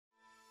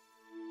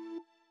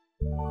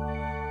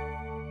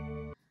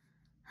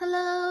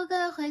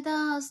又回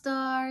到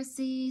Star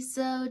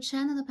CC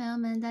Channel 的朋友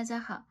们，大家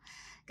好！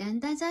感恩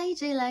大家一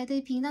直以来对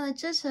频道的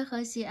支持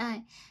和喜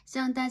爱，希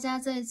望大家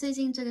在最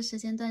近这个时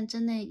间段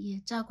之内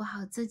也照顾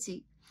好自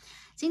己。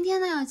今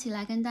天呢，要一起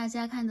来跟大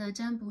家看的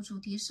占卜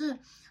主题是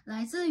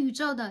来自宇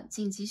宙的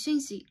紧急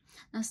讯息。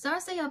那 Star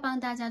C 要帮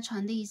大家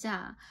传递一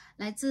下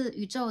来自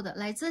宇宙的、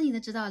来自你的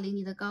指导灵、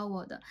你的高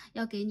我的，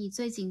要给你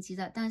最紧急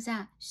的当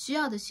下需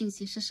要的讯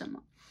息是什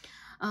么？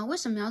为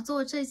什么要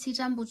做这期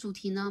占卜主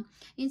题呢？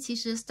因为其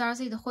实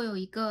Starseed 会有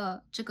一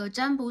个这个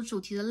占卜主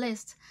题的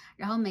list，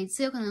 然后每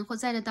次有可能会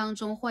在这当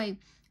中会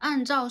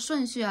按照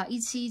顺序一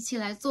期一期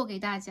来做给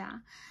大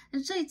家。那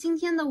今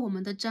天的我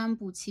们的占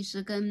卜其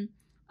实跟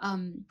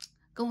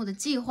我的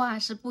计划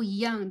是不一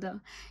样的。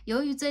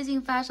由于最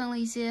近发生了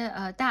一些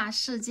大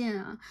事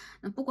件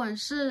那不管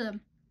是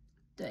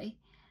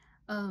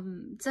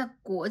在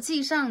国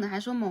际上的，还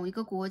说某一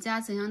个国家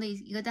怎样的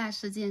一个大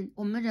事件，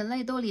我们人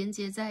类都连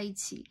接在一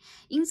起，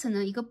因此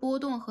呢，一个波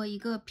动和一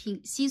个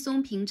稀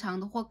松平常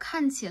的或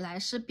看起来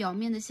是表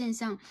面的现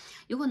象，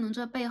有可能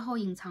这背后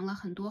隐藏了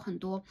很多很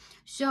多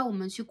需要我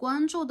们去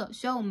关注的，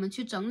需要我们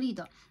去整理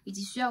的，以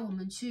及需要我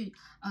们去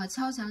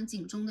敲响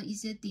警钟的一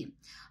些点。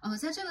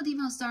在这个地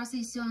方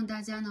Starseed 希望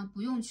大家呢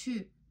不用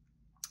去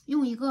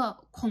用一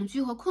个恐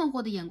惧和困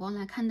惑的眼光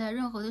来看待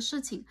任何的事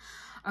情，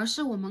而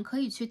是我们可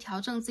以去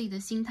调整自己的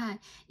心态，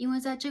因为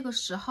在这个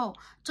时候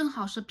正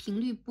好是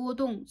频率波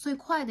动最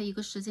快的一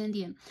个时间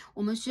点，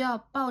我们需要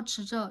保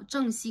持着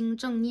正心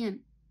正念，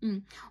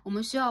我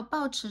们需要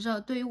保持着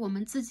对于我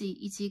们自己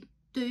以及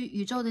对于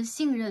宇宙的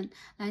信任，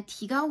来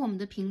提高我们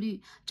的频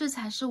率，这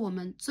才是我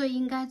们最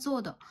应该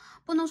做的，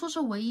不能说是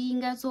唯一应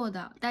该做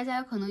的。大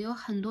家可能有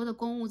很多的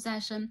公务在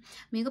身，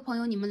每个朋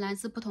友你们来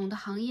自不同的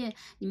行业，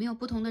你们有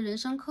不同的人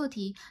生课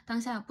题，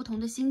当下有不同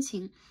的心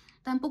情，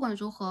但不管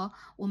如何，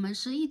我们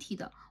是一体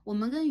的，我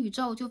们跟宇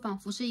宙就仿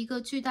佛是一个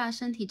巨大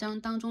身体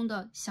当中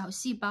的小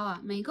细胞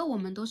每个我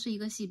们都是一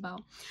个细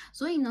胞，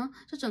所以呢，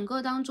这整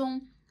个当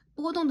中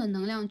波动的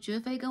能量绝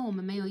非跟我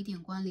们没有一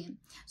点关联，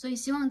所以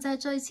希望在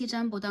这一期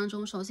占卜当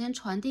中，首先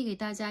传递给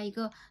大家一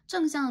个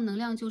正向的能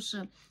量，就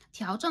是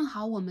调整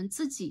好我们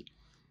自己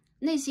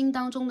内心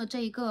当中的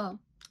这一个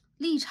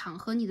立场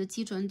和你的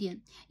基准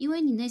点，因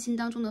为你内心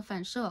当中的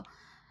反射，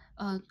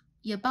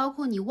也包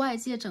括你外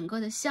界整个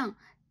的相，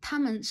它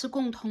们是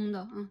共通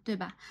的，对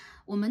吧？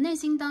我们内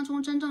心当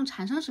中真正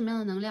产生什么样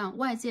的能量，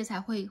外界才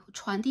会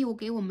传递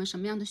给我们什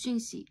么样的讯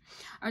息。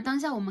而当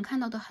下我们看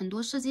到的很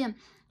多事件，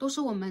都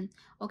是我们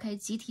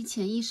集体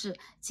潜意识、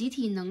集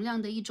体能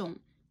量的一种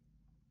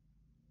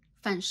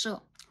反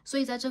射。所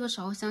以在这个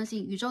时候，相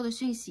信宇宙的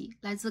讯息，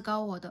来自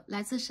高我的、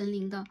来自神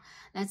灵的、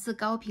来自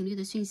高频率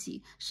的讯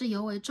息是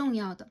尤为重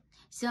要的。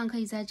希望可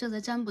以在这个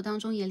占卜当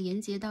中也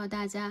连接到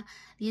大家，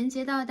连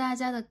接到大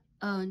家的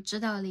指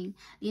导灵，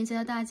连接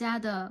到大家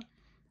的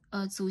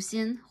祖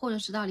先或者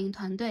指导灵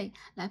团队，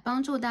来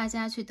帮助大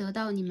家去得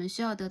到你们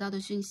需要得到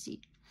的讯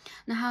息。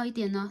那还有一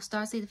点呢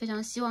Starseed 非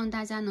常希望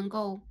大家能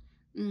够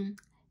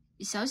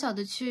小小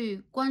的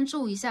去关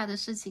注一下的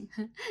事情，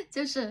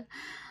就是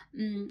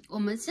我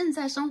们现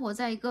在生活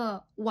在一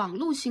个网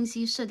络信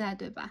息时代，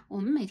对吧？我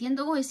们每天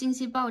都会信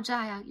息爆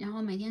炸呀，然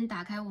后每天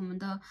打开我们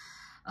的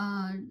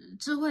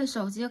智慧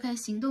手机，OK，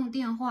行动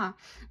电话，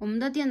我们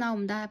的电脑，我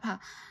们的 iPad，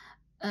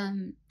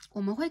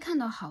我们会看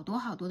到好多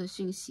好多的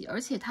讯息，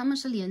而且它们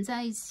是连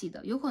在一起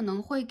的，有可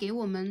能会给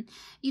我们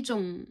一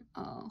种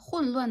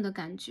混乱的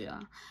感觉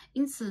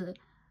因此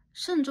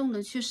慎重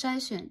的去筛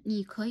选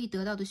你可以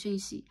得到的讯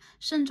息，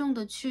慎重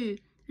的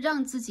去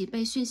让自己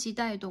被讯息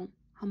带动，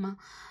好吗？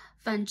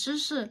反之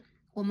是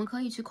我们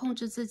可以去控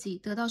制自己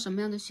得到什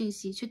么样的讯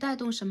息，去带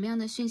动什么样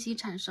的讯息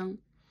产生。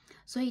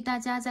所以大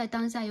家在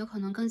当下有可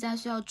能更加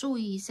需要注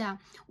意一下，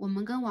我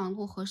们跟网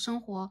络和生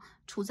活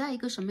处在一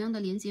个什么样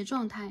的连接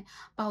状态，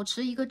保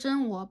持一个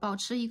真我，保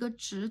持一个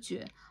直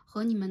觉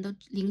和你们的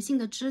灵性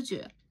的知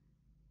觉，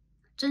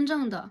真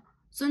正的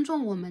尊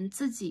重我们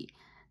自己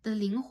的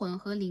灵魂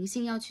和灵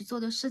性要去做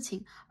的事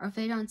情，而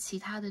非让其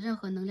他的任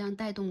何能量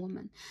带动我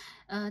们。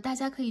大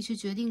家可以去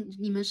决定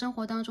你们生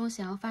活当中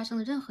想要发生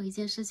的任何一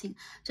件事情，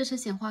这是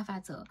显化法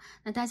则。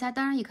那大家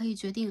当然也可以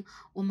决定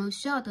我们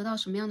需要得到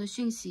什么样的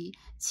讯息、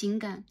情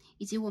感，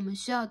以及我们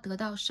需要得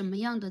到什么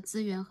样的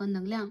资源和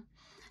能量。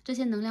这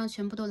些能量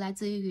全部都来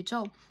自于宇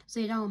宙，所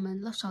以让我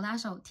们手拉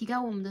手，提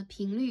高我们的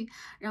频率，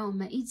让我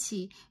们一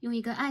起用一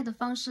个爱的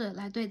方式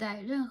来对待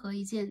任何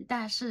一件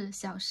大事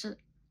小事。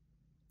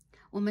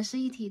我们是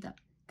一体的，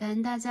感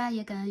恩大家，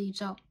也感恩宇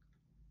宙。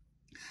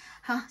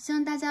好，希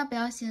望大家不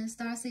要嫌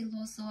Starseed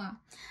啰嗦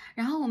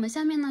然后我们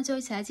下面呢就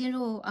一起来进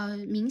入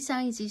冥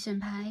想以及选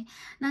牌。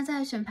那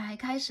在选牌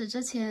开始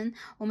之前，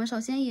我们首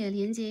先也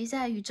连接一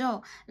下宇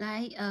宙，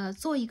来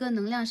做一个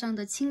能量上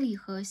的清理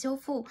和修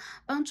复，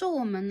帮助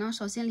我们呢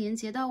首先连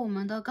接到我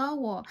们的高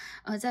我，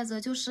再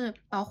则就是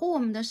保护我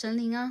们的神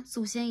灵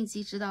祖先以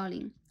及指导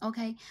灵。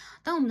OK，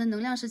 当我们的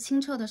能量是清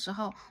澈的时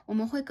候，我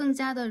们会更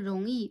加的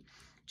容易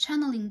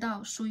channeling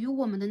到属于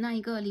我们的那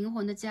一个灵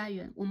魂的家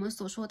园。我们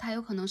所说它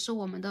有可能是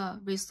我们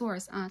的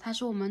resource 啊，它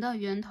是我们的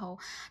源头，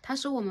它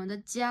是我们的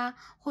家，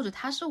或者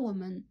它是我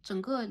们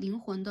整个灵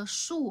魂的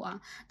树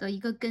啊的一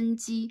个根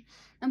基。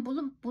那不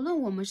论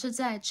我们是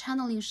在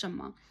channeling 什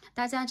么，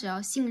大家只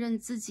要信任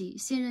自己，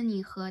信任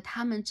你和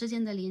他们之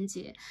间的连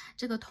接，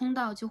这个通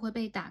道就会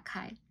被打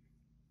开。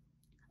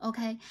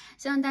OK，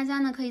 希望大家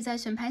呢可以在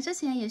选牌之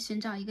前也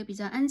寻找一个比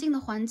较安静的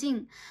环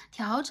境，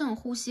调整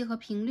呼吸和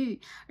频率，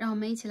让我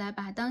们一起来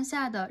把当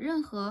下的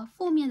任何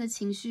负面的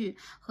情绪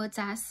和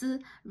杂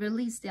思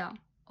release 掉。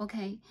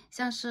OK，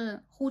 像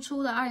是呼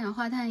出的二氧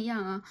化碳一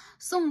样啊，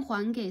送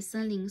还给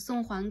森林，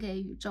送还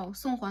给宇宙，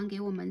送还给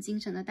我们精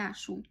神的大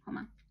树，好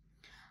吗？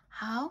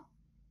好，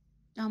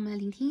让我们来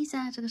聆听一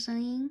下这个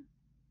声音。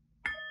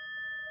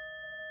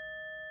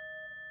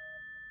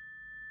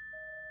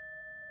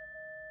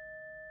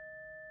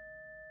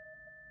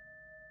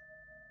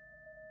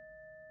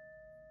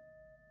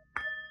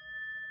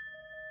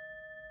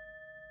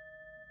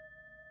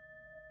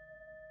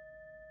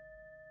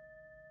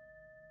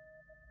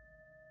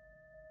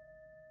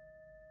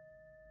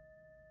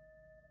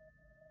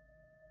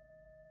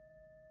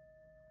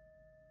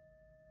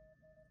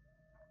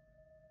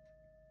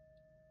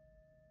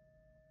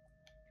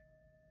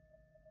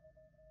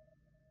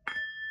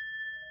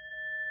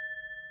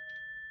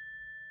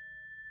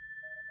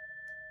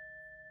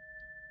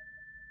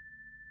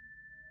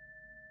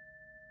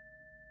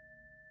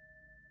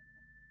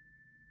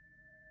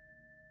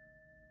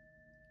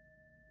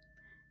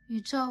宇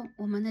宙，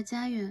我们的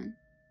家园，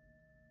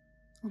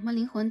我们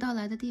灵魂到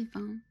来的地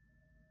方。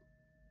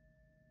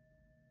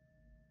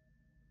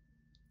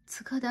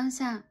此刻当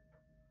下，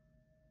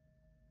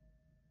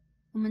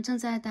我们正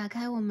在打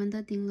开我们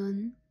的顶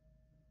轮，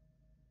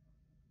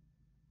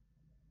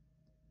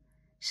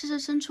试着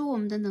伸出我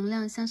们的能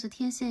量，像是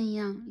天线一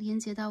样连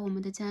接到我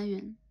们的家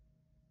园。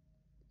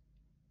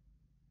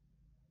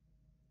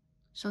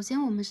首先，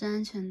我们是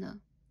安全的；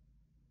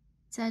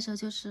再者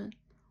就是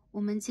我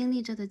们经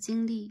历着的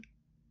经历，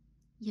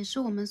也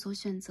是我们所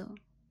选择。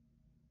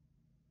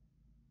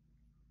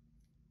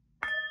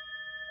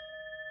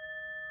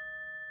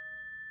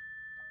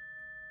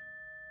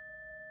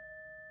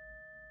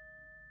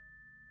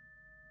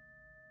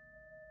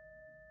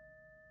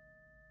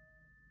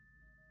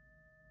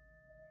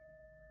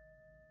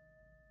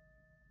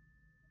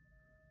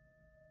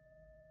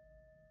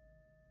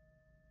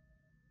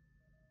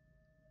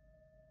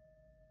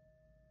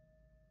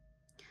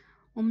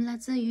我们来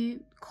自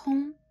于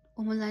空，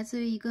我们来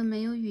自于一个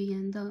没有语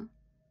言的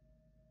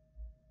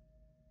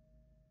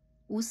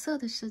无色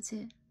的世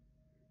界，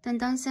但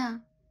当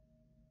下，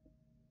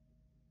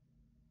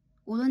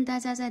无论大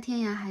家在天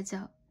涯海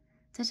角，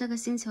在这个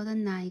星球的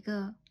哪一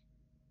个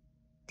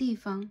地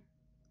方，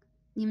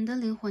你们的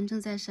灵魂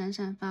正在闪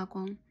闪发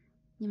光，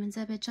你们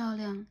在被照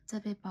亮，在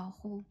被保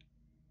护，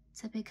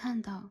在被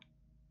看到，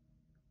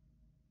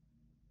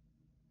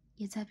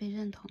也在被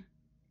认同。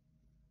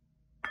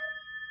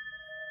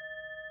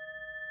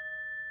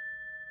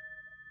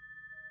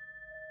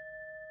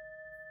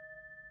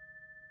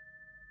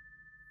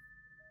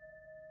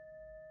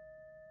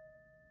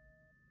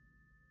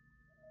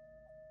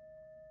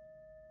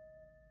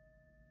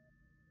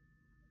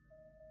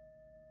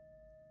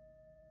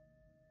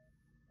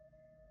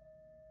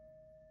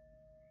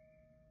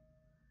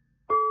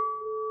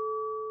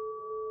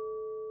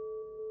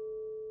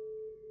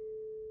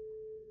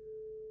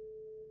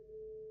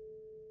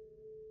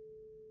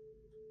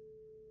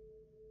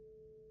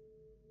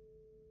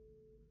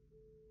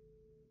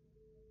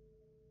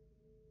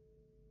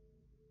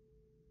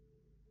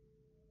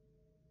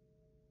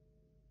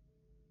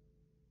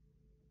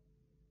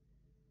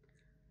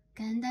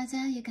感恩大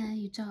家，也感恩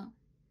宇宙。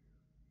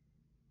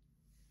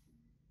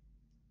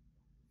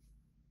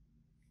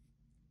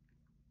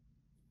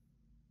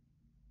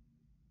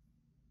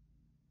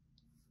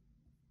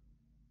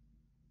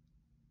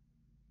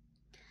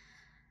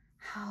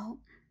好，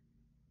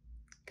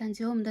感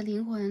觉我们的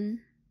灵魂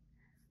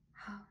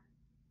好，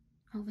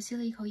仿佛吸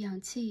了一口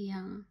氧气一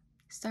样啊。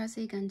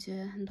Starseed 感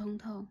觉很通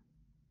透，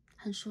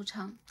很舒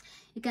畅，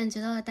也感觉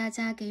到了大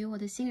家给予我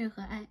的信任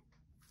和爱。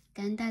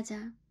感恩大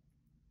家，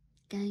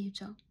感恩宇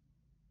宙。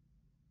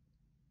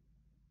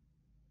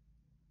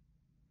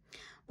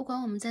不管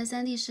我们在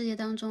3D 世界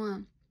当中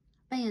啊，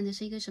扮演的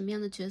是一个什么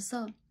样的角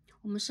色，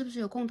我们是不是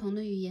有共同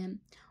的语言，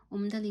我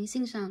们的灵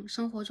性上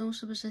生活中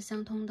是不是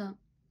相通的，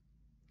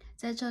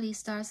在这里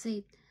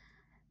Starseed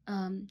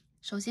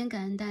首先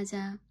感恩大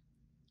家，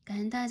感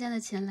恩大家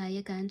的前来，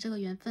也感恩这个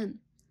缘分。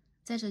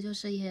再者就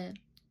是也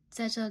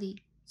在这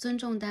里尊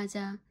重大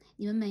家，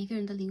你们每一个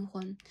人的灵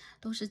魂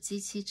都是极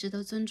其值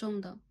得尊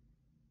重的。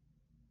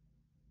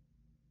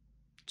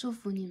祝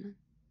福你们，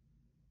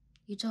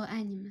宇宙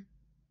爱你们。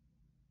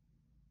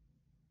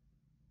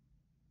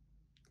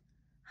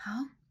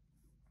好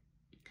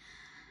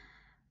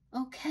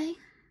 ，OK，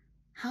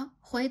 好，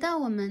回到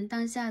我们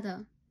当下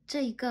的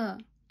这一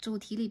个主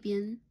题里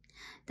边，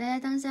大家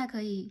当下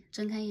可以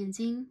睁开眼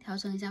睛，调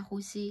整一下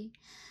呼吸。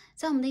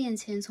在我们的眼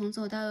前，从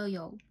左到右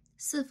有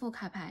4副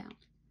卡牌啊。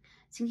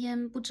今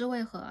天不知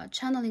为何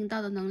channeling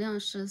到的能量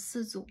是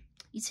4组，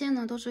一切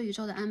呢都是宇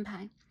宙的安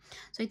排，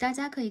所以大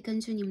家可以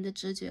根据你们的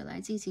直觉来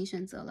进行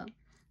选择了。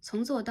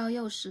从左到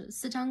右是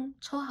4张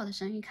抽好的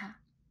神谕卡，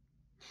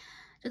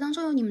这当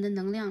中有你们的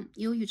能量，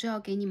有宇宙要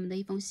给你们的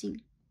一封信。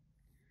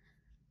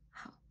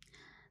好，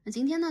那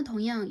今天呢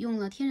同样用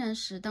了天然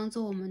石当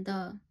做我们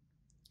的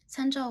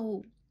参照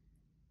物，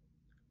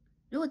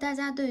如果大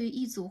家对于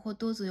一组或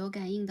多组有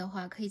感应的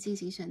话，可以进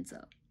行选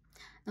择。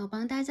那我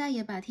帮大家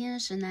也把天然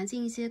石拿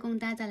进一些，供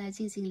大家来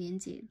进行连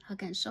结和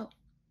感受。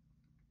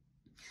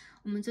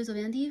我们最左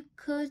边的第一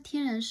颗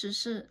天然石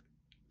是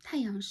太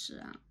阳石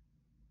啊，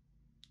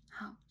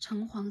好，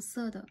橙黄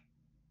色的，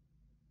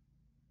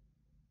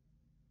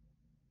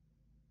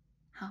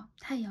好，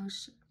太阳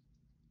石。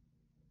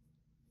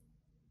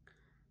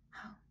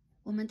好，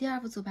我们第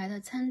2副组牌的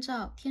参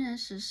照天然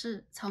石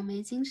是草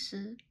莓晶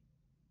石。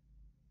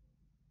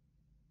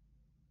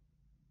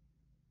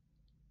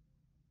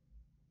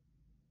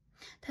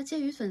它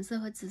介于粉色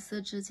和紫色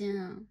之间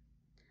啊，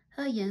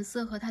它的颜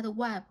色和它的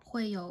vibe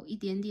会有一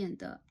点点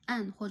的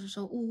暗或者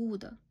说雾雾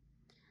的。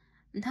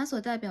它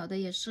所代表的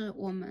也是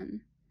我们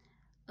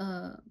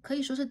可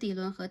以说是底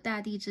轮和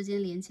大地之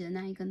间连接的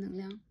那一个能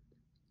量。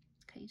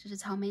可以，这是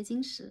草莓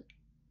晶石，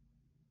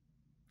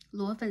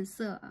裸粉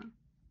色啊，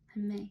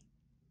很美。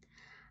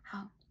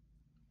好，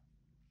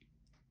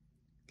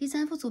第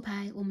3副组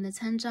牌，我们的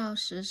参照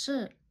石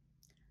是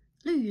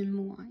绿云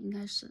母啊，应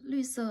该是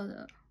绿色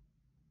的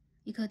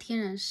一颗天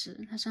然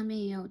石，它上面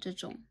也有这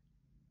种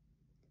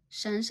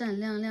闪闪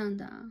亮亮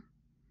的啊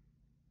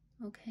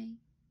 ，OK，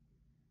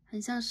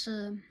 很像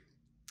是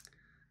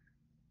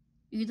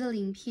鱼的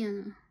鳞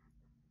片啊，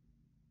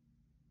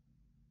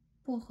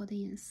薄荷的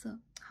颜色。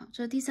好，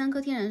这是第3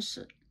颗天然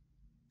石，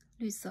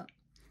绿色。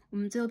我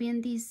们最右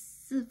边第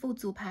4副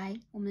组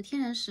牌，我们的天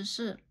然石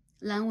是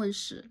蓝纹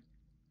石，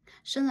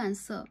深蓝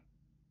色，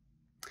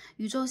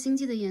宇宙星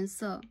际的颜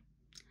色。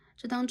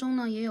这当中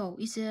呢也有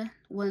一些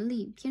纹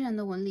理，天然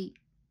的纹理，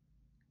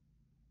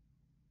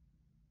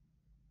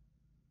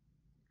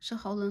是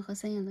喉轮和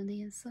3眼轮的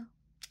颜色。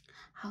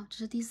好，这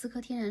是第4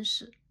颗天然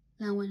石，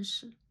蓝纹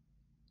石。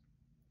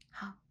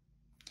好，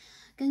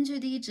根据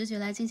第一直觉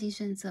来进行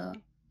选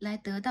择，来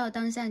得到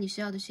当下你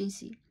需要的讯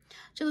息。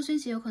这个讯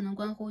息有可能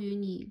关乎于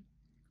你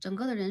整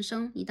个的人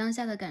生，你当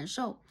下的感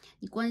受，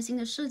你关心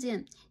的事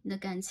件，你的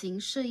感情、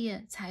事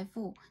业、财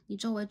富，你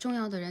周围重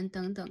要的人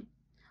等等。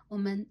我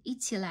们一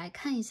起来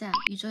看一下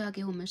宇宙要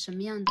给我们什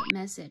么样的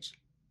message。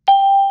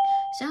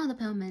 想好的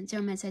朋友们，就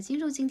让我们一起进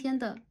入今天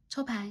的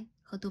抽牌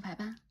和读牌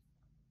吧。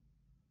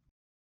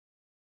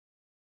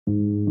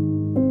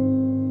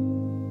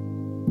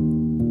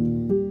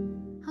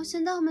好，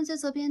选到我们最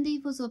左边第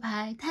1副组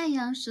牌太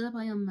阳石的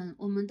朋友们，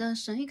我们的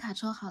神谕卡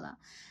抽好了。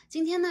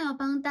今天呢要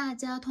帮大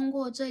家通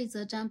过这一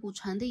则占卜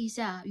传递一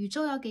下宇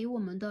宙要给我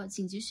们的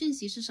紧急讯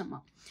息是什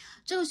么。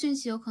这个讯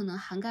息有可能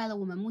涵盖了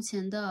我们目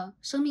前的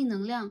生命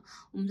能量，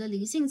我们的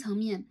灵性层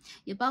面，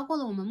也包括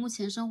了我们目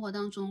前生活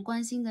当中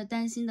关心的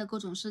担心的各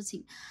种事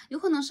情。有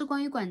可能是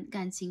关于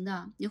感情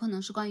的，有可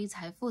能是关于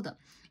财富的，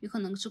有可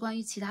能是关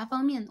于其他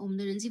方面，我们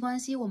的人际关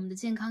系，我们的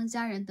健康、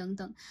家人等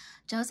等。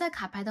只要在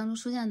卡牌当中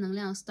出现的能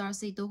量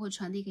Starseed 都会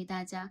传递给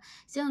大家，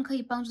希望可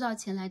以帮助到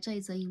前来这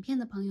一则影片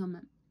的朋友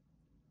们。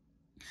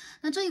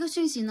那这一个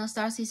讯息呢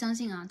Starseed 相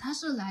信啊，它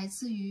是来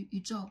自于宇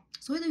宙。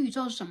所谓的宇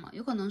宙是什么？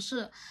有可能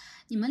是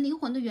你们灵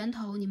魂的源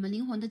头，你们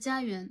灵魂的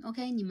家园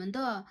OK， 你们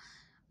的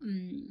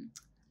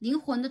灵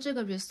魂的这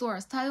个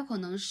resource， 它有可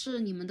能是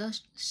你们的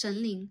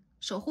神灵，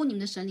守护你们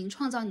的神灵，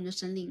创造你们的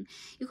神灵，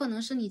有可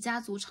能是你家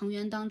族成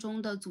员当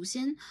中的祖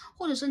先，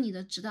或者是你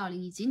的指导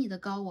灵以及你的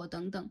高我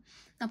等等。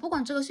那不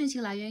管这个讯息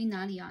来源于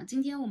哪里啊，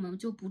今天我们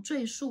就不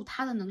赘述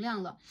它的能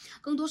量了，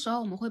更多时候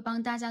我们会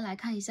帮大家来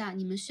看一下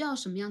你们需要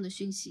什么样的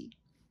讯息。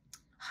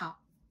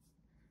好，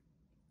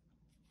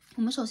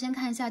我们首先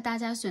看一下大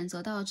家选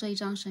择到的这一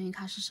张神谕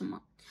卡是什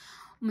么。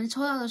我们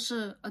抽到的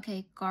是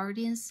OK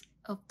Guardians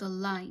of the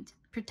Light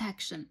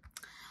Protection。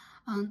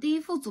第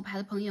1副组牌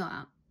的朋友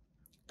啊，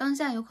当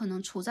下有可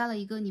能处在了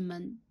一个你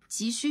们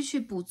急需去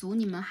补足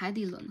你们海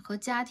底轮和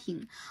家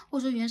庭或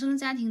者说原生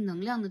家庭能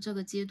量的这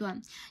个阶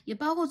段，也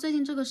包括最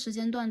近这个时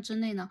间段之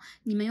内呢，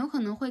你们有可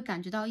能会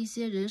感觉到一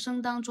些人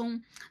生当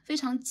中非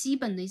常基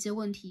本的一些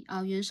问题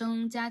啊，原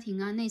生家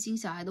庭啊、内心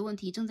小孩的问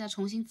题正在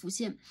重新浮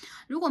现。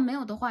如果没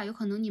有的话，有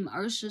可能你们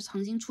儿时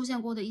曾经出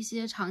现过的一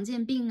些常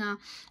见病啊，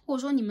或者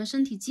说你们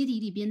身体基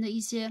底里边的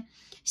一些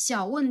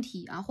小问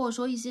题啊，或者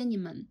说一些你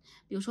们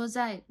比如说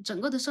在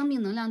整个的生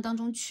命能量当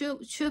中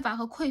缺乏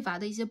和匮乏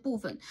的一些部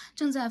分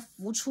正在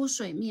浮出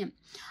水面，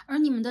而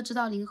你们的指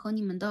导灵和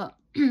你们的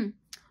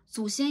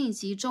祖先以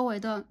及周围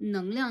的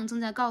能量正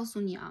在告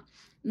诉你啊，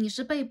你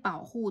是被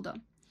保护的。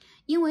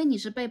因为你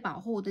是被保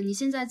护的，你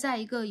现在在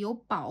一个有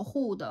保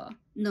护的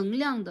能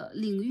量的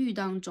领域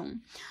当中，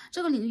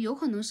这个领域有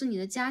可能是你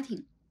的家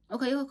庭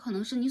OK， 有可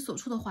能是你所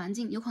处的环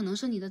境，有可能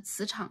是你的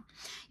磁场。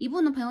一部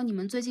分的朋友，你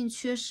们最近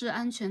缺失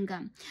安全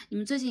感，你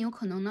们最近有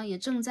可能呢，也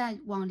正在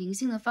往灵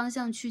性的方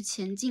向去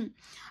前进，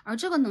而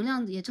这个能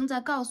量也正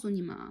在告诉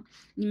你们啊，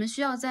你们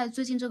需要在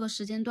最近这个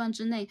时间段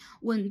之内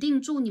稳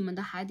定住你们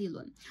的海底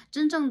轮。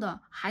真正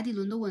的海底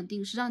轮的稳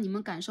定是让你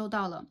们感受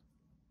到了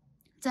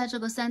在这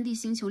个3D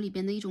星球里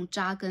边的一种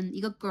扎根，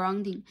一个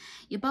grounding，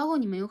 也包括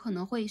你们有可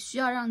能会需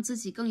要让自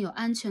己更有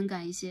安全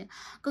感一些，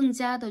更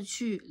加的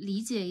去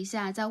理解一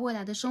下在未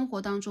来的生活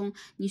当中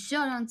你需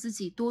要让自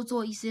己多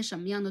做一些什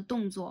么样的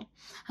动作。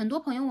很多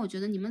朋友我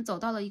觉得你们走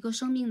到了一个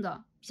生命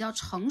的比较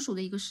成熟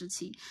的一个时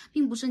期，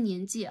并不是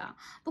年纪啊，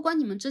不管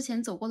你们之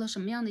前走过了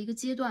什么样的一个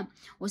阶段，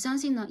我相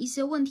信呢，一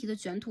些问题的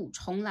卷土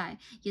重来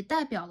也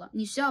代表了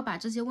你需要把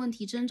这些问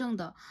题真正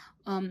的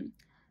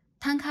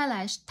摊开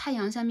来太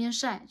阳下面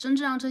晒，真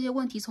正让这些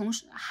问题从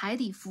海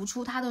底浮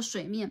出它的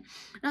水面，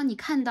让你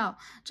看到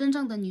真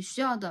正的你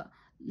需要的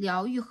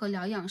疗愈和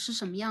疗养是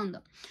什么样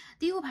的。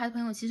第一副牌的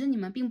朋友，其实你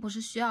们并不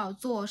是需要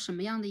做什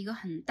么样的一个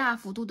很大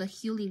幅度的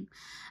healing，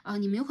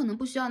你们有可能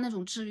不需要那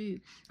种治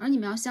愈，而你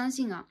们要相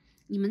信啊，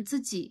你们自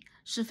己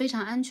是非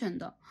常安全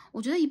的。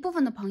我觉得一部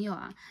分的朋友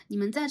啊，你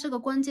们在这个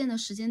关键的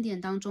时间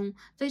点当中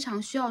非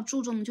常需要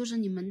注重的就是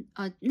你们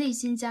内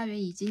心家园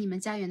以及你们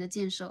家园的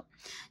建设，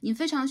你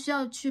非常需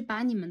要去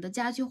把你们的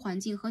家居环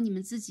境和你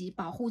们自己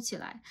保护起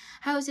来。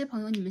还有一些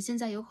朋友，你们现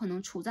在有可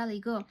能处在了一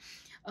个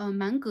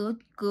蛮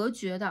隔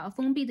绝的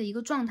封闭的一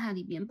个状态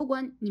里边，不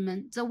管你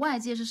们在外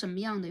界是什么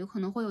样的，有可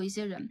能会有一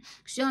些人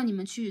需要你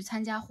们去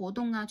参加活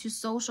动啊，去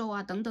social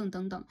啊等等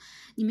等等，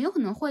你们有可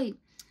能会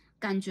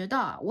感觉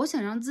到啊，我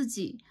想让自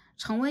己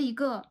成为一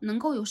个能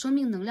够有生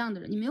命能量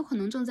的人，你们有可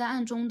能正在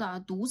暗中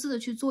的独自的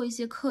去做一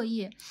些课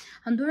业。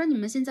很多人你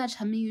们现在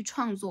沉迷于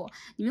创作，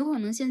你们有可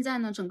能现在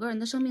呢整个人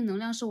的生命能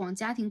量是往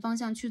家庭方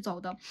向去走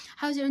的。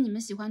还有一些人你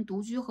们喜欢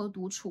独居和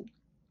独处，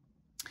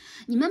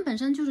你们本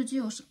身就是具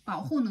有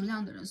保护能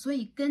量的人，所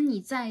以跟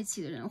你在一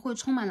起的人会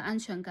充满了安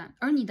全感。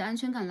而你的安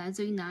全感来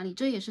自于哪里？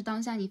这也是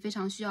当下你非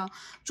常需要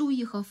注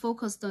意和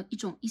focus 的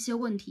一些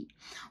问题。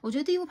我觉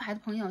得第一副牌的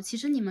朋友，其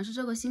实你们是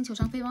这个星球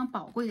上非常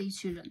宝贵的一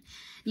群人，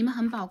你们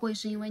很宝贵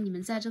是因为你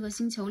们在这个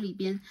星球里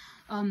边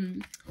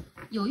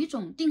有一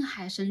种定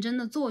海神针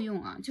的作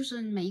用啊，就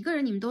是每一个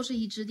人你们都是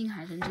一支定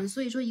海神针，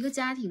所以说一个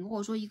家庭或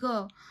者说一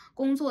个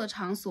工作的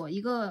场所，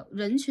一个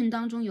人群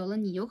当中有了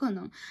你，有可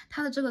能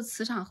它的这个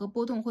磁场和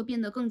波动会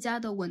变得更加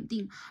的稳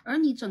定，而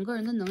你整个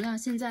人的能量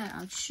现在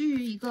啊趋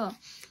于一个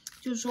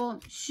就是说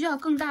需要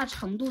更大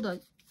程度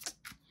的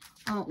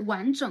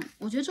完整。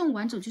我觉得这种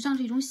完整就像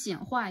是一种显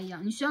化一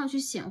样，你需要去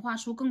显化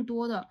出更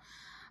多的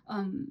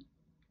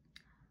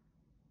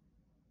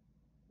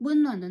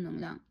温暖的能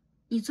量。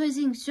你最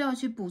近需要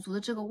去补足的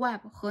这个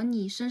web 和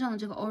你身上的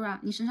这个 aura，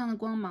 你身上的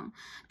光芒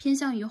偏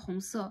向于红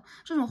色，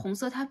这种红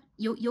色它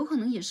有可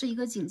能也是一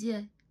个警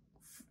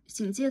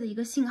戒的一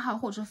个信号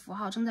或者是符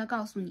号，正在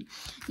告诉你，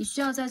你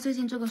需要在最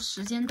近这个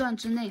时间段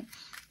之内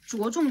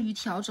着重于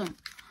调整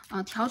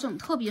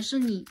特别是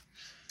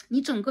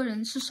你整个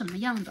人是什么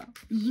样的，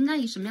你应该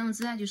以什么样的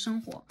姿态去生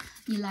活，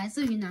你来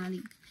自于哪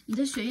里，你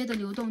的血液的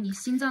流动，你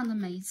心脏的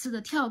每一次的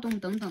跳动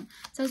等等，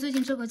在最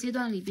近这个阶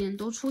段里边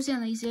都出现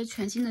了一些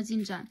全新的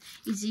进展，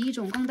以及一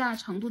种更大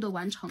程度的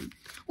完成。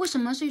为什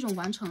么是一种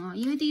完成啊？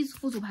因为第一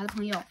副组牌的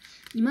朋友，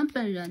你们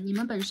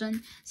本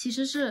身其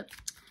实是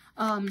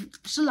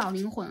是老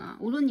灵魂啊，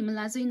无论你们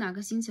来自于哪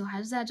个星球，还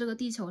是在这个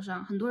地球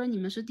上，很多人你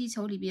们是地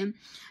球里边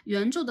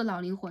原著的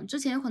老灵魂。之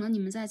前有可能你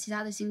们在其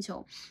他的星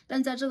球，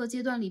但在这个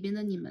阶段里边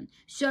的你们，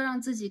需要让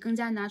自己更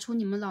加拿出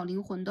你们老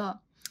灵魂的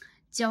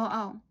骄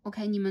傲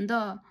 ，OK， 你们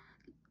的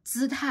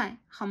姿态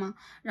好吗？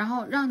然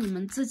后让你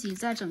们自己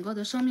在整个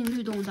的生命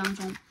律动当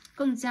中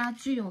更加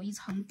具有一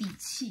层底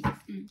气，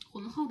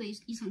浑厚的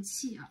一层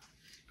气啊。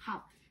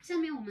好，下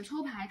面我们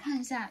抽牌看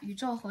一下宇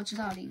宙和指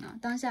导灵啊，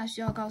当下需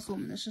要告诉我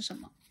们的是什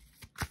么？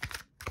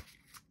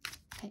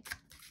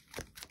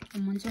我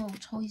们就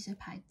抽一些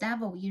牌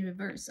Devil in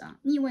Reverse 啊，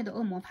逆位的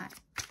恶魔牌，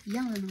一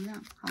样的能量。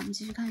好，我们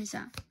继续看一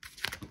下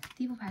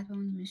第一副牌的朋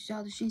友，你们需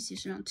要的讯息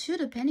是让 Two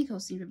the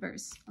Pentacles in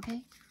Reverse。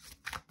 OK，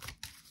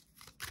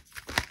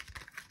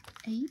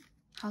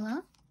 好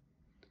了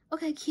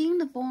OK King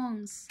the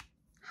Bones。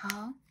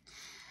 好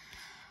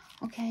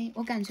OK，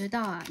 我感觉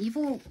到啊，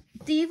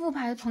第一副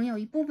牌的朋友，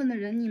一部分的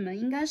人你们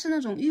应该是那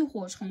种浴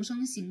火重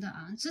生型的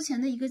啊。之前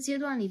的一个阶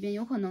段里边，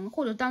有可能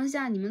或者当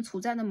下你们处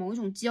在的某一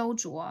种焦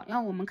灼，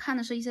让我们看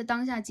的是一些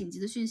当下紧急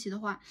的讯息的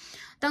话，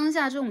当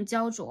下这种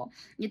焦灼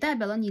也代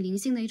表了你灵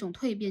性的一种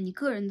蜕变，你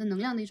个人的能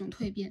量的一种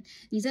蜕变，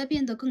你在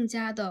变得更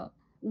加的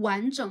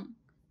完整、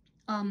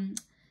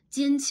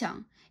坚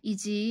强以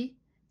及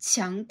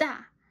强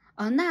大。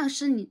那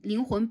是你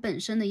灵魂本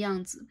身的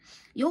样子。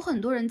有很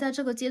多人在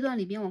这个阶段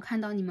里边，我看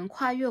到你们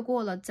跨越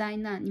过了灾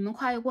难，你们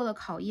跨越过了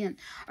考验，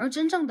而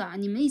真正的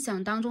你们意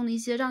想当中的一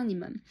些让你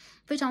们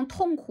非常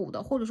痛苦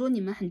的，或者说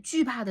你们很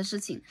惧怕的事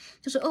情，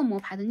就是恶魔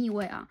牌的逆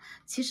位啊，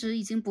其实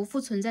已经不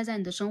复存在在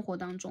你的生活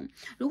当中。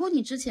如果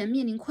你之前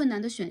面临困难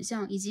的选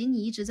项，以及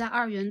你一直在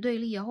二元对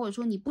立啊，或者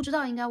说你不知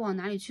道应该往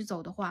哪里去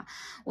走的话，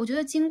我觉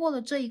得经过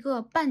了这一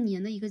个半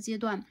年的一个阶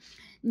段，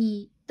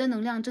你的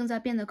能量正在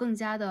变得更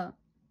加的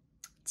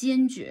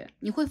坚决，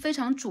你会非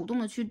常主动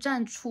的去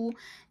站出，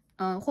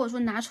或者说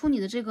拿出你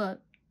的这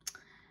个，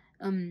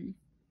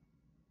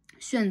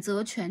选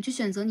择权，去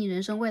选择你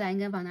人生未来应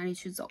该往哪里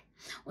去走。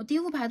我第一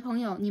副牌的朋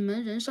友，你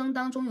们人生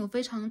当中有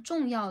非常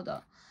重要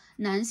的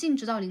男性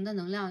指导灵的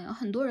能量，有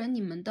很多人你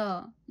们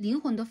的灵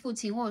魂的父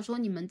亲，或者说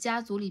你们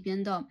家族里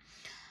边的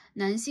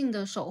男性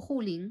的守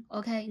护灵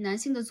 ，OK， 男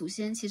性的祖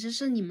先其实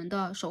是你们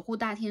的守护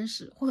大天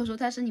使，或者说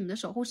他是你们的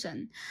守护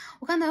神。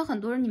我看到有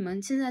很多人，你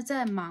们现在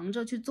在忙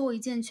着去做一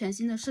件全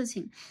新的事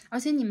情，而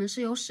且你们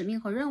是有使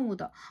命和任务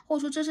的，或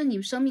者说这是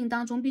你生命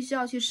当中必须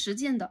要去实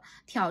践的、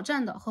挑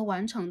战的和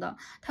完成的。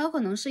它有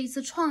可能是一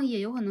次创业，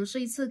有可能是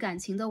一次感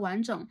情的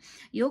完整，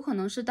也有可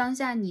能是当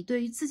下你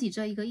对于自己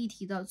这一个议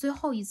题的最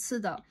后一次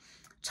的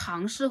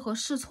尝试和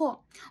试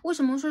错。为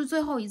什么说是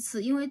最后一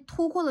次？因为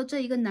突破了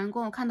这一个难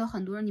关，我看到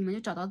很多人你们就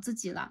找到自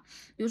己了。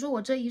比如说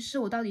我这一世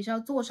我到底是要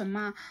做什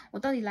么，我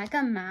到底来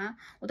干嘛，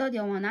我到底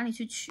要往哪里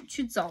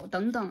去走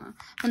等等啊。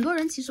很多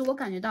人其实我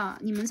感觉到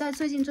你们在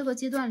最近这个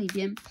阶段里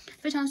边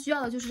非常需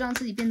要的就是让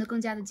自己变得更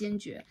加的坚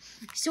决，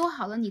修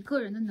好了你个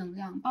人的能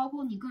量，包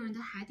括你个人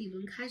的海底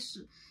轮，开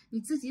始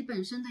你自己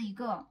本身的一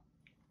个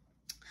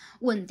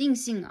稳定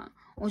性啊。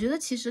我觉得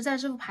其实在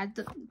这副牌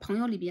的朋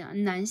友里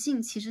边，男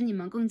性其实你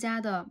们更加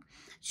的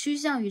趋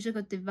向于这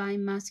个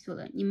divine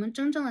masculine， 你们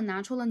真正的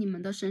拿出了你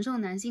们的神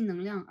圣男性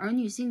能量，而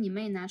女性你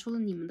们也拿出了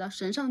你们的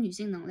神圣女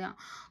性能量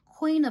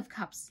Queen of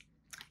Cups。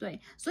 对，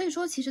所以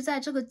说其实在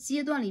这个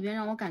阶段里边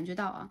让我感觉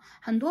到啊，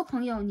很多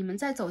朋友你们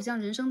在走向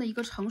人生的一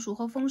个成熟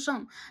和丰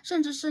盛，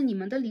甚至是你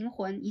们的灵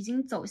魂已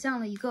经走向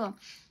了一个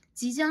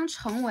即将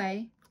成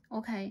为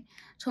OK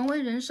成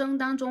为人生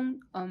当中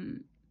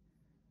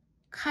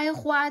开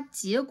花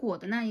结果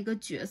的那一个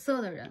角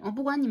色的人。我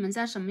不管你们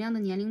在什么样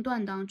的年龄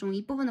段当中，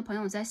一部分的朋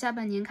友在下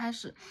半年开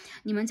始，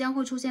你们将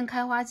会出现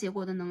开花结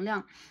果的能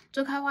量。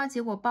这开花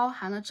结果包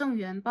含了正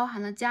缘，包含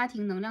了家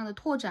庭能量的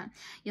拓展，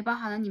也包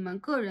含了你们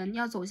个人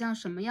要走向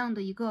什么样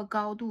的一个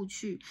高度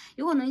去。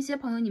有可能一些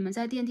朋友你们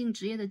在奠定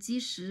职业的基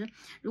石，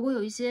如果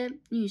有一些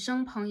女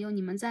生朋友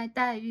你们在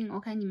代孕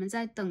OK， 你们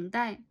在等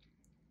待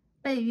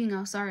备孕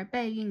啊 sorry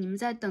备孕，你们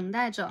在等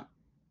待着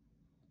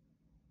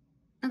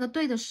那个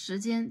对的时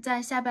间，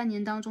在下半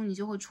年当中你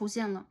就会出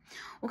现了。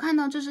我看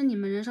到这是你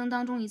们人生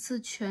当中一次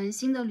全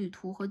新的旅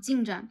途和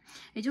进展，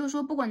也就是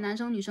说不管男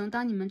生女生，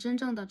当你们真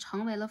正的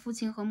成为了父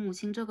亲和母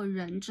亲这个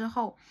人之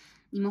后，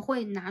你们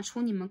会拿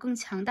出你们更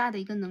强大的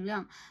一个能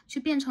量，去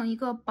变成一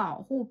个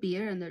保护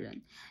别人的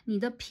人。你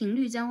的频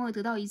率将会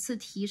得到一次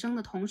提升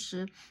的同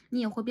时，你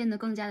也会变得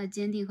更加的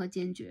坚定和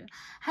坚决。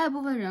还有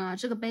部分人啊，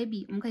这个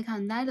baby 我们可以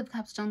看 Knight of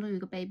Cups 当中有一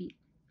个 baby，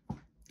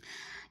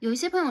有一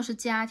些朋友是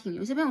家庭，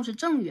有些朋友是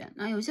正缘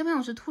啊，有些朋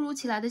友是突如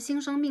其来的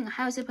新生命，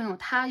还有些朋友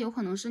他有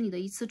可能是你的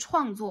一次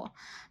创作，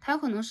他有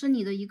可能是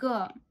你的一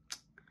个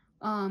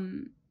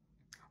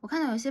我看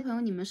到有些朋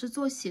友你们是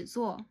做写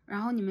作，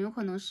然后你们有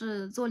可能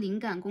是做灵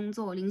感工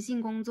作、灵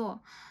性工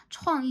作、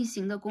创意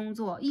型的工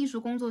作、艺术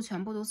工作，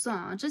全部都算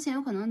啊。之前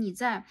有可能你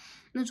在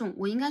那种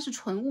我应该是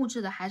纯物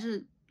质的，还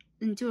是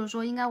就是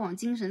说应该往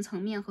精神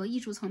层面和艺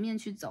术层面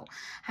去走，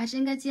还是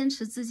应该坚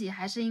持自己，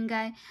还是应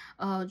该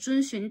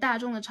遵循大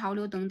众的潮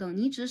流等等，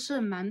你一直是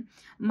蛮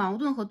矛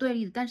盾和对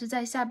立的。但是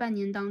在下半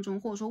年当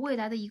中，或者说未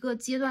来的一个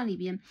阶段里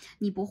边，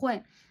你不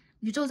会，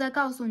宇宙在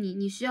告诉你，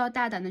你需要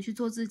大胆的去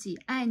做自己，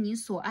爱你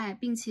所爱，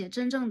并且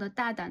真正的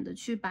大胆的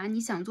去把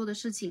你想做的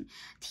事情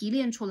提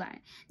炼出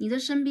来。你的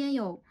身边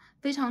有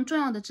非常重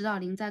要的指导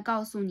灵在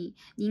告诉你，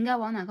你应该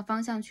往哪个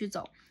方向去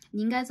走，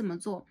你应该怎么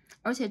做，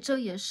而且这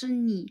也是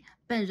你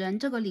本人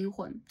这个灵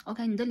魂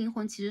OK， 你的灵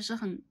魂其实是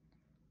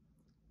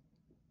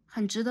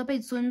很值得被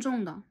尊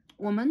重的。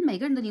我们每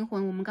个人的灵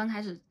魂，我们刚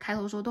开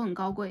头说都很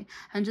高贵，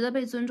很值得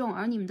被尊重，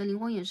而你们的灵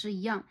魂也是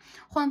一样，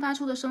焕发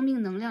出的生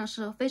命能量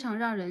是非常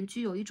让人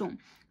具有一种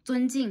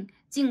尊敬、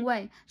敬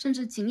畏甚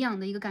至敬仰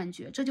的一个感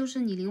觉，这就是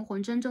你灵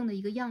魂真正的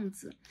一个样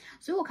子。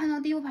所以我看到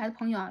第一副牌的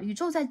朋友啊，宇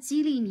宙在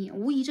激励你，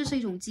无疑这是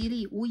一种激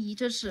励，无疑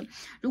这是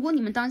如果你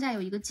们当下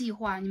有一个计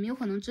划，你们有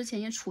可能之前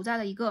也处在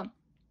了一个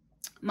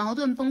矛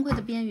盾崩溃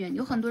的边缘，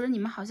有很多人你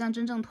们好像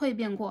真正蜕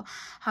变过，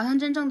好像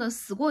真正的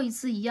死过一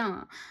次一样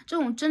啊。这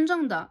种真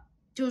正的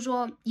就是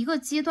说一个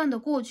阶段的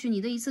过去，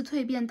你的一次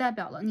蜕变代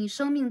表了你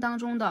生命当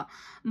中的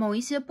某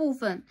一些部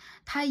分，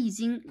它已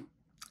经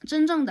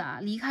真正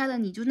的离开了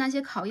你，就是那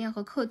些考验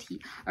和课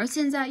题，而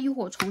现在浴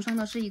火重生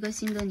的是一个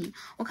新的你。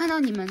我看到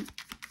你们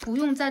不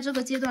用在这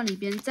个阶段里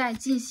边再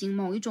进行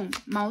某一种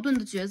矛盾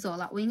的抉择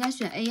了，我应该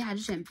选 A 还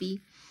是选 B。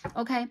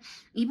 OK，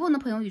 一部分的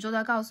朋友宇宙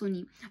在告诉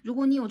你，如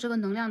果你有这个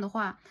能量的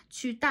话，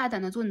去大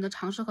胆的做你的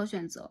尝试和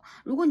选择。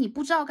如果你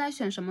不知道该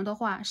选什么的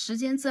话，时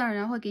间自然而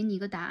然会给你一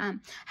个答案。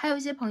还有一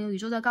些朋友宇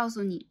宙在告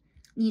诉你，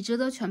你值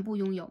得全部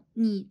拥有，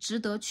你值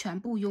得全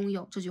部拥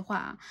有这句话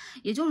啊，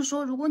也就是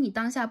说，如果你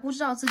当下不知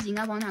道自己应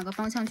该往哪个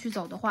方向去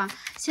走的话，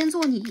先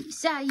做你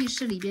下意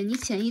识里边、你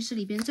潜意识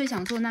里边最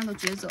想做那个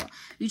抉择，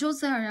宇宙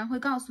自然而然会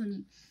告诉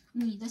你，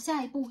你的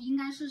下一步应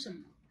该是什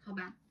么，好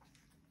吧？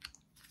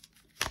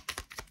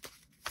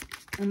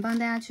我们帮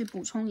大家去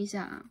补充一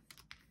下啊，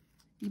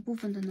一部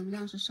分的能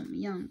量是什么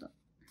样的。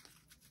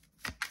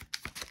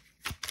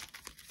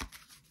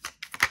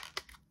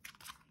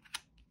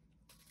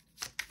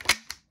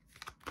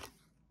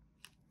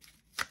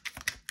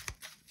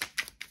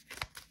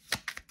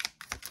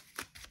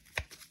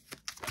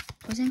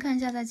我先看一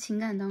下在情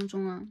感当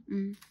中啊，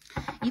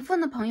一部分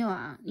的朋友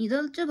啊，你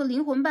的这个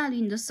灵魂伴侣，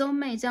你的 soul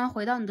mate 将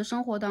回到你的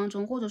生活当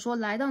中，或者说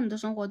来到你的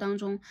生活当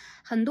中。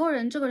很多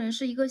人这个人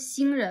是一个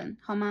新人，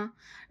好吗？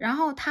然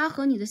后他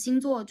和你的星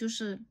座就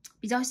是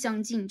比较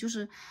相近，就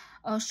是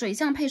水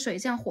象配水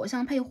象，火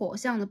象配火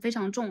象的非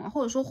常重啊，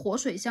或者说火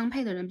水相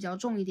配的人比较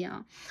重一点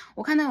啊。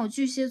我看到有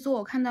巨蟹座，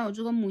我看到有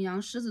这个牡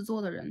羊狮子座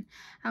的人，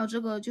还有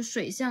这个就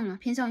水象啊，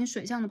偏向于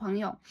水象的朋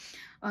友。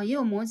也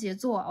有摩羯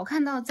座，我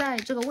看到在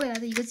这个未来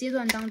的一个阶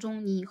段当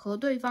中，你和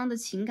对方的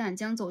情感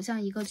将走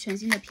向一个全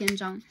新的篇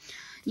章。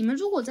你们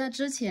如果在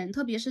之前，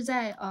特别是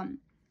在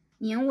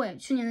年尾，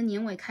去年的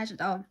年尾开始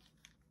到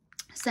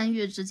3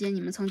月之间，你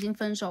们曾经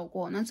分手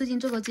过，那最近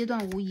这个阶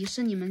段无疑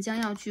是你们将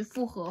要去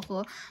复合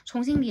和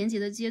重新连接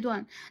的阶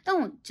段。但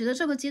我觉得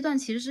这个阶段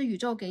其实是宇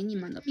宙给你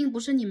们的，并不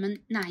是你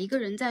们哪一个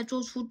人在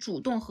做出主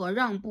动和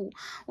让步。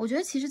我觉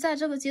得其实在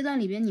这个阶段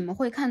里边，你们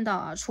会看到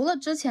啊，除了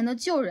之前的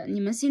旧人，你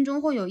们心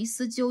中会有一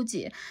丝纠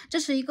结，这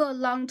是一个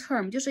long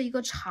term， 就是一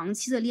个长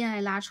期的恋爱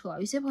拉扯。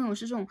有些朋友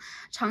是这种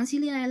长期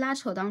恋爱拉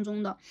扯当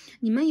中的，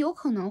你们有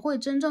可能会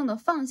真正的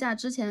放下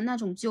之前的那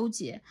种纠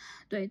结。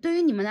对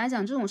于你们来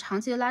讲，这种长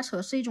期的拉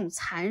扯是一种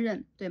残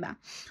忍，对吧？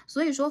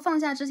所以说放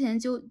下之前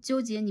纠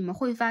结，你们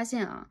会发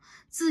现啊，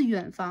自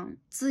远方，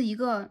自一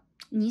个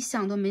你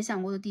想都没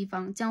想过的地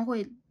方，将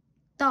会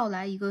到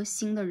来一个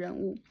新的人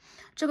物。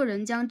这个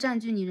人将占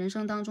据你人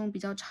生当中比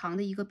较长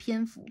的一个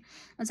篇幅。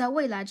那在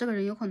未来，这个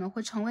人有可能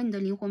会成为你的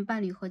灵魂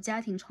伴侣和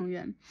家庭成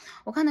员。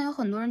我看到有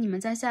很多人，你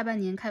们在下半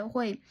年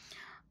会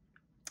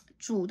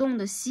主动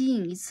的吸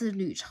引一次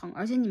旅程，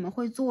而且你们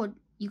会做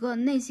一个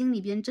内心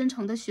里边真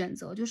诚的选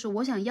择，就是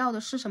我想要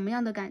的是什么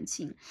样的感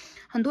情。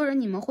很多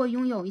人你们会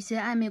拥有一些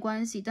暧昧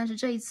关系，但是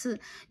这一次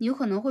你有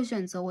可能会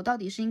选择，我到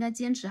底是应该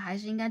坚持还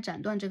是应该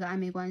斩断这个暧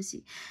昧关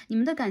系。你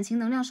们的感情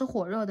能量是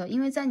火热的，因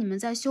为在你们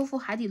在修复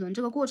海底轮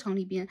这个过程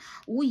里边，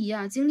无疑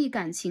啊，经历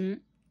感情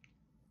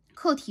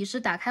课题是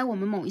打开我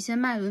们某一些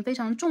脉轮非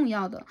常重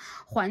要的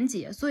环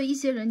节。所以一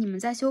些人你们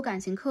在修感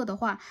情课的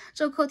话，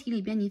这个课题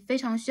里边你非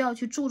常需要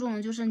去注重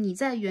的就是你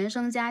在原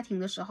生家庭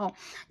的时候，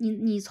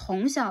你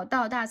从小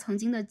到大曾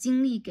经的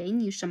经历给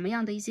你什么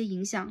样的一些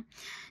影响，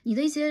你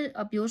的一些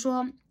比如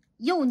说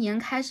幼年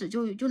开始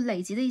就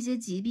累积的一些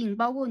疾病，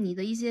包括你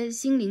的一些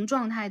心灵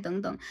状态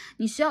等等，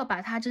你需要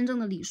把它真正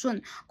的理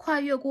顺，跨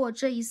越过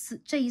这一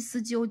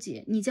丝纠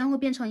结，你将会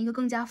变成一个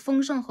更加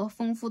丰盛和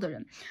丰富的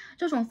人。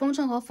这种丰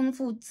盛和丰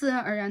富自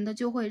然而然的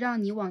就会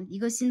让你往一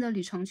个新的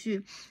旅程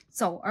去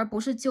走，而不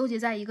是纠结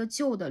在一个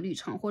旧的旅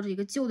程或者一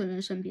个旧的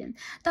人身边。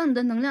当你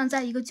的能量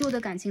在一个旧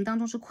的感情当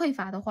中是匮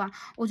乏的话，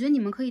我觉得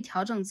你们可以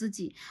调整自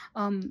己，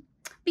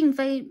并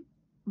非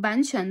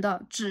完全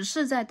的只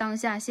是在当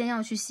下先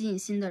要去吸引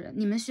新的人，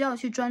你们需要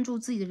去专注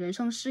自己的人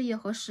生事业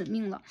和使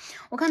命了。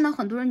我看到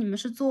很多人你们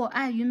是做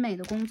爱与美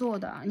的工作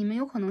的，你们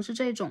有可能是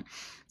这种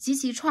极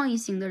其创意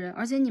型的人，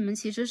而且你们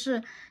其实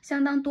是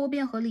相当多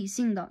变和理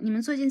性的。你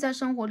们最近在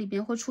生活里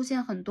边会出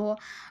现很多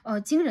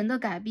惊人的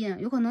改变，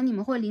有可能你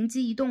们会灵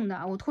机一动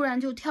的，我突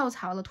然就跳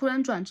槽了，突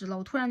然转职了，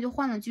我突然就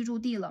换了居住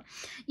地了。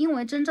因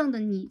为真正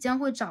的你将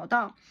会找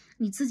到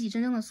你自己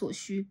真正的所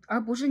需，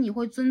而不是你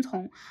会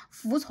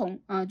服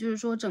从就是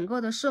说整个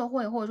的社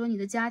会或者说你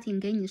的家庭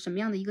给你什么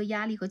样的一个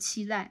压力和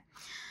期待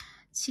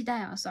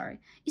啊 sorry。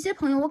 一些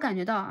朋友我感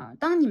觉到啊，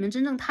当你们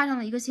真正踏上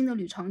了一个新的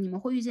旅程，你们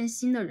会遇见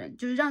新的人，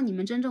就是让你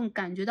们真正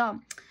感觉到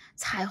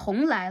彩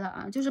虹来了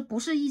啊，就是不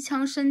是一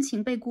腔深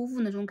情被辜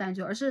负那种感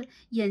觉，而是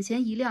眼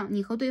前一亮，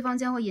你和对方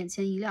将会眼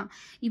前一亮。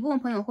一部分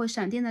朋友会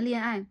闪电的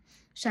恋爱，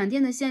闪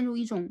电的陷入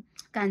一种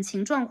感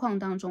情状况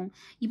当中，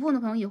一部分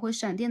的朋友也会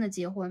闪电的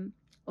结婚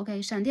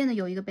，OK， 闪电的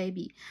有一个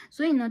baby。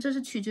 所以呢，这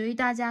是取决于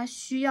大家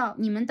需要，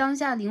你们当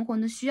下灵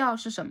魂的需要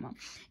是什么。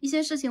一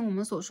些事情我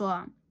们所说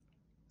啊，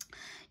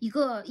一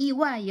个意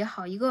外也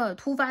好，一个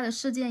突发的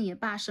事件也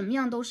罢，什么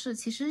样都是，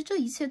其实这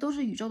一切都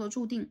是宇宙的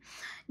注定。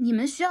你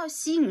们需要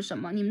吸引什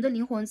么，你们的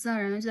灵魂自然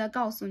而然就在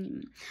告诉你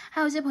们。还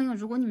有一些朋友，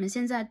如果你们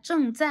现在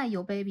正在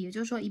有 baby， 也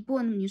就是说一部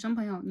分女生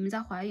朋友你们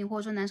在怀孕，或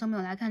者说男生朋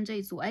友来看这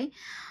一组，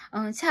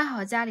恰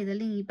好家里的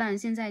另一半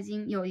现在已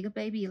经有一个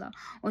baby 了，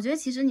我觉得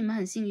其实你们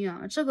很幸运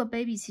啊，这个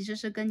baby 其实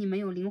是跟你们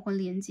有灵魂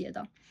连结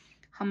的，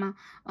好吗？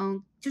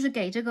就是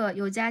给这个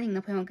有家庭的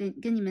朋友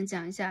跟你们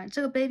讲一下，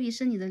这个 baby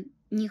是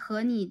你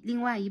和你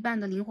另外一半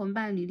的灵魂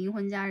伴侣、灵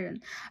魂家人，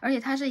而且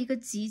他是一个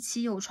极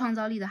其有创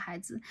造力的孩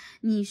子，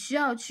你需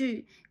要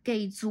去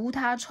给足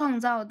他创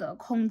造的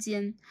空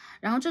间。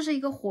然后这是一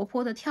个活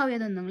泼的跳跃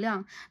的能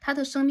量，他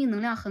的生命能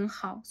量很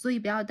好，所以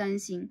不要担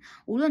心，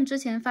无论之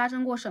前发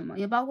生过什么，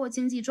也包括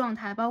经济状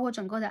态，包括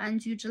整个的安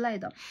居之类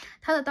的，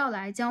他的到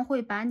来将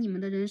会把你们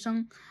的人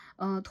生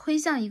推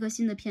向一个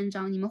新的篇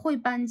章，你们会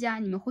搬家，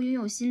你们会拥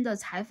有新的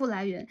财富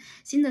来源，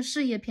新的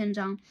事业篇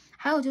章。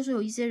还有就是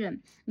有一些人，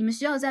你们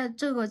需要在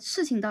这个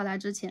事情到来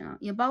之前啊，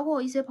也包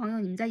括一些朋友，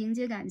你们在迎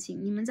接感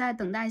情，你们在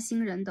等待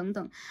新人等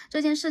等。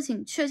这件事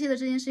情确切的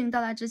这件事情到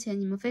来之前，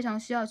你们非常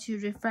需要去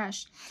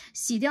refresh，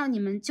 洗掉你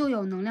们旧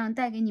有能量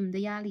带给你们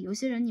的压力。有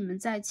些人你们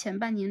在前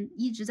半年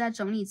一直在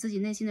整理自己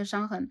内心的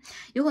伤痕，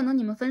有可能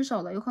你们分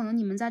手了，有可能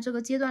你们在这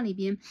个阶段里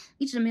边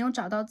一直没有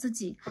找到自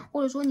己，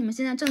或者说你们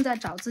现在正在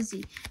找自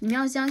己。你们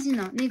要相信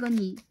呢，那个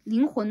你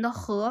灵魂的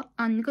核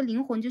啊，你那个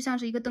灵魂就像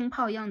是一个灯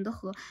泡一样，你的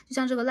核就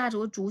像这个蜡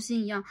烛的烛芯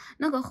一样，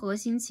那个核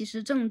心其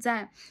实正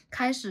在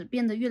开始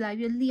变得越来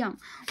越亮。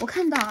我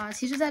看到啊，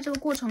其实在这个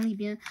过程里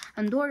边，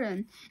很多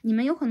人你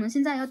们有可能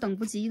现在要等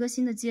不及一个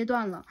新的阶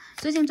段了。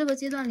最近这个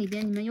阶段里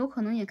边，你们有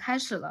可能也开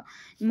始了，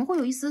你们会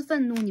有一丝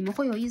愤怒，你们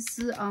会有一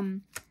丝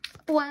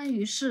不安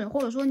于世，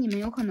或者说你们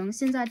有可能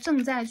现在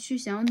正在去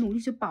想要努力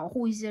去保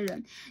护一些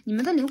人，你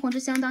们的灵魂是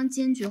相当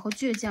坚决和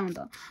倔强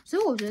的。所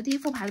以我觉得第一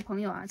副牌的朋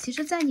友啊，其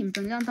实在你们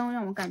的能量当中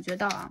让我感觉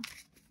到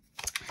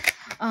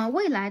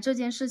未来这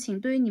件事情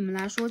对于你们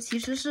来说其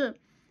实是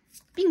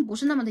并不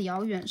是那么的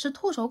遥远，是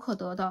唾手可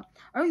得的。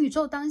而宇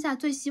宙当下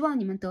最希望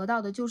你们得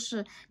到的就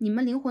是你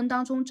们灵魂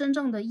当中真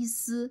正的一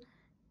丝，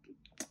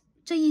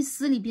这一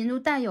丝里边就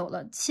带有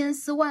了千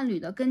丝万缕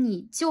的跟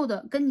你旧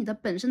的跟你的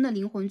本身的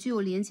灵魂具有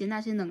连接那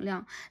些能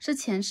量，是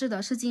前世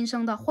的，是今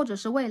生的，或者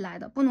是未来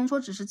的，不能说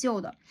只是旧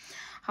的，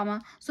好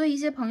吗？所以一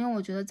些朋友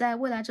我觉得在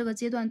未来这个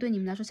阶段对你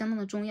们来说相当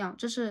的重要，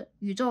这是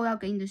宇宙要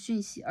给你的讯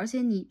息，而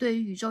且你对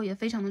于宇宙也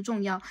非常的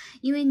重要，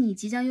因为你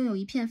即将拥有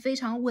一片非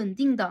常稳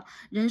定的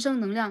人生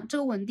能量。这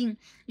个稳定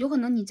有可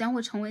能你将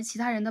会成为其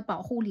他人的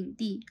保护领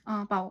地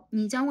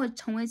你将会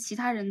成为其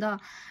他人的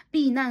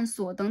避难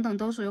所等等，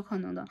都是有可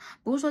能的。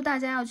不是说大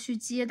家要去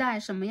接待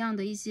什么样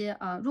的一些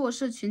弱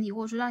势群体，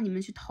或者说让你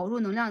们去投入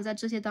能量在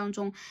这些当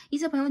中。一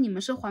些朋友你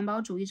们是环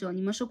保主义者，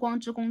你们是光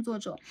之工作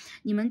者，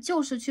你们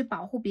就是去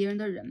保护别人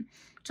的人，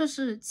这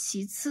是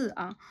其次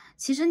啊。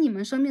其实你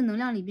们生命能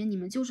量里边，你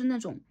们就是那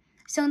种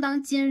相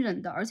当坚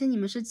韧的，而且你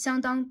们是相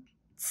当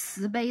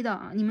慈悲的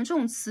啊。你们这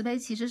种慈悲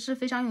其实是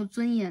非常有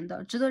尊严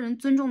的，值得人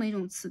尊重的一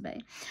种慈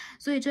悲。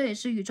所以这也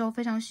是宇宙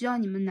非常需要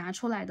你们拿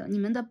出来的，你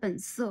们的本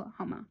色，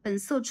好吗？本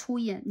色出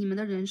演你们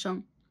的人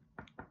生。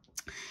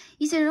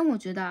一些人我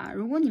觉得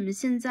如果你们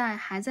现在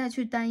还在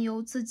去担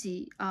忧自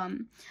己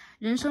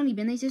人生里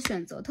边的一些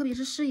选择，特别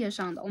是事业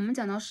上的，我们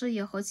讲到事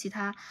业和其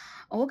他，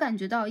我感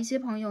觉到一些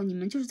朋友你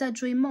们就是在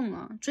追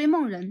梦追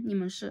梦人，你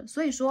们是。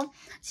所以说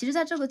其实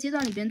在这个阶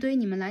段里边，对于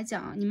你们来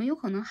讲你们有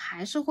可能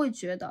还是会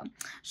觉得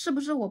是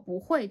不是我不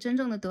会真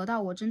正的得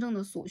到我真正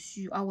的所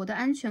需我的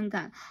安全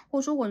感，或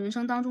者说我人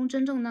生当中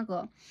真正那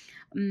个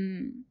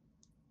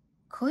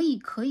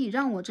可以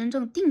让我真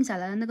正定下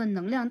来的那个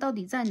能量到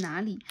底在哪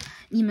里？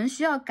你们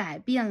需要改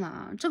变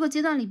了这个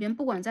阶段里边，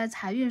不管在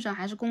财运上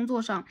还是工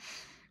作上，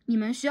你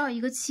们需要一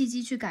个契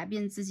机去改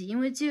变自己，因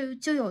为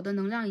旧有的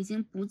能量已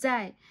经不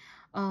再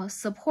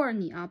support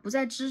你不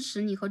再支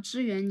持你和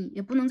支援你，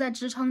也不能再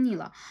支撑你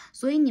了。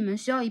所以你们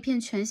需要一片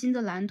全新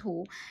的蓝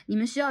图，你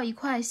们需要一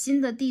块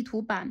新的地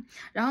图板，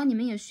然后你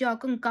们也需要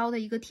更高的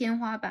一个天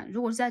花板。如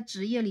果是在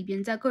职业里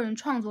边，在个人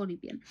创作里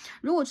边，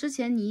如果之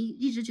前你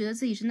一直觉得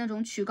自己是那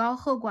种曲高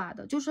和寡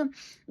的，就是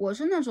我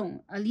是那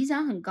种理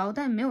想很高，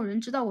但没有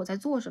人知道我在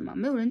做什么，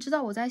没有人知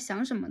道我在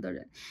想什么的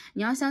人，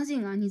你要相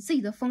信你自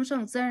己的丰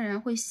盛自然而然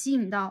会吸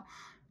引到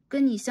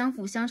跟你相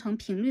辅相成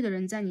频率的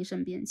人在你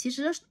身边。其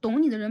实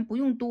懂你的人不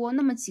用多，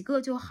那么几个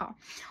就好，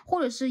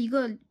或者是一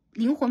个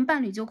灵魂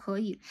伴侣就可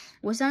以。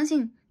我相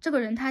信这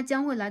个人他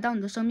将会来到你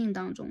的生命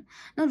当中。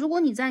那如果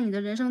你在你的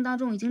人生当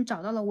中已经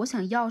找到了我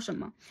想要什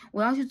么，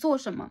我要去做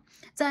什么，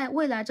在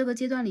未来这个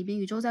阶段里边，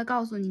宇宙在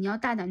告诉你，你要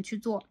大胆去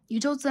做，宇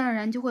宙自然而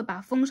然就会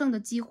把丰盛的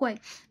机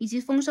会以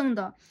及丰盛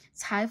的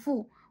财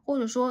富，或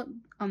者说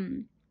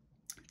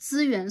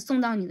资源送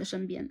到你的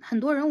身边。很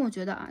多人我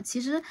觉得其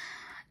实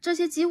这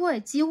些机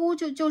会几乎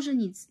就是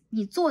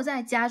你坐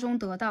在家中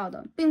得到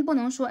的，并不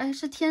能说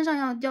是天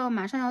上要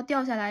马上要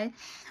掉下来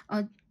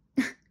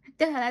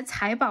掉下来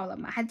财宝了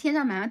嘛，还天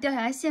上马上掉下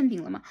来馅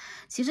饼了嘛？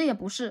其实也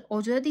不是。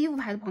我觉得第一副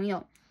牌的朋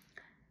友，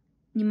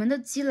你们的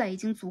积累已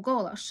经足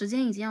够了，时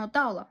间已经要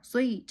到了，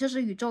所以这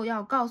是宇宙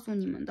要告诉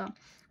你们的。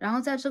然后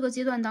在这个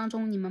阶段当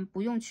中，你们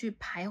不用去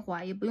徘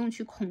徊，也不用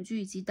去恐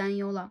惧以及担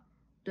忧了。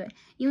对，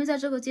因为在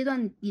这个阶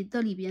段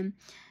里边，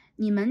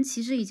你们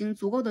其实已经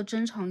足够的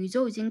真诚，宇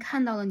宙已经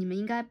看到了你们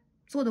应该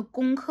做的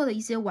功课的一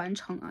些完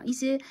成一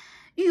些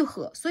愈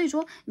合。所以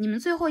说你们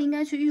最后应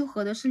该去愈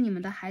合的是你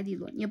们的海底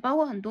轮，也包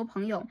括很多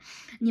朋友，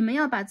你们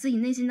要把自己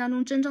内心当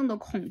中真正的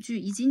恐惧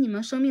以及你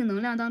们生命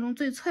能量当中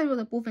最脆弱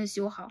的部分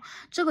修好。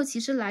这个其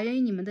实来源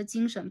于你们的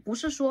精神，不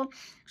是说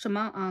什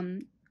么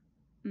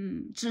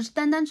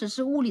单单只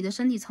是物理的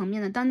身体层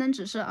面的，单单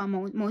只是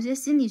某些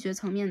心理学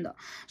层面的，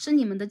是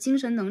你们的精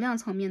神能量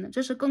层面的，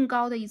这是更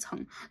高的一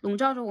层，笼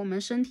罩着我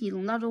们身体，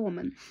笼罩着我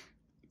们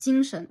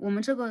精神，我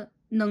们这个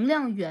能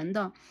量源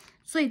的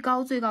最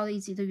高的一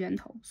级的源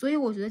头。所以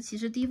我觉得其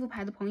实第一副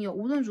牌的朋友，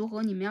无论如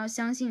何你们要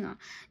相信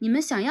你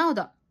们想要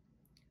的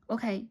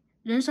OK，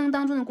人生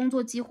当中的工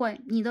作机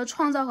会，你的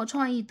创造和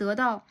创意得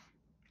到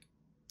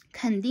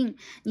肯定，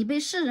你被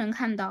世人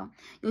看到。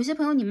有些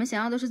朋友你们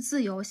想要的是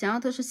自由，想要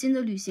的是新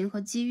的旅行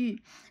和机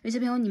遇，有些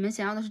朋友你们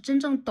想要的是真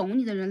正懂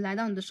你的人来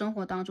到你的生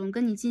活当中，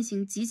跟你进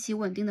行极其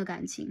稳定的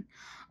感情。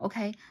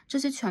 OK， 这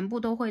些全部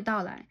都会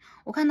到来。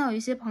我看到有一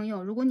些朋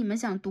友，如果你们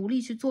想独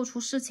立去做出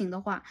事情的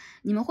话，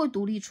你们会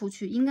独立出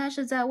去，应该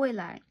是在未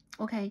来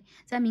OK，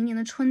 在明年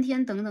的春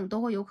天等等都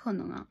会有可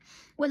能啊。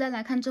未来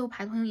来看这副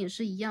牌的朋友也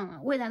是一样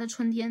啊，未来的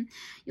春天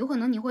有可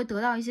能你会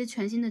得到一些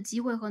全新的机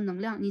会和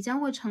能量，你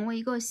将会成为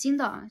一个新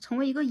的成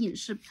为一个隐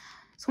士，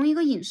从一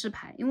个隐士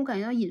牌，因为我感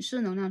觉到隐士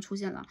的能量出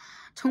现了，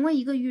成为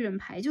一个愚人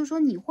牌，就是说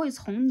你会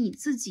从你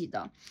自己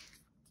的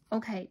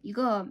OK 一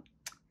个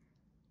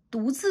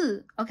独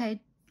自 OK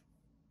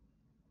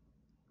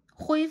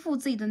恢复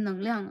自己的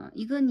能量啊，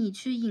一个你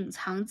去隐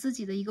藏自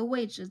己的一个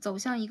位置，走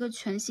向一个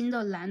全新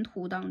的蓝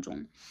图当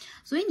中。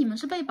所以你们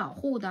是被保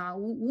护的啊，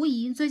无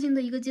疑最近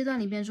的一个阶段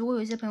里边，如果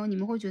有一些朋友你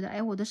们会觉得，哎，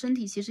我的身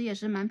体其实也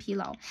是蛮疲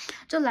劳，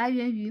这来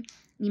源于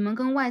你们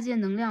跟外界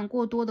能量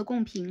过多的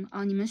共频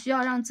啊，你们需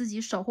要让自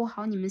己守护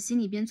好你们心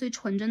里边最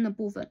纯真的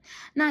部分，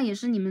那也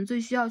是你们最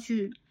需要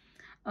去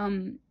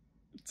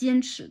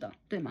坚持的，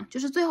对吗？就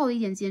是最后的一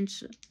点坚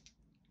持。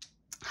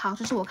好，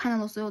这是我看到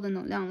的所有的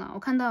能量了。我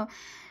看到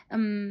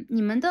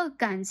你们的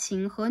感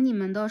情和你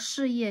们的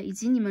事业，以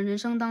及你们人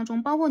生当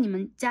中，包括你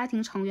们家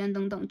庭成员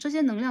等等，这些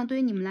能量对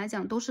于你们来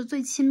讲都是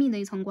最亲密的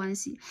一层关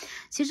系。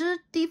其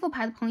实第一副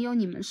牌的朋友，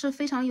你们是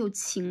非常有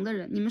情的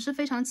人，你们是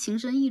非常情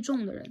深意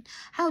重的人。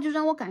还有就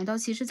让我感觉到，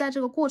其实在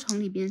这个过程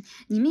里边，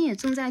你们也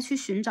正在去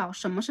寻找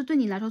什么是对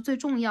你来说最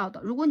重要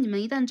的。如果你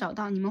们一旦找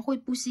到，你们会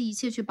不惜一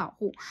切去保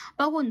护，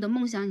包括你的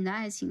梦想、你的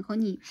爱情和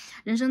你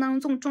人生当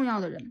中重要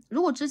的人。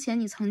如果之前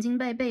你曾经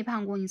被背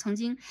叛过，你曾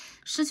经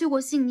失去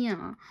过信念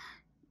啊，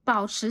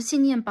保持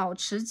信念，保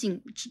持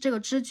这个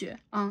知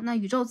觉啊，那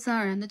宇宙自然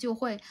而然的就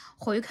会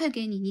回馈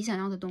给你你想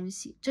要的东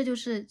西，这就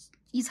是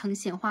一层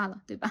显化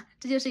了，对吧？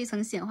这就是一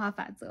层显化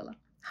法则了。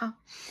好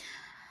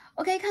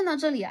 ，OK， 看到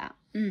这里啊，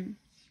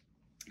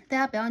大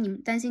家不要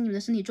担心你们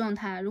的身体状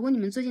态，如果你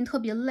们最近特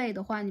别累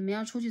的话，你们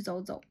要出去走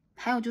走。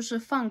还有就是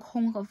放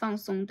空和放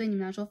松，对你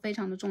们来说非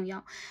常的重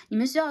要。你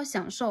们需要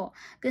享受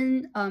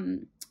跟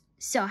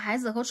小孩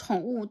子和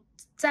宠物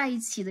在一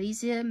起的一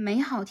些美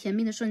好甜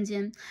蜜的瞬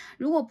间。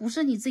如果不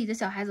是你自己的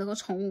小孩子和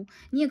宠物，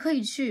你也可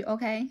以去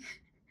OK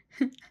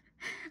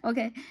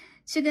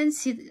去跟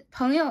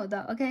朋友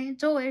的 OK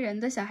周围人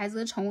的小孩子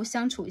和宠物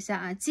相处一下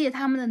啊，借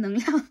他们的能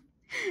量。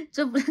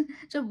这不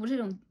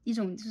是一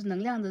种就是能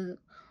量的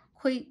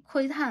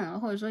窥探啊，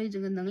或者说一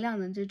整个能量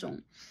的这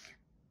种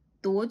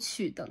夺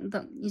取等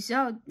等，你需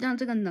要让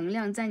这个能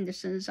量在你的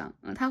身上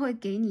啊，它会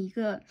给你一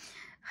个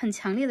很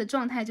强烈的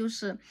状态，就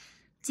是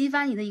激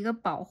发你的一个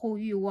保护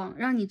欲望，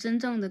让你真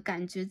正的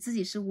感觉自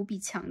己是无比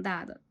强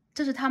大的。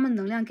这是他们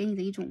能量给你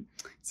的一种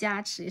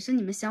加持，也是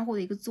你们相互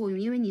的一个作用。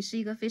因为你是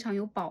一个非常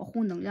有保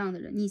护能量的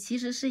人，你其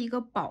实是一个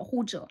保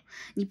护者，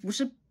你不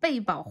是被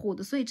保护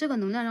的，所以这个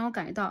能量让我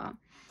感觉到啊，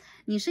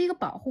你是一个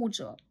保护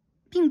者，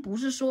并不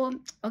是说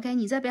OK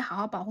你在被好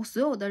好保护所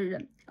有的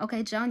人。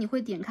 OK， 只要你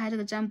会点开这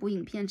个占卜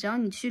影片，只要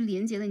你去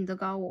连接了你的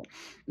高我，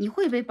你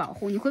会被保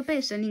护，你会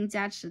被神灵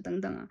加持等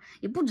等啊，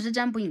也不只是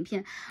占卜影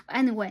片。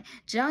 Anyway，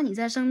 只要你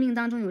在生命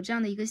当中有这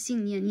样的一个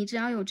信念，你只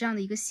要有这样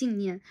的一个信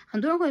念，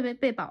很多人会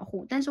被保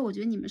护，但是我觉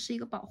得你们是一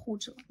个保护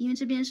者。因为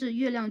这边是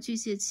月亮巨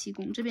蟹7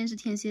宫，这边是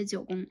天蝎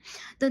9宫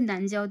的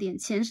南焦点，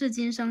前世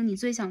今生你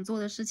最想做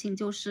的事情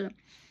就是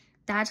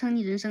达成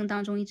你人生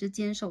当中一直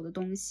坚守的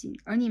东西，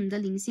而你们的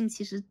灵性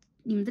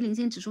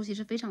指数其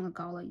实非常的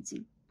高了已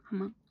经，好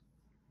吗？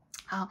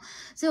好，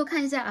最后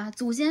看一下啊，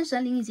祖先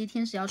神灵以及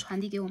天使要传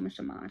递给我们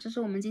什么啊？这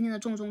是我们今天的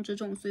重中之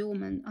重，所以我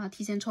们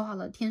提前抽好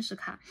了天使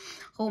卡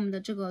和我们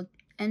的这个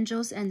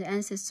Angels and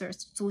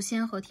Ancestors 祖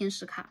先和天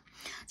使卡。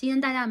今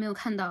天大家有没有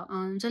看到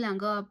这两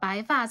个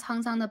白发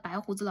苍苍的白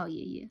胡子老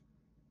爷爷？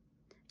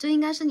这应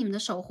该是你们的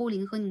守护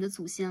灵和你们的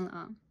祖先了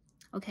啊。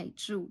OK，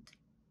 Jude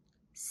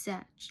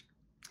Sag，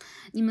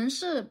 你们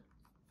是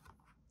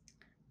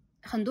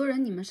很多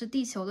人，你们是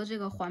地球的这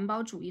个环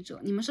保主义者，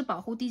你们是保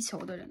护地球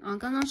的人啊。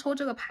刚刚抽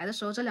这个牌的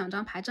时候，这两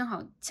张牌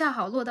恰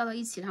好落到了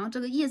一起，然后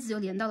这个叶子就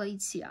连到了一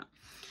起啊。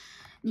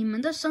你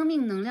们的生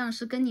命能量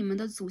是跟你们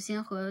的祖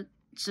先和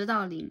指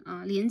导灵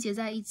啊连接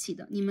在一起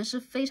的，你们是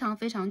非常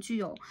非常具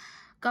有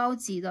高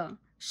级的、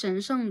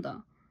神圣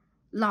的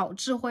老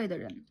智慧的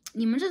人。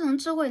你们这层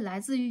智慧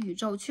来自于宇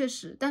宙，确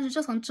实，但是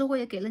这层智慧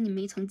也给了你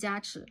们一层加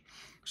持。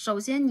首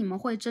先，你们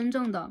会真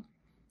正的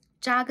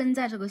扎根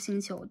在这个星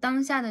球，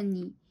当下的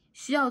你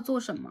需要做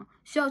什么，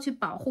需要去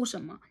保护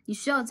什么，你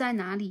需要在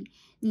哪里，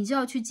你就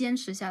要去坚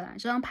持下来。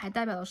这张牌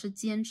代表的是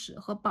坚持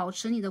和保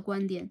持你的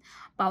观点，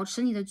保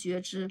持你的觉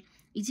知，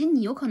以及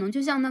你有可能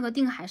就像那个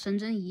定海神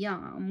针一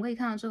样啊。我们可以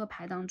看到这个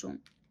牌当中，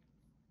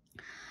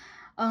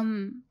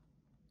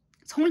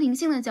从灵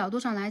性的角度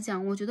上来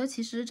讲，我觉得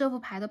其实这副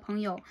牌的朋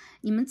友，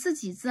你们自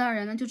己自然而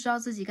然的就知道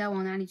自己该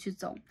往哪里去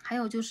走。还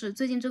有就是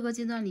最近这个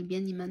阶段里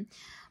边，你们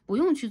不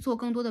用去做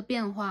更多的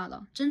变化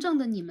了，真正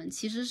的你们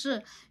其实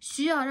是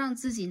需要让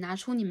自己拿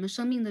出你们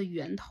生命的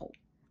源头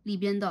里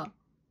边的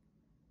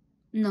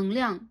能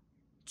量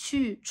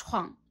去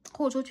闯，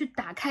或者说去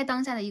打开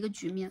当下的一个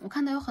局面。我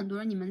看到有很多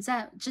人，你们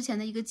在之前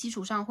的一个基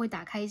础上会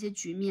打开一些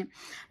局面，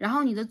然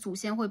后你的祖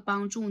先会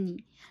帮助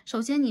你。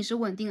首先你是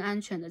稳定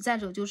安全的，再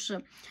者就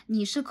是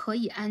你是可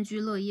以安居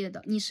乐业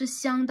的，你是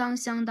相当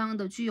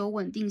的具有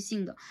稳定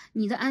性的，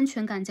你的安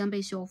全感将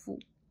被修复。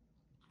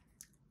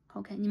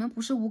OK， 你们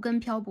不是无根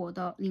漂泊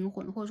的灵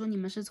魂，或者说你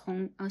们是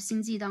从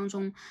星际当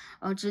中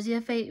直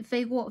接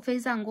飞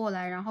散过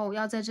来，然后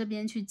要在这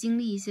边去经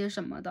历一些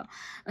什么的。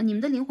你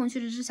们的灵魂确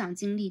实是想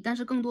经历，但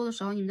是更多的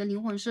时候你们的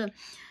灵魂是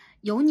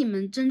有你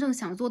们真正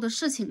想做的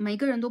事情，每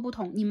个人都不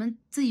同，你们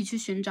自己去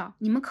寻找，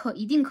你们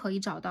一定可以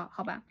找到，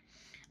好吧？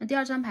那第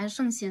二张牌是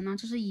圣贤呢，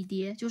这是蚁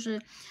蝶，就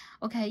是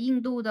OK 印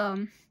度的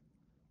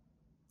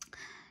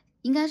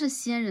应该是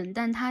仙人，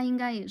但他应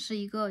该也是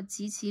一个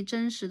极其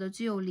真实的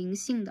具有灵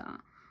性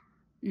的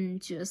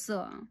角色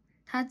啊，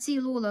他记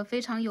录了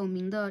非常有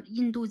名的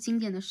印度经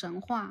典的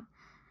神话，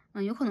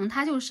有可能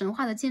他就是神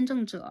话的见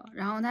证者，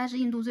然后他是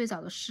印度最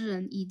早的诗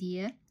人蚁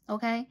蝶。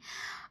OK，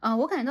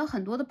 我感觉到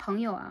很多的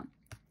朋友啊，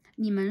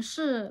你们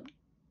是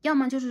要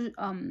么就是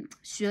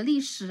学历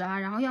史啊，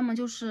然后要么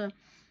就是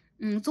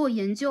做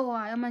研究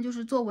啊，要么就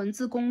是做文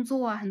字工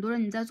作啊，很多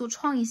人你在做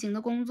创意型的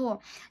工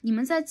作，你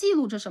们在记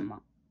录着什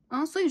么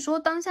啊？所以说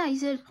当下一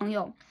些朋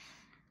友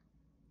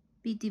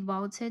be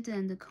devoted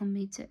and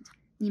committed，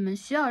你们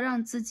需要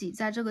让自己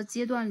在这个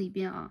阶段里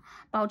边啊，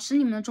保持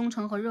你们的忠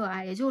诚和热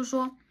爱。也就是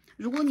说，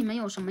如果你们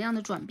有什么样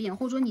的转变，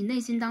或者说你内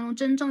心当中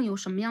真正有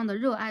什么样的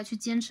热爱去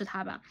坚持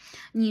它吧，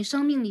你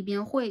生命里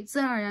边会自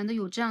然而然的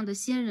有这样的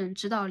仙人、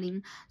指导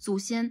灵、祖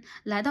先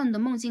来到你的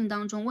梦境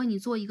当中，为你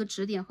做一个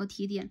指点和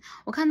提点。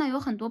我看到有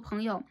很多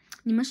朋友，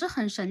你们是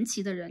很神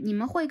奇的人，你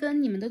们会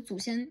跟你们的祖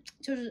先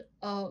就是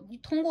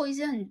通过一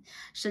些很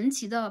神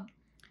奇的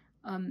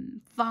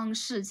方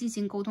式进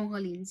行沟通和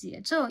连接，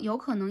这有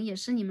可能也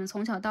是你们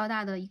从小到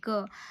大的一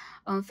个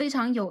非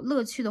常有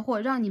乐趣的，或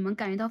者让你们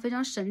感觉到非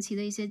常神奇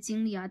的一些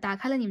经历啊，打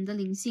开了你们的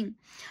灵性。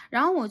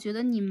然后我觉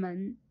得你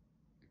们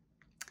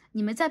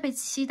在被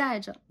期待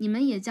着，你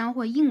们也将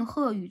会应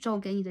和宇宙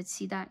给你的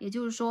期待。也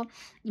就是说，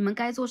你们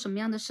该做什么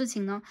样的事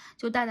情呢？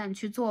就大胆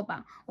去做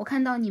吧。我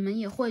看到你们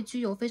也会具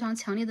有非常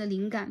强烈的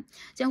灵感，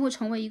将会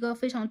成为一个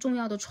非常重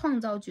要的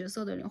创造角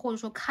色的人，或者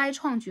说开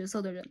创角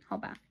色的人，好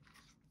吧？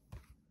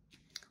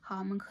好，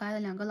我们可爱的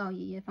两个老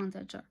爷爷放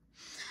在这儿。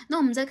那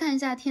我们再看一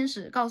下天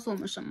使告诉我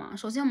们什么。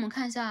首先我们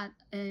看一下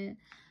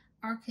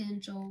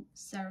Archangel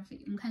Seraphim，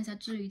 我们看一下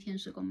治愈天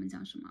使跟我们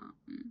讲什么。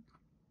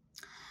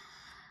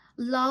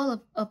Law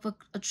of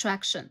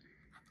Attraction，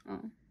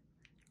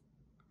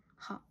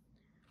 好，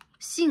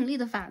吸引力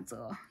的法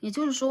则。也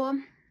就是说，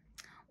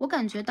我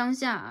感觉当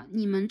下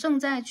你们正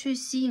在去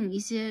吸引一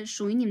些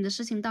属于你们的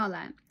事情到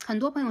来。很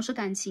多朋友是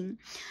感情，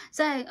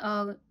在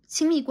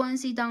亲密关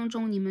系当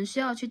中，你们需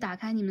要去打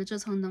开你们的这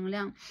层能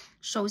量。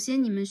首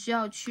先，你们需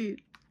要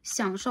去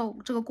享受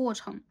这个过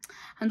程。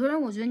很多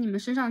人，我觉得你们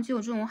身上就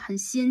有这种很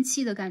仙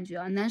气的感觉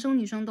啊，男生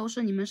女生都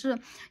是，你们是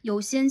有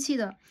仙气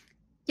的，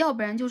要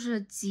不然就是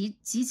极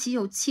其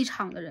有气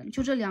场的人，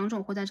就这两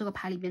种会在这个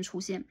牌里边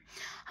出现。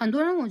很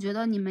多人，我觉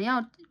得你们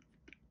要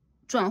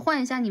转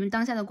换一下你们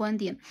当下的观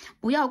点，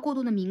不要过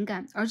度的敏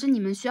感，而是你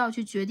们需要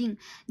去决定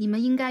你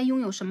们应该拥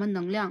有什么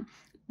能量。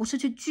不是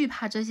去惧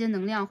怕这些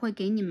能量会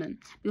给你们，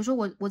比如说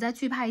我在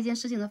惧怕一件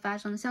事情的发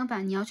生，相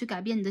反你要去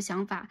改变你的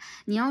想法，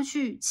你要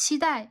去期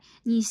待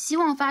你希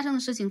望发生的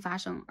事情发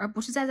生，而不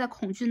是在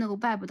恐惧那个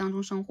vibe 当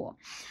中生活。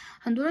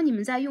很多人你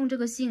们在用这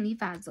个吸引力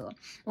法则，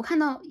我看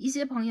到一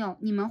些朋友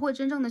你们会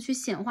真正的去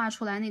显化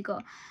出来那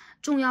个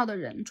重要的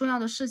人、重要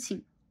的事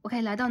情，OK，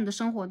 来到你的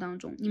生活当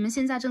中，你们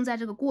现在正在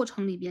这个过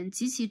程里边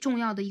极其重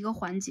要的一个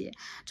环节。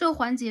这个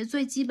环节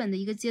最基本的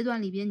一个阶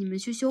段里边，你们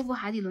去修复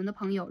海底轮的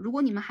朋友，如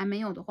果你们还没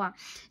有的话，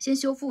先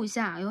修复一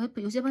下。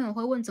有些朋友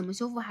会问怎么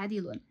修复海底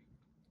轮，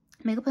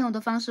每个朋友的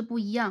方式不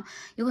一样，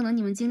有可能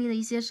你们经历了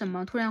一些什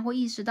么，突然会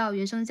意识到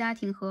原生家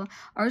庭和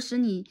儿时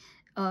你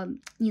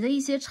的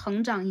一些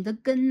成长，你的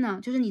根呢，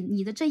就是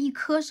你的这一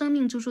颗生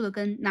命之树的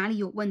根哪里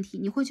有问题，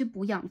你会去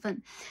补养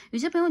分。有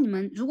些朋友你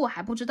们如果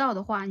还不知道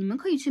的话，你们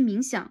可以去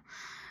冥想。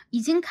已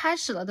经开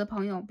始了的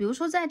朋友，比如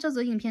说在这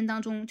则影片当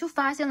中就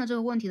发现了这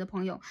个问题的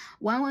朋友，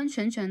完完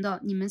全全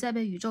的你们在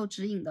被宇宙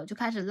指引的，就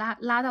开始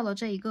拉到了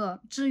这一个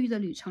治愈的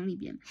旅程里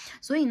边。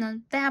所以呢，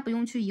大家不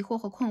用去疑惑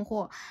和困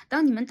惑，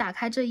当你们打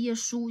开这一页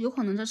书，有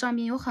可能这上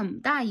面有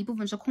很大一部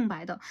分是空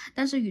白的，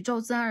但是宇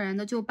宙自然而然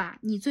的就把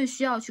你最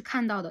需要去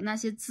看到的那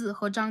些字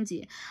和章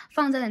节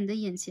放在了你的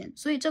眼前。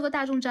所以这个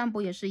大众占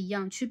卜也是一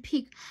样，去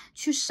pick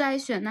去筛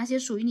选那些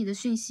属于你的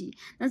讯息。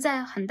那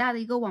在很大的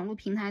一个网络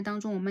平台当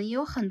中，我们也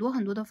有很多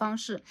的方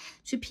式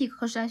去 pick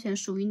和筛选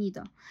属于你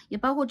的，也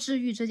包括治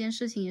愈这件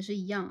事情也是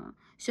一样啊，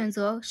选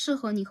择适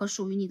合你和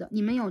属于你的，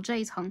你们有这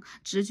一层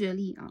直觉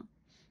力啊，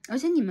而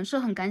且你们是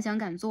很敢想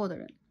敢做的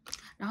人，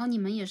然后你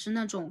们也是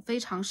那种非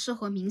常适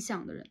合冥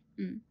想的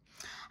人。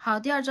好，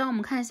第二章我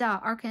们看一下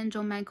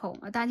Archangel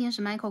Michael 大天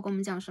使 Michael 跟我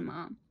们讲什么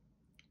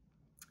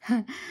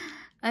啊？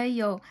哎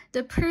呦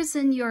 ，The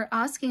person you're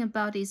asking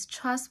about is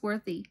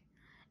trustworthy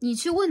你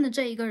去问的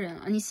这一个人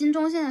啊，你心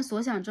中现在所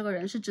想这个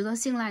人是值得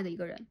信赖的一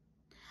个人，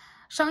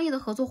商业的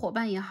合作伙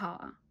伴也好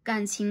啊，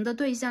感情的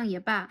对象也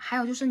罢，还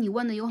有就是你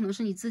问的有可能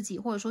是你自己，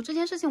或者说这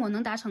件事情我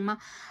能达成吗？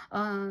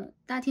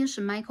大天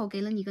使 Michael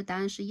给了你一个答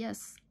案是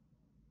yes。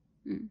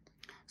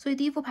所以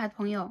第一副牌的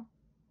朋友，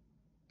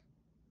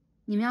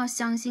你们要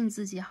相信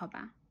自己，好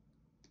吧？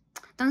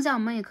当下我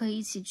们也可以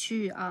一起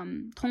去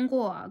通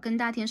过跟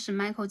大天使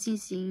Michael 进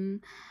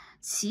行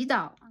祈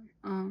祷，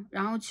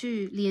然后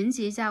去连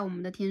接一下我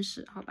们的天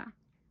使，好吧？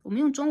我们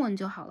用中文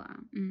就好了啊。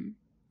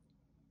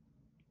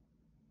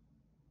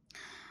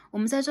我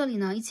们在这里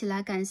呢，一起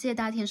来感谢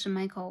大天使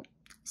Michael，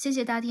 谢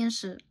谢大天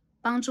使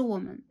帮助我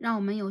们，让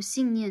我们有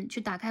信念去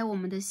打开我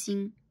们的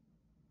心，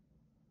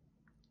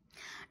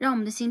让我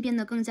们的心变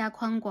得更加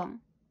宽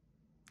广，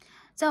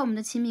在我们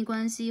的亲密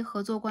关系、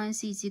合作关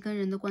系以及跟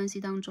人的关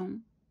系当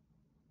中，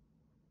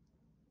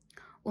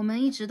我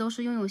们一直都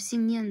是拥有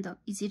信念的，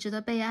以及值得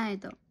被爱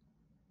的。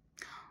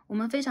我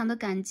们非常的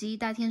感激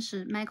大天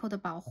使 Michael 的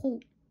保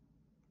护，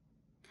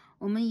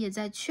我们也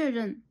在确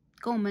认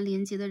跟我们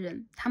连接的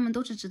人，他们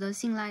都是值得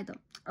信赖的，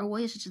而我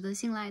也是值得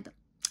信赖的，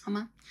好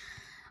吗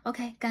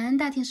 ？OK， 感恩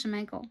大天使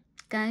Michael，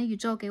 感恩宇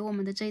宙给我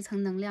们的这一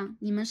层能量，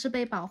你们是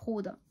被保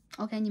护的。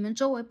OK， 你们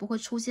周围不会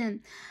出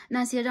现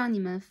那些让你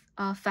们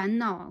烦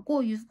恼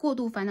过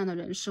度烦恼的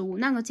人事物，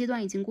那个阶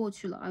段已经过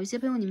去了有些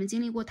朋友你们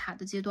经历过塔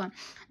的阶段，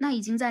那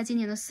已经在今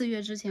年的4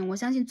月之前，我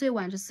相信最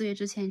晚是4月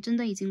之前，真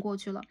的已经过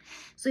去了。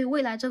所以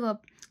未来这个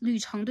旅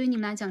程对于你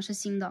们来讲是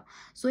新的。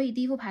所以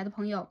第一副牌的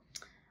朋友，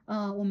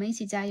我们一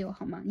起加油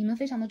好吗？你们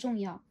非常的重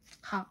要。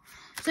好，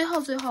最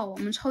后我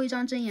们抽一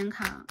张真言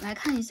卡来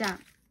看一下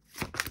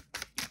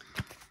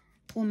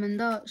我们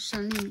的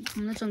神灵，我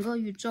们的整个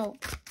宇宙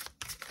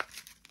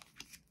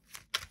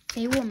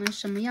给我们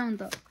什么样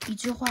的一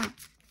句话？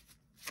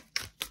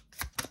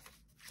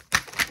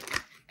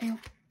哎呦，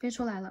飞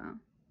出来了啊！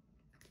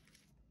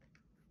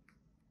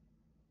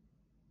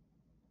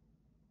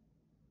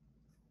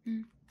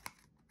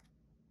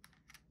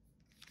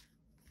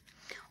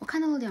我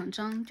看到了2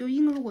张，就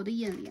映入我的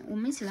眼帘，我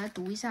们一起来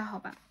读一下，好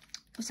吧？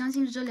我相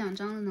信这2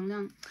张的能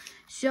量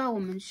需要我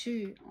们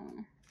去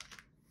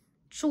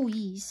注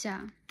意一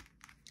下。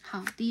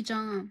好，第一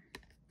张啊。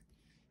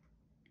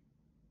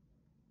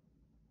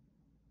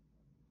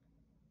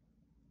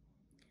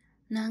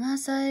流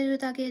される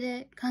だけ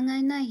で考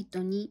えない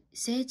人に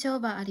成長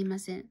はありま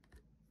せ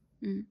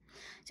ん。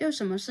就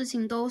什么事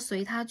情都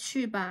随他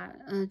去吧，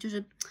就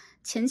是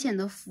浅浅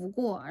的拂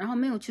过，然后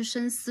没有去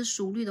深思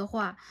熟虑的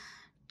话，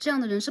这样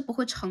的人是不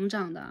会成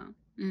长的。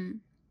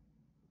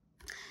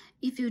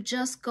If you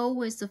just go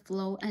with the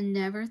flow and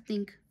never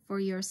think for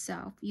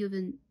yourself, you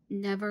will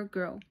never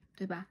grow，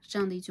 对吧？这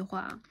样的一句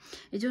话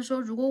也就是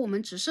说，如果我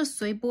们只是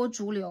随波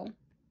逐流，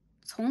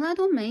从来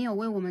都没有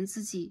为我们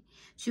自己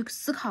去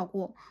思考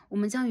过，我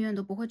们将永远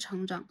都不会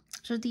成长。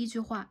这是第一句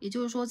话，也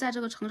就是说，在这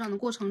个成长的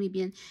过程里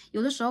边，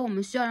有的时候我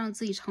们需要让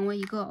自己成为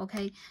一个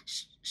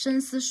深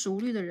思熟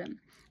虑的人。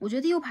我觉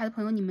得第6排的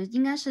朋友，你们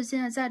应该是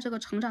现在这个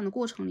成长的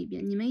过程里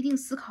边，你们一定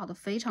思考的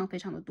非常非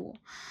常的多，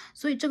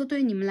所以这个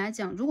对于你们来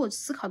讲，如果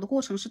思考的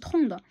过程是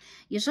痛的，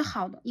也是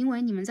好的，因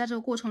为你们在这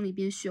个过程里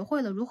边学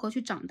会了如何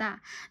去长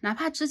大。哪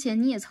怕之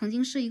前你也曾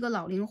经是一个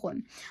老灵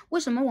魂，为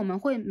什么我们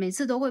会每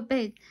次都会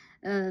被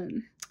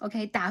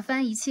打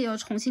翻一切，要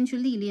重新去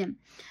历练？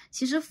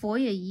其实佛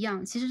也一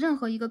样，其实任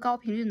何一个高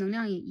频率能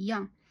量也一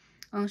样。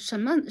什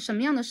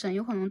么样的神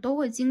有可能都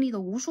会经历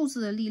了无数次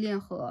的历练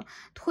和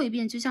蜕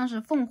变，就像是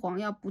凤凰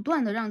要不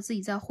断的让自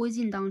己在灰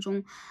烬当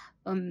中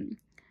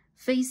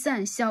飞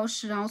散消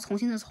失，然后重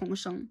新的重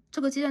生。这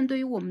个阶段对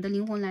于我们的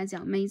灵魂来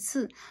讲，每一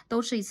次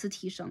都是一次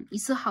提升，一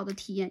次好的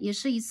体验，也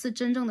是一次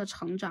真正的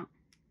成长。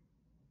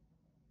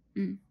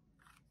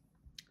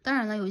当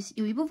然了，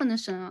有一部分的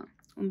神啊，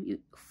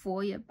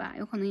佛也罢，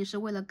有可能也是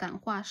为了感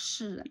化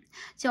世人、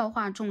教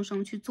化众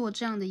生去做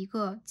这样的一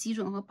个基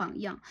准和榜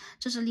样，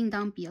这是另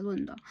当别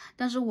论的。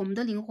但是我们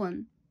的灵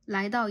魂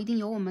来到，一定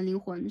有我们灵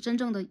魂真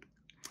正的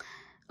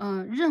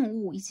任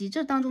务，以及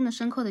这当中的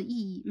深刻的意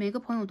义。每个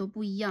朋友都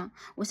不一样，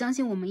我相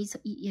信我们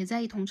也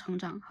在一同成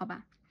長，好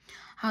吧？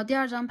好，第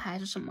2張牌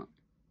是什么？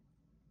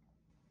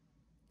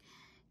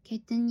欠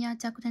点や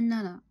弱点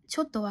ならち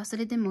ょっと忘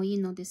れてもいい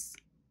のです。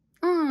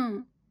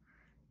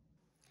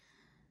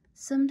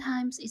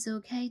Sometimes it's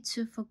okay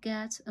to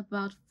forget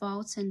about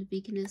faults and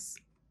weakness.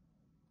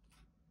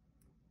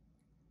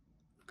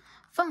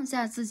 放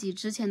下自己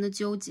之前的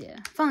纠结，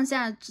放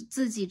下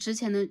自己之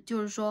前的，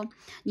就是说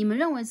你们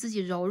认为自己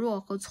柔弱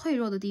和脆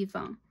弱的地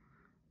方，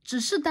只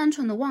是单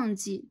纯的忘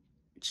记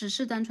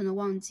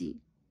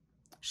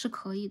是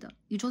可以的。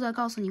宇宙在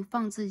告诉你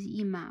放自己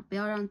一马，不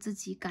要让自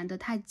己赶得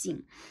太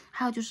紧。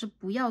还有就是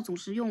不要总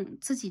是用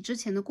自己之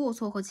前的过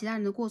错和其他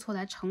人的过错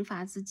来惩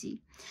罚自己。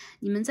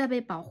你们在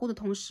被保护的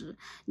同时，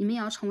你们也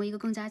要成为一个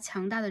更加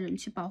强大的人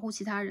去保护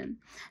其他人。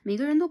每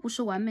个人都不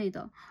是完美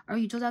的，而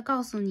宇宙在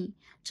告诉你，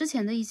之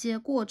前的一些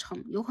过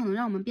程有可能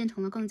让我们变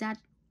成了更加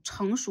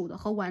成熟的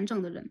和完整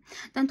的人，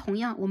但同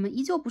样我们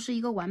依旧不是一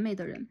个完美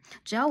的人。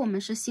只要我们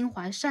是心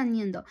怀善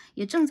念的，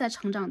也正在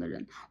成长的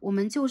人，我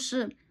们就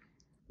是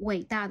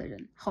伟大的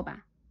人，好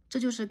吧？这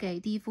就是给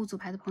第一副组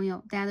牌的朋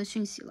友大家的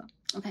讯息了。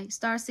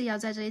OK，Star C 要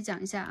在这里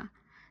讲一下啊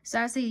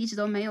 ，Star C 一直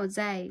都没有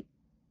在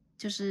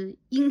就是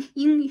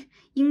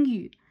英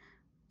语。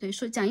对，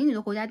说讲英语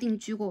的国家定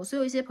居过，所以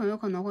有一些朋友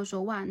可能会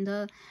说，哇，你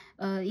的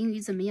英语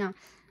怎么样？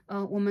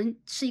我们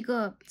是一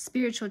个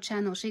spiritual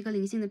channel， 是一个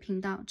灵性的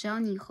频道。只要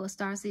你和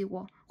Star C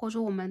我，或者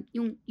说我们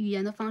用语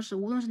言的方式，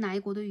无论是哪一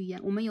国的语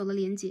言，我们有了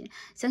连接，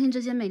相信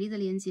这些美丽的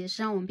连接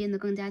是让我们变得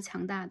更加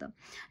强大的，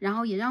然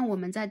后也让我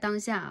们在当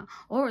下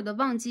偶尔的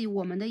忘记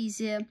我们的一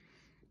些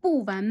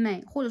不完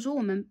美，或者说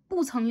我们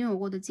不曾拥有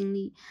过的经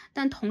历，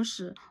但同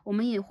时我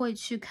们也会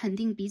去肯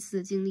定彼此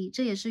的经历，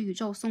这也是宇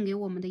宙送给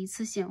我们的一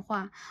次显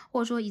化，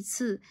或者说一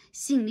次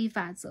吸引力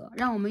法则，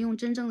让我们用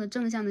真正的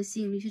正向的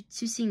吸引力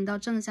去吸引到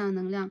正向的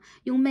能量，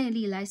用魅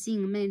力来吸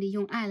引魅力，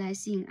用爱来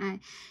吸引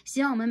爱。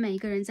希望我们每一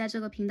个人在这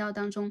个频道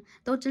当中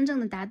都真正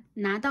的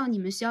拿到你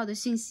们需要的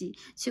讯息，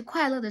去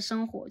快乐的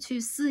生活，去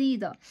肆意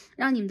的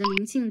让你们的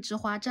灵性之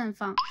花绽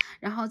放。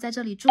然后在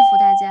这里祝福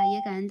大家，也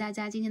感恩大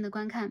家今天的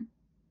观看。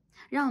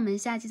让我们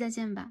下期再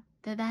见吧，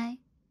拜拜。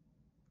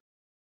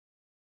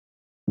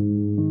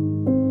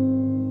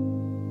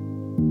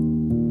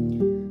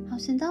好，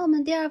选到我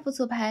们第二副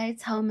组牌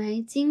草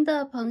莓金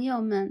的朋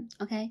友们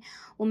 ，OK，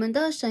 我们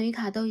的神谕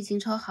卡都已经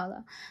抽好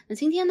了。那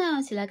今天呢，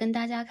一起来跟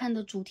大家看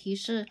的主题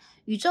是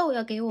宇宙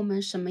要给我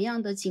们什么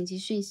样的紧急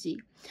讯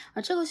息？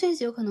而这个讯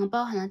息有可能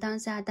包含了当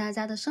下大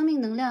家的生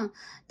命能量，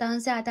当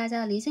下大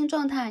家的灵性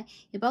状态，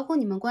也包括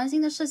你们关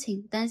心的事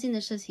情、担心的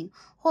事情，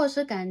或者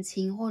是感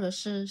情，或者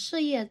是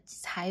事业、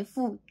财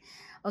富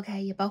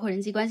 ，OK， 也包括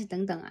人际关系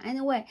等等啊。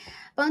Anyway，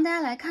 帮大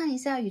家来看一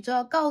下宇宙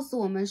要告诉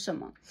我们什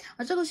么。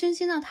而这个讯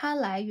息呢，它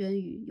来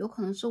源于有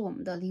可能是我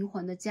们的灵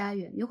魂的家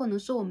园，有可能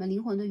是我们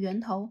灵魂的源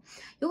头，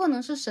有可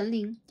能是神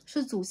灵、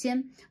是祖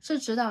先、是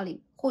指导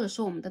灵，或者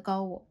是我们的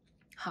高我。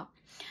好。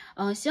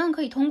希望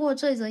可以通过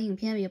这则影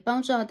片也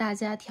帮助到大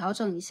家调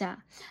整一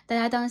下大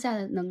家当下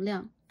的能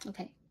量。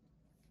OK，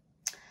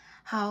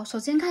 好，首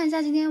先看一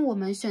下今天我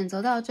们选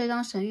择到这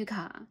张神谕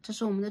卡，这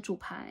是我们的主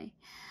牌。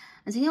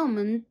那今天我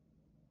们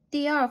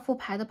第二副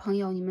牌的朋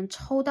友，你们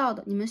抽到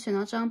的，你们选到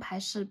这张牌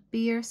是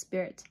Bear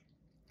Spirit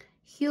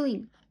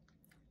Healing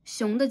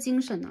熊的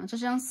精神呢，这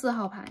是张4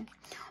号牌。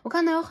我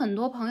看到有很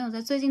多朋友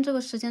在最近这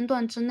个时间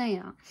段之内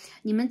啊，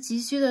你们急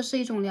需的是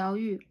一种疗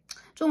愈，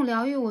这种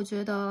疗愈我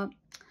觉得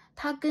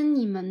它跟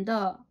你们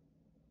的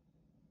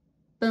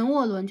本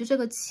我轮，就这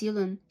个脐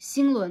轮、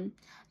心轮、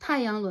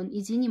太阳轮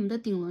以及你们的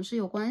顶轮是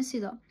有关系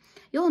的。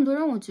有很多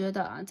人我觉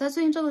得啊，在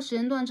最近这个时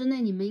间段之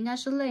内，你们应该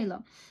是累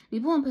了。一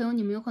部分朋友，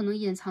你们有可能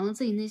掩藏了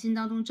自己内心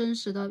当中真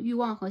实的欲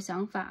望和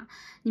想法，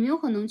你们有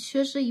可能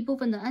缺失一部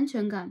分的安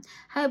全感，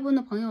还有一部分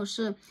的朋友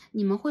是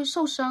你们会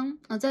受伤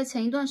在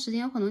前一段时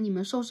间有可能你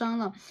们受伤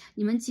了，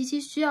你们极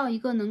其需要一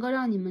个能够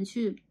让你们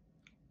去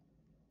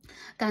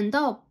感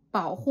到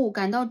保护、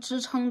感到支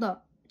撑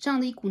的这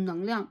样的一股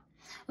能量。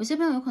有些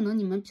朋友有可能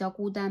你们比较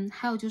孤单，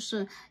还有就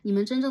是你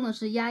们真正的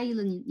是压抑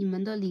了你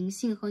们的灵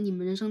性和你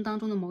们人生当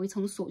中的某一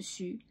层所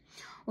需。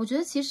我觉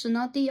得其实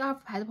呢，第二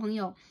副牌的朋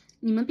友，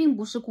你们并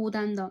不是孤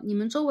单的，你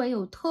们周围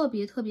有特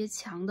别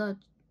强的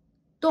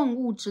动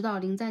物指导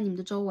灵在你们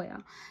的周围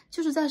啊，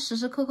就是在时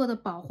时刻刻的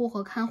保护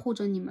和看护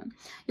着你们。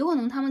有可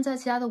能他们在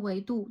其他的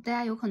维度，大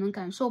家有可能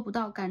感受不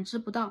到、感知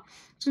不到，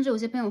甚至有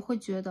些朋友会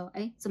觉得，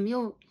哎，怎么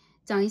又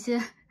讲一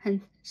些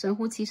很神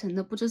乎其神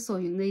的不知所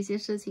云的一些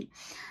事情。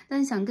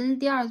但想跟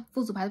第二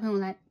副组牌的朋友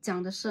来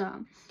讲的是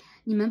啊，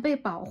你们被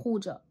保护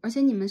着，而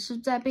且你们是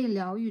在被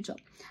疗愈着。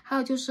还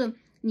有就是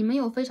你们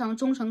有非常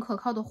忠诚可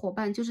靠的伙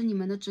伴，就是你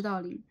们的指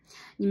导灵。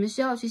你们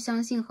需要去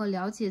相信和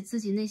了解自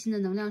己内心的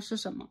能量是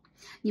什么。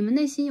你们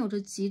内心有着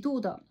极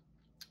度的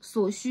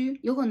所需，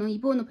有可能一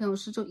部分的朋友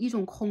是一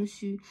种空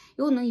虚，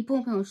有可能一部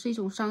分朋友是一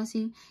种伤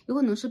心，有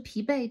可能是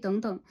疲惫等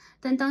等。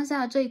但当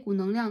下这一股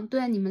能量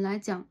对你们来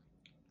讲，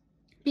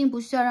并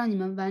不需要让你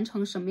们完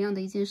成什么样的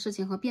一件事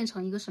情和变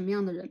成一个什么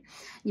样的人，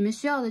你们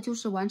需要的就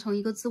是完成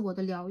一个自我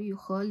的疗愈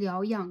和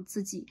疗养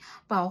自己，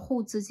保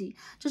护自己，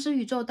这是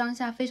宇宙当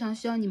下非常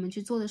需要你们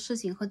去做的事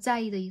情和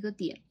在意的一个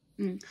点。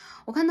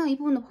我看到一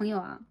部分的朋友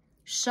啊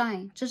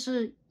 ，Shine， 这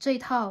是这一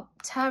套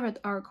Tarot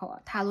Oracle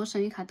啊，塔罗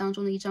神谕卡当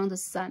中的一张的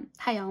3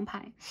太阳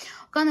牌。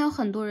我刚才有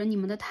很多人，你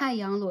们的太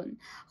阳轮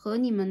和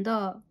你们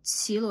的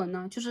脐轮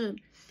呢，就是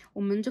我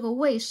们这个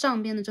胃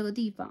上边的这个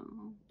地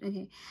方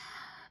 ，OK。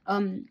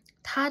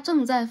它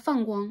正在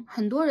放光。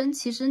很多人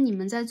其实你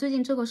们在最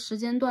近这个时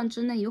间段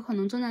之内，有可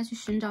能正在去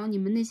寻找你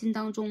们内心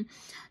当中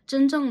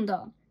真正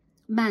的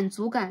满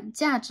足感、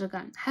价值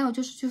感，还有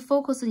就是去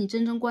focus 你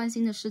真正关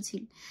心的事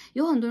情。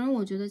有很多人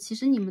我觉得其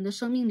实你们的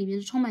生命里面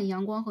是充满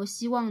阳光和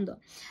希望的，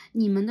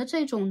你们的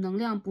这种能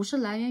量不是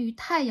来源于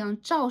太阳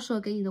照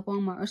射给你的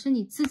光芒，而是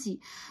你自己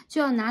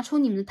就要拿出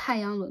你们的太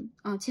阳轮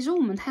啊。其实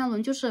我们太阳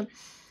轮就是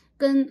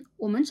跟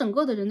我们整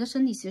个的人的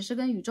身体其实是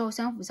跟宇宙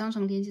相辅相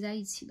成连接在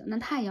一起的，那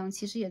太阳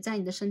其实也在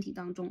你的身体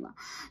当中了。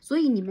所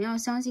以你们要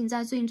相信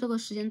在最近这个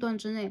时间段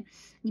之内，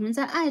你们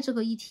在爱这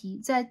个议题，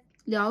在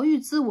疗愈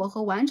自我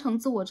和完成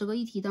自我这个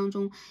议题当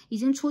中，已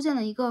经出现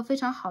了一个非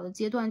常好的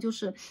阶段，就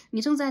是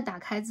你正在打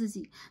开自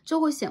己，这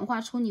会显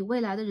化出你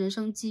未来的人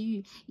生机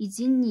遇，以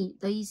及你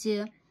的一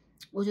些，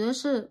我觉得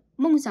是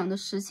梦想的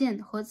实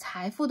现和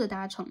财富的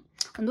达成。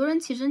很多人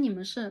其实你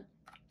们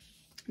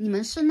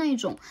是那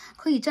种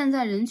可以站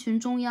在人群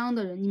中央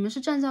的人，你们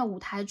是站在舞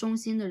台中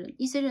心的人，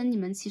一些人你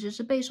们其实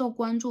是备受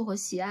关注和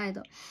喜爱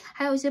的，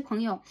还有一些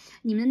朋友，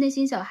你们的内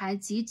心小孩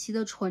极其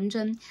的纯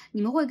真，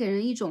你们会给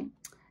人一种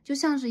就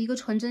像是一个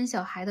纯真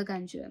小孩的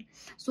感觉。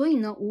所以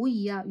呢，无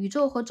疑啊，宇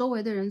宙和周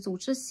围的人总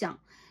是想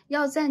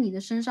要在你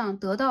的身上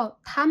得到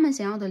他们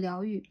想要的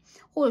疗愈，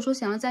或者说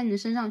想要在你的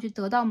身上去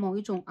得到某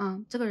一种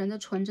这个人的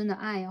纯真的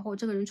爱啊，或者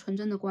这个人纯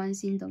真的关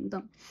心等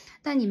等。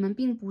但你们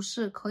并不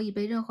是可以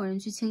被任何人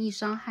去轻易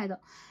伤害的。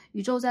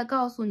宇宙在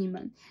告诉你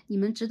们，你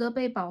们值得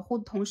被保护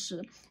的同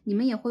时，你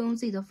们也会用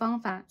自己的方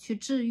法去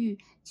治愈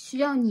需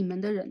要你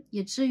们的人，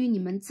也治愈你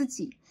们自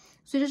己。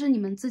所以这是你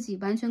们自己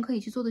完全可以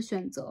去做的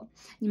选择。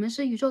你们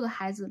是宇宙的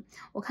孩子，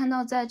我看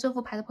到在这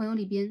副牌的朋友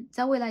里边，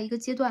在未来一个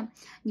阶段，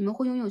你们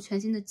会拥有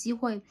全新的机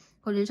会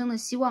和人生的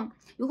希望，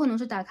有可能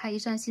是打开一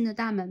扇新的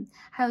大门，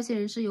还有一些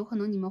人是有可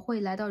能你们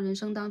会来到人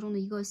生当中的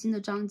一个新的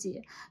章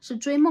节，是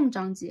追梦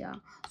章节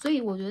啊。所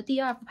以我觉得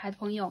第二副牌的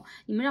朋友，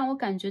你们让我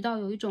感觉到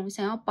有一种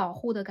想要保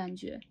护的感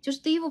觉。就是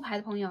第一副牌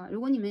的朋友，如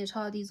果你们也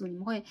抽到第一组，你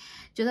们会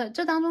觉得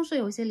这当中是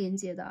有一些连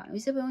结的。有一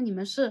些朋友你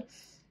们是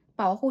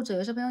保护者，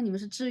有些朋友你们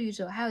是治愈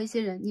者，还有一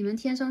些人你们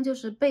天生就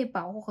是被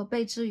保护和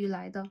被治愈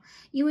来的，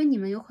因为你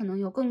们有可能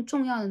有更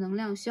重要的能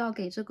量需要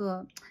给这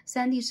个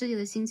3D 世界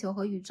的星球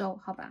和宇宙，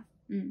好吧？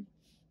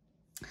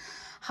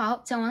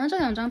好，讲完了这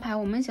2张牌，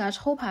我们一起来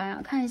抽牌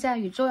啊，看一下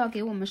宇宙要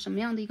给我们什么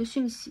样的一个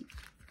讯息。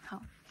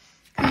好，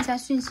看一下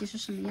讯息是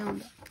什么样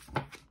的。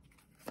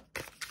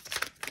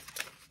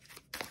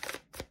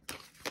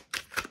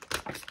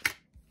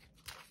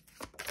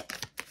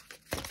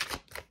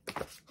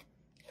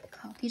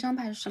第一张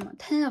牌是什么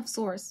 ？Ten of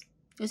Swords。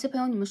有些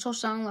朋友你们受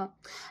伤了，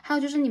还有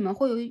就是你们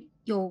会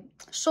有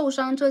受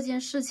伤这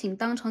件事情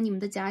当成你们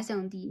的假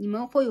想敌，你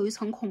们会有一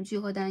层恐惧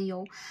和担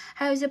忧。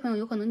还有一些朋友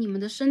有可能你们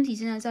的身体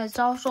现在在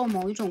遭受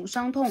某一种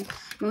伤痛、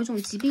某一种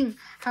疾病，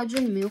还有就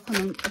是你们有可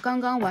能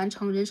刚刚完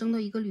成人生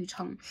的一个旅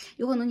程，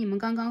有可能你们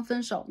刚刚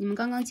分手，你们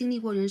刚刚经历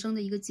过人生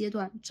的一个阶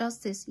段。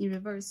Justice in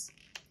reverse。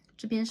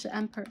这边是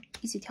Emperor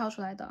一起跳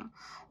出来的。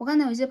我看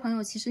到有一些朋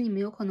友，其实你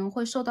们有可能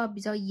会受到比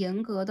较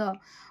严格的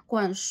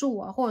管束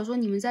啊，或者说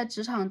你们在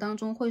职场当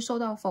中会受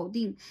到否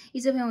定。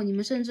一些朋友你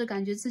们甚至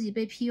感觉自己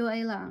被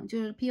PUA 了，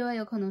就是 PUA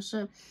有可能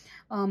是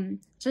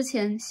之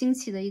前兴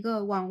起的一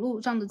个网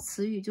络上的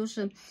词语，就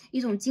是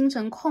一种精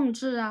神控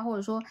制啊，或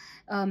者说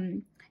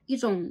一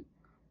种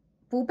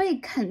不被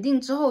肯定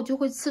之后就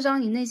会刺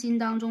伤你内心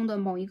当中的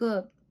某一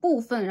个部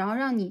分，然后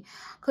让你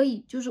可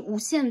以就是无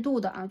限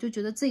度的就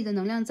觉得自己的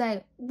能量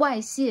在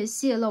外泄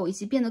露，以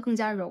及变得更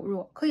加柔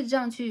弱，可以这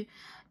样去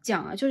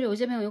讲啊。就是有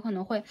些朋友有可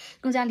能会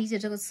更加理解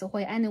这个词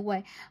汇。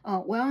Anyway，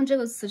我要用这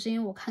个词是因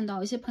为我看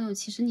到一些朋友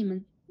其实你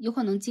们有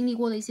可能经历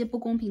过的一些不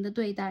公平的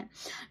对待，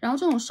然后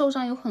这种受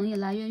伤有可能也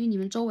来源于你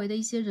们周围的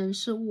一些人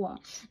事物啊，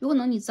有可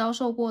能你遭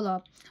受过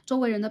了周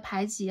围人的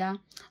排挤啊、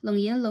冷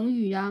言冷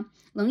语啊、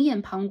冷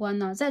眼旁观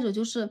呢。再者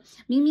就是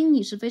明明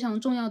你是非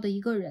常重要的一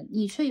个人，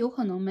你却有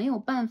可能没有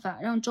办法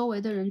让周围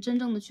的人真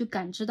正的去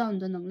感知到你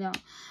的能量，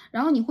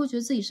然后你会觉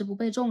得自己是不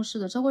被重视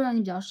的，这会让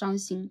你比较伤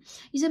心。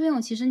一些朋友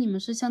其实你们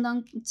是相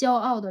当骄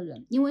傲的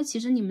人，因为其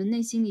实你们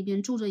内心里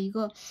边住着一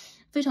个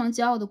非常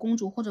骄傲的公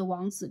主或者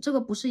王子，这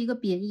个不是一个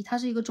贬义，它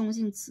是一个中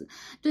性词，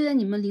对待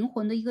你们灵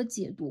魂的一个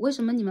解读。为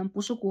什么你们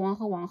不是国王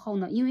和王后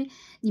呢？因为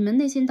你们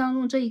内心当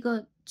中这一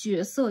个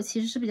角色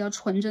其实是比较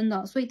纯真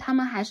的，所以他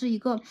们还是一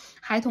个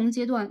孩童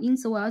阶段，因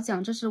此我要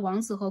讲这是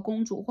王子和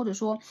公主，或者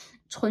说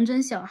纯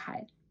真小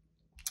孩。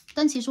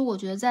但其实我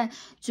觉得在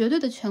绝对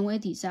的权威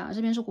底下，这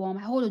边是国王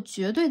牌，或者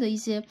绝对的一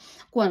些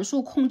管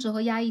束、控制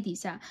和压抑底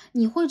下，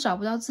你会找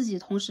不到自己的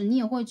同时，你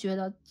也会觉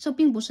得这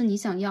并不是你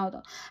想要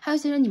的。还有一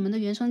些人，你们的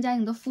原生家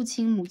庭的父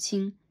亲、母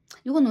亲，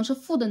有可能是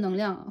父的能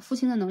量，父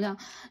亲的能量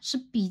是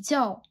比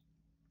较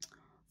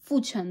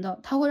父权的，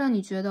它会让你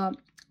觉得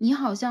你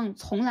好像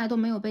从来都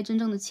没有被真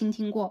正的倾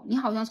听过，你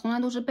好像从来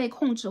都是被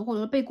控制，或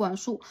者是被管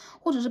束，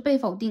或者是被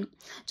否定。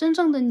真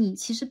正的你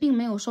其实并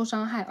没有受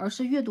伤害，而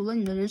是阅读了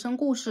你的人生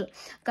故事，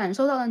感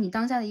受到了你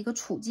当下的一个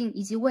处境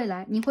以及未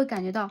来。你会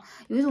感觉到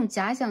有一种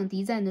假想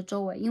敌在你的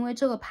周围，因为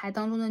这个牌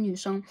当中的女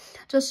生，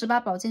这10把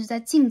宝剑是在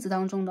镜子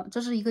当中的，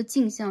这是一个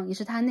镜像，也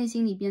是她内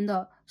心里边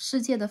的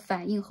世界的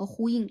反应和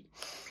呼应。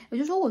也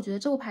就是说，我觉得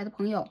这副牌的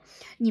朋友，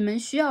你们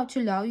需要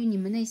去疗愈你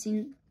们内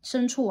心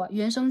深处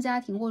原生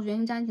家庭或者原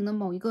生家庭的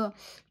某一个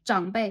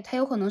长辈，他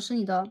有可能是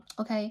你的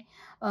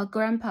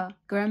grandpa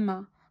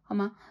grandma 好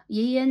吗？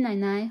爷爷奶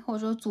奶，或者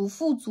说祖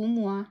父祖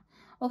母啊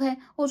OK，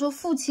 或者说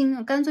父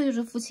亲干脆就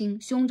是父亲、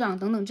兄长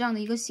等等这样的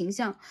一个形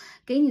象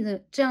给你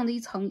的这样的一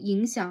层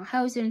影响。还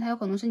有一些人他有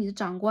可能是你的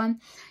长官，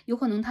有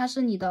可能他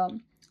是你的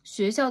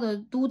学校的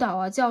督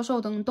导教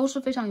授等等，都是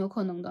非常有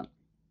可能的。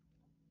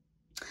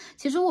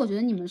其实我觉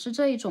得你们是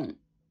这一种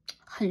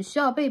很需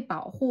要被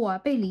保护啊，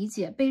被理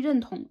解，被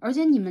认同，而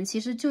且你们其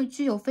实就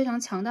具有非常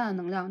强大的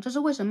能量，这是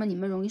为什么你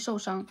们容易受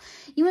伤。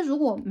因为如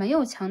果没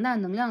有强大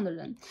能量的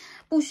人，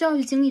不需要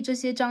去经历这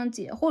些章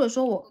节，或者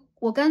说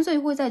我干脆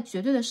会在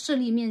绝对的势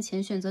力面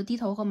前选择低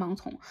头和盲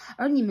从，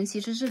而你们其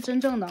实是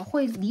真正的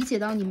会理解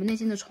到你们内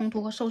心的冲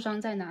突和受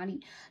伤在哪里，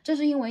这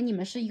是因为你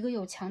们是一个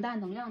有强大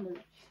能量的人，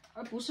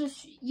而不是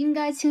应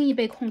该轻易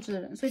被控制的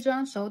人。所以这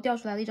张时候掉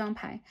出来的一张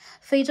牌，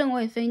非正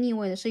位非逆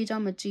位的是一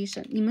张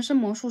Magician， 你们是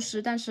魔术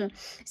师，但是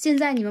现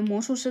在你们魔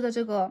术师的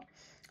这个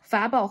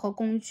法宝和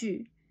工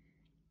具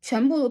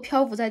全部都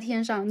漂浮在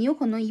天上，你有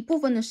可能一部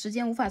分的时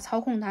间无法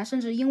操控它，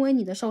甚至因为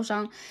你的受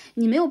伤，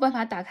你没有办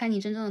法打开你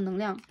真正的能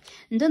量。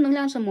你的能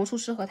量是魔术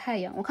师和太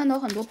阳。我看到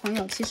很多朋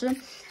友，其实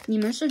你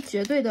们是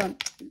绝对的，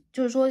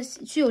就是说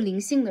具有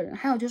灵性的人。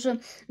还有就是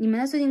你们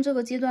在最近这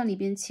个阶段里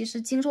边，其实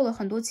经受了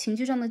很多情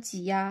绪上的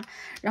挤压，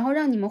然后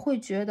让你们会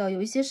觉得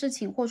有一些事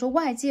情，或者说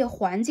外界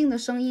环境的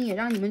声音，也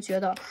让你们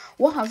觉得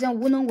我好像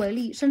无能为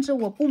力，甚至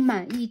我不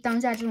满意当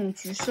下这种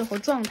局势和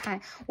状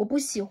态，我不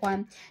喜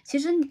欢。其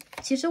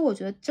实我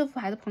觉得这副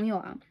牌的朋友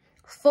啊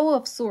，Full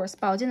of Swords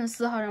宝剑的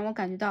4号让我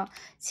感觉到，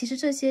其实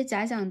这些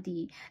假想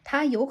敌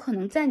它有可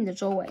能在你的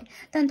周围，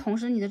但同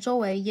时你的周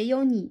围也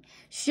有你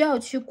需要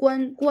去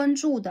关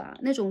注的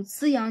那种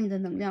滋养你的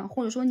能量，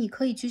或者说你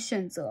可以去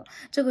选择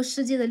这个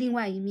世界的另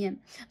外一面。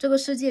这个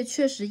世界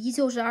确实依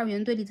旧是二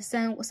元对立的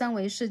三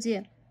维世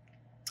界。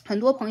很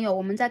多朋友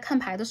我们在看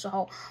牌的时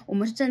候，我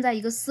们是站在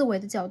一个4维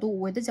的角度、5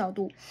维的角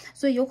度，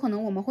所以有可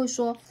能我们会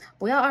说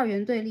不要二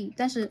元对立，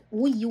但是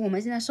无疑我们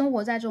现在生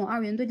活在这种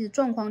二元对立的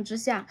状况之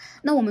下，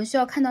那我们需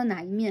要看到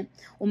哪一面？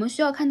我们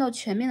需要看到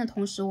全面的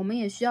同时，我们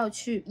也需要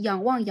去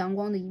仰望阳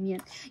光的一面。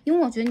因为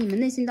我觉得你们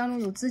内心当中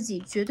有自己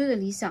绝对的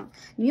理想，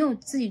你有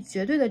自己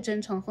绝对的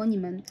真诚和你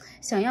们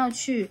想要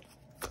去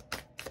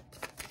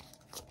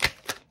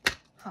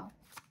好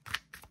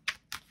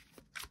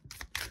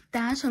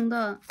达成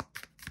的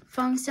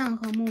方向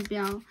和目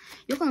标。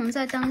有可能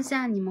在当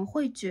下你们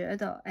会觉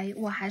得，哎，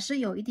我还是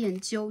有一点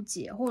纠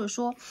结，或者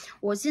说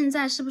我现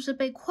在是不是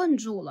被困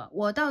住了，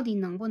我到底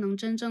能不能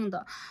真正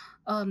的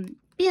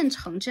变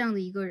成这样的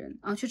一个人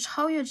啊，去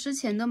超越之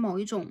前的某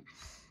一种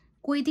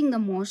规定的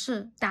模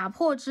式，打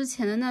破之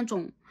前的那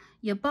种，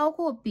也包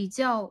括比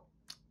较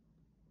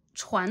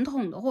传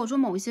统的，或者说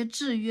某一些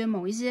制约，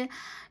某一些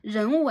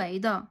人为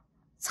的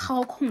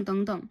操控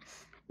等等，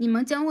你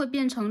们将会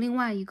变成另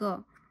外一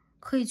个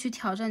可以去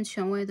挑战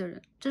权威的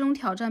人。这种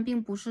挑战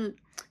并不是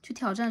去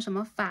挑战什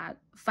么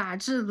法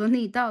治、伦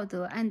理、道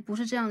德，不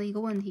是这样的一个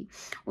问题。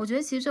我觉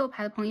得其实这个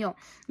牌的朋友，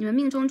你们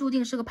命中注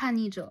定是个叛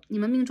逆者，你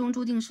们命中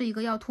注定是一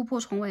个要突破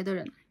重围的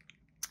人。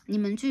你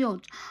们具有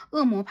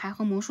恶魔牌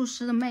和魔术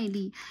师的魅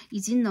力以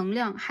及能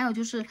量，还有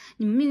就是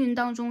你们命运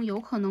当中有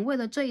可能为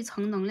了这一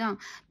层能量，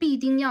必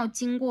定要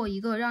经过一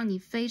个让你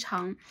非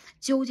常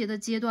纠结的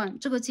阶段，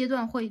这个阶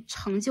段会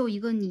成就一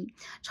个你，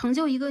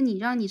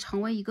让你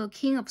成为一个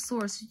King of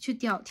Swords 去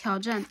挑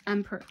战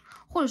Emperor，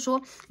 或者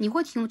说你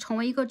会成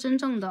为一个真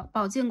正的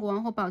宝剑国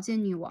王或宝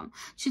剑女王，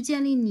去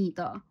建立你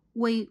的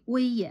威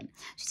严，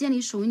去建立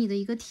属于你的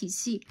一个体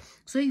系。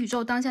所以宇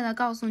宙当下在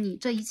告诉你，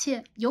这一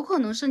切有可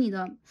能是你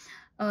的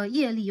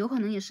业力，有可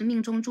能也是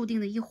命中注定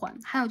的一环。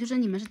还有就是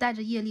你们是带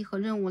着业力和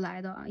任务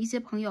来的啊，一些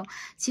朋友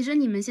其实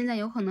你们现在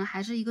有可能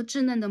还是一个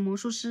稚嫩的魔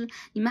术师，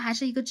你们还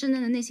是一个稚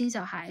嫩的内心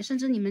小孩，甚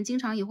至你们经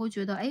常也会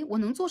觉得，哎，我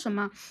能做什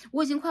么？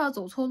我已经快要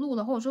走错路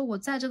了，或者说我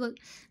在这个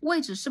位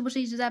置是不是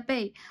一直在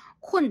被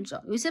困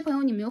着。有一些朋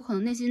友你们有可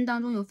能内心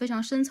当中有非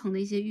常深层的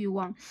一些欲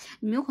望，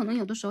你们有可能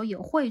有的时候也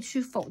会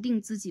去否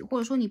定自己，或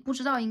者说你不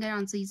知道应该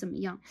让自己怎么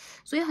样。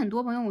所以很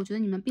多朋友我觉得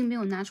你们并没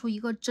有拿出一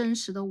个真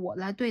实的我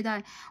来对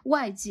待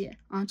外界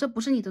啊，这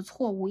不是你的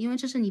错误，因为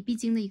这是你必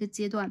经的一个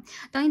阶段。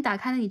当你打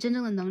开了你真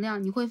正的能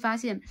量，你会发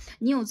现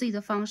你有自己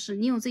的方式，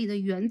你有自己的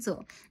原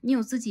则，你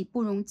有自己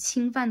不容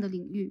侵犯的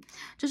领域，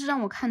这是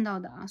让我看到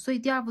的啊。所以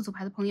第二副组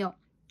牌的朋友，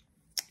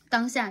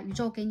当下宇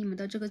宙给你们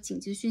的这个紧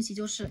急讯息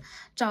就是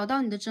找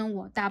到你的真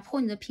我，打破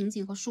你的瓶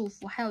颈和束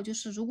缚。还有就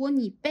是如果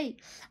你被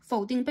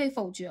否定、被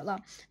否决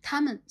了，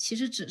他们其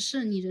实只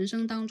是你人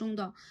生当中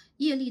的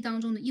业力当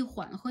中的一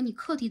环，和你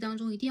课题当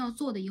中一定要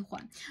做的一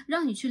环，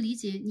让你去理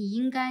解你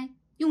应该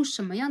用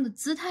什么样的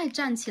姿态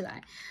站起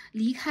来，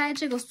离开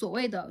这个所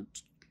谓的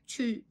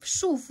去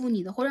束缚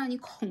你的或让你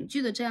恐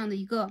惧的这样的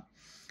一个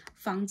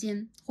房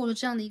间或者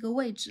这样的一个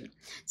位置。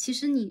其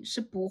实你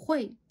是不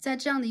会在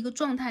这样的一个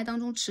状态当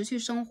中持续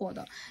生活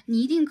的，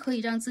你一定可以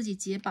让自己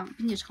解绑，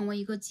并且成为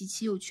一个极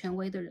其有权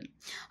威的人。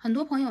很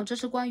多朋友，这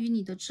是关于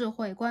你的智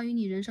慧，关于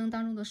你人生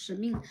当中的使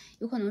命，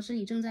有可能是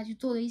你正在去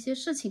做的一些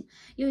事情，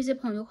也有一些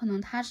朋友有可能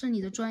他是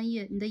你的专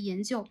业、你的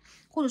研究，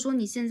或者说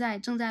你现在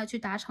正在要去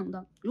达成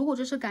的。如果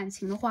这是感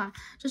情的话，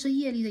这是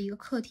业力的一个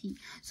课题。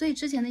所以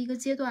之前的一个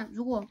阶段，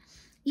如果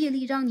业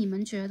力让你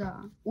们觉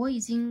得我已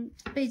经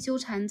被纠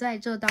缠在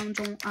这当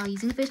中啊，已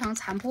经非常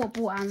残破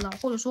不安了，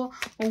或者说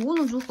我无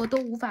论如何都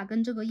无法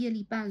跟这个业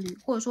力伴侣，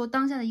或者说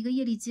当下的一个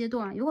业力阶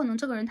段，有可能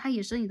这个人他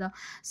也是你的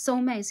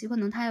soul mate， 有可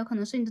能他有可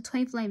能是你的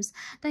twin flames，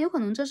 但有可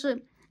能这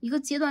是一个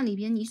阶段里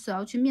边你所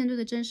要去面对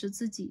的真实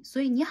自己，所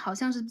以你好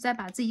像是在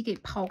把自己给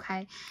抛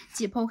开、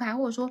解剖开，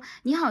或者说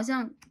你好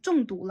像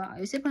中毒了。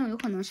有些朋友有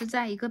可能是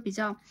在一个比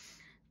较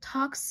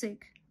toxic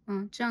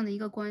这样的一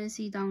个关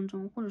系当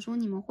中，或者说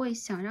你们会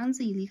想让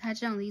自己离开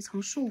这样的一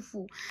层束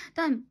缚，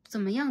但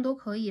怎么样都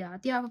可以啊。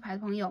第二副牌的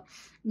朋友，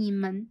你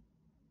们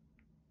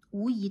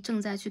无疑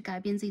正在去改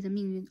变自己的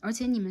命运，而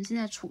且你们现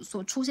在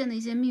所出现的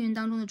一些命运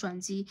当中的转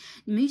机，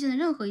你们遇见的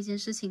任何一件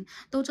事情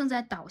都正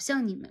在导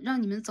向你们，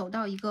让你们走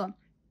到一个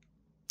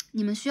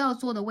你们需要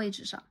做的位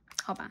置上，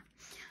好吧？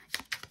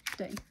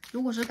对，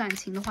如果是感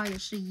情的话也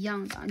是一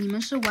样的，你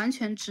们是完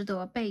全值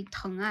得被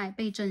疼爱、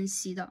被珍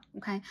惜的。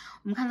OK，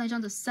 我们看到一张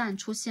的 Sun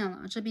出现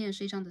了，这边也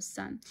是一张的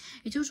Sun，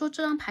 也就是说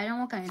这张牌让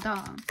我感觉到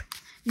啊，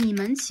你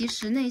们其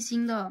实内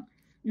心的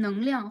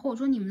能量，或者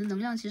说你们的能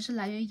量其实是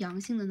来源于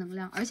阳性的能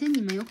量，而且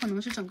你们有可能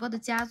是整个的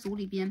家族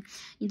里边，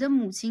你的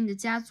母亲、你的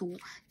家族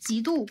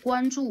极度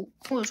关注，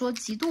或者说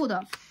极度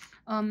的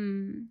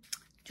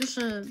就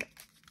是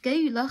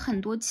给予了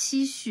很多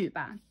期许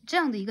吧，这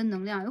样的一个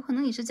能量，有可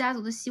能你是家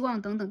族的希望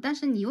等等，但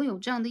是你又有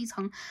这样的一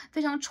层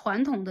非常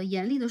传统的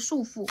严厉的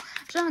束缚，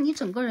这让你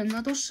整个人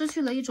呢都失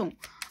去了一种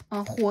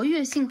活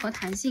跃性和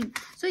弹性，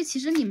所以其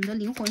实你们的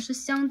灵魂是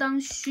相当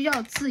需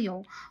要自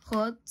由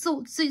和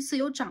自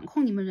由掌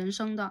控你们人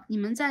生的。你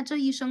们在这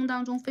一生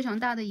当中非常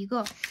大的一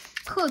个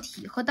课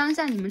题和当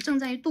下你们正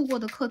在度过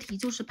的课题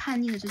就是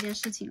叛逆的这件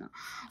事情了。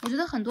我觉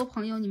得很多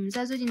朋友你们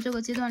在最近这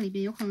个阶段里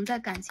边，有可能在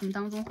感情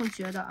当中会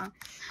觉得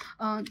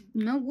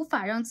你们无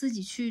法让自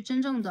己去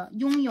真正的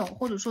拥有，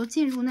或者说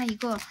进入那一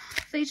个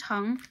非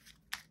常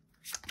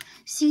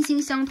心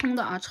心相通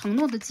的承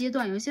诺的阶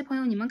段。有一些朋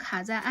友你们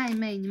卡在暧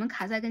昧，你们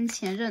卡在跟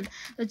前任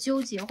的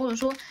纠结，或者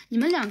说你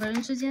们两个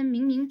人之间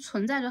明明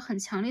存在着很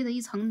强烈的一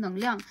层能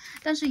量，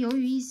但是由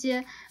于一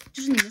些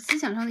就是你们思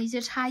想上的一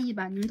些差异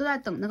吧，你们都在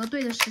等那个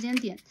对的时间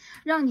点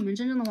让你们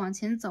真正的往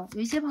前走。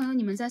有一些朋友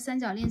你们在三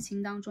角恋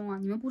情当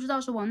中你们不知道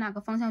是往哪个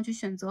方向去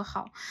选择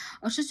好，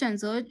是选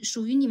择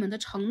属于你们的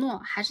承诺，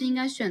还是应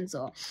该选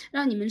择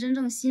让你们真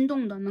正心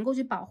动的能够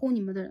去保护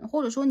你们的人，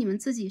或者说你们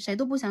自己谁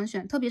都不想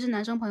选，特别是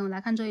男生朋友来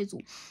看这一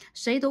组，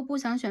谁都不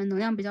想选，能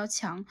量比较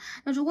强。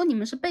那如果你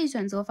们是被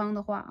选择方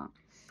的话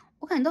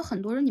我感觉到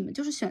很多人你们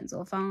就是选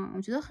择方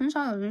我觉得很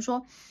少有人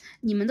说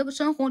你们的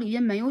生活里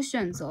边没有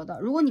选择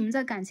的。如果你们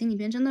在感情里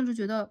边真的是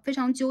觉得非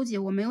常纠结，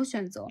我没有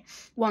选择，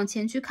往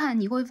前去看，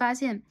你会发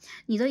现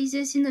你的一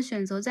些新的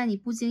选择在你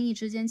不经意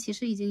之间其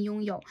实已经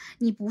拥有，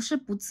你不是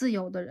不自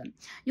由的人。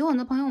有很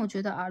多朋友我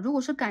觉得如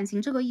果是感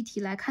情这个议题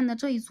来看的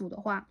这一组的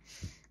话，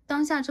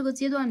当下这个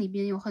阶段里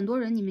边有很多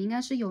人你们应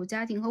该是有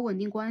家庭和稳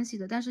定关系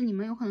的，但是你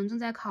们有可能正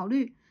在考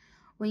虑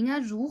我应该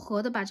如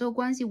何的把这个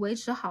关系维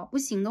持好，不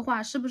行的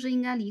话是不是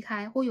应该离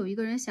开，或有一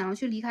个人想要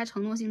去离开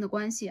承诺性的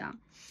关系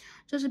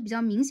这是比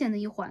较明显的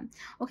一环。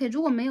 OK，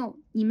 如果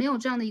你没有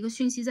这样的一个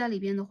讯息在里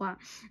边的话，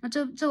那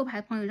这个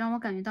牌朋友让我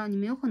感觉到你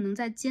们有可能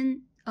在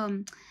艰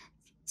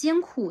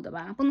苦的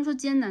吧，不能说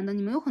艰难的，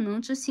你们有可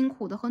能是辛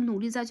苦的和努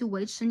力再去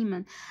维持你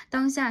们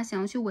当下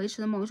想要去维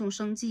持的某一种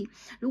生计。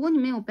如果你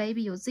们有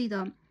baby 有自己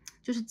的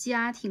就是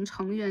家庭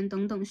成员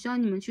等等需要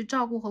你们去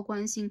照顾和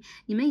关心，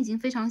你们已经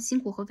非常辛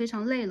苦和非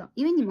常累了，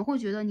因为你们会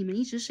觉得你们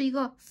一直是一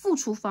个付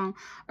出方，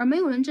而没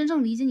有人真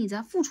正理解你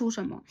在付出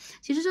什么。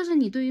其实这是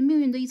你对于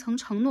命运的一层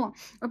承诺，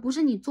而不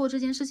是你做这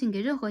件事情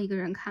给任何一个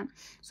人看。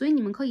所以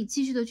你们可以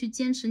继续的去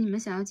坚持你们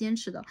想要坚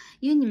持的，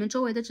因为你们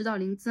周围的指导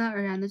灵自然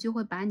而然的就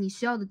会把你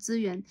需要的资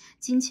源、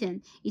金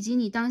钱以及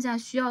你当下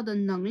需要的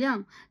能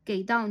量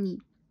给到你。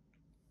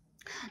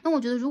那我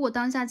觉得如果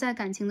当下在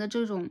感情的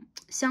这种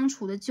相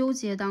处的纠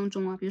结当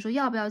中比如说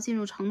要不要进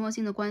入承诺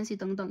性的关系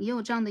等等，也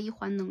有这样的一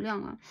环能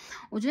量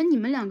我觉得你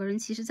们两个人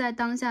其实在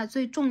当下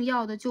最重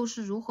要的就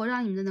是如何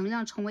让你们的能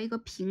量成为一个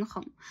平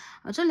衡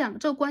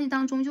这个关系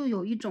当中就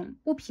有一种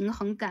不平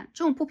衡感。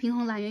这种不平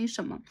衡来源于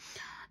什么？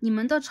你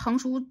们的成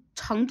熟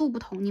程度不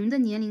同，你们的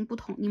年龄不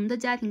同，你们的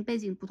家庭背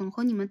景不同，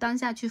和你们当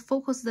下去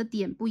focus 的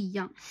点不一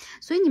样，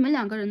所以你们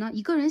两个人呢，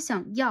一个人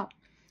想要，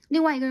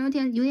另外一个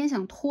人有点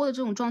想拖的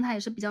这种状态也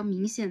是比较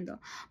明显的。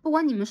不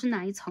管你们是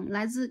哪一层，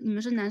你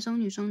们是男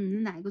生女生，你们是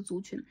哪一个族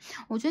群，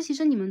我觉得其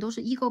实你们都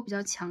是 ego 比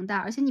较强大，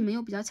而且你们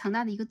有比较强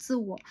大的一个自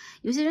我。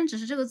有些人只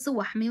是这个自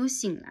我还没有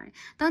醒来，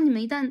当你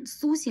们一旦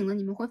苏醒了，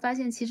你们会发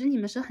现其实你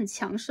们是很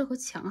强势和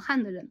强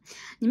悍的人，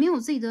你们有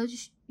自己的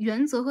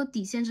原则和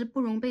底线是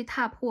不容被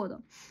踏破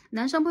的。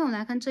男生朋友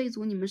来看这一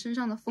组，你们身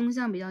上的风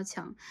向比较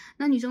强，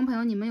那女生朋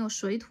友你们有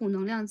水土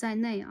能量在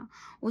内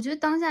我觉得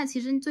当下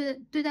其实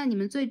对待你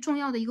们最重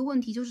要的一个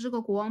问题就是这个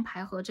国王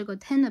牌和这个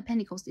Ten of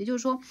Pentacles， 也就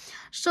是说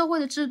社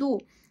会的制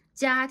度、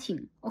家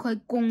庭 OK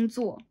工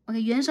作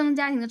OK 原生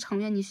家庭的成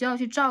员，你需要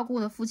去照顾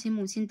的父亲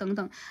母亲等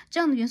等，这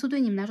样的元素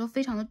对你们来说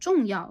非常的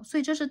重要，所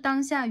以这是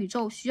当下宇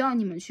宙需要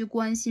你们去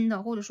关心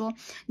的，或者说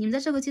你们在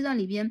这个阶段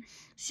里边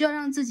需要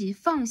让自己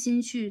放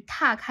心去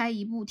踏开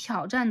一步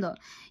挑战的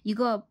一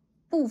个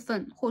部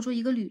分，或者说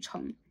一个旅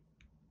程。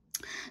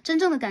真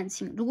正的感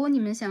情，如果你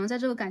们想要在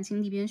这个感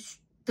情里边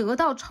得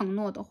到承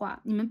诺的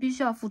话，你们必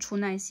须要付出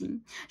耐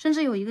心，甚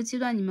至有一个阶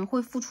段你们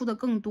会付出的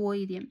更多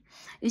一点。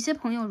有些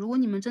朋友，如果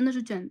你们真的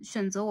是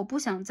选择我不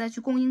想再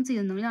去供应自己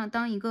的能量，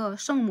当一个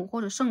圣母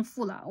或者圣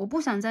父了，我不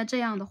想再这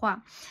样的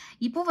话，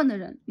一部分的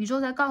人，宇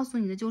宙在告诉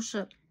你的就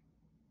是，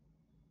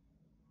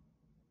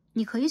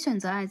你可以选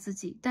择爱自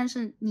己，但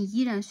是你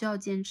依然需要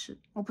坚持。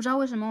我不知道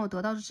为什么我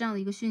得到是这样的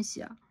一个讯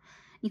息啊，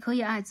你可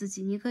以爱自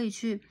己，你可以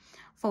去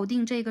否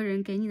定这个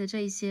人给你的这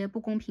一些不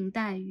公平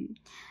待遇，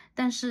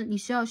但是你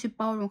需要去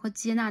包容和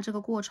接纳这个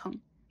过程，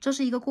这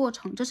是一个过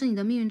程，这是你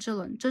的命运之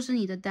轮，这是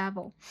你的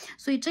devil。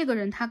 所以这个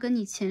人他跟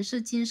你前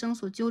世今生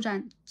所纠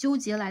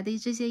结来的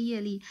这些业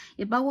力，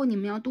也包括你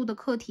们要度的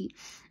课题，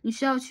你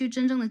需要去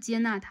真正的接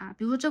纳他。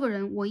比如说这个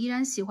人我依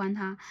然喜欢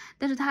他，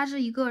但是他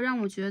是一个让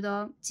我觉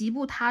得极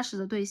不踏实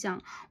的对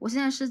象，我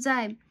现在是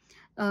在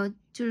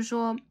就是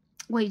说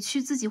委屈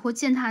自己或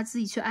践踏自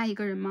己去爱一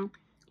个人吗？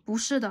不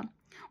是的，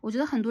我觉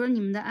得很多人你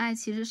们的爱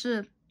其实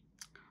是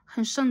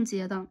很圣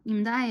洁的，你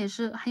们的爱也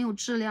是很有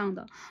质量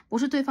的，不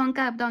是对方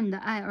get 不到你的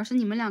爱，而是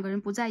你们两个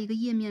人不在一个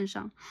页面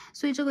上。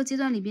所以这个阶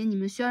段里边，你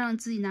们需要让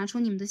自己拿出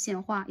你们的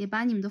显化，也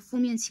把你们的负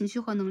面情绪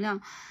和能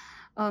量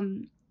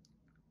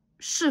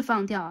释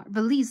放掉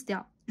release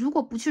掉。如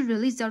果不去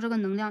release 掉这个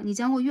能量，你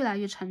将会越来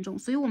越沉重。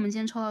所以我们今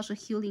天抽到的是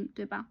healing，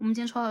 对吧？我们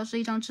今天抽到的是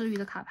一张治愈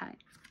的卡牌。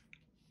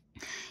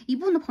一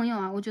部分的朋友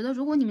啊，我觉得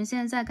如果你们现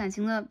在在感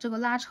情的这个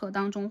拉扯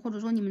当中，或者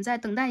说你们在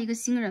等待一个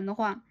新人的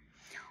话，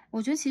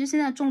我觉得其实现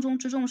在重中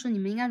之重是你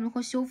们应该如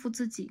何修复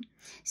自己。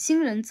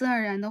新人自然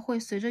而然的会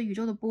随着宇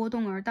宙的波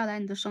动而到来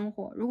你的生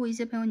活。如果一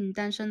些朋友你们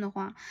单身的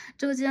话，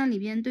这个阶段里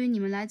边对于你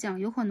们来讲，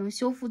有可能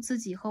修复自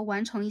己和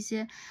完成一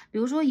些，比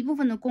如说一部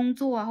分的工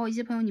作啊，或一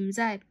些朋友你们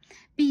在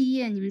毕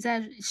业，你们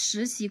在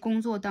实习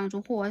工作当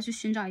中，或我要去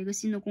寻找一个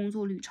新的工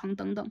作旅程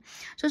等等，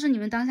这是你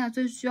们当下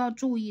最需要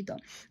注意的。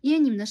因为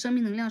你们的生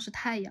命能量是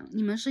太阳，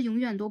你们是永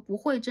远都不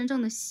会真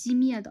正的熄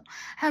灭的。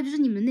还有就是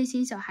你们内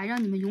心小孩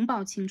让你们永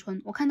葆青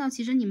春，我看到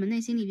其实你们内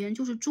心里边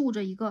就是住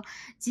着一个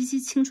极其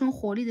青春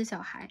活力的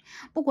小孩，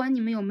不管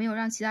你们有没有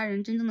让其他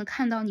人真正的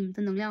看到你们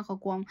的能量和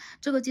光，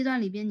这个阶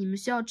段里边你们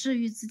需要治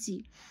愈自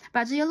己，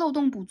把这些漏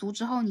洞补足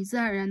之后，你自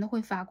然而然的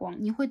会发光，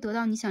你会得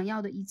到你想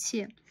要的一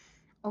切。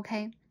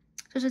 OK，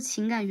 这是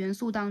情感元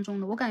素当中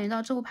的，我感觉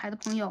到这副牌的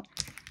朋友，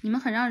你们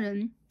很让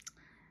人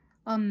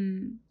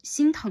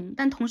心疼，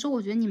但同时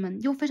我觉得你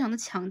们又非常的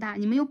强大，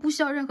你们又不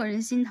需要任何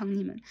人心疼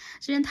你们。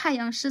这边太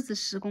阳狮子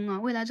时宫啊，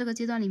未来这个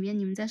阶段里面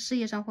你们在事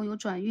业上会有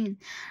转运，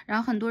然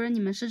后很多人你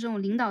们是这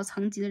种领导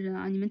层级的人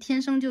啊，你们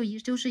天生就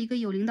是一个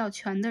有领导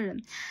权的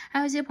人。还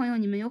有一些朋友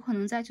你们有可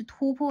能再去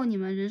突破你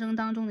们人生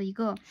当中的一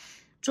个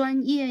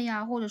专业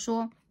呀，或者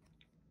说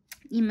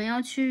你们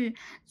要去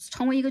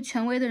成为一个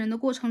权威的人的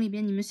过程里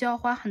边，你们需要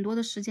花很多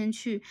的时间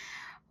去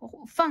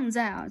放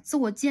在自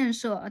我建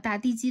设打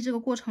地基这个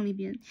过程里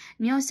边，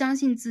你要相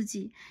信自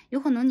己。有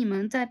可能你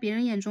们在别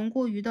人眼中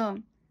过于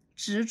的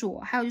执着，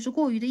还有就是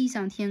过于的异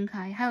想天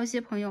开，还有一些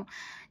朋友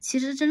其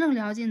实真正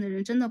了解你的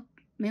人真的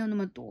没有那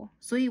么多，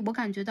所以我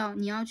感觉到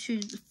你要去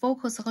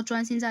focus 和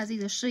专心在自己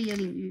的事业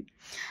领域。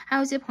还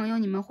有一些朋友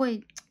你们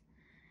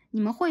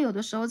会有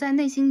的时候在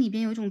内心里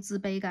边有一种自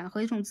卑感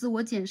和一种自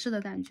我检视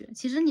的感觉，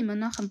其实你们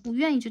呢很不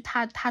愿意去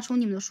踏出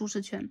你们的舒适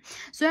圈。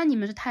虽然你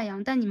们是太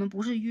阳，但你们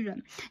不是愚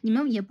人，你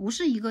们也不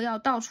是一个要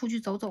到处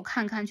去走走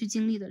看看去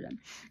经历的人，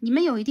你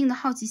们有一定的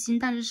好奇心，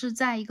但是是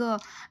在一个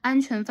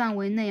安全范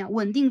围内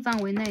稳定范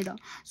围内的。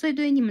所以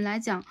对于你们来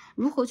讲，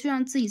如何去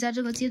让自己在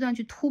这个阶段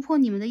去突破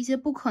你们的一些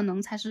不可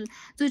能才是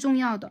最重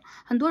要的。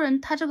很多人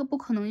他这个不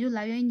可能就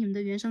来源于你们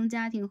的原生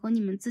家庭和你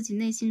们自己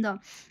内心的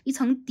一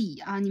层底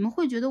啊，你们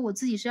会觉得我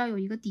自己是要有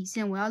一个底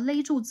线，我要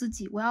勒住自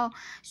己，我要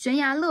悬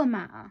崖勒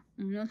马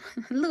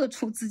勒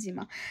住自己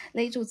嘛，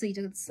勒住自己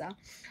这个词啊。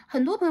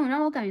很多朋友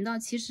让我感觉到，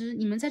其实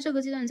你们在这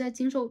个阶段在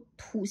经受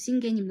土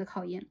星给你们的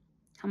考验，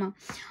好吗？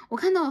我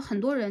看到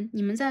很多人，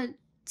你们在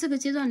这个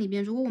阶段里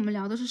边，如果我们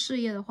聊的是事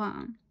业的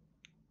话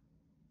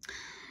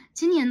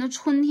今年的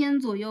春天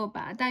左右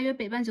吧，大约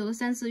北半球的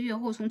3、4月，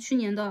或者从去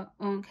年的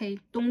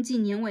冬季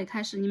年尾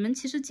开始，你们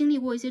其实经历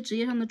过一些职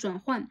业上的转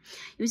换。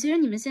有些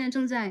人你们现在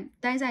正在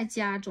待在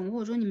家中，或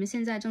者说你们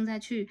现在正在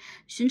去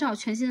寻找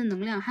全新的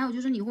能量。还有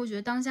就是你会觉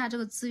得当下这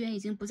个资源已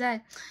经不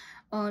再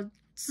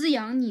滋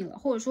养你了，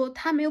或者说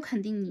他没有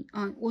肯定你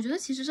啊。我觉得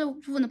其实这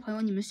部分的朋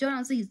友，你们需要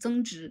让自己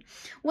增值。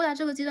未来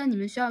这个阶段，你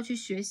们需要去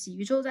学习。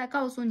宇宙在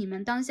告诉你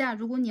们，当下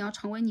如果你要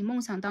成为你梦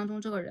想当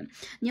中这个人，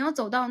你要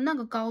走到那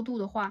个高度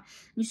的话，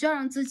你需要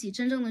让自己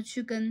真正的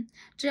去跟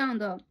这样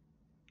的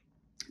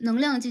能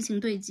量进行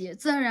对接，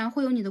自然而然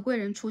会有你的贵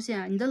人出现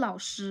啊，你的老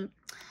师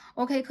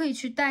OK 可以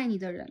去带你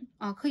的人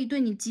啊，可以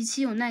对你极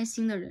其有耐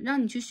心的人，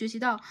让你去学习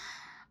到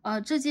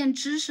这件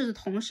知识的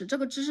同时，这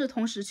个知识的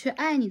同时却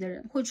爱你的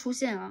人会出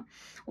现啊。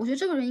我觉得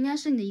这个人应该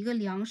是你的一个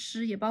良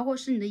师，也包括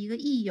是你的一个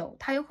益友，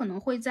他有可能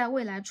会在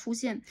未来出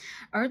现。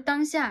而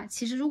当下，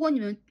其实如果你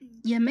们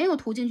也没有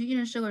途径去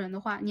认识这个人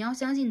的话，你要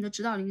相信你的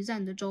指导灵就在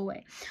你的周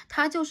围，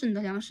他就是你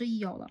的良师益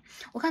友了。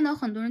我看到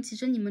很多人，其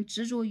实你们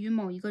执着于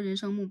某一个人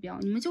生目标，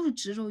你们就是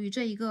执着于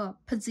这一个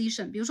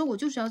position， 比如说我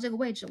就是要这个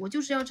位置，我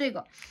就是要这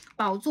个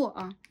宝座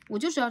啊，我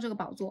就是要这个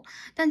宝座。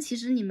但其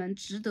实你们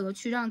值得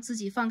去让自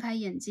己放开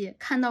眼界，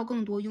看到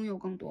更多，拥有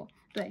更多。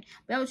对，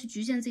不要去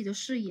局限自己的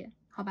视野。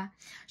好吧，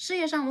事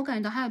业上我感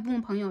觉到还有一部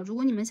分朋友，如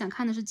果你们想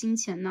看的是金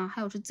钱呢，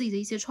还有是自己的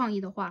一些创意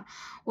的话，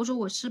或者说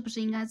我是不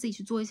是应该自己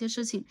去做一些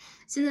事情，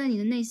现在你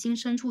的内心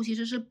深处其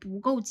实是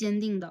不够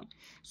坚定的，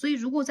所以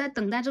如果在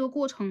等待这个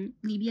过程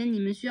里边，你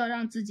们需要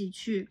让自己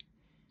去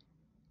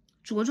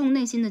着重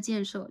内心的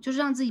建设，就是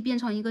让自己变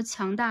成一个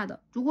强大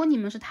的。如果你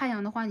们是太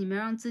阳的话，你们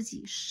让自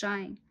己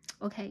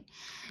shine。OK，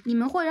 你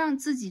们会让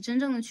自己真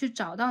正的去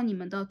找到你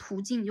们的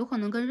途径，有可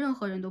能跟任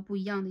何人都不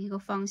一样的一个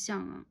方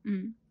向啊。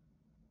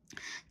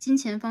金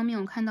钱方面，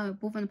我看到有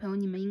部分的朋友，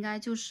你们应该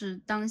就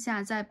是当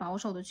下在保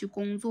守的去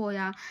工作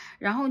呀，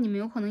然后你们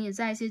有可能也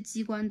在一些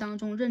机关当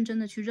中认真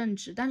的去任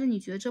职，但是你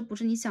觉得这不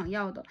是你想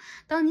要的。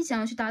当你想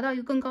要去达到一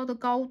个更高的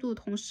高度的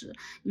同时，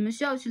你们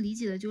需要去理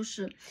解的就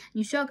是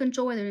你需要跟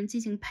周围的人进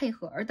行配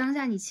合，而当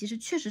下你其实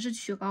确实是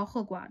曲高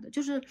和寡的，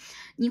就是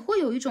你会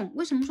有一种，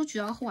为什么说曲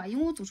高和寡？因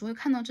为我总是会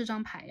看到这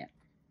张牌呀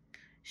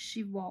 ，She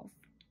wolf,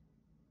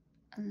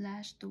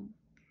 unless the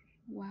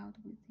wild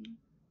within。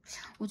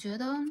我觉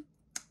得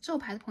这个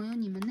牌的朋友，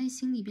你们内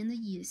心里边的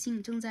野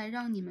性正在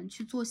让你们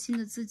去做新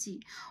的自己。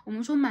我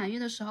们说满月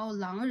的时候，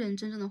狼人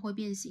真正的会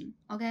变形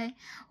 ，OK，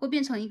 会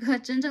变成一个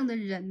真正的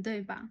人，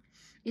对吧？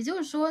也就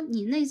是说，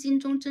你内心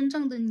中真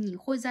正的你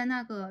会在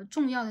那个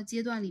重要的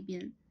阶段里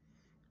边，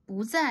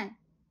不再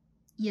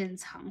掩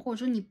藏，或者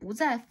说你不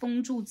再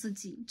封住自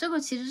己。这个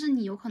其实是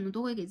你有可能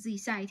都会给自己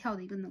吓一跳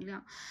的一个能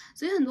量。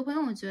所以很多朋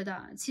友，我觉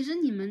得其实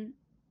你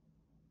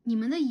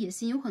们的野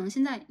心有可能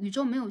现在宇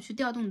宙没有去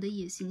调动你的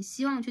野心，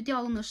希望去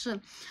调动的是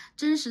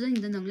真实的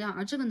你的能量，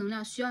而这个能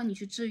量需要你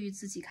去治愈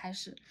自己开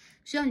始，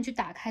需要你去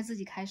打开自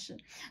己开始。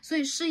所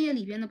以事业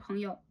里边的朋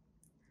友，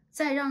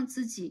再让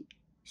自己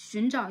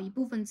寻找一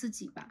部分自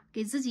己吧，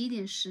给自己一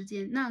点时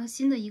间。那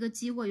新的一个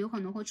机会有可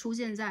能会出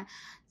现在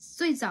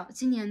最早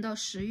今年的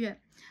10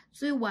月，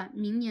最晚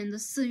明年的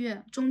4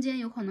月，中间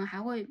有可能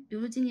还会，比如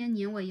说今年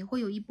年尾也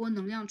会有一波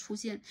能量出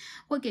现，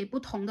会给不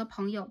同的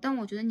朋友。但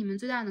我觉得你们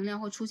最大的能量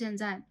会出现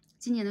在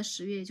今年的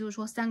10月，也就是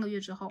说3个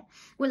月之后。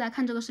未来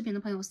看这个视频的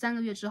朋友，3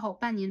个月之后、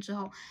半年之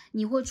后，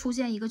你会出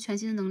现一个全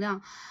新的能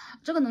量。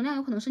这个能量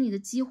有可能是你的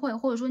机会，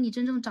或者说你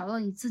真正找到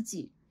你自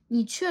己。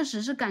你确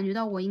实是感觉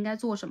到我应该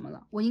做什么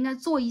了，我应该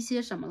做一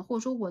些什么了，或者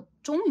说我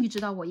终于知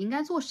道我应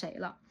该做谁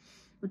了，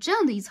有这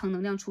样的一层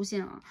能量出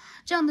现啊，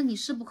这样的你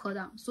势不可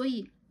挡。所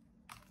以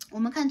我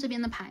们看这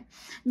边的牌，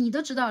你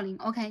的指导灵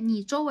OK，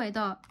 你周围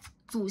的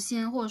祖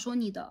先或者说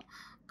你的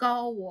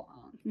高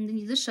我，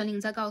你的神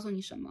灵在告诉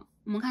你什么？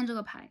我们看这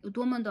个牌有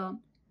多么的，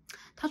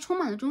它充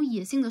满了这种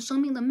野性的生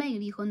命的魅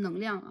力和能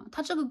量啊！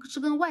它这个是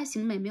跟外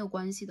形美没有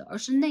关系的，而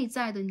是内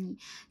在的你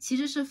其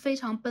实是非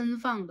常奔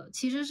放的，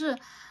其实是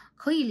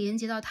可以连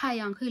接到太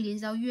阳，可以连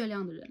接到月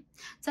亮的人。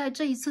在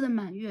这一次的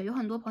满月，有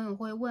很多朋友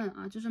会问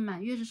啊，就是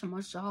满月是什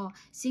么时候，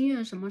新月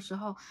是什么时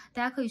候？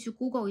大家可以去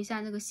Google 一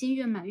下那个新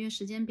月满月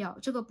时间表，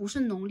这个不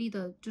是农历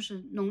的，就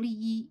是农历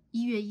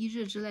1月1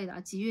日之类的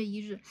啊，几月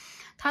1日，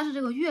它是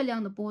这个月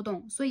亮的波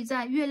动。所以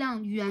在月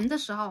亮圆的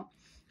时候，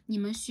你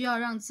们需要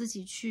让自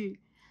己去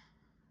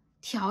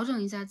调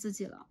整一下自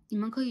己了。你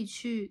们可以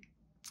去，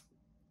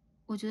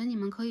我觉得你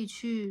们可以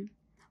去，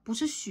不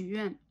是许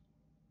愿，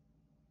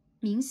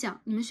冥想，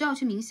你们需要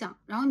去冥想，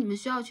然后你们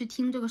需要去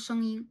听这个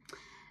声音，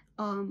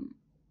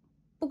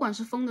不管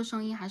是风的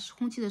声音，还是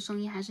空气的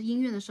声音，还是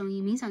音乐的声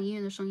音，冥想音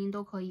乐的声音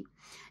都可以。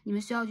你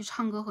们需要去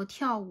唱歌和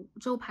跳舞。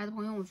这个牌的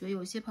朋友，我觉得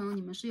有些朋友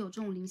你们是有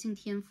这种灵性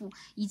天赋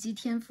以及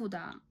天赋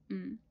的，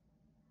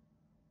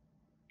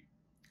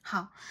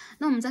好，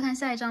那我们再看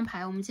下一张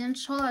牌。我们今天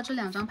抽到这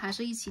2张牌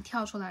是一起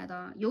跳出来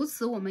的，由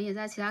此我们也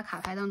在其他卡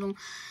牌当中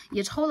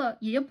也抽了，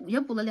也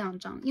补了2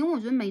张，因为我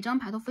觉得每张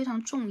牌都非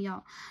常重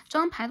要。这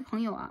张牌的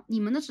朋友啊，你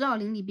们的指导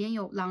灵里边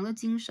有狼的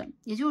精神，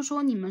也就是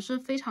说你们是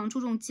非常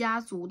注重家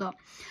族的，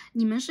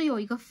你们是有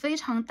一个非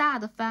常大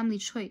的 family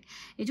tree，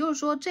 也就是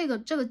说这个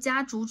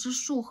家族之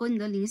树和你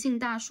的灵性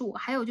大树，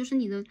还有就是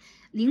你的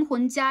灵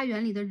魂家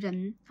园里的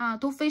人啊，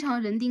都非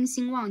常人丁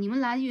兴旺。你们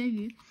来源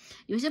于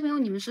有些朋友，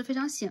你们是非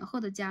常显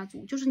赫的家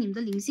族，就是你们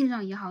的灵性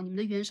上也好，你们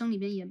的原生里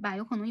边也罢，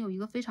有可能有一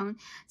个非常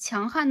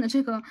强悍的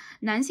这个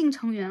男性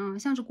成员啊，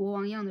像是国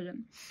王一样的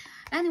人。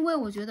Anyway，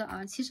 我觉得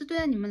啊，其实对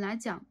待你们来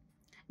讲，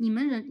你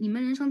们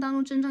人生当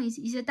中真正一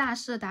些大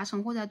事的达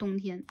成会在冬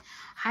天。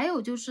还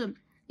有就是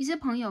一些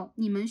朋友，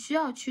你们需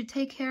要去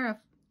take care of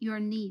your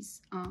needs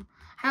啊，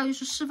还有就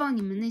是释放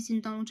你们内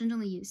心当中真正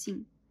的野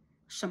性。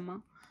什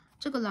么？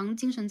这个狼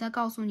精神在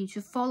告诉你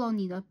去 follow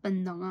你的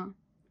本能啊。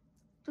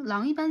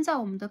狼一般在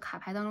我们的卡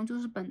牌当中就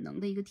是本能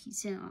的一个体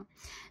现啊。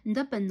你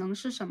的本能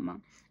是什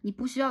么？你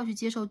不需要去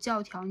接受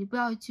教条，你不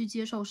要去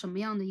接受什么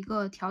样的一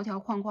个条条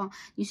框框，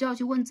你需要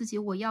去问自己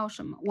我要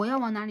什么，我要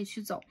往哪里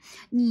去走，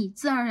你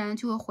自然而然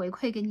就会回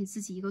馈给你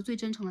自己一个最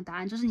真诚的答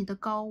案，这是你的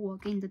高我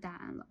给你的答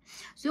案了。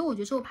所以我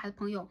觉得这个牌的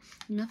朋友，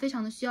你们非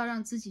常的需要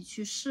让自己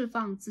去释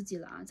放自己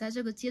了啊，在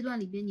这个阶段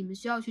里边，你们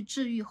需要去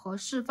治愈和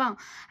释放，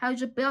还有就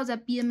是不要再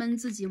憋闷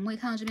自己。我们可以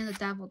看到这边的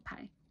Devil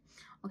牌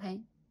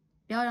 ，OK。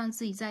不要让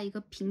自己在一个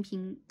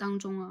平当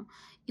中啊，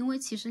因为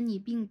其实你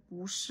并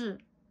不是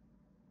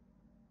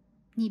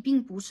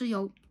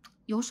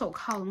有手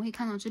铐的。我们可以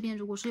看到这边，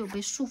如果是有被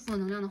束缚的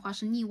能量的话，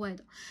是逆位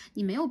的。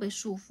你没有被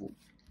束缚，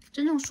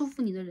真正束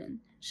缚你的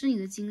人是你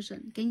的精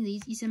神，给你的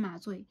一些麻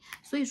醉。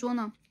所以说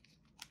呢，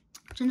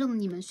真正的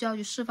你们需要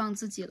去释放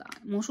自己了，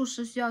魔术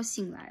师需要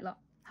醒来了。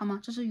好吗？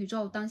这是宇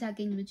宙当下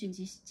给你们紧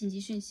急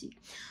讯息。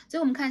所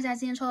以我们看一下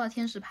今天抽到的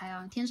天使牌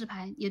啊，天使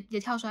牌也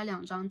跳出来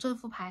2张，这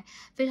副牌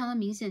非常的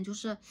明显，就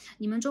是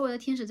你们周围的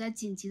天使在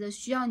紧急的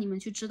需要你们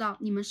去知道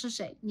你们是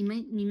谁，你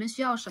们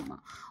需要什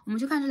么。我们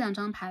就看这2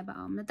张牌吧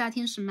啊，我们的大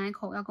天使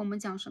Michael 要跟我们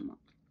讲什么？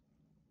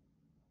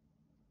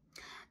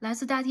来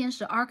自大天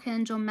使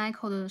Archangel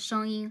Michael 的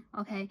声音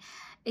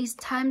 ，OK，It's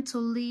time to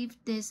leave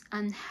this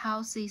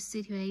unhealthy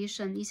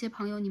situation。一些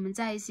朋友，你们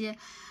在一些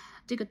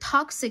这个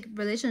toxic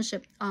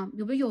relationship 啊，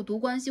有没有有毒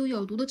关系？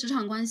有毒的职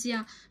场关系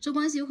啊，这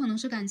关系有可能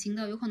是感情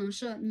的，有可能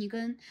是你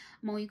跟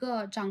某一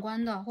个长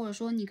官的，或者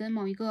说你跟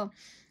某一个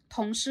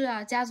同事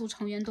啊、家族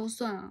成员都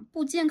算啊，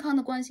不健康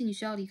的关系你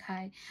需要离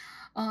开。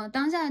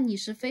当下你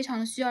是非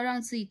常需要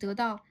让自己得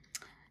到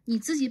你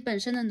自己本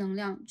身的能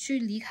量，去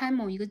离开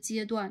某一个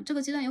阶段，这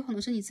个阶段有可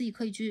能是你自己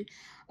可以去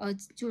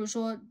就是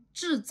说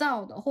制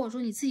造的，或者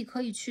说你自己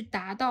可以去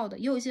达到的。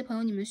也有一些朋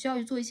友你们需要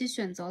去做一些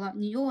选择了，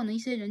你有可能一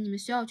些人你们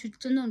需要去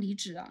真正离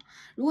职啊。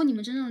如果你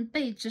们真正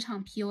被职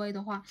场 PUA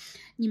的话，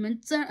你们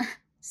自然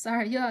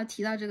sorry 又要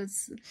提到这个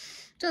词，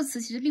这个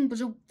词其实并不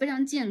是非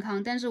常健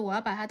康，但是我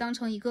要把它当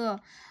成一个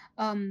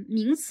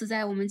名词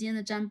在我们今天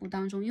的占卜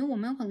当中，因为我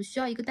们可能需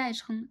要一个代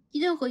称，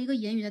任何一个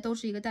言语它都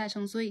是一个代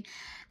称，所以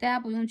大家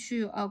不用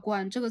去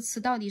管这个词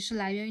到底是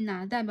来源于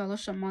哪，代表了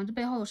什么，这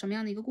背后有什么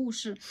样的一个故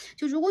事。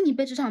就如果你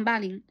被职场霸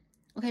凌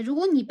 ，OK， 如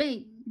果你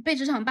被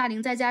职场霸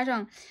凌再加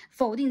上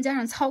否定加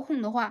上操控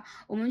的话，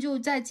我们就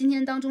在今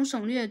天当中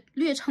省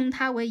略称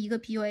它为一个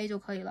PUA 就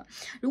可以了。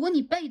如果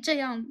你被这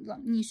样了，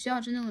你需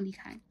要真正的离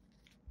开。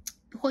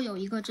会有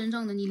一个真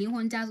正的你灵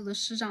魂家族的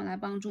师长来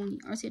帮助你，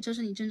而且这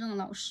是你真正的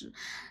老师，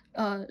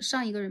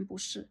上一个人不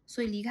是，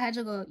所以离开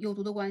这个有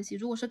毒的关系。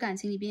如果是感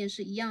情里边也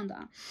是一样的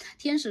啊。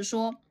天使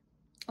说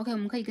 ，OK， 我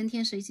们可以跟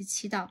天使一起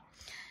祈祷，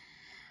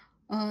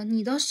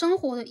你的生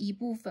活的一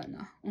部分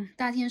呢，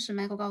大天使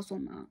Michael 告诉我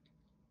们啊，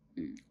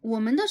我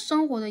们的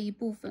生活的一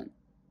部分，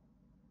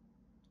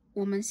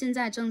我们现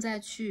在正在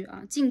去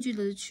近距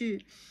离的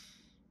去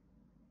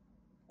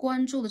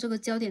关注的这个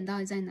焦点到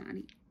底在哪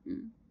里？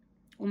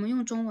我们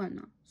用中文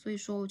呢，所以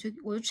说我就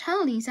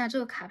channel 一下这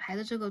个卡牌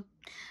的这个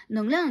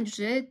能量，就直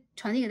接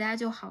传递给大家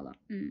就好了。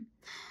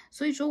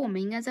所以说我们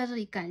应该在这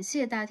里感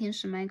谢大天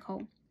使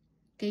Michael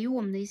给予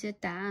我们的一些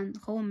答案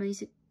和我们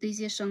一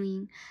些声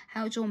音，还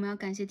有就是我们要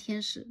感谢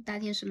大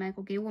天使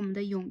Michael 给我们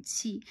的勇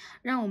气，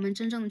让我们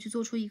真正的去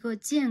做出一个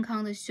健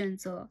康的选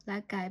择，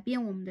来改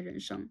变我们的人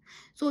生。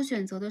做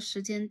选择的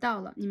时间到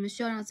了，你们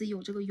需要让自己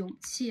有这个勇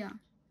气啊。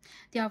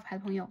第2排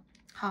的朋友，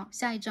好，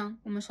下一张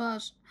我们说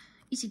到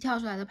一起跳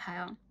出来的牌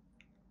啊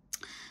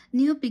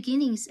 ，New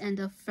beginnings and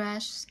a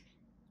fresh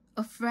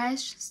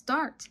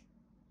start 。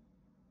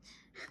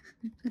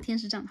这个天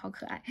使长得好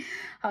可爱。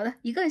好的，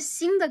一个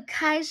新的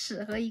开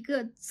始和一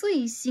个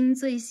最新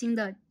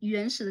的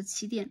原始的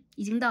起点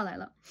已经到来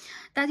了。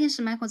大天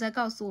使 Michael 在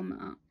告诉我们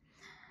啊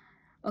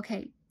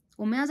 ，OK，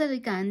 我们要在这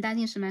里感恩大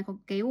天使 Michael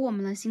给我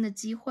们了新的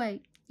机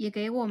会，也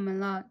给我们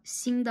了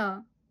新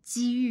的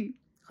机遇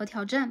和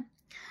挑战。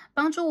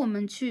帮助我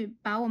们去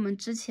把我们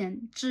之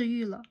前治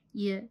愈了，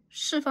也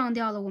释放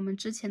掉了我们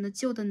之前的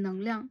旧的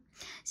能量。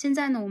现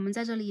在呢，我们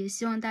在这里也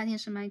希望大天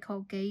使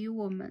Michael 给予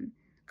我们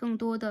更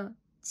多的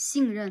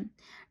信任，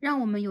让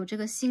我们有这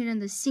个信任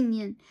的信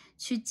念，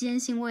去坚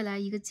信未来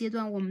一个阶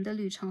段我们的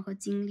旅程和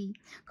经历，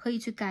可以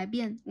去改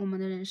变我们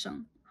的人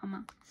生，好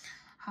吗？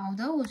好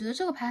的，我觉得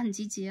这个牌很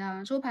积极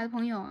啊，这个牌的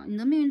朋友啊，你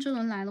的命运之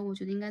轮来了，我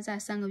觉得应该在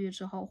3个月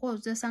之后，或者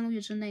在3个月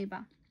之内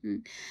吧。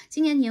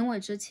今年年尾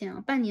之前啊，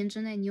半年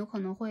之内，你有可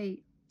能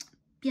会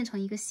变成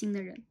一个新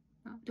的人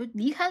啊，就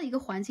离开了一个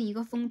环境、一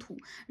个风土，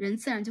人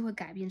自然就会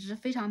改变，这是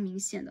非常明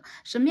显的。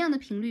什么样的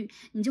频率，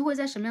你就会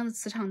在什么样的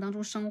磁场当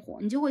中生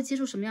活，你就会接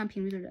触什么样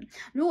频率的人。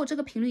如果这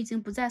个频率已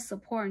经不再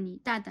support 你，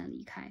大胆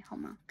离开，好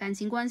吗？感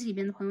情关系里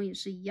边的朋友也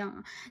是一样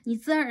啊，你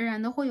自然而然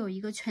的会有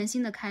一个全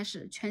新的开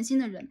始，全新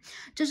的人，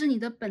这是你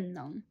的本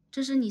能，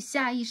这是你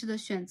下意识的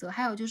选择。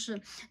还有就是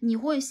你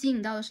会吸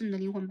引到的是你的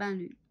灵魂伴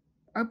侣，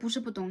而不是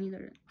不懂你的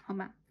人，好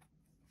吧？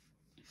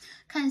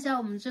看一下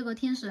我们这个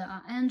天使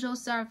啊 ，Angel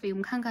Seraphim， 我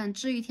们看看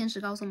治愈天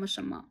使告诉我们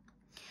什么。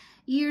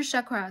ear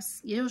chakras，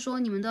 也就是说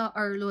你们的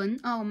耳轮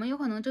啊，我们有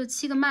可能这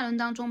7个脉轮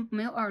当中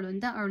没有耳轮，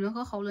但耳轮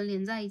和喉轮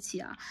连在一起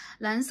啊。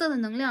蓝色的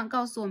能量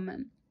告诉我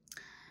们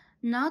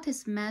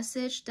 ，notice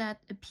message that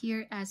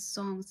appear as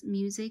songs,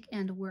 music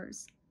and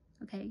words,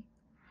 okay,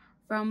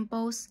 from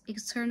both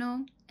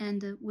external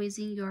and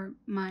within your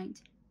mind。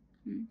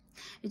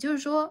也就是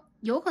说，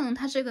有可能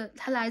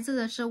它来自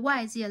的是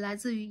外界，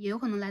也有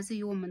可能来自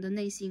于我们的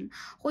内心，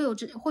会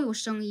有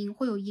声音，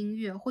会有音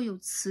乐，会有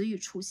词语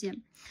出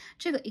现。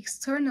这个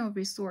external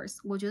resource，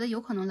 我觉得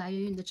有可能来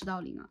源于你的指导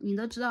灵啊，你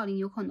的指导灵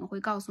有可能会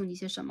告诉你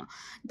些什么。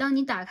当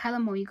你打开了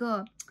某一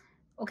个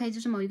 ，OK， 就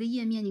是某一个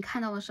页面，你看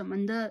到了什么，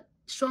你的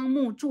双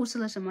目注视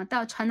了什么，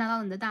传达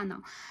到你的大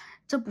脑，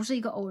这不是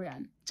一个偶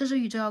然，这是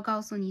宇宙要告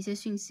诉你一些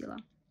讯息了。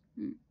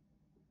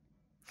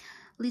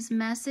These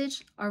messages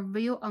are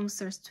real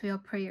answers to your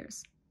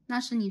prayers。那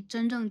是你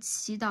真正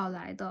祈祷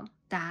来的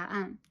答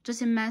案，这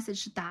些 message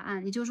是答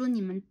案，也就是说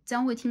你们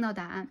将会听到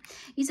答案。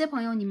一些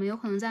朋友，你们有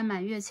可能在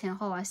满月前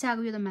后啊，下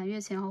个月的满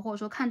月前后，或者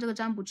说看这个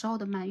占卜之后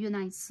的满月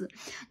那一次，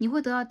你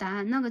会得到答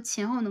案。那个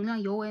前后能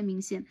量尤为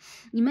明显。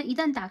你们一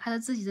旦打开了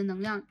自己的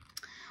能量，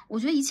我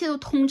觉得一切都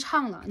通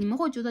畅了，你们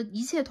会觉得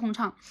一切通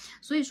畅。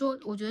所以说，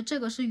我觉得这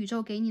个是宇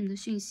宙给你们的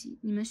讯息，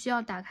你们需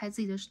要打开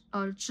自己的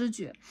知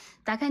觉，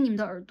打开你们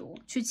的耳朵，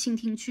去倾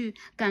听，去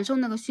感受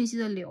那个讯息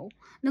的流，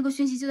那个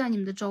讯息就在你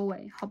们的周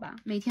围，好吧？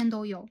每天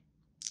都有。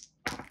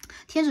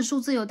天使数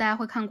字有大家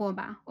会看过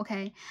吧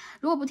 ？OK，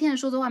 如果不天使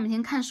数字的话，每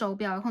天看手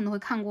表有可能会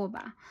看过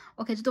吧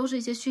 ？OK， 这都是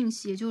一些讯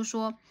息，也就是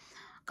说，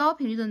高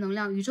频率的能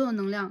量，宇宙的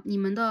能量，你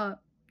们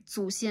的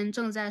祖先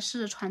正在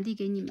试着传递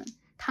给你们。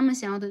他们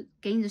想要的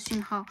给你的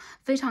讯号，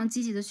非常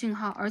积极的讯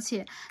号，而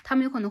且他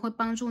们有可能会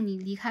帮助你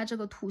离开这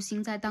个土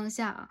星，在当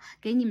下啊，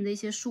给你们的一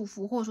些束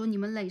缚，或者说你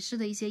们累世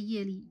的一些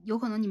业力，有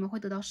可能你们会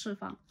得到释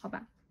放，好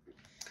吧？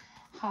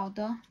好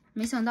的，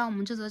没想到我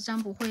们这则占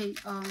卜会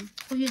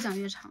越讲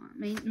越长啊，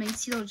每一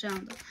期都是这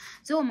样的。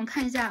所以我们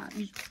看一下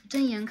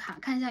真言卡，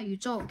看一下宇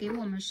宙给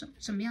我们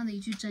什么样的一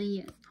句真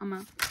言，好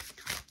吗？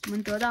我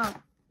们得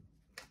到，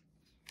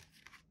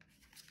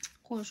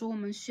或者说我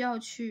们需要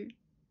去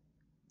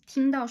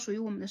听到属于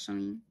我们的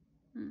声音。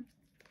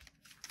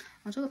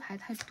这个牌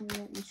太多，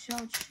我需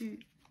要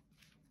去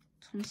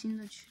重新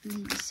的去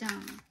理一下。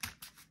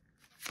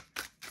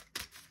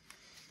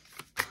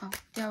好，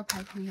第二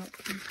排朋友，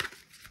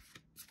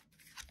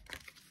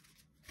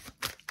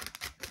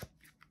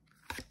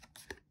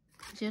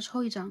直接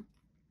抽一张。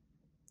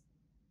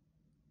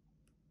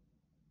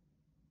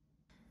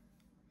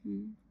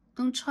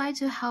Don't try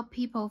to help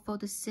people for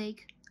the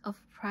sake of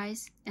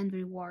prize and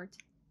reward。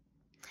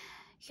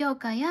評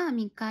価や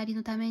見返り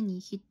のために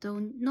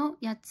人の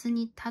役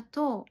に立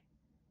とう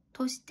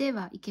として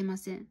はいけま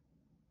せん。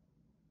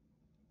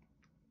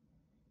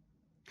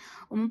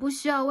我们不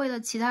需要为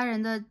了其他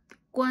人的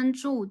关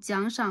注、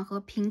奖赏和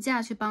评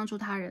价去帮助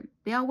他人，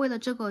不要为了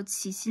这个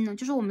起心呢，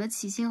就是我们的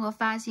起心和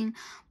发心，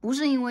不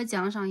是因为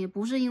奖赏，也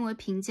不是因为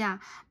评价，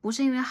不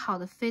是因为好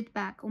的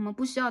feedback， 我们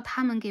不需要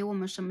他们给我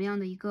们什么样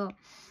的一个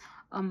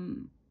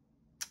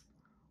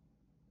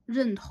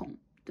认同，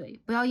对，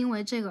不要因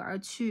为这个而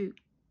去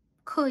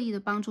刻意的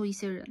帮助一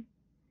些人，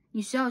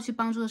你需要去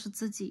帮助的是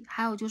自己。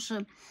还有就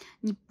是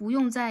你不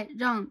用再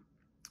让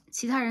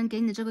其他人给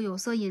你的这个有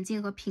色眼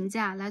镜和评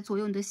价来左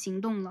右你的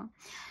行动了。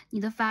你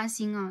的发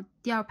心啊，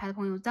第二排的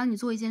朋友，当你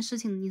做一件事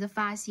情，你的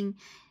发心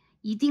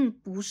一定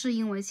不是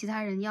因为其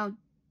他人要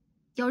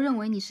认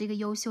为你是一个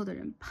优秀的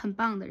人，很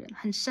棒的人，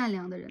很善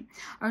良的人，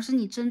而是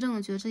你真正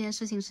的觉得这件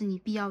事情是你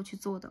必要去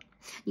做的。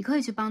你可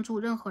以去帮助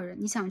任何人，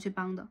你想去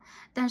帮的，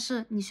但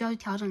是你需要去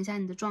调整一下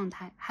你的状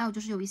态。还有就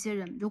是有一些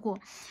人，如果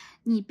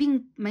你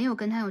并没有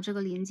跟他有这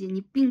个连接，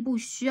你并不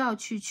需要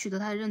去取得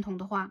他的认同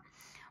的话，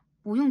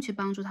不用去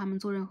帮助他们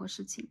做任何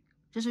事情。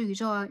这是宇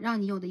宙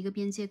让你有的一个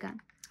边界感。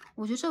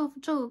我觉得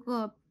这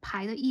个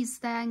牌的意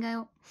思大家应该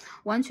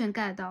完全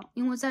get 到，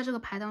因为在这个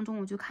牌当中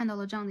我就看到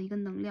了这样的一个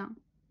能量。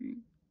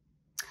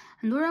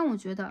很多人我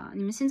觉得啊，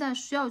你们现在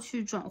需要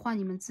去转换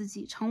你们自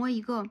己，成为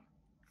一个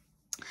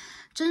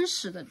真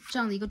实的这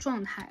样的一个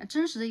状态，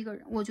真实的一个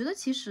人。我觉得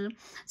其实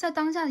在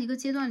当下的一个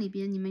阶段里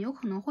边，你们有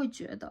可能会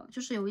觉得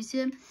就是有一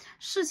些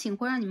事情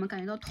会让你们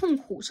感觉到痛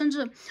苦，甚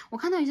至我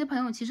看到一些朋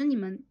友，其实你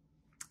们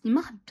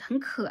很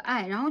可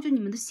爱，然后就你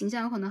们的形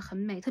象有可能很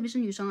美，特别是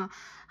女生啊，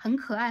很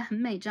可爱很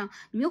美，这样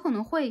你们有可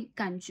能会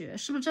感觉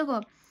是不是这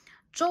个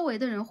周围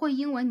的人会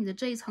因为你的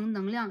这一层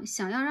能量，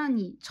想要让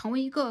你成为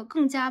一个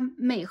更加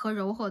美和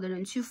柔和的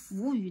人，去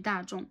服务于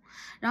大众。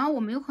然后我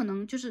们有可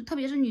能就是特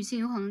别是女性，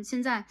有可能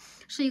现在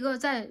是一个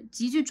在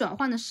急剧转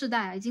换的世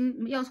代，已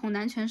经要从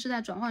男权世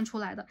代转换出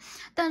来的，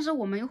但是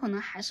我们有可能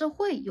还是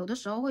会有的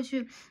时候会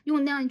去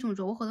用那样一种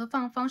柔和的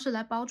方式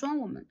来包装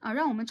我们啊，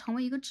让我们成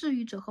为一个治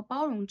愈者和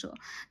包容者。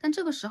但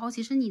这个时候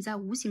其实你在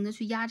无形的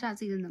去压榨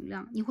自己的能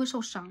量，你会受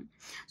伤。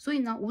所以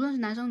呢，无论是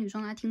男生女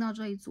生来听到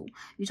这一组，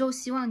宇宙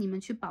希望你们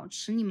去保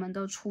持你们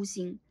的初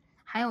心，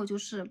还有就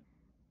是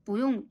不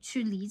用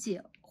去理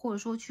解或者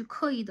说去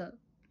刻意的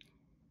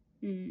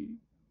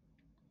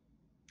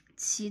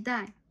期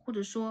待，或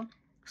者说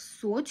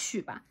索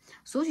取吧，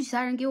索取其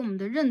他人给我们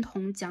的认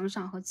同、奖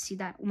赏和期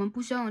待。我们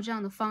不需要用这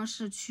样的方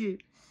式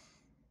去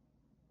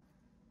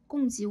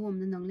供给我们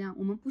的能量，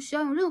我们不需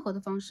要用任何的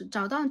方式，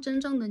找到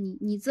真正的你，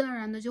你自然而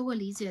然的就会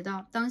理解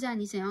到当下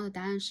你想要的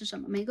答案是什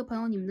么。每个朋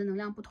友你们的能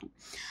量不同，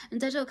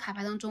在这个卡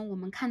牌当中，我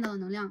们看到的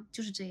能量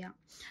就是这样。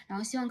然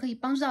后希望可以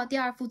帮助到第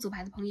二副组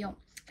牌的朋友，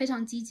非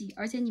常积极，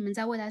而且你们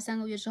在未来3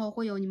个月之后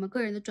会有你们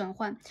个人的转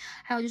换，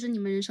还有就是你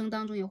们人生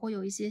当中也会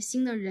有一些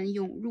新的人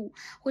涌入，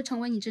会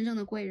成为你真正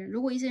的贵人。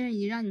如果一些人已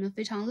经让你们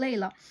非常累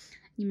了，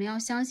你们要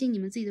相信你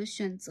们自己的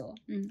选择，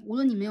无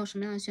论你们有什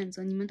么样的选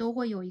择，你们都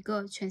会有一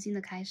个全新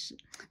的开始，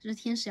这是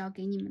天使要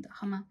给你们的，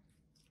好吗？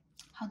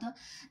好的，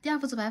第二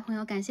副组牌朋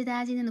友，感谢大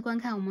家今天的观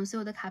看，我们所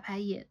有的卡牌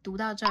也读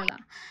到这儿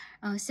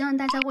了。希望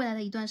大家未来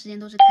的一段时间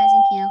都是开心、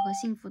平安和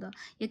幸福的，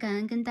也感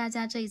恩跟大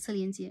家这一次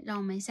连接，让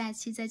我们下一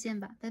期再见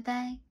吧，拜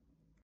拜。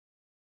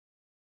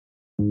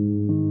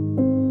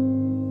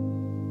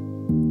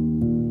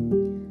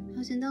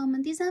选到我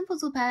们第3副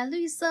组牌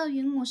绿色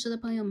云母石的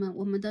朋友们，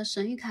我们的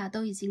神谕卡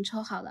都已经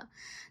抽好了。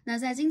那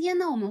在今天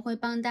呢，我们会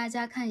帮大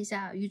家看一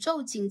下宇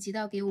宙紧急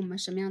到给我们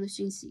什么样的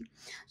讯息。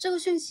这个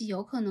讯息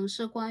有可能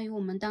是关于我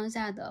们当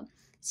下的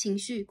情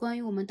绪，关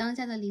于我们当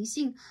下的灵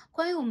性，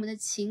关于我们的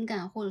情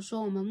感，或者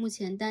说我们目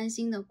前担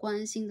心的、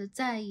关心的、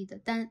在意的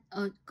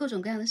各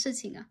种各样的事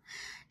情啊。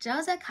只要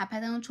在卡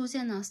牌当中出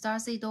现呢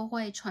 ，Starseed 都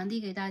会传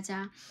递给大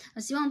家。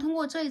希望通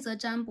过这一则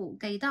占卜，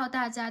给到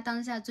大家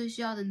当下最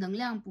需要的能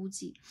量补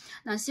给。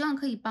那希望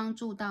可以帮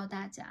助到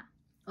大家。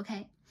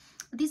OK，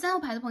 第3号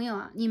牌的朋友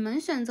啊，你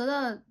们选择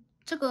的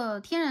这个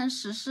天然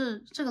石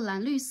是这个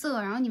蓝绿色，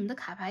然后你们的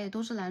卡牌也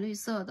都是蓝绿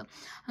色的。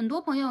很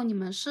多朋友你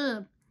们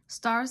是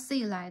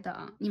Starseed 来的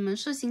啊，你们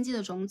是星际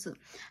的种子，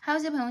还有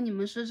一些朋友你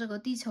们是这个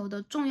地球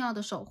的重要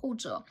的守护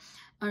者。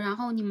然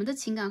后你们的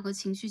情感和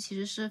情绪其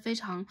实是非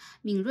常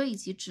敏锐以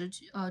及直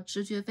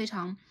觉非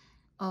常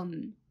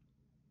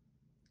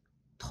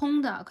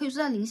通的，可以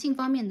说在灵性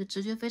方面的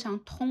直觉非常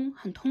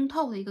很通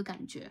透的一个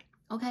感觉。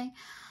OK，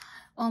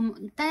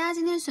 大家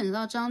今天选择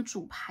到这张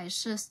主牌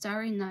是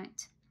Starry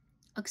Night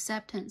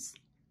Acceptance。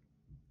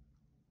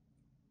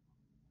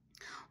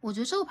我觉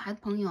得这个牌的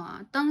朋友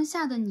啊，当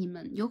下的你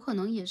们有可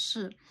能也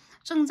是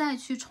正在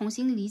去重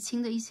新厘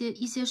清的一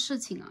些事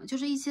情啊，就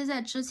是一些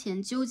在之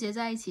前纠结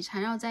在一起、缠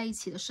绕在一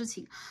起的事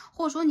情，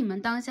或者说你们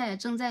当下也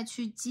正在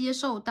去接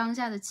受当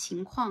下的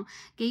情况，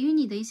给予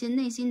你的一些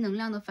内心能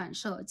量的反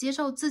射，接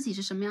受自己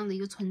是什么样的一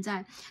个存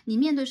在，你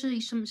面对是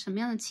什么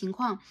样的情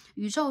况，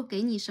宇宙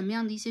给你什么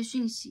样的一些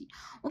讯息。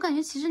我感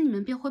觉其实你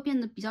们会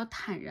变得比较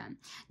坦然，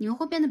你们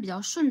会变得比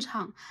较顺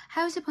畅。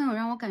还有一些朋友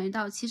让我感觉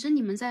到，其实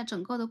你们在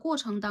整个的过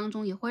程当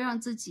中也会让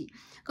自己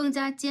更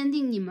加坚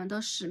定你们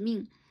的使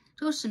命。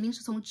这个使命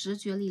是从直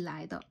觉里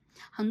来的。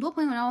很多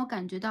朋友让我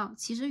感觉到，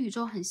其实宇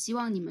宙很希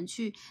望你们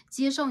去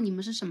接受你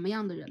们是什么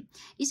样的人。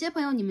一些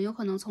朋友你们有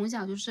可能从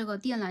小就是个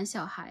靛蓝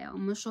小孩啊，我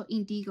们说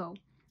indigo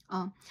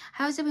啊，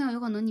还有一些朋友有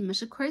可能你们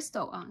是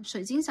crystal 啊，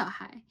水晶小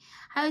孩。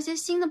还有一些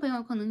新的朋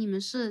友可能你们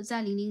是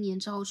在00年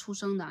之后出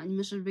生的啊，你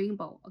们是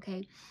rainbow。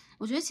 OK，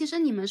 我觉得其实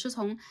你们是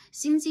从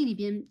星际里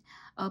边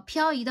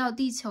漂移到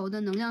地球的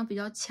能量比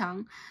较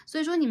强，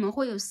所以说你们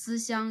会有思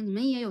乡，你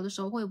们也有的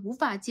时候会无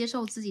法接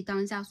受自己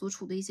当下所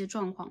处的一些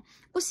状况，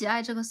不喜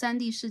爱这个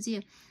3D 世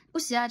界，不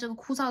喜爱这个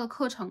枯燥的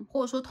课程，或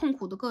者说痛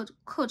苦的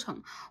课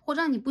程，或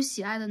让你不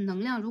喜爱的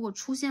能量如果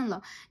出现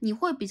了，你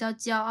会比较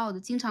骄傲的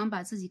经常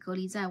把自己隔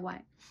离在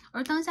外。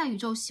而当下宇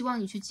宙希望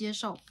你去接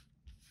受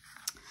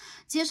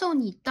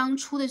你当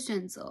初的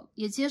选择，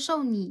也接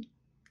受你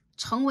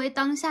成为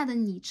当下的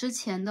你之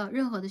前的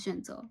任何的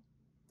选择。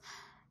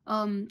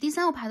第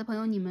3号牌的朋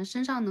友，你们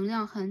身上能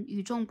量很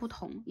与众不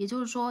同，也就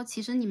是说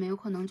其实你们有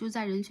可能就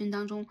在人群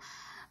当中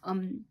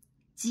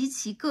极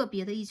其个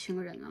别的一群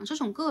人啊。这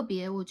种个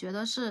别我觉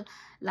得是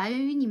来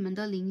源于你们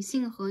的灵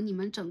性和你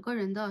们整个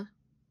人的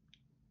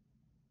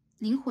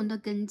灵魂的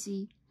根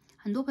基。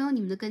很多朋友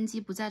你们的根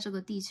基不在这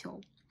个地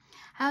球。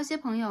还有一些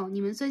朋友你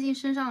们最近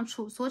身上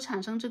所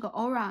产生这个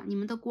aura， 你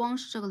们的光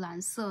是这个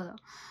蓝色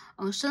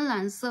的，深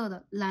蓝色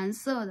的、蓝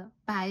色的、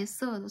白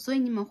色的，所以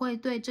你们会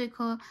对这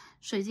颗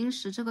水晶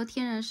石、这颗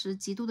天然石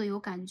极度的有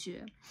感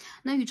觉。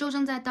那宇宙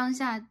正在当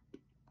下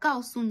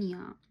告诉你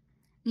啊，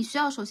你需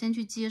要首先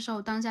去接受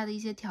当下的一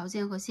些条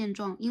件和现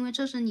状，因为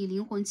这是你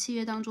灵魂契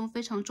约当中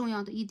非常重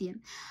要的一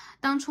点。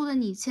当初的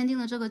你签订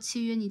了这个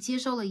契约，你接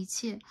受了一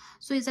切，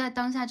所以在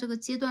当下这个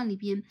阶段里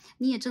边，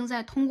你也正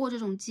在通过这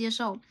种接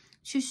受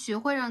去学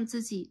会让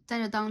自己在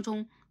这当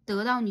中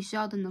得到你需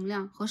要的能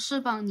量和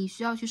释放你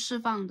需要去释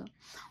放的。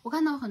我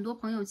看到很多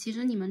朋友其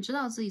实你们知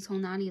道自己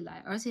从哪里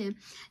来，而且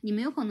你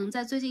们有可能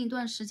在最近一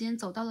段时间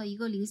走到了一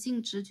个灵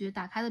性直觉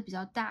打开的比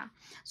较大，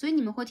所以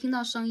你们会听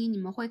到声音，你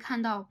们会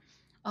看到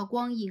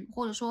光影，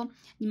或者说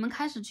你们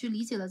开始去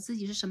理解了自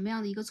己是什么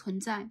样的一个存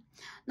在。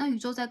那宇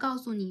宙在告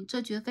诉你，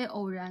这绝非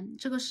偶然，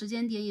这个时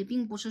间点也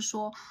并不是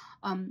说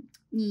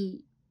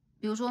你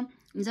比如说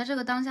你在这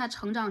个当下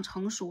成长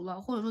成熟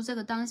了，或者说这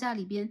个当下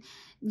里边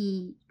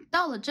你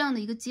到了这样的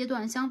一个阶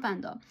段，相反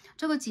的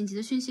这个紧急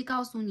的讯息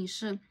告诉你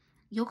是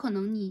有可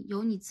能你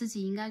有你自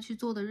己应该去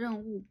做的任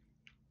务。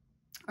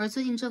而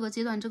最近这个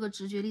阶段，这个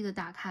直觉力的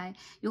打开，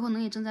有可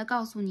能也正在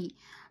告诉你，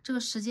这个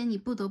时间你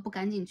不得不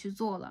赶紧去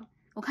做了。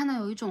我看到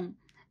有一种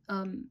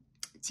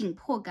紧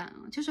迫感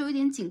啊，就是有一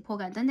点紧迫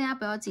感，但大家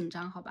不要紧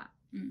张，好吧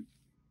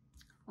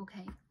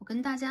？OK， 我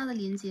跟大家的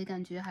连接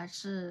感觉还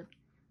是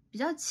比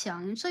较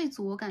强，这一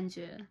组我感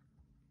觉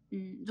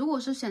如果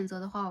是选择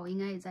的话，我应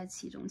该也在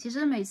其中。其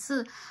实每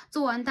次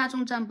做完大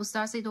众占卜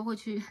Starseed 都会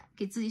去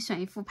给自己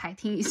选一副牌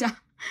听一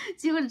下，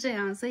几乎是这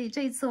样。所以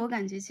这一次我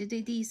感觉其实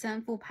对第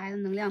3副牌的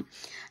能量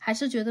还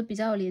是觉得比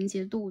较有连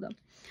接度的。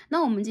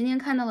那我们今天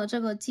看到了这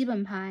个基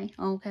本牌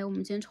 ，OK， 我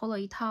们今天抽了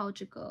一套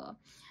这个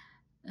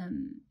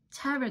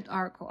Tarot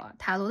Oracle 啊，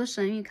塔罗的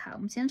神谕卡。我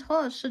们今天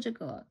抽的是这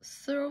个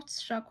Throat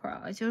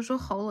Chakra， 也就是说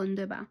喉轮，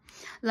对吧？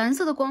蓝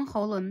色的光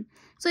喉轮。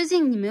最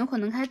近你们有可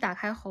能开始打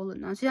开喉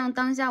轮啊，就像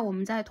当下我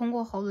们在通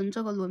过喉轮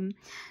这个轮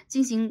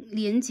进行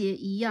连接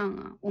一样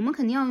啊。我们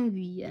肯定要用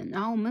语言，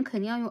然后我们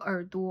肯定要用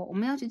耳朵，我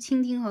们要去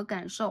倾听和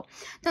感受。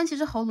但其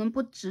实喉轮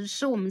不只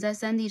是我们在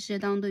3D 世界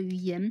当中的语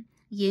言。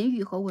言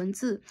语和文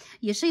字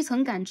也是一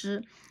层感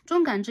知，这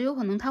种感知有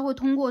可能它会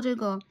通过这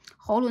个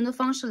喉轮的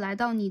方式来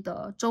到你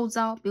的周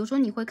遭，比如说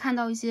你会看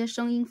到一些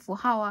声音符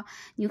号啊，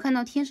你会看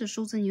到天使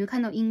数字，你会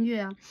看到音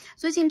乐啊。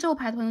最近这副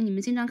牌的朋友，你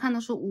们经常看到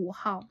是5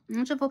号，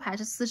这副牌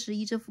是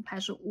41，这副牌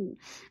是5。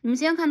你们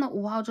今天看到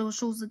5号这个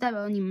数字，代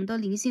表你们的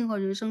灵性和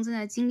人生正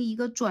在经历一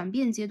个转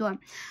变阶段，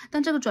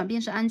但这个转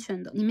变是安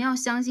全的，你们要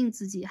相信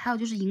自己，还有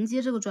就是迎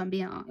接这个转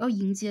变啊，要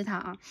迎接它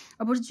啊，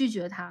而不是拒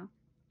绝它。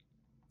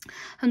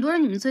很多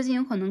人，你们最近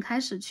有可能开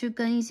始去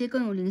跟一些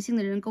更有灵性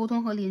的人沟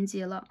通和连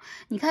接了。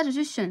你开始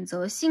去选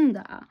择性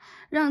的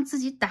让自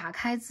己打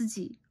开自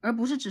己，而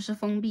不是只是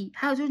封闭。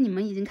还有就是你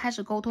们已经开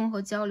始沟通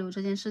和交流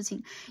这件事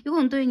情，有可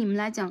能对于你们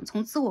来讲，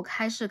从自我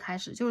开始，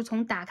就是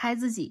从打开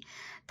自己、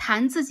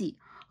谈自己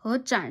和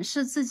展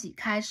示自己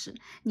开始，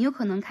你有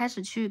可能开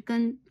始去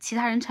跟其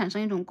他人产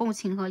生一种共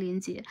情和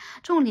连接。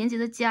这种连接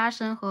的加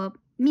深和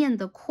面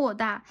的扩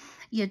大，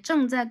也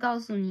正在告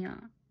诉你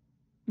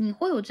你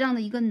会有这样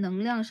的一个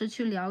能量，是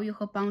去疗愈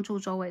和帮助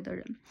周围的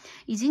人，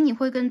以及你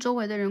会跟周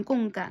围的人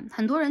共感。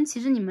很多人其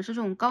实你们是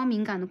这种高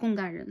敏感的共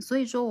感人，所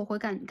以说我会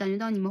感觉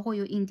到你们会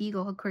有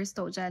indigo 和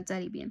crystal 在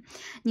里边，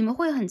你们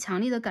会很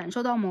强烈的感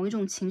受到某一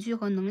种情绪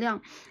和能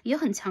量，也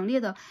很强烈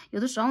的，有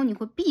的时候你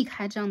会避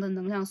开这样的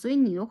能量，所以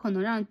你有可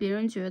能让别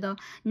人觉得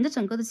你的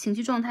整个的情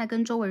绪状态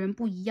跟周围人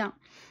不一样。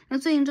那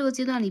最近这个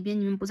阶段里边，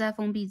你们不再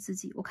封闭自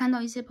己。我看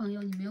到一些朋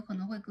友，你们有可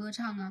能会歌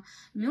唱啊，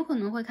你们有可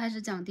能会开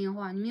始讲电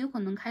话，你们有可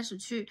能开始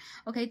去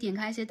点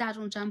开一些大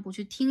众占卜，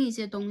去听一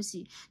些东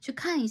西，去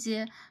看一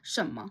些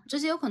什么，这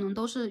些有可能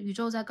都是宇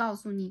宙在告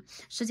诉你，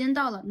时间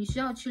到了，你需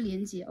要去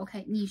连接。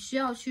你需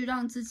要去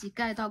让自己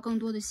盖到更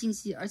多的信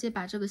息，而且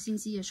把这个信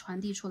息也传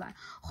递出来，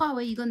化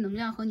为一个能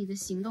量和你的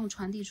行动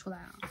传递出来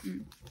啊。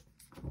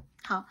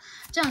好，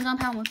这2张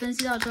牌我们分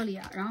析到这里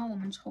啊，然后我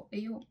们抽，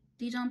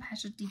第1张牌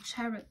是 The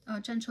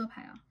Chariot 战车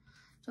牌啊，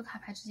这卡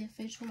牌直接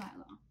飞出来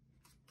了。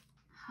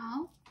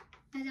好，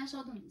大家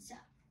稍等一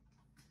下，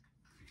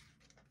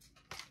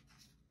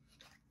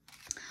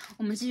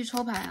我们继续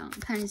抽牌啊，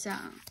看一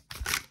下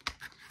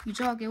宇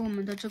宙要给我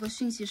们的这个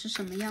讯息是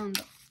什么样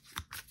的。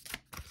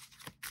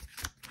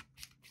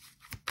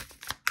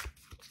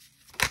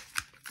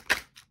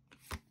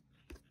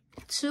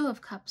Two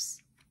of Cups，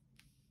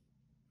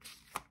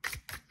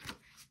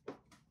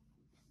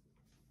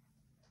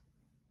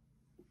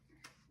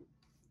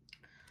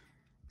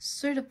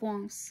 Three of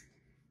Wands，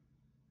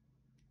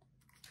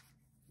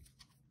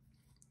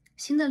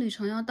 新的旅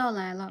程要到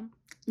来了，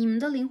你们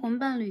的灵魂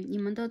伴侣，你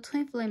们的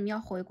Twin Flame 要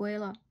回归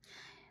了。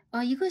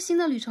一个新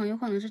的旅程有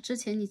可能是之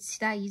前你期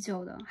待已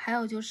久的，还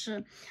有就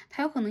是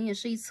它有可能也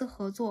是一次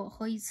合作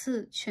和一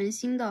次全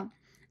新的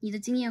你的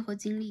经验和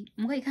经历。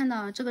我们可以看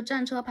到这个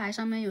战车牌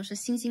上面有是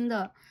星星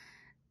的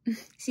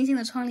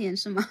窗帘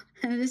是吗？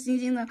还是星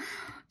星的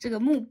这个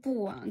幕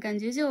布啊，感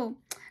觉就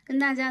跟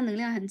大家能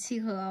量很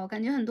契合啊。我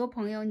感觉很多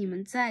朋友你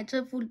们在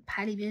这副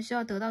牌里边需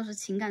要得到是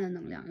情感的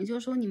能量，也就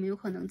是说你们有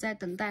可能在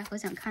等待和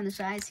想看的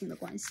是爱情的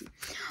关系。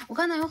我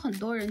看到有很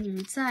多人，你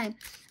们在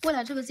未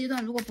来这个阶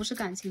段，如果不是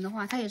感情的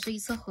话，它也是一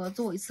次合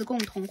作，一次共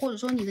同，或者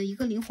说你的一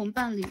个灵魂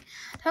伴侣，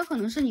它有可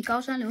能是你高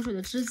山流水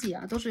的知己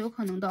啊，都是有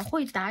可能的，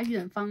会打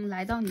远方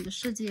来到你的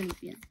世界里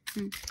边。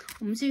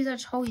我们继续再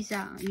抽一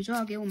下宇宙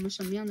要给我们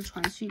什么样的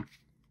传讯。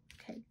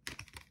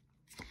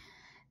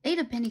Eight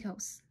of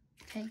Pentacles，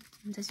 我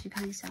们再去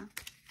看一下。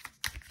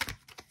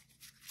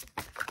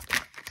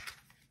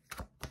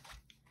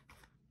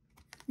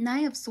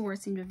Nine of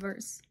Swords in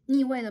Reverse，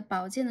 逆位的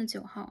宝剑的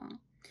9号啊。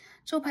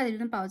这牌里面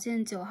的宝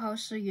剑9号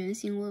是圆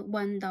形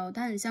弯刀，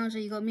它很像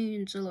是一个命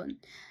运之轮。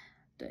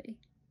对，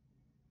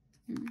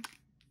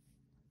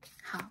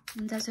好，我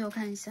们再最后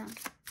看一下，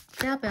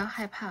大家不要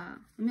害怕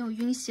啊，有没有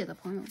晕血的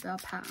朋友不要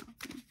怕啊。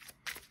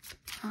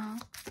好。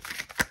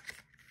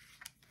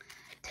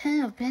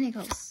Ten of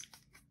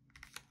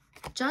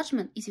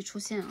Pentacles，Judgment 一起出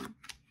现啊！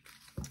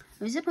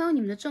有些朋友，你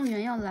们的正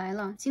缘要来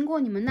了，经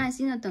过你们耐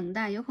心的等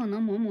待，有可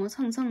能磨磨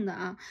蹭蹭的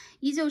啊，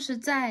依旧是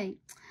在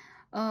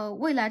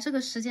未来这个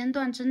时间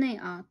段之内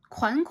啊，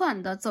款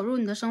款的走入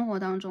你的生活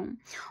当中。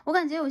我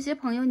感觉有些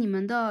朋友，你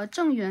们的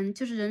正缘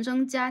就是人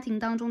生家庭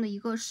当中的一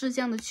个事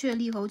项的确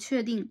立和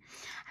确定，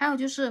还有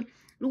就是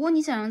如果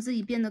你想让自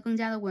己变得更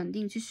加的稳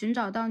定，去寻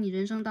找到你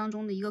人生当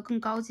中的一个更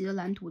高级的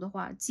蓝图的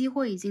话，机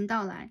会已经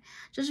到来。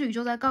这是宇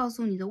宙在告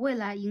诉你的未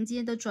来迎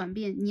接的转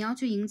变，你要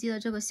去迎接的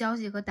这个消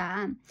息和答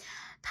案，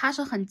它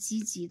是很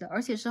积极的，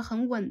而且是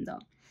很稳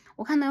的。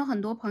我看到有很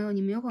多朋友，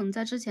你们有可能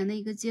在之前的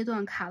一个阶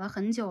段卡了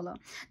很久了，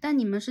但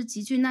你们是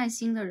极具耐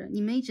心的人，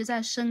你们一直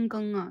在深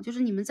耕啊，就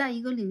是你们在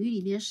一个领域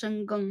里面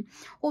深耕，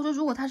或者说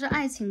如果它是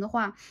爱情的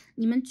话，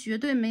你们绝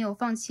对没有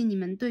放弃你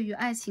们对于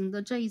爱情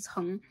的这一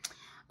层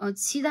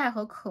期待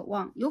和渴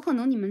望。有可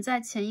能你们在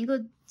前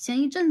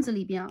一阵子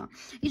里边啊，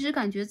一直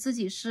感觉自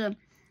己是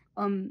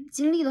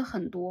经历了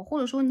很多，或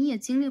者说你也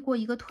经历过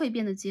一个蜕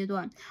变的阶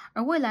段，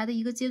而未来的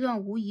一个阶段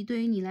无疑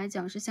对于你来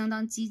讲是相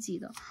当积极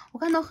的。我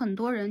看到很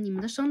多人，你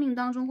们的生命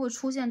当中会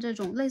出现这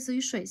种类似于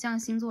水象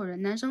星座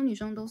人，男生女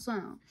生都算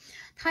啊，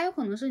他有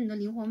可能是你的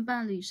灵魂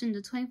伴侣，是你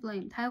的 twin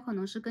flame， 他有可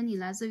能是跟你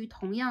来自于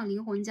同样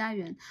灵魂家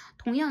园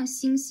同样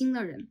星星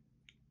的人。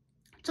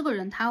这个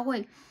人他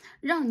会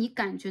让你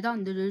感觉到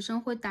你的人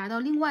生会达到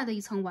另外的一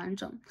层完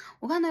整。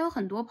我看到有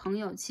很多朋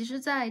友，其实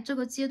在这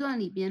个阶段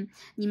里边，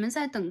你们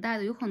在等待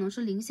的有可能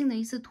是灵性的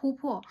一次突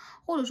破，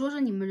或者说是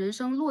你们人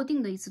生落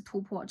定的一次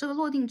突破。这个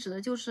落定指的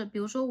就是，比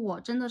如说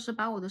我真的是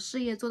把我的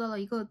事业做到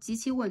了一个极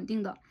其稳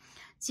定的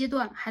阶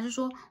段，还是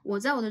说我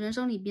在我的人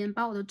生里边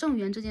把我的正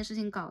缘这件事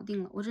情搞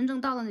定了，我真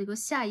正到了哪个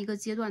下一个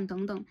阶段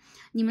等等。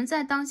你们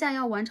在当下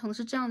要完成的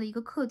是这样的一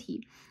个课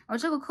题，而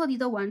这个课题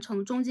的完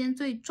成中间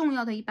最重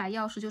要的一把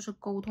钥匙就是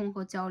沟通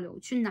和交流，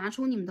去拿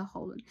出你们的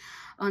喉轮，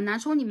拿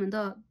出你们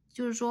的，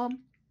就是说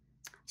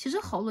其实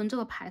喉轮这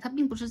个牌它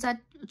并不是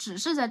只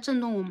是在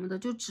震动我们的，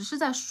就只是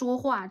在说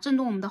话，震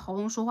动我们的喉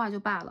咙说话就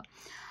罢了，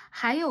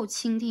还有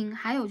倾听，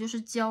还有就是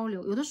交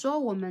流。有的时候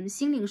我们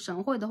心领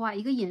神会的话，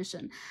一个眼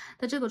神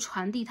的这个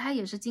传递，它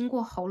也是经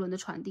过喉轮的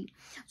传递。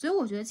所以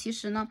我觉得其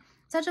实呢，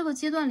在这个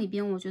阶段里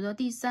边，我觉得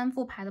第三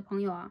副牌的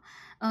朋友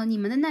啊，你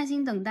们的耐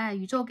心等待，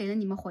宇宙给了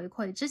你们回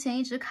馈，之前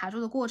一直卡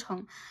住的过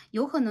程，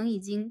有可能已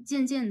经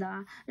渐渐的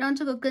啊，让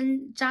这个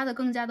根扎得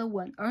更加的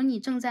稳，而你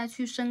正在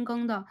去深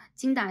耕的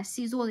精打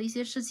细做的一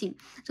些事情，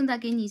正在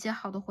给你一些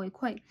好的回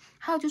馈。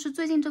还有就是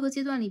最近这个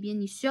阶段里边，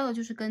你需要的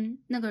就是跟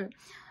那个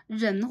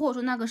人或者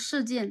说那个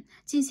事件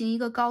进行一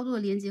个高度的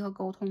连接和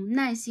沟通，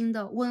耐心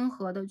的温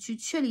和的去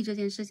确立这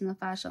件事情的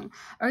发生，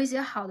而一些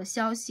好的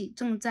消息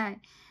正在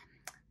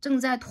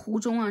途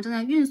中啊，正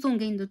在运送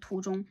给你的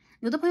途中。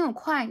有的朋友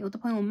快，有的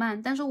朋友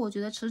慢，但是我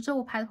觉得持这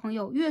副牌的朋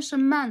友越是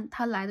慢，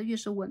它来的越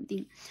是稳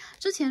定。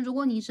之前如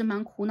果你一直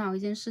蛮苦恼一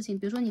件事情，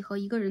比如说你和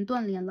一个人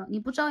断联了，你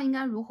不知道应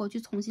该如何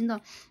去重新的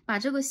把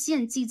这个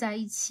线系在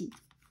一起，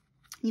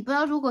你不知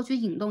道如何去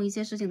引动一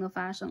些事情的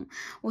发生，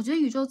我觉得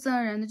宇宙自然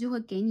而然的就会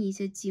给你一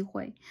些机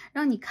会，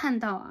让你看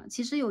到啊，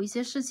其实有一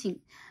些事情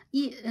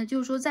就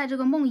是说在这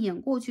个梦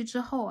魇过去之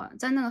后啊，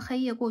在那个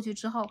黑夜过去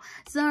之后，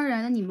自然而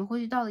然的你们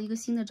会去到了一个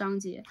新的章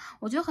节。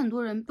我觉得很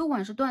多人不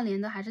管是断联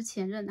的还是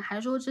前任，还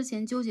是说之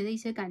前纠结的一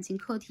些感情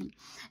课题，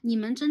你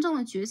们真正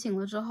的觉醒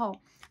了之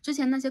后，之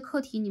前那些课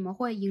题你们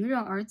会迎刃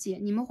而解，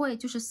你们会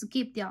就是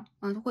skip 掉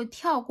就会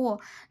跳过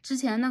之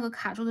前那个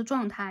卡住的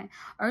状态，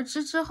而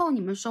之后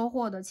你们收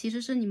获的其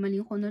实是你们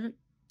灵魂的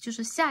就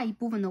是下一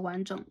部分的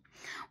完整。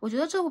我觉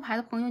得这副牌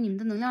的朋友，你们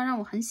的能量让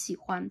我很喜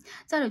欢。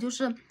再者就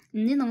是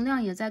你的能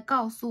量也在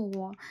告诉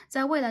我，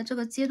在未来这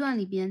个阶段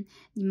里边，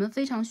你们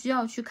非常需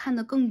要去看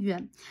得更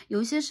远，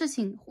有一些事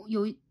情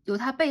有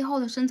它背后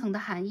的深层的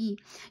含义。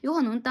有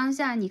可能当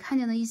下你看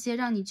见的一些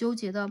让你纠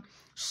结的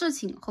事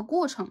情和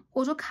过程，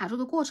或者说卡住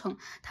的过程，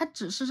它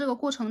只是这个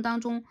过程当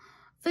中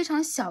非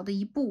常小的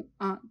一步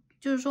啊。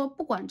就是说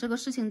不管这个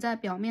事情在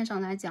表面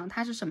上来讲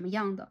它是什么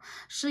样的，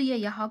事业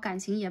也好，感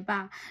情也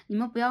罢，你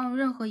们不要用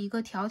任何一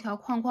个条条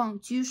框框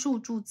拘束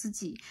住自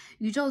己，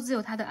宇宙自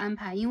有它的安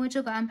排，因为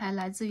这个安排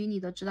来自于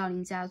你的指导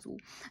灵家族。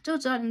这个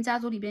指导灵家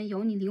族里边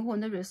有你灵魂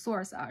的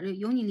resource 啊，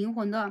有你灵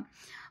魂的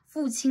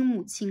父亲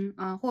母亲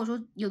啊，或者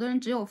说有的人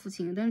只有父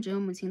亲，有的人只有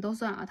母亲都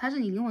算啊，它是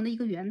你灵魂的一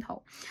个源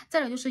头。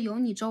再者就是有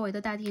你周围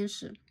的大天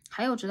使，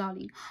还有指导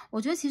灵。我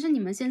觉得其实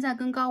你们现在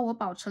跟高我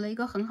保持了一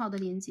个很好的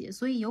连接，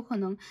所以有可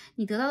能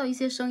你得到的一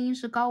些声音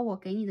是高我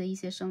给你的一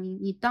些声音，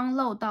你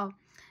download到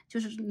就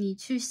是你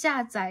去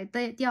下载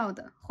掉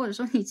的，或者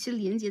说你去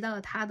连接到了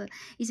他的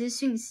一些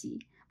讯息，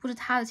不是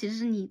他的，其实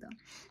是你的。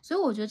所以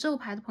我觉得这副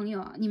牌的朋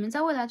友啊，你们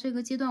在未来这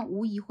个阶段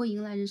无疑会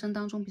迎来人生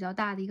当中比较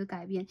大的一个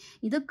改变，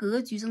你的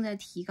格局正在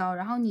提高，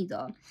然后你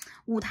的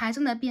舞台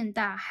正在变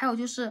大，还有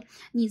就是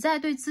你在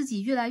对自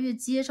己越来越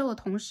接受的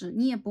同时，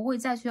你也不会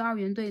再去二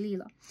元对立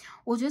了。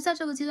我觉得在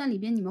这个阶段里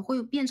边，你们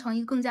会变成一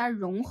个更加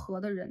融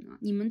合的人啊。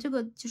你们这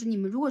个就是你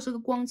们如果是个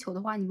光球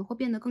的话，你们会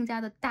变得更加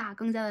的大，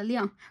更加的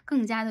亮，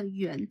更加的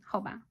圆，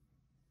好吧？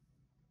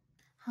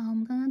好，我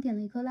们刚刚点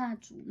了一颗蜡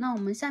烛，那我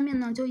们下面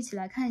呢就一起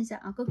来看一下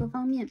啊各个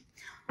方面。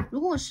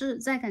如果是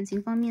在感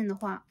情方面的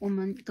话，我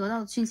们得到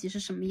的讯息是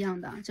什么样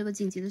的这个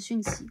紧急的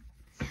讯息。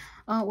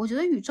我觉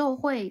得宇宙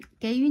会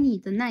给予你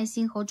的耐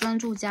心和专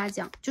注嘉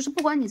奖，就是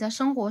不管你在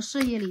生活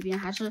事业里边，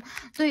还是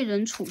对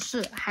人处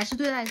事，还是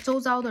对待周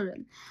遭的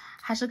人，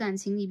还是感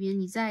情里边，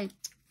你在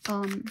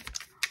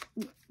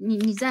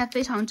你在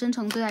非常真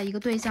诚对待一个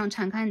对象，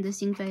敞开你的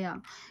心扉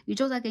啊，宇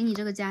宙在给你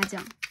这个嘉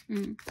奖。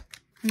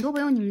很多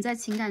朋友你们在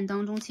情感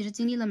当中其实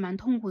经历了蛮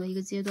痛苦的一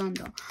个阶段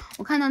的，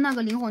我看到那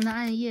个灵魂的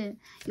暗夜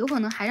有可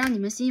能还让你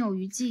们心有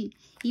余悸。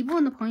一部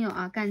分的朋友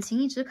啊，感情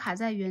一直卡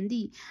在原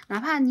地，哪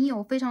怕你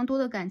有非常多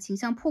的感情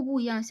像瀑布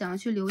一样想要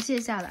去流泻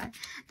下来，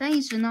但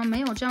一直呢没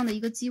有这样的一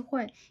个机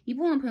会。一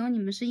部分的朋友你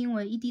们是因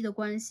为异地的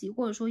关系，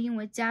或者说因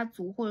为家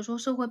族或者说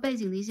社会背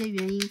景的一些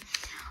原因，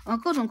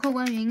各种客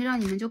观原因让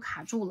你们就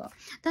卡住了。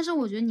但是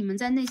我觉得你们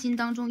在内心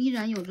当中依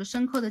然有着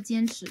深刻的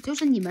坚持，就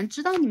是你们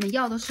知道你们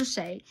要的是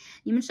谁，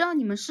你们知道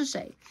你们是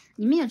谁，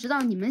你们也知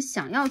道你们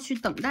想要去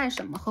等待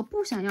什么和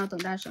不想要等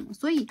待什么。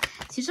所以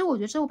其实我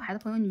觉得这副牌的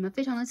朋友，你们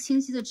非常的清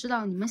晰的知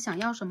道你们想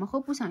要什么和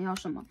不想要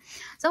什么。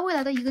在未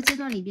来的一个阶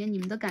段里边，你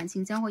们的感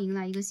情将会迎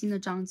来一个新的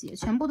章节，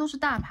全部都是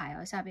大牌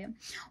啊。下边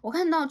我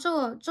看到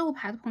这副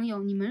牌的朋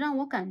友，你们让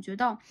我感觉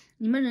到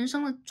你们人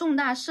生的重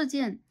大事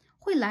件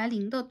会来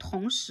临的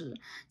同时，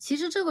其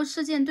实这个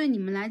事件对你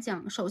们来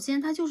讲，首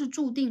先它就是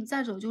注定，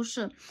再者就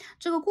是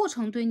这个过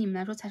程对于你们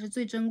来说才是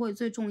最珍贵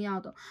最重要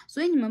的。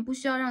所以你们不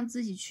需要让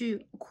自己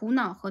去苦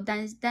恼和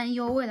担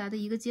忧未来的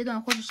一个阶段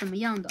会是什么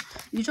样的，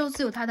宇宙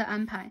自有它的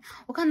安排。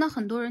我看到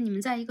很多人你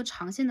们在一个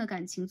长线的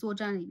感情作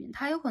战里面，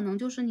它有可能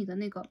就是你的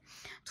那个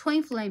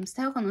twin flames，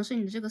 它有可能是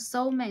你的这个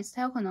soulmates，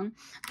 它有可能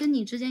跟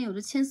你之间有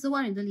着千丝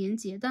万缕的连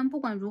结，但不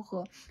管如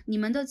何你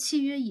们的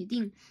契约已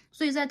定。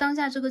所以在当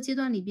下这个阶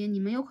段里边，你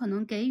们有可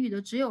能给予的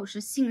只有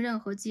是信任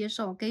和接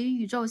受，给予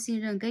宇宙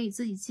信任，给予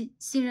自己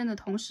信任的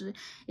同时，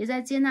也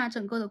在接纳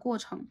整个的过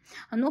程。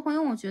很多朋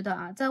友我觉得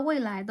啊，在未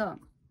来的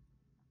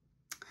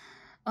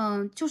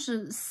就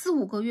是4、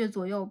5个月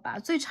左右吧，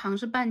最长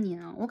是半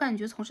年啊。我感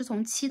觉从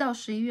7到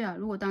11月啊，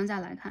如果当下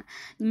来看，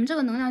你们这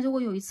个能量就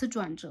会有一次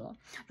转折。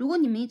如果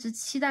你们一直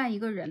期待一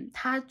个人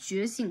他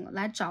觉醒了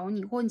来找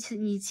你，或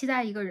你期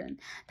待一个人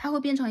他会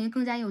变成一个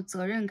更加有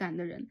责任感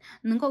的人，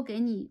能够给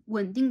你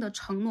稳定的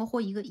承诺或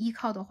一个依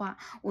靠的话，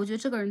我觉得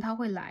这个人他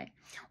会来。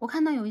我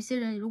看到有一些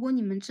人，如果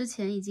你们之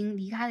前已经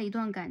离开了一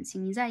段感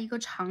情，你在一个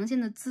长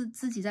线的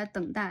自己在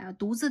等待啊，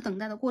独自等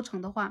待的过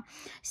程的话，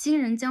新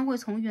人将会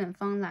从远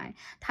方来，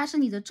他是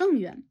你的正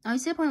缘啊。一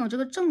些朋友这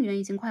个正缘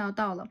已经快要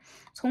到了，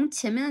从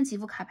前面的几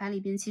副卡牌里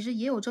边其实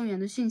也有正缘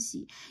的讯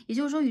息，也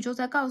就是说宇宙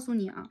在告诉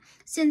你啊，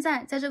现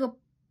在在这个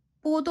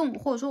波动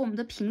或者说我们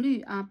的频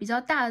率啊比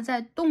较大的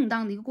在动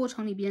荡的一个过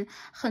程里边，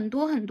很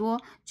多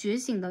觉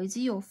醒的以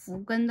及有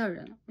福根的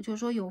人，就是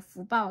说有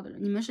福报的人，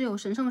你们是有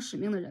神圣使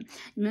命的人，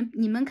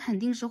你们肯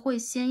定是会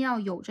先要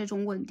有这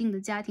种稳定的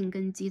家庭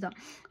根基的，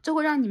这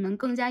会让你们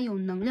更加有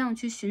能量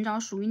去寻找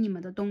属于你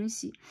们的东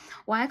西。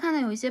我还看到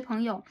有一些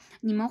朋友，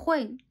你们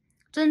会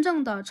真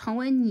正的成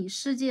为你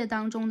世界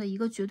当中的一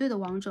个绝对的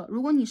王者。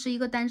如果你是一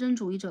个单身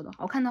主义者的话，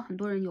我看到很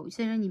多人，有一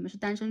些人你们是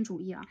单身主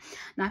义啊，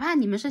哪怕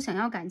你们是想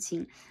要感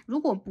情，如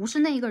果不是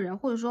那一个人，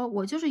或者说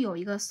我就是有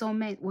一个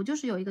soulmate， 我就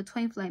是有一个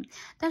twin flame，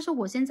 但是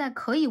我现在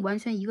可以完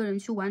全一个人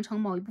去完成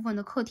某一部分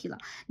的课题了，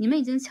你们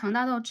已经强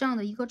大到这样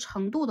的一个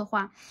程度的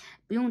话，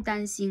不用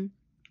担心。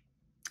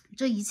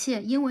这一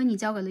切因为你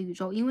交给了宇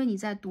宙，因为你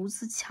在独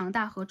自强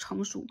大和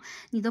成熟，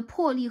你的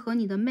魄力和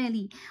你的魅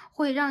力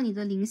会让你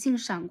的灵性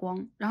闪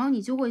光，然后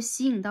你就会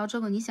吸引到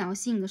这个你想要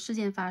吸引的事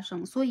件发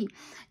生。所以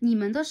你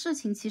们的事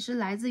情其实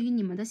来自于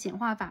你们的显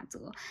化法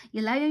则，也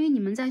来源于你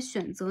们在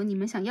选择你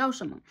们想要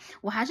什么。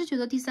我还是觉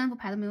得第3副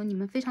牌的朋友，你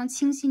们非常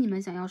清晰你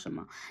们想要什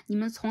么，你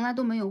们从来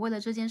都没有为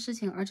了这件事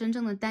情而真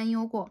正的担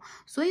忧过。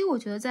所以我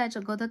觉得在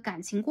整个的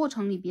感情过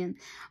程里边，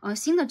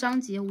新的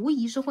章节无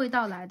疑是会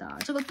到来的。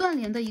这个断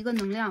联的一个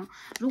能量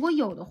如果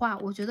有的话，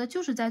我觉得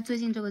就是在最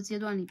近这个阶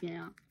段里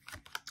边啊，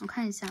我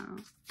看一下啊，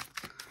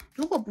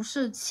如果不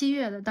是7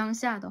月的当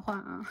下的话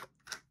啊，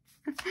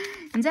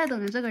你在等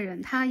着这个人，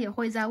他也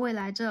会在未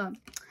来这，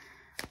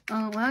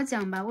我要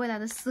讲吧，未来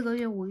的4个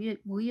月、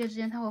5个月之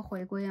间他会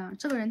回归啊。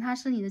这个人他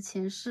是你的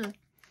前世。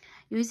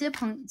有一些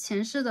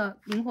前世的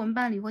灵魂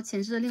伴侣或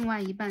前世的另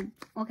外一半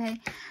 ，OK，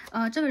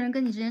 这个人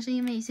跟你之间是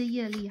因为一些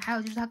业力，还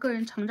有就是他个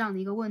人成长的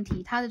一个问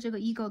题，他的这个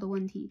ego 的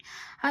问题。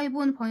还有一部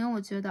分的朋友，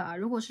我觉得啊，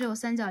如果是有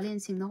3角恋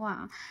情的话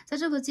啊，在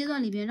这个阶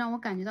段里边，让我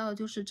感觉到的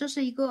就是这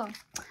是一个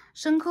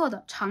深刻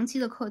的、长期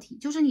的课题，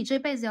就是你这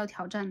辈子要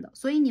挑战的。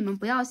所以你们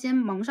不要先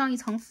蒙上一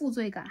层负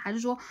罪感，还是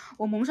说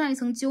我蒙上一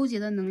层纠结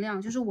的能量，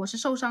就是我是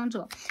受伤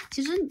者。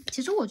其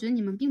实我觉得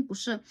你们并不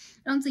是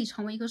让自己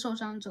成为一个受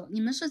伤者，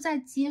你们是在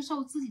接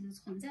受自己的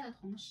存在的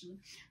同时，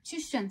去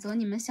选择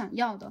你们想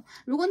要的。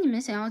如果你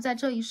们想要在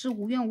这一世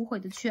无怨无悔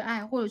的去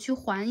爱，或者去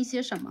还一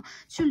些什么，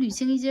去履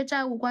行一些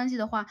债务关系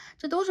的话，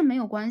这都是没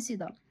有关系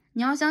的。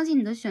你要相信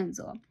你的选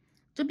择，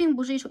这并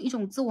不是一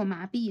种自我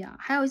麻痹啊。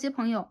还有一些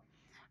朋友，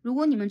如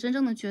果你们真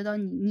正的觉得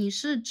你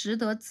是值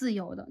得自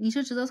由的，你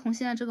是值得从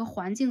现在这个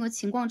环境和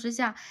情况之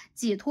下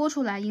解脱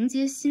出来，迎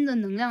接新的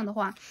能量的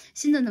话，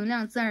新的能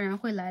量自然而然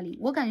会来临。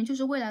我感觉就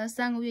是未来的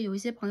3个月，有一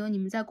些朋友你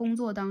们在工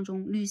作当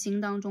中、旅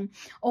行当中，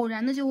偶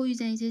然的就会遇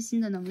见一些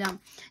新的能量、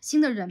新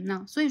的人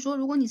呢。所以说，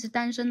如果你是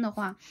单身的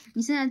话，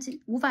你现在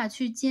无法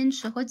去坚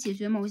持和解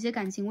决某一些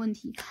感情问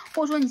题，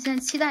或者说你现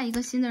在期待一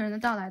个新的人的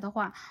到来的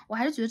话，我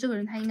还是觉得这个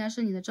人他应该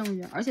是你的正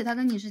缘，而且他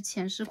跟你是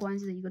前世关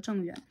系的一个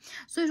正缘。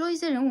所以说一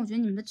些人，我觉得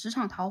你们的职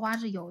场桃花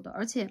是有的，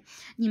而且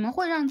你们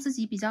会让自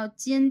己比较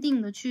坚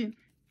定的去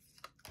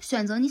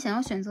选择你想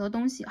要选择的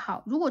东西。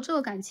好，如果这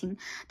个感情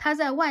它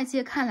在外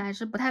界看来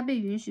是不太被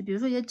允许，比如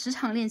说一些职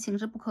场恋情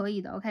是不可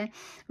以的 ，OK，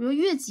 比如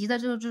越级的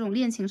这种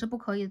恋情是不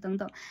可以的等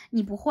等，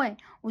你不会。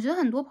我觉得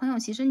很多朋友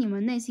其实你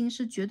们内心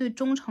是绝对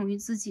忠诚于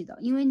自己的，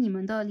因为你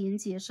们的连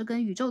接是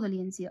跟宇宙的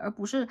连接，而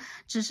不是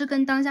只是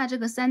跟当下这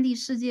个3D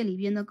世界里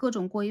边的各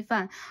种规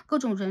范、各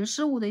种人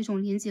事物的一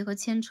种连接和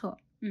牵扯。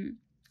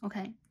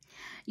OK。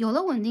有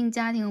了稳定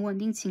家庭和稳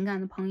定情感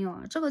的朋友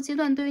啊，这个阶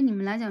段对于你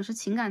们来讲是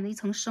情感的一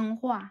层升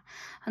华，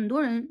很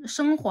多人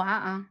升华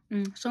啊，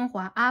升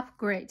华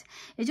upgrade，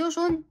 也就是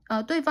说，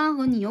对方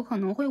和你有可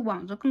能会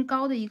往着更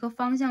高的一个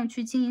方向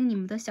去经营你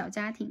们的小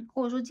家庭，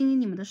或者说经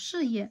营你们的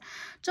事业，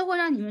这会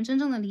让你们真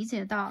正的理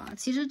解到啊，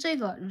其实这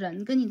个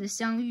人跟你的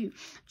相遇，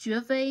绝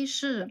非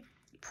是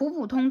普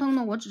普通通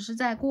的，我只是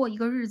在过一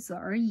个日子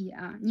而已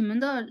啊！你们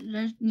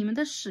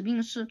的使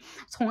命是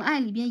从爱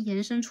里边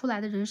延伸出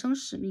来的人生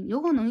使命，有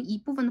可能一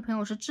部分的朋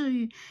友是治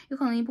愈，有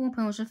可能一部分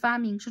朋友是发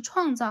明，是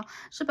创造，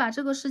是把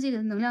这个世界里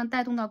的能量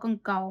带动到更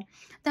高。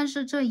但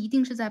是这一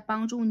定是在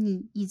帮助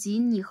你以及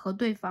你和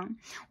对方。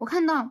我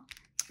看到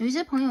有一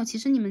些朋友，其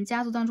实你们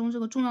家族当中这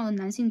个重要的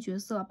男性角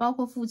色，包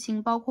括父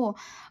亲，包括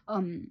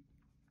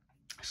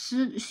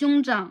是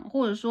兄长，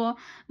或者说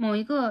某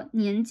一个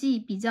年纪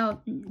比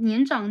较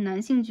年长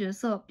男性角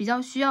色比较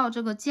需要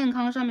这个健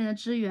康上面的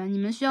支援，你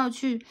们需要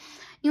去，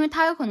因为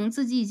他有可能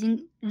自己已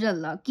经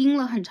忍了盯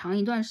了很长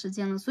一段时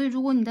间了，所以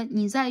如果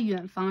你在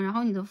远方，然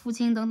后你的父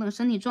亲等等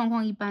身体状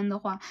况一般的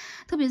话，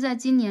特别在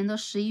今年的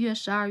11月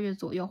12月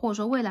左右，或者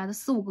说未来的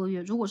4、5个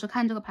月，如果是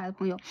看这个牌的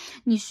朋友，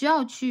你需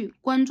要去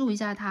关注一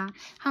下他。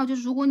还有就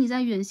是如果你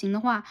在远行的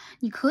话，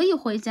你可以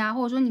回家，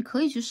或者说你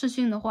可以去视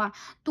讯的话，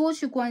多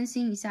去关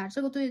心一下，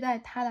这个对待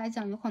他来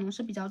讲有可能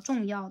是比较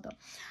重要的。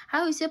还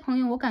有一些朋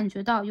友我感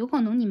觉到有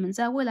可能你们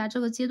在未来这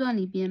个阶段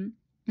里边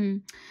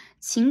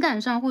情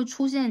感上会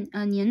出现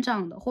年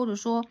长的，或者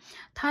说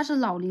他是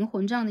老灵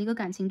魂这样的一个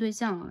感情对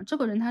象啊，这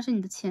个人他是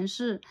你的前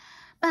世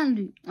伴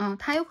侣啊，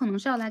他有可能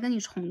是要来跟你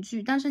重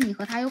聚，但是你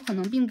和他有可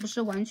能并不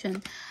是完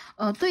全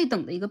对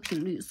等的一个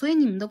频率，所以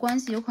你们的关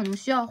系有可能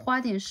需要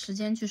花点时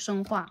间去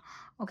深化。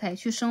OK，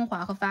 去升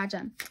华和发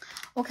展。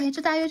OK，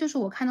 这大约就是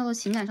我看到的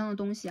情感上的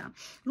东西啊。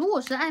如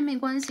果是暧昧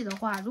关系的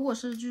话，如果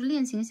是就是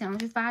恋情想要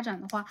去发展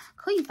的话，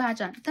可以发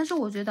展。但是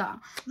我觉得啊，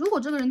如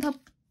果这个人他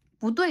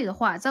不对的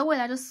话，在未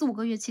来这4、5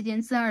个月期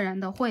间，自然而然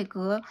的会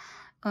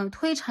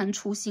推陈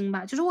出新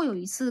吧，就是会有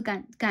一次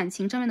感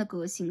情上面的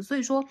革新。所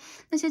以说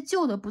那些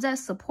旧的不再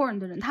support 你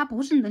的人，他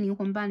不是你的灵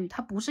魂伴侣，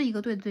他不是一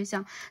个对的对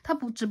象，他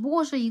只不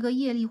过是一个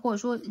业力，或者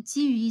说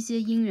基于一些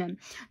因缘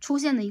出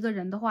现的一个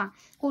人的话，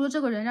或者说这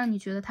个人让你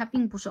觉得他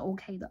并不是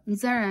OK 的，你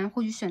自然而然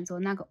会去选择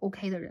那个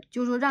OK 的人，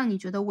就是说让你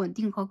觉得稳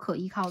定和可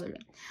依靠的人，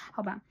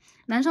好吧？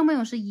男生朋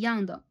友是一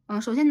样的，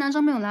首先男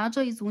生朋友来到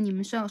这一组，你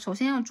们首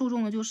先要注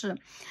重的就是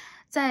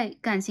在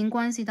感情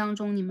关系当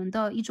中，你们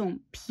的一种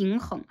平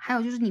衡，还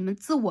有就是你们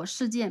自我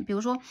事件，比如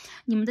说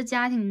你们的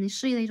家庭、你们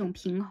事业的一种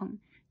平衡。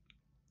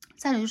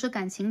再者就是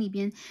感情里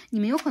边，你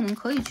们有可能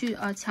可以去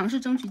强势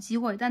争取机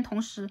会，但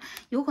同时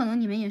有可能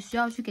你们也需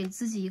要去给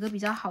自己一个比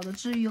较好的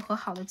治愈和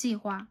好的计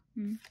划。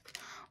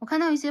我看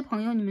到一些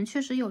朋友，你们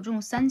确实有这种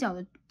三角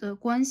的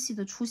关系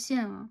的出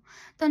现啊，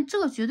但这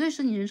个绝对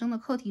是你人生的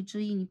课题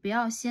之一，你不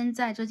要先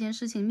在这件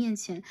事情面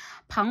前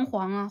彷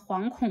徨啊、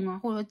惶恐啊，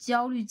或者说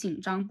焦虑、紧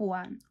张、不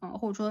安啊，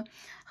或者说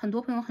很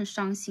多朋友很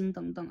伤心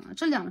等等啊。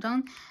这2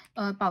张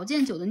宝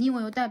剑9的逆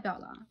位又代表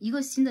了一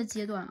个新的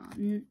阶段啊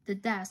，The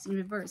Death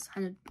in Reverse，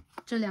 还有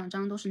这2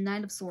张都是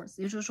Knight of Swords，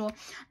 也就是说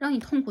让你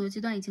痛苦的阶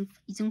段已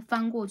经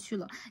翻过去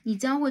了，你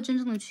将会真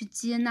正的去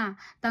接纳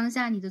当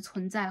下你的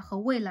存在和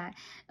未来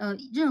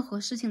任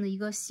何事情的一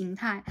个形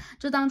态，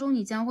这当中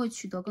你将会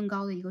取得更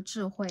高的一个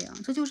智慧啊，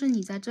这就是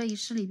你在这一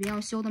世里边要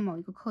修的某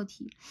一个课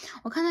题。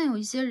我看到有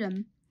一些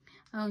人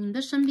你们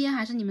的身边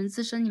还是你们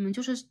自身，你们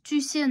就是巨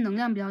蟹能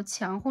量比较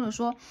强，或者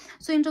说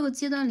最近这个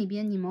阶段里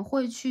边，你们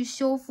会去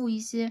修复一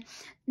些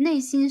内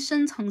心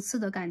深层次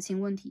的感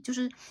情问题，就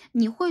是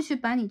你会去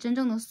把你真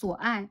正的所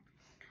爱，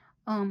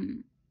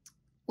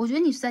我觉得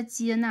你是在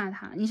接纳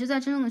它，你是在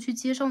真正的去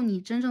接受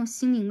你真正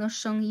心灵的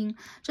声音，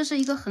这是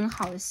一个很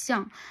好的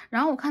象。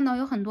然后我看到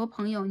有很多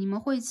朋友，你们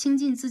会倾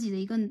尽自己的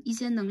一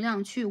些能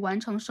量去完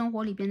成生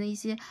活里边的一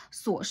些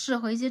琐事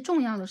和一些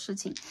重要的事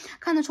情，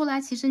看得出来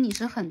其实你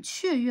是很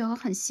雀跃和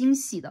很欣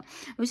喜的。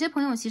有些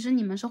朋友其实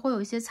你们是会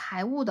有一些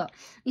财务的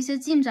一些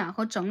进展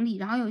和整理，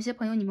然后有一些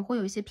朋友你们会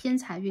有一些偏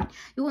财运，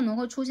有可能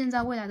会出现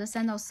在未来的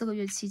3到4个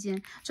月期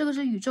间，这个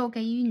是宇宙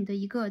给予你的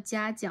一个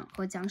嘉奖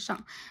和奖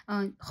赏，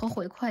和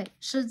回馈，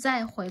是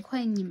在回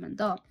馈你们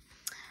的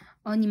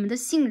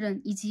信任，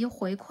以及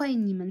回馈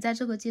你们在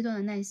这个阶段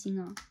的耐心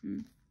啊。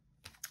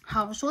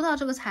好，说到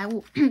这个财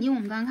务，因为我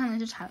们刚刚看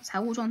的是财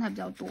务状态比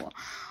较多，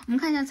我们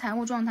看一下财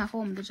务状态和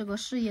我们的这个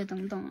事业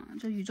等等啊，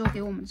这宇宙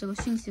给我们这个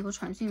讯息和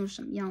传讯是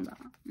什么样的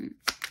啊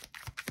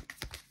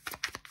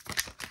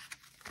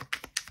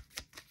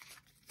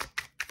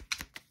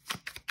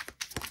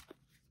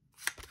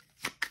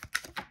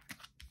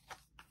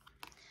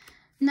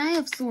？Nine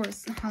of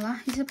Swords， 好了，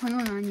一些朋友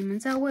呢，你们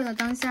在为了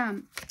当下，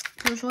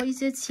比如说一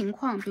些情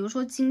况，比如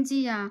说经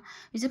济呀，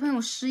有些朋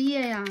友失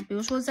业呀，比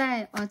如说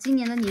在今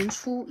年的年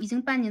初，已经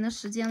半年的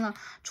时间了，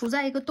处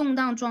在一个动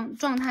荡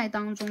状态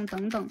当中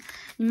等等，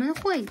你们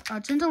会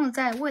真正的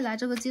在未来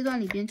这个阶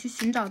段里边去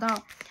寻找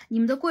到你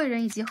们的贵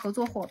人以及合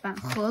作伙伴，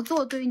合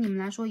作对于你们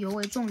来说尤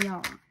为重要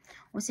啊。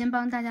我先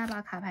帮大家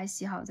把卡牌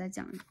洗好，再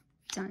讲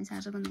一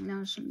下这个能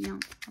量是什么样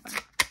的，好吧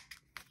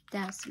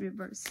 ？Death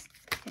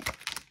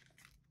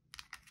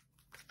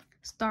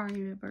Reverse，OK。Star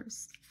in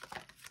reverse,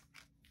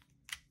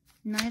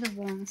 Knight of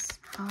Wands，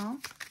 好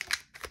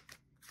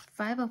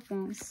 ，Five of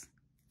Wands。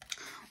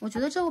我觉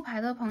得这副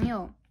牌的朋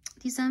友，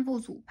第3副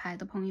组牌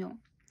的朋友，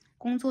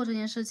工作这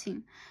件事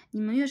情，你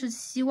们越是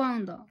希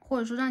望的，或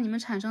者说让你们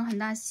产生很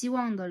大希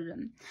望的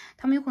人，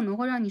他们有可能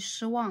会让你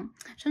失望，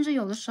甚至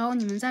有的时候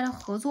你们在这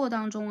合作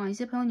当中啊，一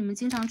些朋友你们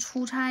经常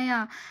出差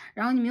呀，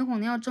然后你们有可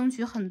能要争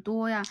取很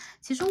多呀。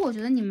其实我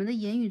觉得你们的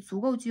言语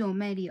足够具有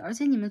魅力，而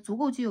且你们足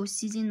够具有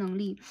吸金能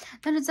力，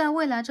但是在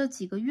未来这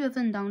几个月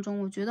份当中，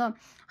我觉得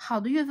好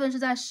的月份是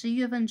在11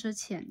月份之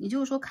前，也就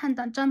是说看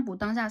占卜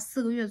当下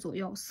4个月左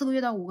右，4个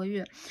月到5个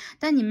月，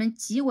但你们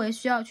极为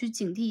需要去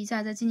警惕一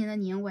下，在今年的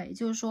年尾，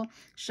就是说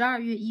12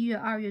月、1月、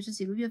2月这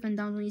几个月份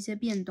当中一些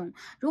变动。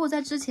如果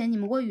在之前你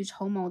们未雨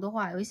绸缪的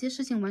话，有一些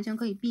事情完全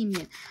可以避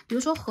免，比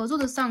如说合作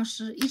的丧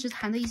失，一直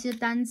谈的一些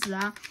单子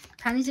啊，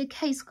谈的一些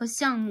case 和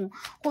项目，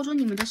或者说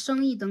你们的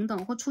生意等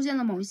等，或出现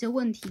了某一些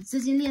问题，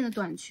资金链的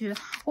短缺，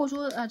或者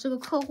说这个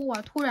客户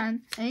啊突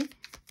然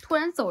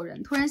走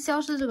人，突然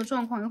消失的这个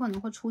状况有可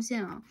能会出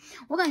现啊。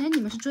我感觉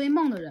你们是追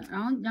梦的人，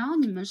然后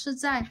你们是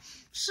在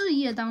事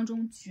业当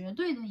中绝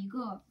对的一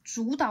个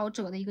主导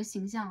者的一个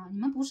形象啊，你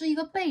们不是一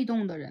个被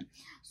动的人，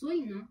所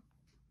以呢，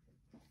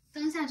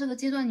当下这个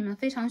阶段，你们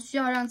非常需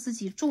要让自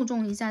己注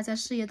重一下，在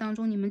事业当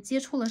中你们接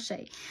触了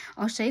谁，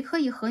谁可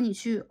以和你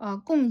去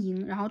共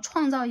赢，然后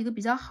创造一个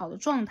比较好的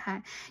状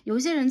态。有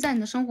一些人在你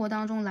的生活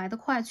当中来得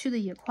快，去得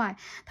也快，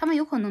他们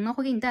有可能呢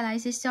会给你带来一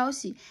些消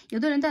息，有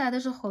的人带来的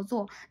是合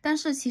作，但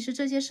是其实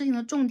这些事情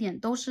的重点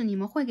都是你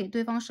们会给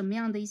对方什么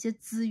样的一些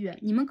资源，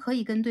你们可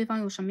以跟对方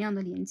有什么样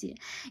的连接。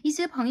一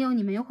些朋友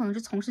你们有可能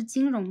是从事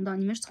金融的，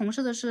你们从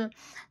事的是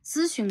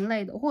咨询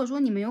类的，或者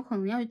说你们有可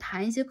能要去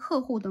谈一些客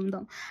户等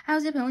等，还有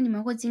一些朋友你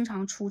们会经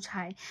常出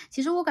差。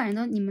其实我感觉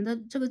到你们的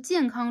这个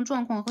健康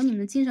状况和你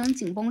们的精神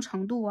紧绷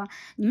程度啊，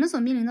你们所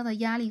面临到的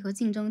压力和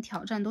竞争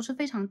挑战都是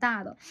非常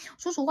大的。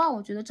说实话，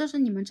我觉得这是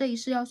你们这一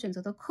世要选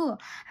择的课。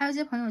还有一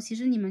些朋友，其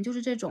实你们就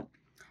是这种，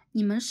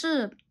你们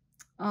是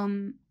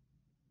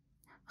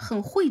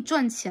很会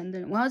赚钱的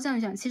人，我要这样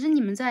讲，其实你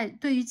们在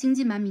对于经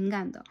济蛮敏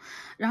感的。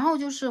然后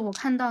就是我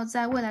看到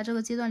在未来这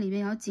个阶段里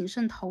面要谨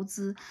慎投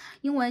资，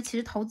因为其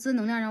实投资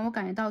能量让我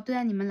感觉到对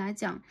待你们来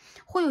讲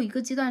会有一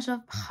个阶段是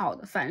好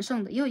的繁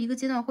盛的，也有一个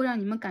阶段会让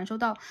你们感受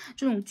到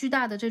这种巨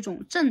大的这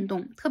种震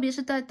动，特别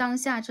是在当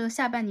下这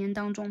下半年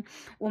当中，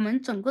我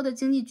们整个的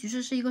经济局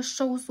势是一个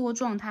收缩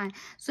状态，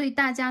所以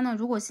大家呢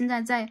如果现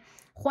在在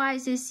花一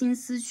些心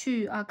思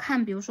去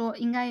看，比如说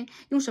应该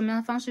用什么样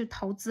的方式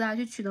投资啊，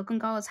去取得更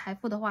高的财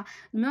富的话，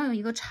你们要有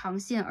一个长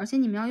线，而且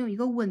你们要有一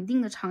个稳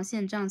定的长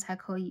线，这样才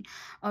可以。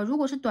如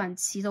果是短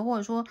期的或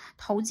者说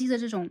投机的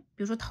这种，比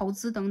如说投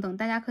资等等，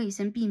大家可以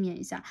先避免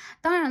一下。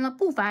当然了，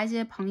不乏一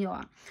些朋友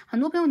啊，很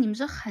多朋友你们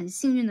是很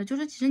幸运的，就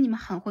是其实你们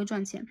很会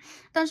赚钱，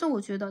但是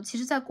我觉得其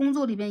实在工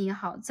作里边也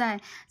好，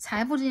在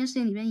财富这件事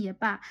情里边也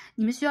罢，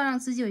你们需要让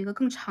自己有一个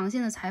更长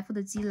线的财富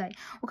的积累。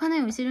我看到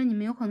有一些人，你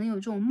们有可能有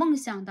这种梦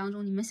想当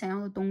中你们想要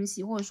的东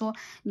西，或者说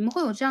你们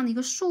会有这样的一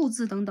个数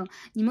字等等，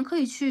你们可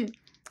以去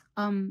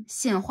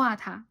显化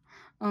它。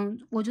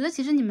我觉得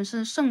其实你们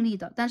是胜利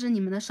的，但是你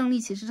们的胜利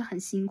其实是很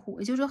辛苦，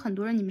也就是说很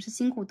多人你们是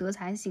辛苦得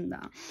财型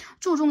的。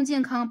注重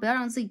健康，不要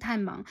让自己太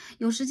忙，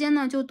有时间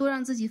呢就多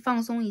让自己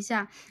放松一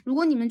下。如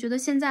果你们觉得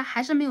现在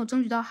还是没有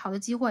争取到好的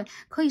机会，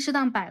可以适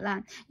当摆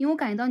烂，因为我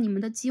感觉到你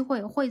们的机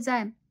会会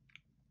在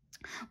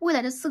未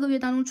来的4个月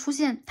当中出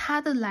现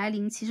它的来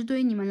临，其实对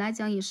于你们来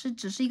讲也是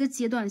只是一个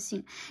阶段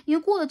性，因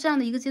为过了这样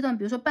的一个阶段，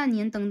比如说半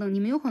年等等，你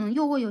们有可能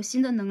又会有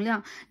新的能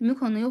量，你们有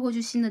可能又会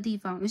去新的地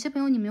方。有些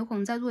朋友你们有可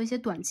能在做一些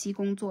短期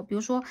工作，比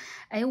如说，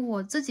哎，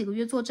我这几个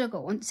月做这个，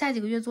我下几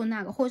个月做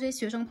那个，或者这些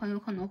学生朋友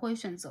可能会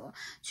选择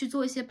去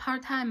做一些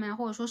part time 啊，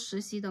或者说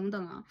实习等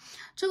等啊。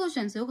这个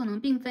选择有可能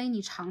并非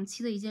你长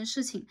期的一件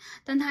事情，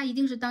但它一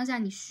定是当下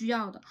你需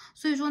要的。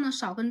所以说呢，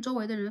少跟周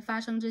围的人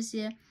发生这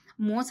些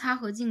摩擦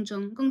和竞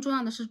争，更重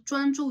要的是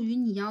专注于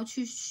你要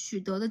去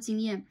取得的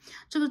经验，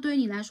这个对于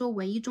你来说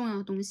唯一重要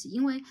的东西。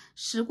因为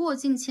时过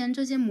境迁，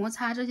这些摩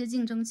擦这些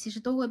竞争其实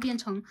都会变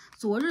成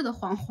昨日的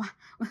黄花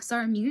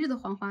sorry 明日的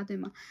黄花，对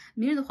吗？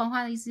明日的黄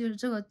花的意思就是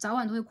这个早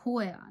晚都会枯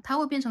萎啊，它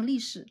会变成历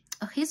史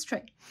a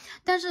history。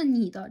 但是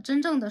你的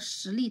真正的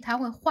实力，它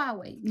会化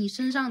为你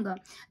身上的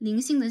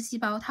灵性的细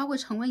胞，它会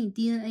成为你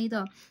DNA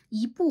的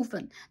一部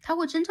分，它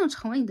会真正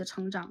成为你的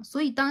成长。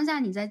所以当下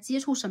你在接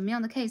触什么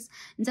样的 case，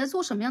 你在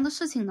做什么样的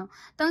事情呢？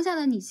当下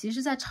的你其实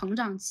是在成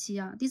长期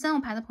啊。第3个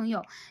牌的朋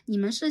友，你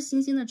们是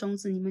星星的种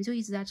子，你们就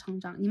一直在成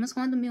长，你们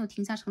从来都没有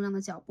停下成长的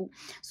脚步。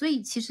所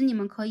以其实你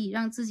们可以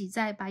让自己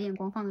再把眼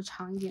光放得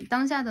长一点，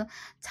当下的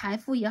财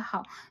富也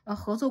好，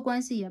合作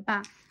关系也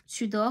罢，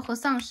取得和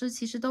丧失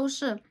其实都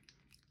是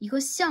一个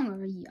像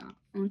而已啊。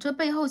这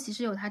背后其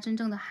实有它真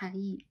正的含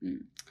义。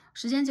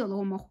时间久了，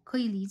我们可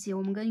以理解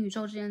我们跟宇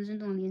宙之间的真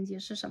正的连接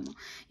是什么。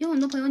有很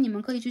多朋友，你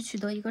们可以去取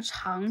得一个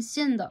长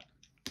线的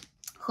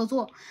合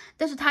作，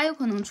但是它有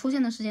可能出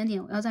现的时间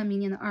点要在明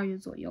年的2月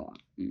左右啊。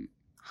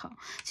好，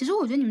其实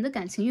我觉得你们的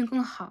感情运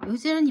更好。有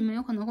些人你们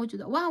有可能会觉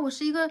得，哇，我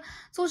是一个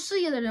做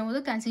事业的人，我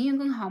的感情运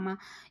更好吗？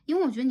因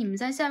为我觉得你们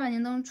在下半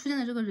年当中出现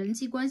的这个人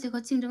际关系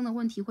和竞争的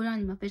问题，会让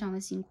你们非常的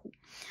辛苦。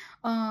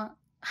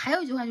还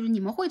有一句话就是你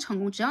们会成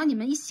功，只要你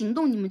们一行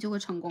动，你们就会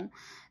成功，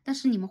但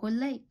是你们会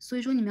累，所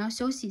以说你们要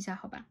休息一下，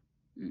好吧？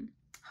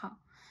好。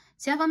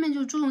其他方面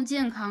就是注重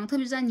健康，特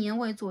别是在年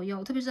尾左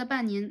右，特别是在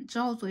半年之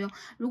后左右，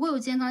如果有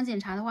健康检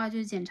查的话，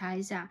就检查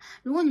一下。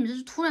如果你们这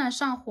是突然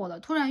上火了，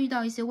突然遇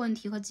到一些问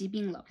题和疾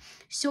病了，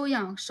休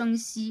养生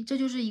息，这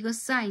就是一个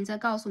sign 在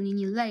告诉你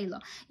你累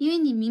了。因为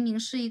你明明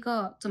是一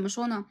个怎么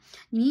说呢？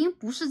你明明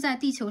不是在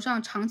地球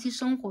上长期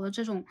生活的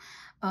这种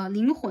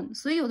灵魂，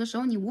所以有的时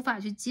候你无法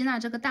去接纳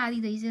这个大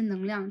地的一些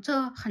能量，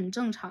这很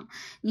正常。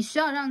你需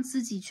要让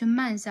自己去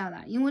慢下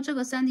来，因为这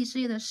个3D 世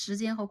界的时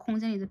间和空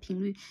间里的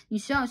频率，你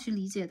需要去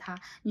理解它，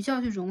你需要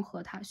去融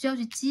合它，需要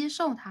去接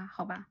受它，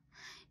好吧？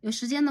有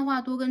时间的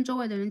话，多跟周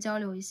围的人交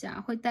流一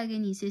下，会带给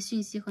你一些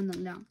讯息和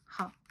能量。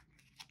好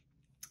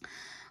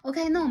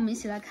 ，OK， 那我们一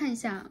起来看一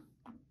下。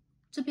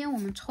这边我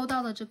们抽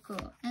到的这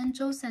个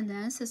Angels and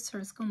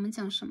Ancestors 跟我们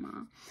讲什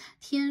么？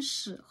天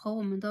使和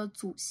我们的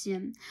祖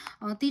先。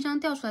第一张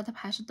掉出来的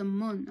牌是 The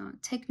Moon 啊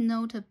 ，Take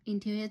note of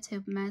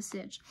intuitive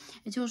message，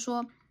 也就是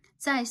说，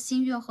在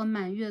新月和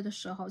满月的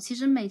时候，其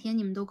实每天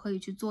你们都可以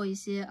去做一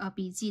些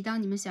笔记。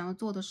当你们想要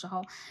做的时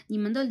候，你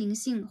们的灵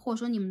性或者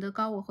说你们的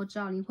高我和指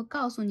导灵会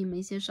告诉你们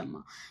一些什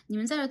么，你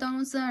们在这当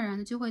中自然而然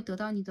的就会得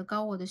到你的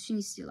高我的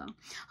讯息了。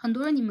很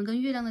多人你们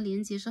跟月亮的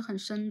连接是很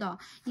深的，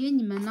因为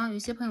你们呢有一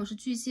些朋友是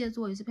巨蟹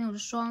座，有些朋友是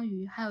双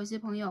鱼，还有一些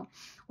朋友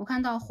我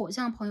看到火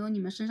象朋友你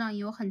们身上也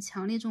有很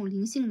强烈这种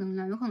灵性能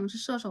量，有可能是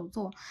射手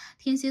座、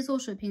天蝎座、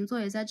水瓶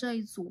座也在这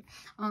一组。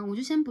我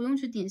就先不用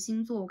去点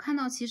星座，我看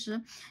到其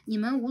实你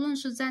们无论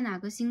是在哪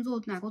个星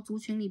座哪个族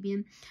群里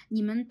边，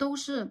你们都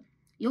是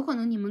有可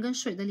能你们跟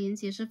水的连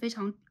接是非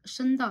常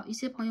深的。一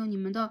些朋友你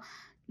们的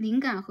灵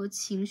感和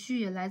情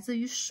绪也来自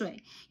于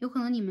水，有可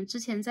能你们之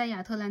前在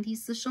亚特兰蒂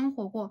斯生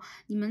活过，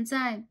你们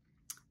在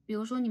比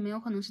如说你们有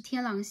可能是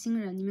天狼星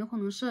人，你们有可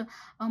能是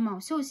卯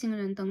宿星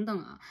人等等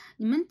啊，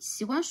你们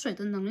喜欢水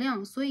的能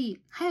量。所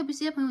以还有一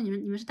些朋友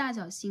你们是大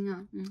角星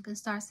啊，跟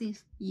Star Seed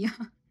一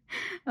样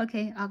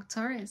OK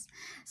Arcturus。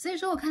 所以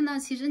说我看到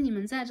其实你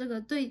们在这个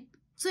对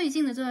最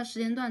近的这段时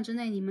间段之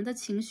内，你们的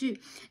情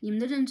绪、你们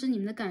的认知、你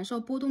们的感受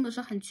波动的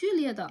是很剧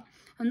烈的。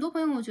很多朋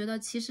友我觉得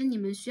其实你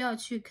们需要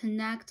去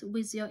connect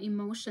with your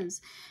emotions。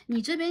 你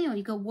这边有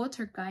一个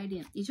water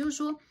guardian， 也就是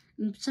说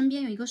你身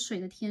边有一个水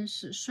的天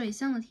使，水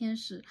象的天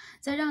使，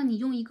在让你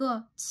用一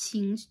个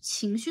情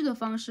绪的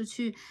方式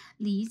去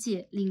理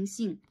解灵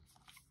性。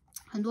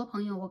很多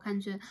朋友我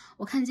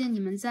看见你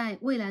们在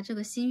未来这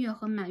个新月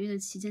和满月的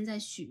期间在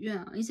许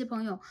愿啊，一些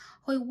朋友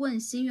会问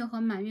新月和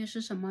满月是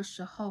什么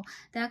时候，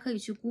大家可以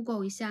去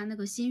Google 一下那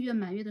个新月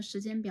满月的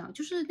时间表，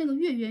就是那个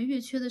月圆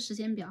月缺的时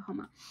间表，好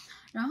吗？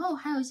然后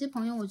还有一些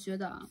朋友我觉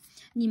得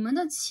你们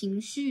的情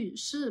绪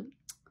是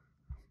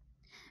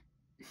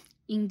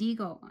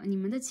Indigo 你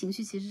们的情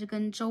绪其实是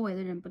跟周围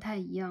的人不太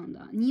一样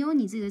的，你有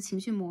你自己的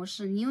情绪模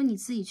式，你有你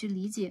自己去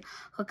理解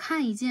和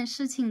看一件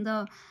事情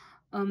的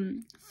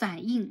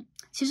反应。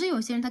其实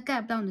有些人他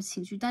get 不到你的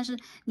情绪，但是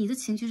你的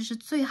情绪是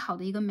最好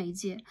的一个媒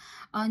介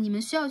你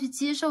们需要去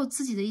接受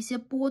自己的一些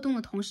波动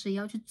的同时，也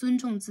要去尊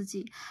重自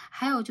己。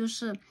还有就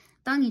是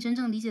当你真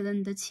正理解了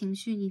你的情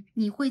绪，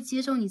你会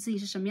接受你自己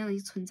是什么样的一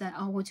个存在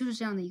啊、我就是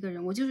这样的一个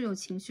人，我就是有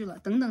情绪了，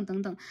等等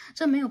等等，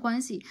这没有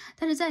关系。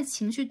但是在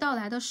情绪到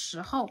来的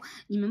时候，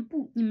你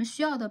们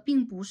需要的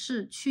并不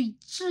是去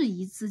质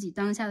疑自己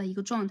当下的一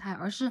个状态，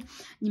而是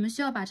你们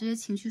需要把这些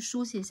情绪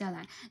书写下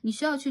来，你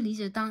需要去理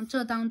解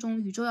这当中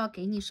宇宙要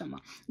给你什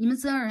么，你们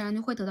自然而然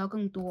就会得到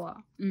更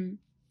多。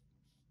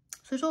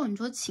所以说你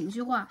说情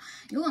绪化，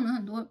有可能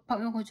很多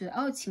朋友会觉得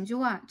哦，情绪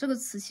化这个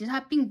词其实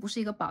它并不是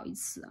一个褒义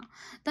词啊，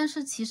但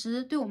是其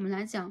实对我们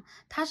来讲，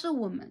它是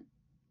我们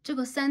这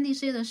个3D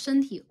世界的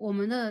身体，我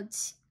们的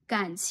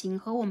感情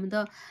和我们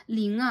的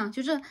灵啊，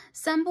就这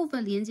3部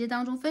分连接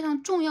当中非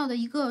常重要的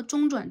一个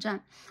中转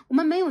站。我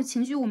们没有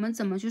情绪，我们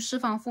怎么去释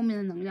放负面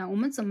的能量？我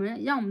们怎么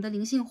让我们的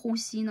灵性呼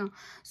吸呢？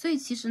所以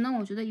其实呢，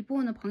我觉得一部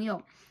分的朋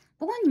友，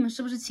不管你们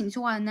是不是情绪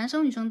化的，男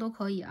生女生都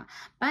可以啊，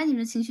把你们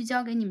的情绪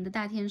交给你们的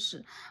大天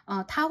使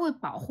他会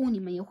保护你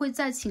们，也会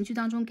在情绪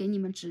当中给你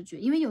们直觉。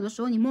因为有的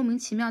时候你莫名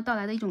其妙到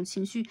来的一种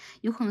情绪，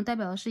有可能代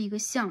表的是一个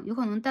象，有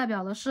可能代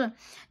表的是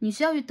你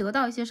需要去得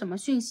到一些什么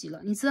讯息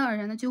了，你自然而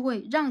然的就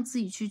会让自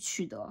己去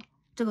取得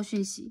这个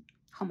讯息，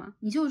好吗？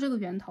你就是这个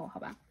源头，好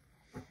吧？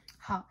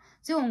好，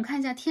最后我们看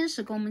一下天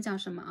使跟我们讲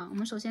什么啊？我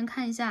们首先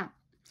看一下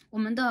我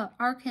们的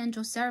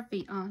Archangel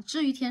Seraphim 啊，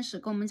治愈天使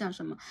跟我们讲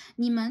什么？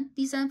你们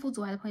第3副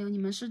组合的朋友，你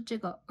们是这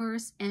个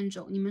Earth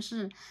Angel， 你们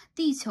是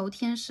地球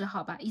天使，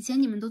好吧？以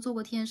前你们都做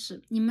过天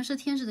使，你们是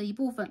天使的一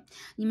部分，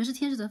你们是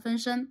天使的分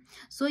身，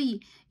所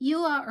以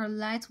You are a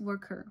light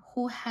worker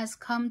who has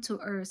come to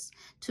Earth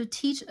to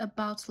teach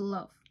about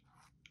love。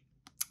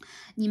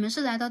你们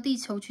是来到地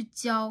球去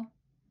教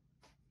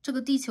这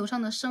个地球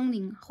上的生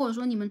灵，或者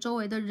说你们周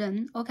围的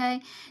人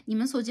 ，OK？ 你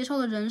们所接受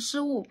的人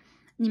事物。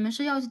你们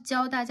是要去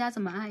教大家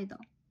怎么爱的，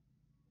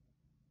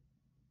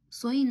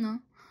所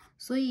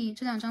以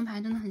这2张牌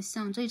真的很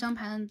像，这一张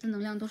牌的能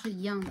量都是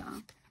一样的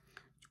啊。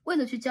为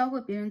了去教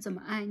会别人怎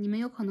么爱，你们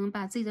有可能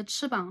把自己的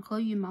翅膀和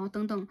羽毛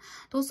等等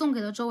都送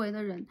给了周围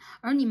的人，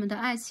而你们的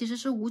爱其实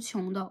是无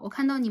穷的。我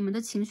看到你们的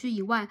情绪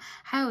以外，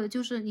还有的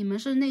就是你们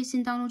是内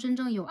心当中真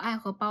正有爱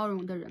和包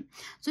容的人。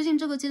最近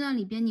这个阶段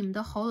里边，你们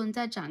的喉轮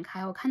在展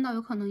开，我看到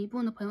有可能一部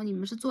分的朋友，你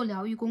们是做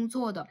疗愈工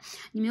作的，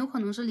你们有可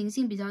能是灵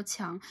性比较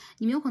强，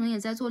你们有可能也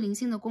在做灵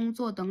性的工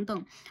作等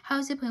等。还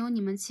有一些朋友，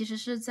你们其实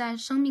是在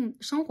生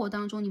活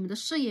当中，你们的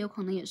事业有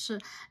可能也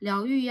是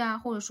疗愈呀，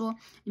或者说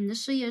你们的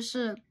事业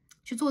是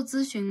去做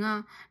咨询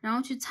啊，然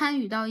后去参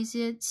与到一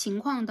些情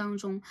况当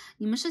中，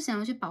你们是想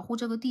要去保护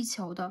这个地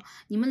球的，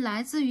你们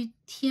来自于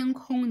天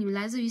空，你们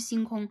来自于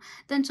星空，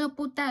但这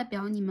不代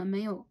表你们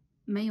没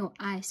有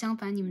爱，相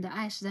反你们的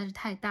爱实在是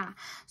太大，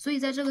所以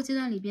在这个阶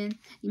段里边，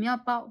你们要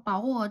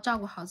保护和照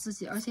顾好自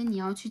己，而且你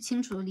要去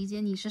清楚的理解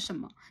你是什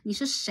么，你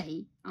是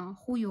谁啊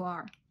 ，Who you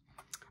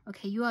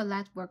are。OK, you are a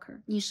light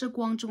worker， 你是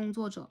光之工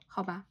作者，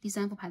好吧？第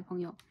3副牌的朋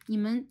友，你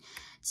们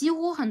几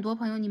乎很多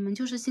朋友，你们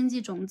就是星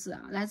际种子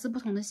啊，来自不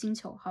同的星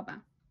球，好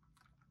吧？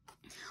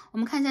我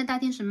们看一下大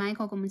天使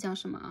Michael 跟我们讲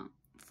什么啊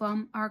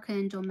 ？From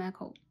Archangel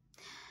Michael,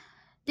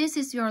 this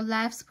is your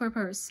life's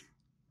purpose。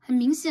很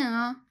明显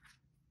啊，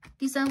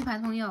第3副牌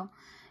的朋友，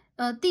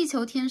地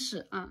球天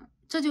使啊，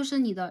这就是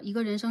你的一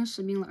个人生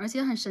使命了，而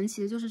且很神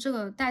奇的就是这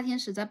个大天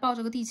使在抱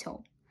这个地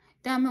球。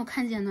大家没有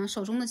看见呢，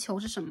手中的球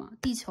是什么？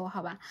地球，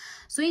好吧？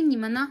所以你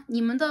们呢？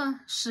你们的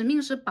使命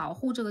是保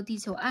护这个地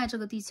球，爱这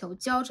个地球，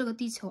教这个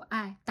地球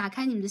爱，打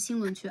开你们的心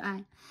轮去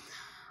爱。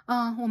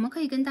我们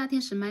可以跟大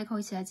天使 Michael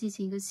一起来进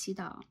行一个祈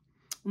祷，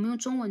我们用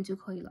中文就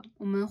可以了。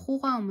我们呼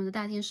唤我们的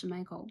大天使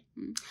Michael，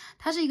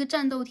他是一个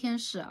战斗天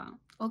使啊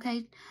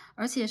 ，OK，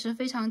 而且是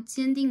非常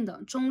坚定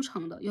的、忠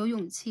诚的、有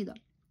勇气的。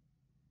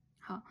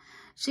好，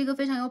是一个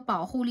非常有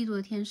保护力度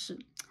的天使。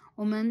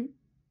我们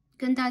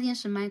跟大天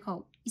使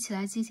Michael一起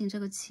来进行这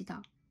个祈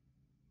祷。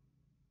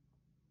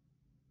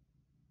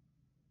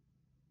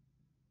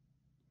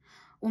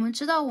我们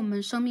知道我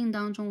们生命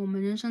当中，我们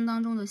人生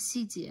当中的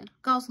细节，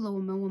告诉了我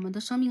们我们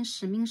的生命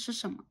使命是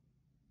什么。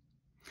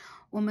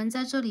我们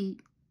在这里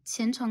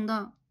虔诚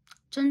的、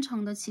真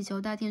诚的祈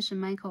求大天使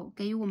Michael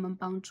给予我们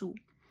帮助，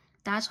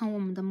达成我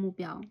们的目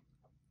标。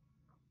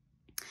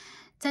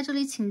在这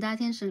里，请大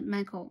天使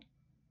Michael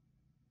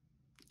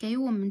给予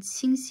我们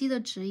清晰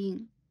的指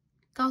引，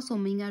告诉我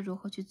们应该如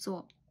何去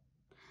做。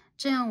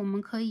这样我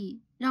们可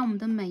以让我们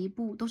的每一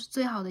步都是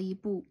最好的一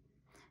步，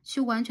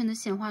去完全的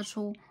显化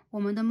出我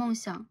们的梦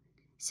想，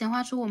显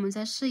化出我们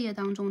在事业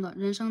当中的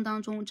人生当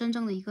中真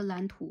正的一个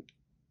蓝图。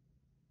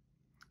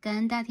感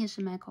恩大天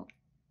使 Michael。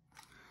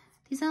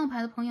 第3个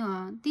牌的朋友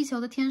啊，地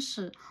球的天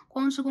使，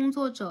光之工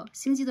作者，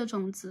星际的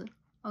种子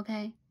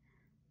OK，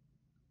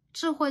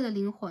 智慧的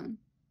灵魂，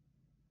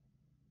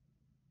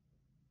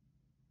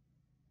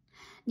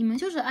你们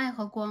就是爱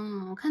和光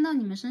啊！我看到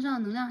你们身上的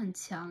能量很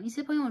强。一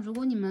些朋友，如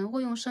果你们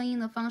会用声音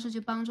的方式去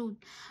帮助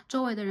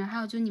周围的人，还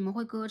有就你们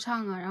会歌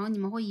唱啊，然后你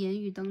们会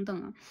言语等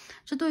等啊，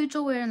这对于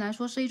周围人来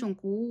说是一种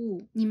鼓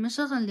舞。你们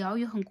是很疗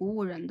愈、很鼓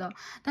舞人的，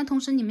但同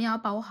时你们也要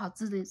保护好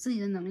自己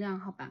的能量，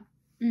好吧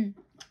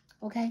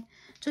？OK，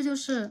 这就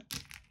是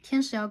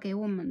天使要给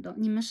我们的。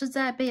你们是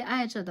在被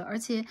爱着的，而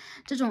且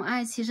这种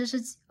爱其实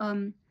是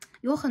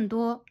有很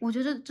多，我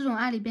觉得这种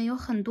爱里边有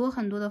很多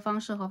的方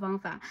式和方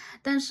法，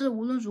但是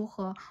无论如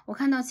何，我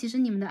看到其实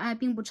你们的爱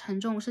并不沉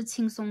重，是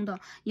轻松的，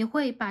也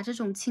会把这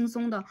种轻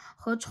松的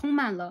和充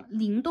满了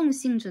灵动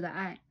性质的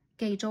爱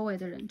给周围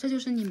的人，这就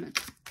是你们。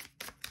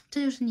这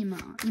就是你们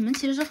啊，你们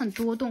其实是很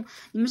多动，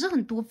你们是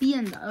很多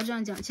变的。要这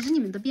样讲，其实你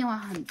们的变化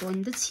很多，你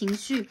们的情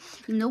绪、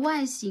你们的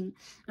外形，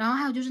然后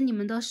还有就是你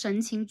们的神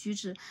情举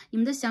止、你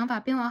们的想法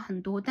变化很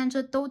多，但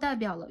这都代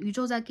表了宇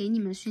宙在给你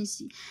们讯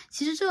息。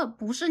其实这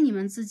不是你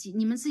们自己，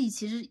你们自己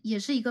其实也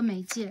是一个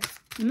媒介，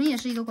你们也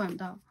是一个管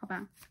道，好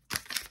吧？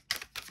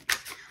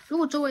如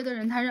果周围的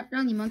人他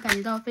让你们感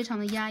觉到非常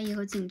的压抑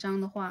和紧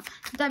张的话，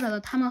就代表了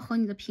他们和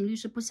你的频率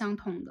是不相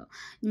同的。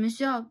你们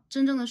需要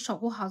真正的守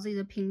护好自己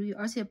的频率，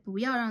而且不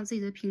要让自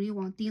己的频率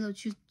往低了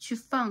去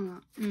放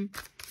啊。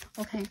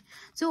OK，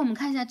 所以我们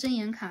看一下真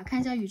言卡，看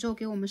一下宇宙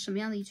给我们什么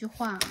样的一句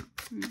话啊。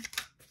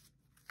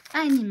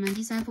爱你们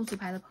第3副组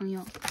牌的朋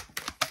友。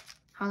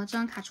好了，这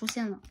张卡出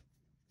现了。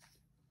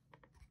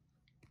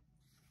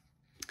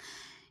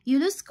許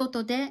すこ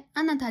とで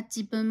あなた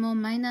自分も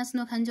マイナス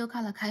の感情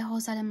から解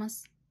放されま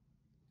す。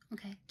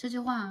OK， 这句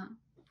话啊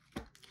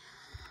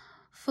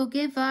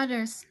 ，Forgive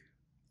others,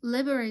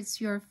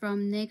 liberates you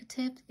from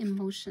negative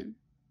emotion。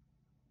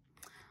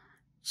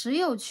只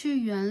有去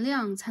原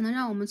谅，才能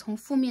让我们从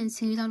负面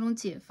情绪当中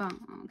解放。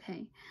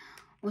OK，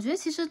 我觉得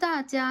其实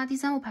大家第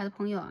3副牌的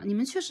朋友啊，你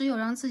们确实有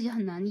让自己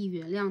很难以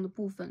原谅的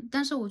部分，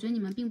但是我觉得你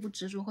们并不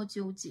执着和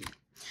纠结。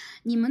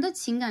你们的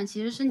情感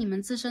其实是你们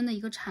自身的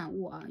一个产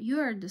物啊 ，You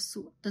are the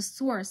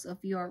source of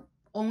your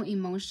own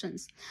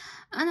emotions。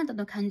あなた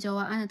の感情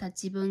はあなた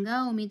自分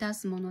が生み出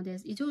すもので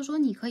す。也就是说，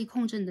你可以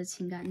控制你的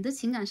情感，你的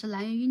情感是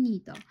来源于你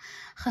的。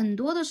很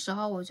多的时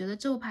候，我觉得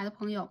这副牌的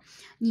朋友，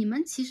你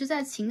们其实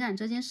在情感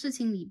这件事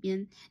情里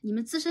边，你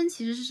们自身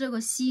其实是这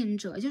个吸引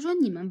者，也就是说，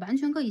你们完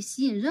全可以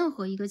吸引任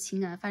何一个情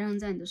感发生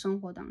在你的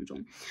生活当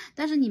中。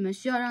但是你们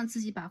需要让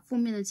自己把负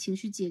面的情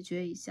绪解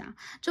决一下，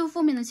这个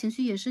负面的情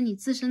绪也是你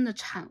自身的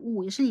产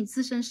物，也是你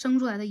自身生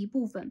出来的一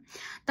部分。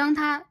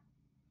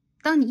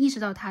当你意识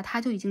到它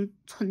就已经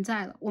存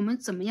在了。我们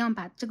怎么样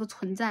把这个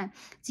存在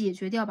解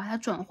决掉，把它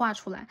转化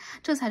出来，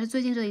这才是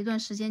最近这一段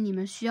时间你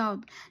们需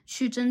要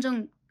去真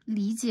正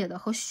理解的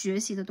和学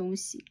习的东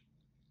西。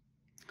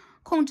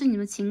控制你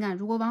们情感，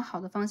如果往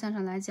好的方向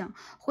上来讲，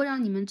会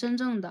让你们真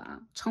正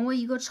的成为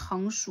一个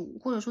成熟，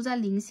或者说在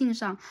灵性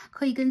上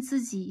可以跟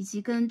自己以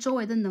及跟周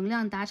围的能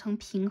量达成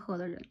平和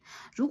的人。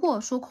如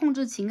果说控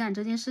制情感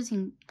这件事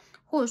情，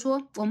或者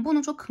说我们不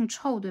能说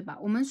control， 对吧？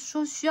我们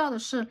说需要的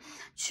是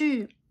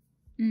去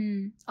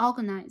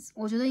organize，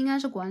 我觉得应该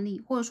是管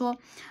理，或者说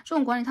这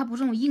种管理它不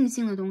是这种硬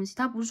性的东西，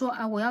它不是说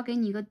啊我要给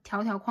你一个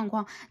条条框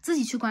框，自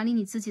己去管理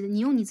你自己的，你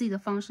用你自己的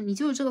方式，你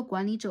就是这个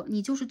管理者，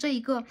你就是这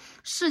一个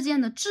事件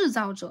的制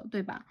造者，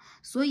对吧？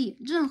所以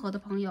任何的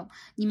朋友，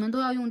你们都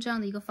要用这样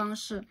的一个方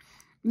式，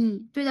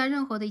你对待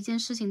任何的一件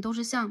事情都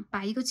是像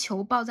把一个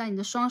球抱在你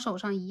的双手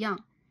上一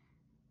样，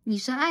你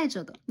是爱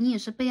着的，你也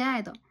是被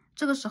爱的，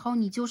这个时候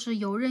你就是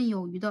游刃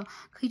有余的，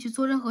可以去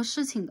做任何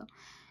事情的。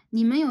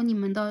你们有你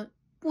们的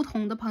不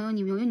同的朋友，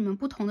你们有你们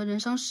不同的人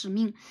生使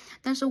命，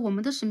但是我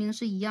们的使命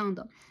是一样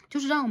的，就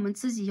是让我们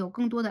自己有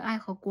更多的爱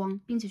和光，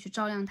并且去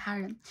照亮他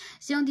人。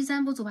希望第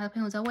3副组牌的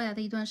朋友在未来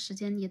的一段时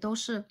间也都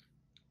是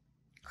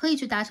可以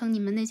去达成你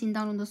们内心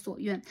当中的所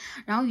愿，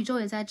然后宇宙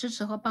也在支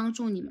持和帮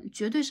助你们，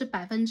绝对是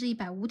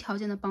100%无条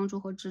件的帮助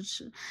和支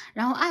持。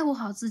然后爱护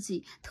好自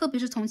己，特别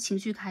是从情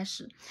绪开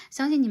始，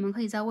相信你们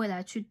可以在未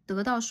来去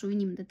得到属于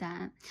你们的答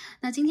案。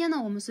那今天呢，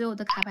我们所有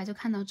的卡牌就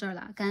看到这儿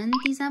了，感恩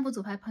第3副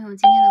组牌朋友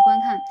今天的观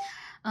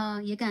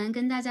看，也感恩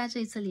跟大家这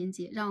一次连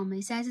接，让我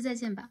们下一次再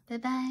见吧，拜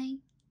拜。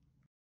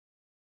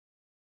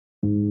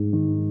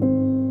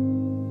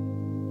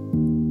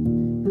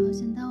好，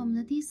选到我们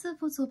的第4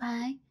副组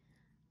牌。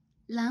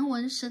蓝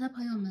纹石的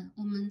朋友们，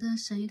我们的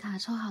神谕卡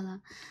抽好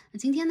了。那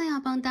今天呢，要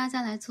帮大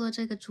家来做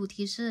这个主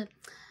题是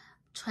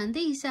传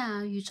递一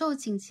下宇宙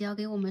紧急要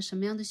给我们什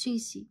么样的讯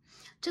息。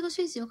这个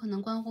讯息有可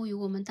能关乎于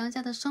我们当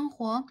下的生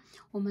活，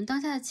我们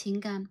当下的情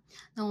感，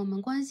那我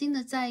们关心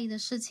的在意的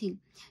事情，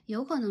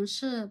有可能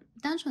是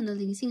单纯的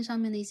灵性上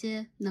面的一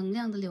些能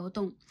量的流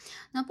动。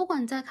那不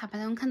管你在卡牌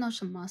当中看到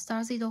什么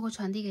Starseed 都会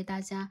传递给大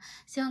家，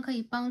希望可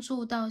以帮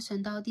助到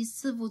选到第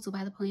4副组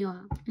牌的朋友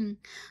啊。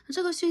那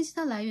这个讯息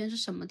的来源是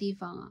什么地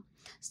方啊？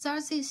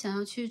 Starseed 想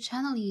要去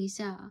channeling 一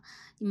下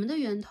你们的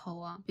源头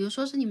啊，比如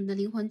说是你们的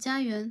灵魂家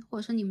园，或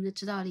者说你们的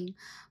指导灵、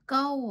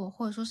高我，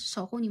或者说是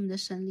守护你们的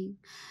神灵。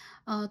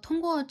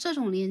通过这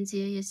种连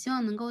接，也希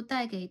望能够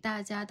带给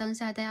大家当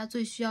下大家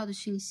最需要的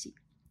讯息。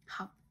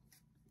好，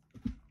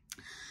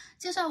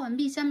介绍完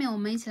毕，下面我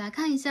们一起来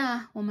看一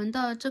下我们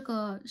的这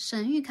个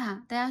神谕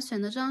卡，大家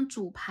选的这张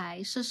主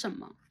牌是什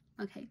么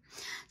 ？OK，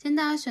 今天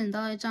大家选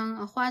到一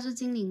张花之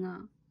精灵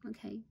啊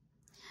 ，OK。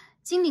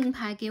精灵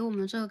牌给我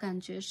们的这个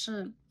感觉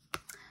是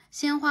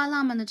鲜花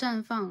浪漫的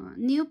绽放啊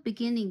 ，New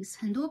beginnings。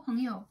很多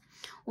朋友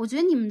我觉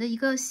得你们的一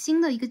个新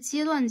的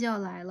阶段就要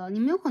来了，你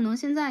们有可能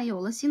现在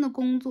有了新的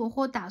工作，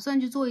或打算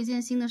去做一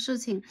件新的事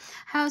情，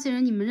还有一些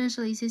人你们认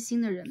识了一些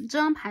新的人。这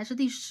张牌是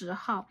第10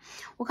号，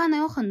我看到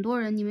有很多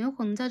人，你们有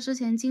可能在之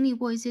前经历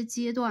过一些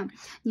阶段，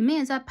你们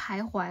也在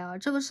徘徊啊，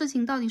这个事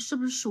情到底是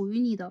不是属于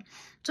你的，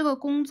这个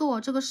工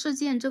作、这个事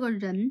件、这个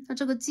人、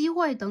这个机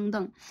会等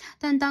等。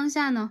但当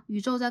下呢，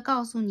宇宙在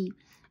告诉你，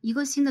一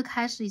个新的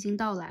开始已经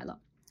到来了。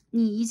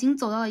你已经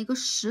走到了一个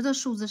10的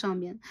数字上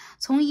面，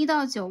从1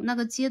到9那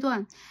个阶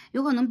段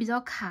有可能比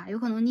较卡，有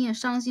可能你也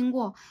伤心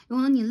过，有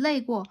可能你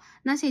累过，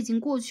那些已经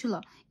过去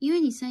了，因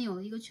为你现在有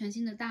了一个全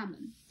新的大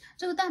门。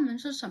这个大门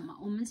是什么？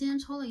我们今天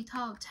抽了一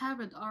套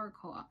Tarot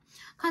Oracle 啊，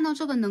看到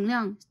这个能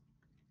量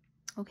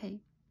OK，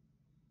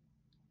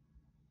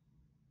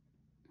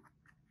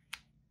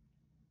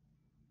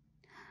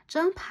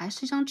 这张牌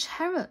是一张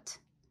Chariot，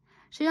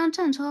 是一张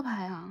战车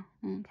牌啊。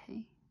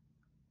 OK，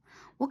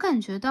我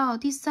感觉到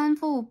第4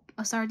副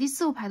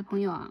牌的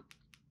朋友啊，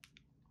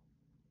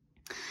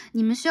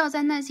你们需要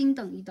再耐心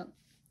等一等。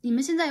你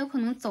们现在有可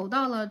能走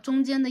到了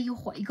中间的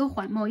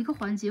某一个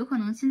环节，有可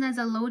能现在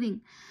在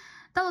loading，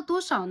 到了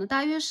多少呢？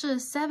大约是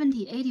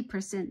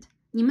 70-80%。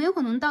你们有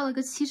可能到了一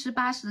个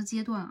70-80的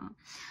阶段啊。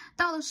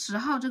到了10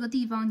号这个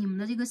地方，你们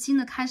的这个新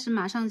的开始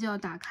马上就要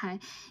打开，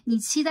你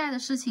期待的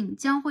事情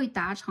将会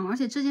达成，而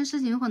且这件事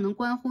情有可能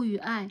关乎于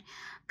爱、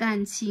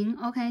感情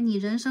OK， 你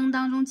人生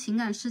当中情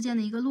感事件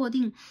的一个落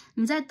定，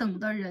你在等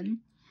的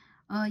人，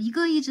一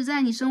个一直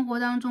在你生活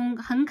当中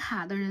很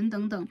卡的人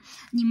等等，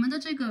你们的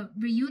这个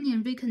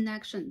reunion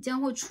reconnection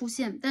将会出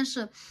现，但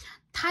是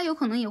它有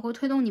可能也会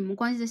推动你们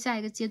关系的下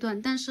一个阶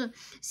段，但是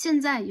现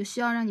在也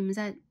需要让你们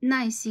再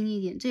耐心一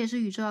点，这也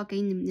是宇宙要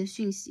给你们的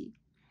讯息。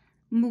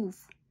 Move，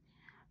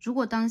 如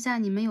果当下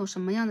你们有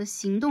什么样的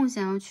行动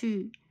想要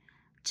去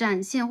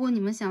展现，或你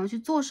们想要去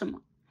做什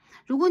么，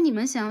如果你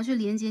们想要去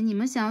连接，你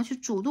们想要去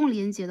主动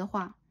连接的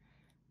话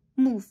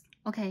 ，move，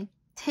 OK，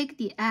 take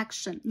the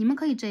action， 你们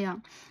可以这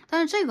样。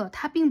但是这个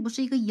它并不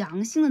是一个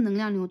阳性的能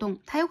量流动，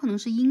它有可能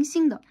是阴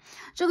性的。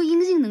这个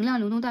阴性能量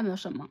流动代表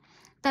什么？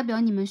代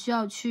表你们需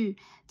要去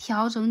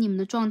调整你们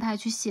的状态，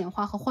去显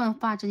化和焕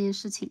发这件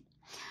事情。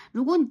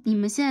如果你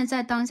们现在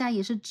在当下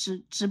也是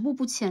止步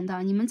不前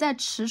的，你们在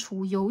踟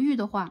蹰犹豫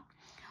的话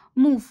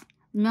 ，move，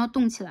 你们要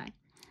动起来。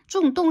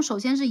这种动首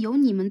先是由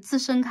你们自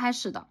身开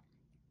始的。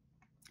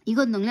一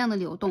个能量的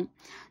流动，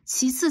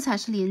其次才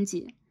是连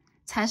接，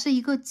才是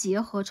一个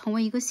结合，成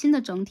为一个新的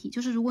整体。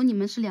就是如果你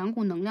们是2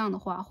股能量的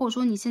话，或者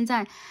说你现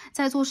在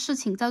在做事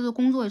情，在做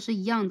工作也是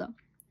一样的，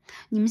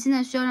你们现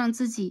在需要让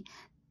自己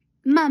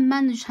慢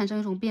慢的产生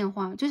一种变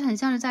化，就很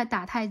像是在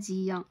打太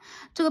极一样。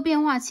这个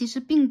变化其实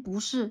并不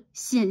是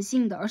显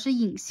性的，而是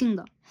隐性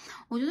的。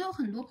我觉得有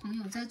很多朋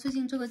友在最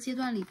近这个阶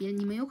段里边，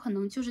你们有可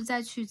能就是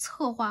在去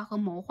策划和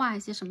谋划一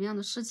些什么样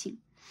的事情。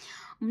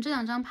我们这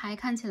2张牌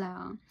看起来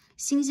啊，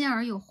新鲜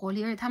而有活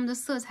力，而且它们的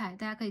色彩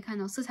大家可以看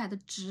到，色彩的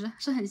值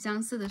是很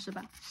相似的，是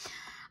吧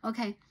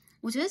 ？OK，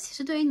 我觉得其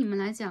实对于你们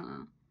来讲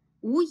啊，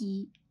无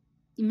疑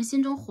你们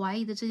心中怀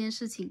疑的这件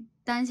事情，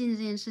担心的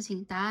这件事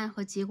情，答案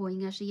和结果应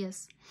该是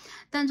yes，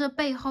 但这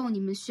背后你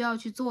们需要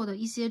去做的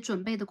一些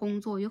准备的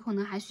工作，有可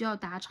能还需要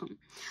达成。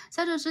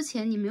在这之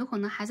前，你们有可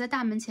能还在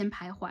大门前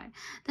徘徊，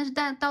但是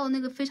到了那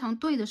个非常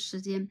对的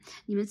时间，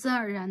你们自然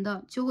而然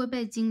的就会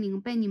被精灵，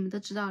被你们的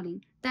指导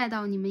灵带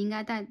到你们应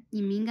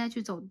该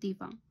去走的地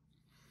方。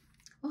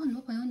有很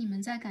多朋友，你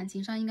们在感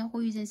情上应该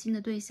会遇见新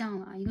的对象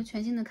了，一个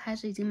全新的开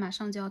始已经马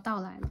上就要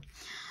到来了。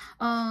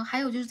还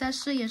有就是在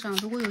事业上，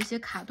如果有一些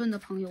卡顿的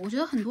朋友，我觉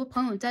得很多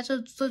朋友在这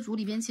组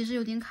里边其实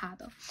有点卡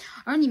的，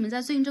而你们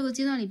在最近这个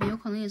阶段里边，有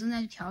可能也正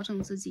在去调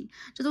整自己，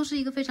这都是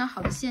一个非常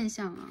好的现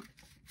象啊。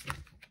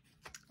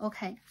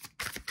OK，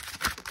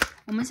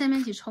 我们下面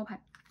一起抽牌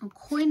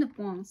，Queen of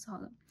Wands， 好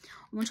的，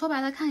我们抽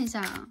牌来看一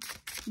下啊，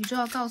宇宙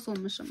要告诉我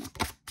们什么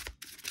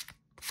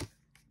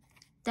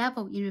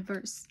 ？Devil in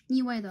reverse，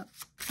 逆位的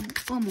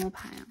恶魔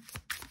牌啊。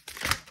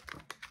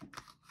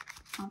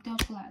好，掉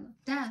出来了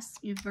 ，Death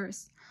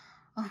reverse。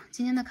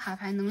今天的卡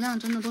牌能量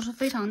真的都是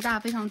非常大、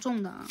非常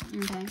重的啊。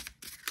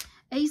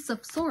OK，Ace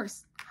of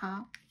Swords，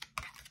 好，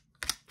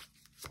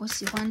我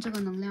喜欢这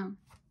个能量。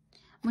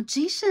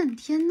Magician，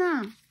 天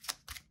呐！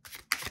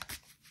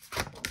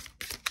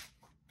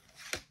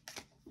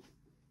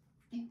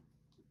哎，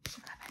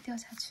这卡牌掉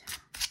下去。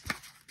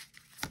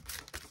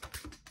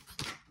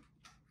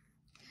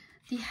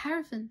The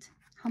Hierophant，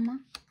 好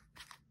吗？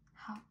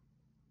好，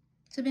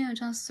这边有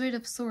张 Three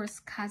of Swords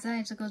卡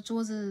在这个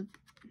桌子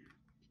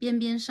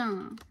边上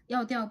啊，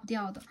要掉不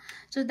掉的，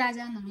这是大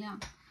家能量。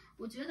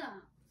我觉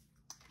得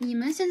你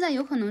们现在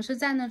有可能是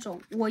在那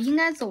种我应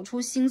该走出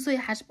心碎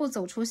还是不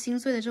走出心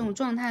碎的这种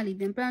状态里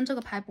边，不然这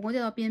个牌不会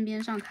掉到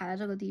边上卡在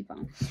这个地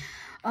方。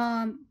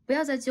不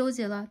要再纠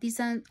结了。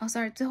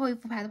最后一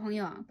副牌的朋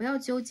友啊，不要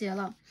纠结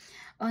了。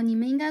你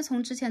们应该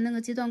从之前那个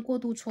阶段过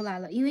渡出来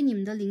了，因为你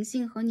们的灵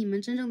性和你们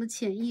真正的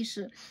潜意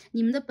识，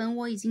你们的本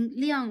我已经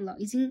亮了，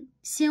已经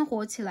鲜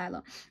活起来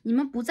了，你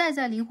们不再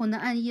在灵魂的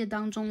暗夜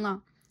当中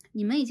了。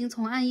你们已经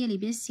从暗夜里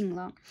边醒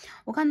了。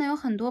我看到有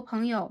很多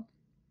朋友，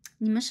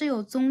你们是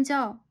有宗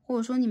教或或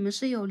者说你们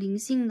是有灵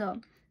性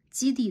的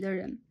基底的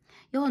人。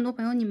有很多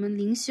朋友你们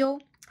灵修，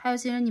还有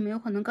些人你们有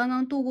可能刚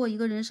刚度过一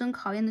个人生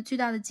考验的巨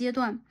大的阶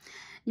段，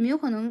你们有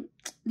可能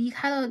离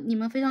开了你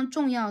们非常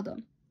重要的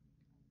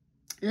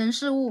人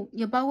事物，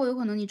也包括有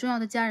可能你重要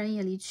的家人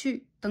也离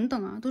去等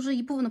等啊，都是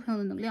一部分的朋友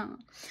的能量啊。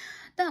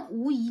但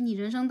无疑你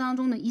人生当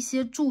中的一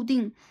些注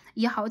定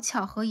也好，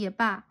巧合也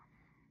罢，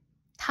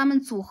他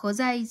们组合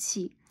在一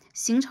起，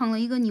形成了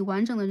一个你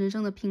完整的人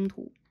生的拼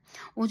图。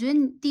我觉得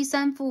你第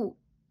三副，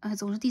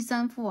总是第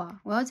三副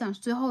啊，我要讲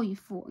最后一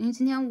副，因为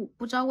今天我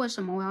不知道为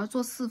什么我要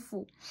做4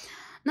副。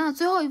那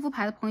最后一副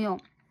牌的朋友，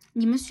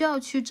你们需要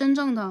去真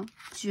正的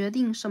决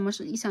定什么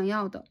是你想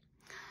要的，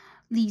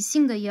理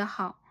性的也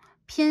好，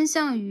偏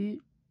向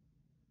于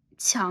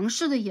强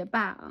势的也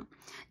罢啊，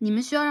你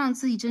们需要让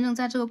自己真正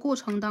在这个过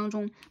程当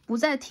中不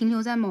再停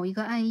留在某一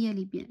个暗夜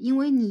里边，因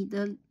为你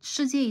的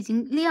世界已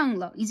经亮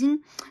了，已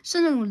经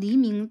是那种黎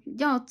明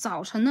要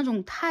早晨那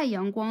种太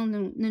阳光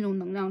那种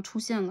能量出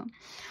现了。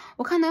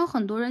我看到有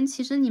很多人，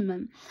其实你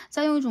们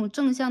在用一种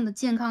正向的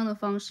健康的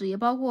方式，也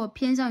包括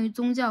偏向于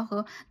宗教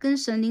和跟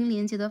神灵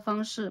连接的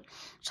方式，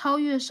超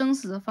越生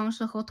死的方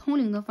式和通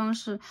灵的方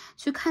式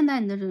去看待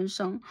你的人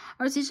生。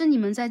而其实你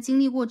们在经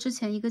历过之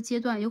前一个阶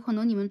段，有可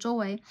能你们周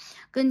围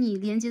跟你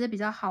连接的比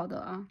较好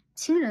的啊，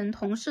亲人、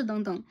同事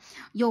等等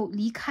有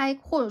离开，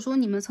或者说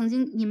你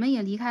们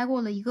也离开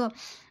过了一个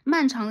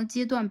漫长的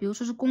阶段，比如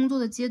说是工作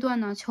的阶段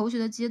呢，求学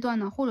的阶段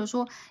呢，或者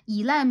说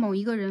依赖某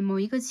一个人、某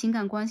一个情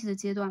感关系的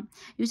阶段。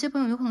有些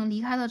朋友有可能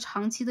离开了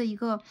长期的一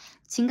个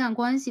情感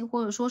关系，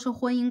或者说是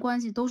婚姻关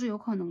系，都是有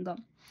可能的。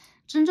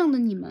真正的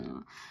你们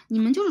啊，你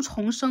们就是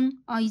重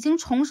生啊，已经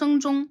重生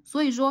中，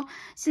所以说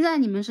现在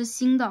你们是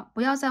新的，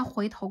不要再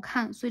回头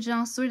看。所以这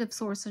张 Three of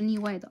Swords 是逆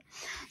位的。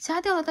其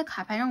他掉来的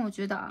卡牌让我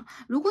觉得啊，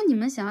如果你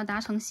们想要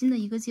达成新的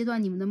一个阶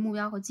段你们的目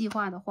标和计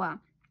划的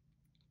话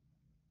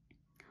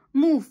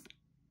 ，move，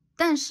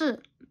 但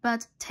是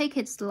but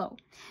take it slow，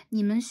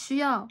 你们需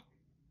要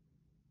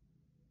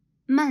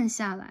慢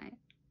下来，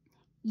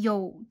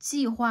有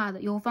计划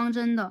的，有方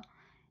针的，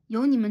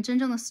有你们真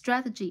正的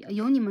strategy，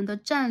 有你们的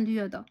战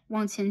略的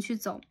往前去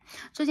走。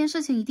这件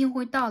事情一定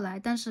会到来，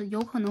但是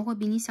有可能会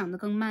比你想的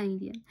更慢一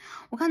点。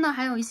我看到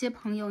还有一些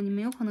朋友，你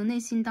们有可能内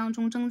心当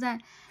中正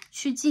在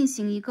去进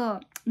行一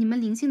个你们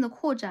灵性的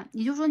扩展，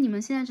也就是说你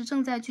们现在是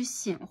正在去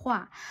显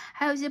化。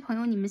还有一些朋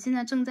友，你们现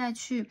在正在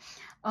去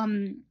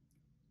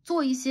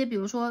做一些比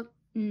如说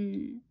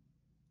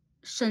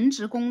神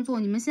职工作，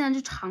你们现在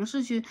就尝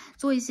试去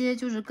做一些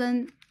就是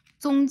跟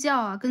宗教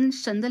啊跟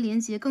神的连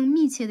接更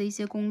密切的一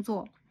些工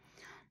作。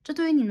这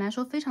对于你们来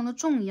说非常的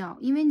重要，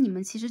因为你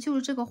们其实就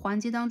是这个环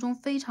节当中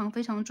非常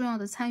非常重要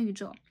的参与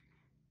者，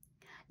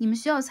你们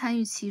需要参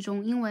与其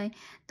中。因为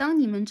当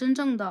你们真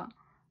正的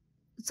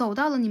走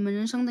到了你们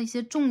人生的一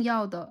些重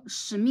要的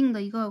使命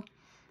的一个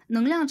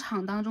能量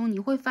场当中，你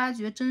会发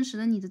觉真实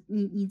的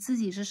你自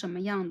己是什么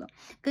样的，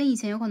跟以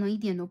前有可能一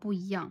点都不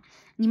一样。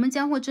你们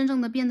将会真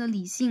正的变得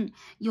理性，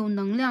有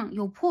能量，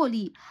有魄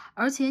力，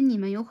而且你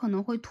们有可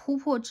能会突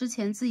破之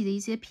前自己的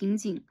一些瓶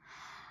颈。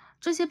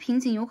这些瓶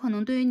颈有可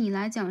能对于你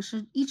来讲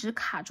是一直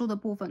卡住的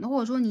部分，或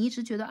者说你一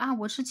直觉得啊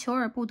我是求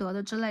而不得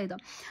的之类的。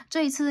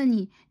这一次的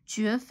你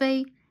绝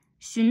非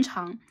寻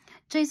常，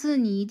这次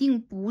你一定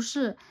不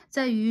是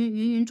在芸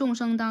芸众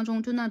生当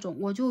中就那种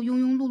我就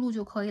庸庸碌碌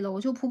就可以了，我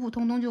就普普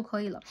通通就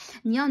可以了。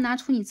你要拿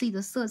出你自己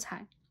的色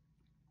彩。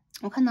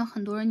我看到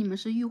很多人，你们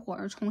是浴火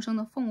而重生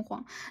的凤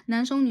凰，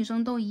男生女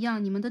生都一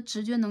样，你们的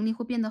直觉能力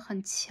会变得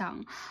很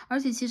强。而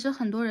且其实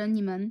很多人，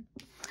你们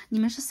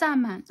是萨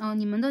满啊，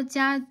你们的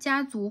家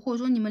族或者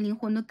说你们灵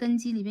魂的根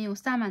基里面有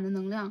萨满的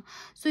能量，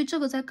所以这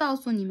个在告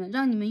诉你们，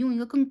让你们用一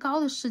个更高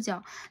的视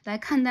角来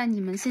看待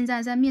你们现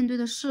在在面对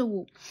的事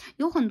物。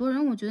有很多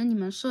人，我觉得你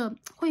们是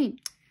会。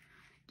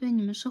对，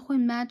你们是会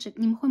magic，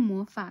 你们会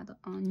魔法的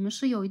啊，你们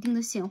是有一定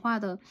的显化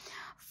的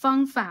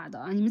方法的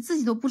啊，你们自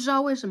己都不知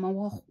道为什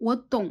么，我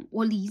懂，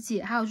我理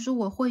解，还有就是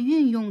我会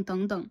运用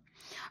等等，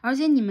而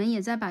且你们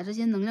也在把这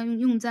些能量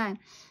用在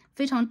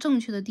非常正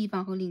确的地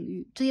方和领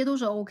域，这些都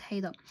是 OK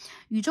的。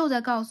宇宙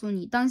在告诉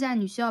你，当下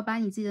你需要把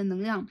你自己的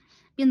能量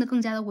变得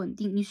更加的稳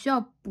定，你需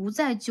要不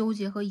再纠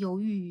结和犹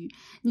豫于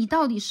你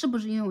到底是不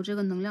是拥有这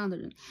个能量的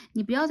人，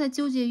你不要再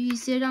纠结于一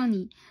些让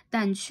你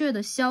胆怯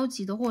的、消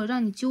极的，或者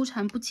让你纠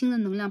缠不清的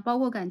能量，包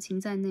括感情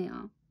在内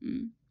啊。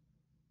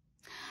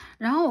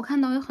然后我看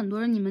到有很多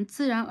人，你们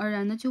自然而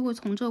然的就会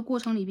从这个过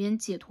程里边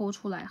解脱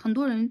出来，很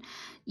多人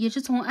也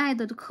是从爱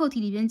的课题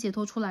里边解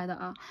脱出来的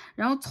啊，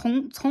然后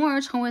从而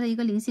成为了一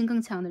个灵性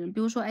更强的人。比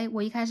如说，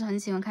我一开始很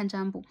喜欢看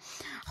占卜，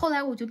后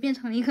来我就变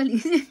成了一个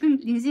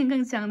灵性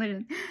更强的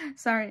人。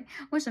Sorry，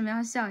 为什么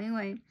要笑？因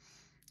为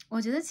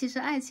我觉得其实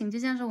爱情就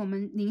像是我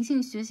们灵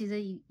性学习的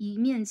一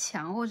面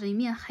墙或者一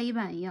面黑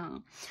板一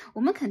样，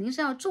我们肯定是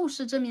要注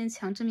视这面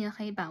墙这面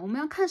黑板，我们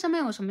要看上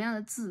面有什么样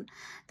的字，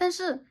但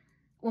是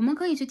我们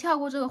可以去跳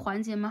过这个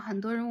环节吗？很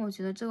多人我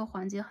觉得这个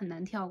环节很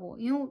难跳过，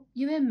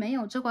因为没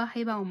有这块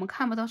黑板，我们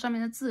看不到上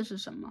面的字是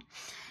什么。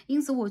因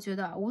此我觉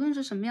得无论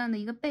是什么样的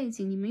一个背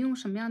景，你们用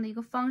什么样的一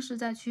个方式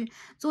再去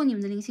做你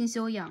们的灵性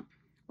修养，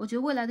我觉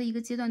得未来的一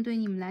个阶段对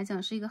你们来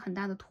讲是一个很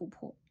大的突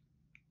破。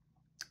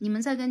你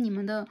们在跟你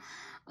们的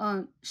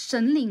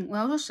神灵，我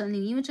要说神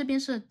灵，因为这边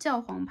是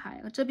教皇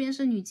牌，这边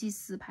是女祭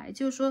司牌，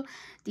就是说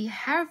the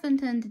Hierophant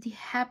and the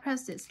High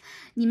Priestess，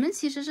 你们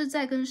其实是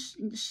在跟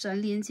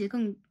神连接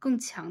更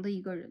强的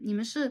一个人，你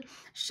们是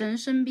神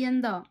身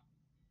边的，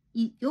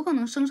有可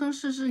能生生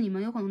世世你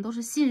们有可能都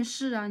是信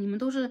士啊，你们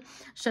都是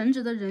神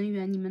职的人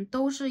员，你们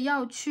都是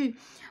要去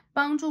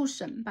帮助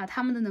神把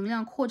他们的能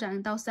量扩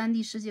展到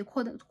3D 世界，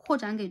扩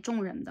展给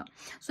众人的，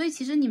所以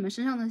其实你们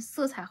身上的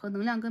色彩和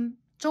能量跟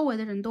周围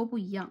的人都不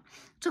一样。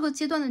这个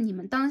阶段的你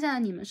们，当下的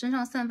你们身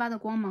上散发的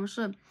光芒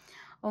是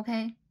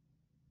OK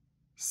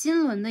心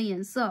轮的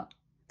颜色，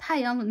太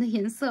阳轮的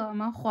颜色，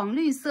黄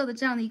绿色的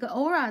这样的一个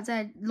aura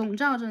在笼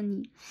罩着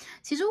你。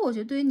其实我觉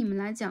得对于你们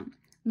来讲，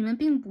你们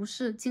并不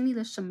是经历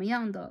了什么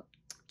样的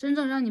真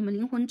正让你们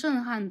灵魂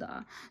震撼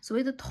的所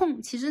谓的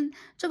痛，其实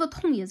这个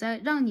痛也在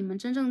让你们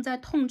真正在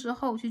痛之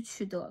后去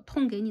取得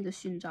痛给你的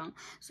勋章，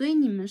所以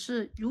你们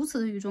是如此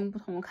的与众不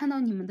同。我看到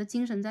你们的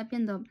精神在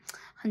变得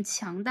很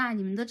强大，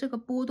你们的这个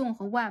波动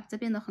和 vibe 在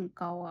变得很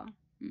高啊。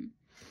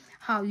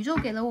好，宇宙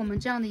给了我们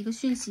这样的一个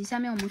讯息，下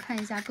面我们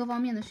看一下各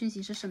方面的讯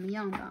息是什么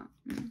样的。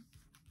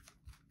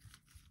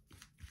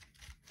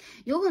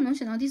有可能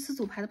选到第4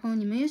组牌的朋友，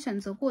你们也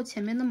选择过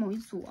前面的某一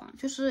组啊，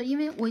就是因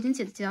为我已经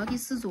解到第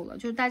4组了，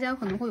就是大家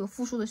可能会有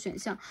复数的选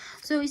项，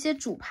所以有一些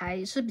主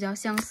牌是比较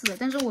相似的。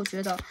但是我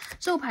觉得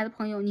这牌的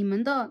朋友，你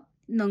们的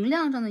能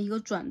量上的一个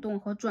转动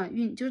和转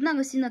运，就是那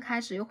个新的开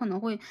始，有可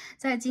能会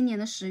在今年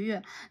的10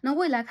月。那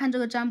未来看这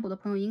个占卜的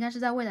朋友，应该是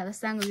在未来的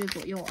3个月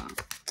左右啊，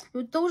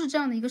就都是这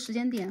样的一个时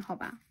间点，好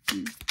吧？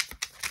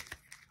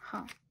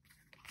好，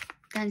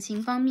感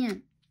情方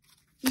面。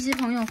一些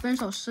朋友分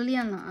手失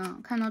恋了啊，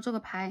看到这个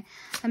牌，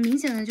很明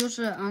显的就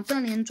是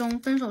断联中、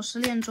分手失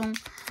恋中，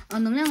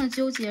能量的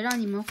纠结让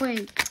你们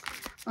会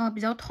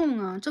比较痛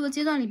啊。这个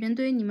阶段里边，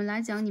对于你们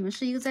来讲，你们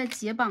是一个在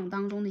解绑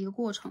当中的一个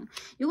过程，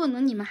有可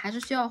能你们还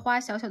是需要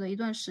花小小的一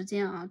段时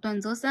间啊，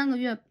短则3个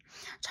月，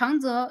长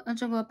则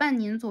这个半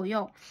年左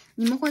右，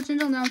你们会真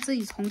正的让自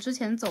己从之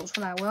前走出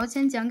来。我要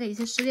先讲给一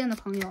些失恋的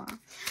朋友啊，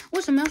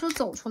为什么要说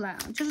走出来啊？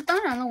就是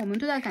当然了，我们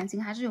对待感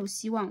情还是有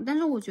希望，但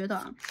是我觉得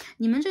啊，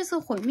你们这次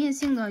毁灭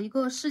性的一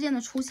个事件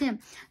的出现，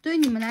对于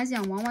你们来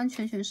讲，完完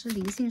全全是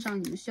灵性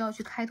上你们需要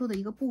去开拓的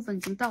一个部分已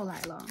经到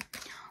来了。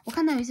我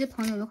看到有一些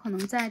朋友有可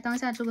能在当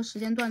下这个时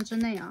间段之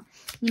内啊，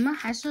你们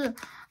还是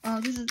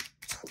就是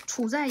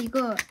处在一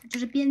个就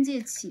是边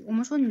界期。我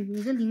们说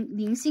你的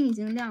灵性已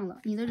经亮了，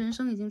你的人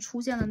生已经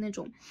出现了那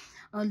种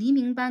黎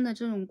明般的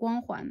这种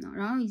光环呢，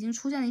然后已经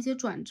出现了一些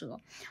转折。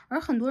而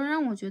很多人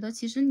让我觉得，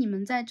其实你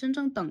们在真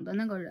正等的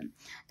那个人，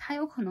他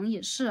有可能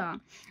也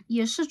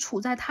是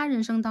处在他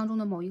人生当中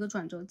的某一个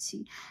转折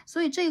期。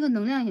所以这个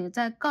能量也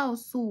在告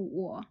诉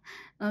我，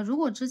如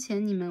果之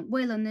前你们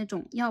为了那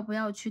种要不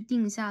要去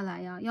定下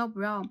来呀，要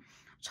不要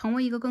成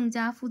为一个更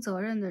加负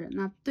责任的人，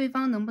那对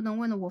方能不能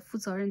为了我负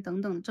责任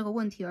等等这个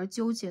问题而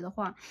纠结的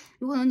话，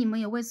有可能你们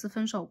也为此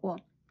分手过。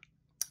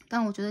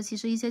但我觉得其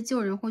实一些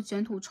旧人会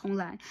卷土重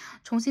来，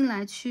重新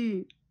来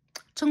去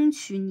争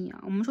取你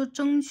啊。我们说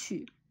争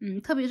取，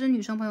特别是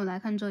女生朋友来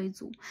看这一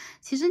组，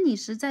其实你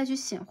是在去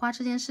显化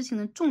这件事情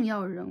的重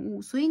要人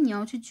物，所以你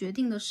要去决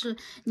定的是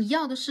你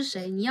要的是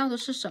谁，你要的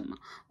是什么。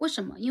为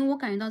什么？因为我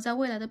感觉到在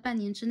未来的半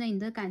年之内，你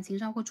的感情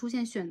上会出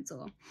现选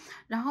择，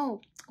然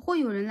后会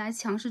有人来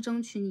强势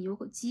争取你，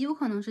极有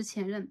可能是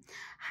前任，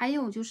还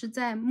有就是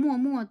在默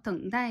默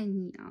等待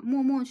你啊，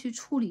默默去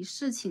处理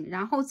事情，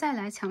然后再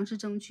来强势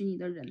争取你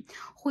的人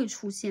会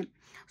出现。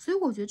所以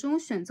我觉得这种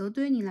选择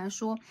对于你来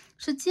说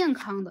是健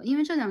康的，因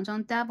为这2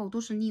张 Devil 都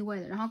是逆位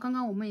的。然后刚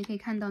刚我们也可以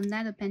看到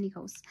Knight of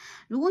Pentacles。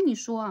如果你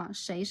说啊，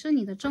谁是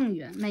你的正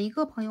缘，每一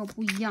个朋友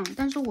不一样，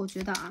但是我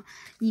觉得啊，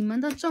你们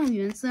的正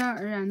缘自然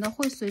而然的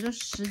会随着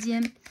时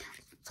间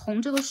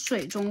从这个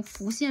水中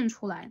浮现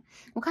出来。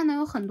我看到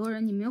有很多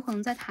人，你们有可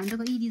能在谈这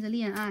个异地的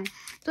恋爱，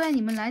对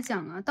你们来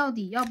讲啊，到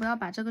底要不要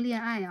把这个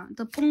恋爱啊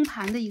的崩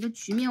盘的一个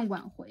局面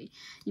挽回，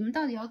你们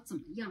到底要怎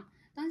么样？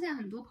当下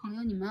很多朋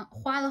友，你们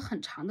花了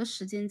很长的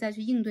时间再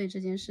去应对这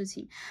件事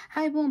情。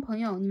还有一部分朋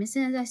友，你们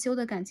现在在修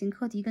的感情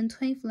课题跟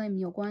Twin Flame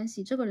有关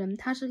系。这个人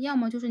他是要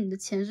么就是你的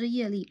前世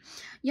业力，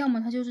要么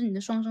他就是你的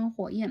双生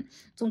火焰。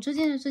总之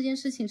这件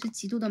事情是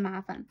极度的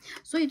麻烦，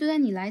所以对待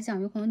你来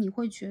讲，有可能你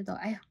会觉得，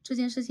哎呀，这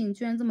件事情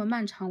居然这么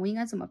漫长，我应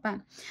该怎么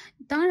办？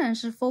当然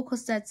是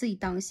focus 在自己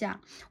当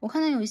下。我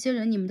看到有一些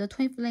人，你们的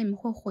Twin Flame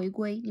会回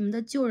归，你们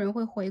的旧人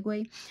会回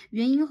归，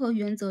原因和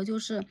原则就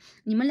是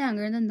你们2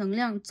个人的能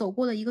量走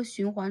过了一个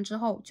循环之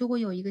后，就会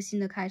有一个新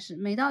的开始，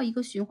每到一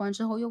个循环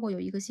之后又会有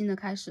一个新的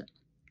开始。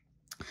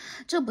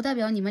这不代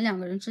表你们2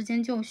个人之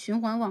间就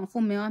循环往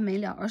复没完没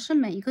了，而是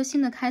每一个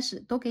新的开始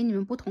都给你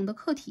们不同的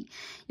课题，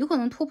有可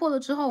能突破了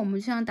之后，我们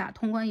就像打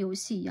通关游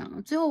戏一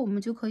样，最后我们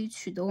就可以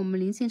取得我们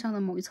灵性上的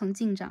某一层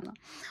进展了。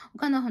我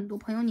看到很多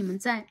朋友，你们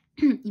在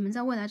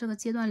未来这个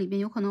阶段里边，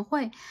有可能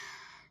会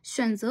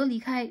选择离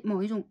开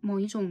某一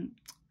种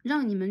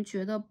让你们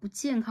觉得不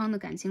健康的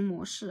感情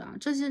模式啊，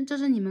这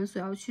是你们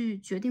所要去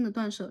决定的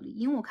断舍离。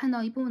因为我看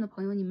到一部分的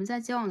朋友，你们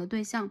在交往的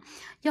对象，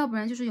要不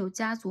然就是有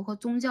家族和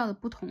宗教的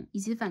不同以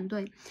及反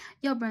对，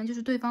要不然就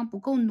是对方不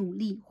够努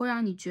力，会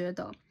让你觉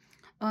得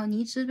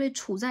你一直被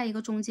处在一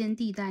个中间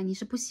地带，你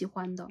是不喜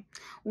欢的。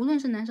无论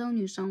是男生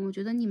女生，我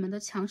觉得你们的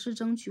强势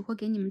争取会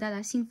给你们带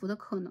来幸福的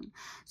可能。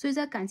所以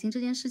在感情这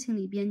件事情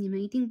里边，你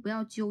们一定不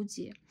要纠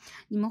结，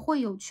你们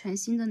会有全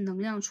新的能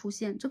量出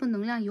现。这个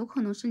能量有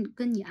可能是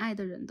跟你爱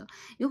的人的，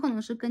有可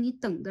能是跟你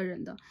等的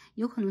人的，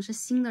有可能是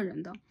新的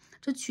人的，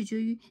这取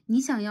决于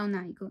你想要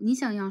哪一个，你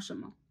想要什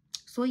么。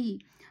所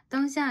以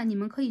当下你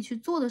们可以去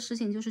做的事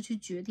情就是去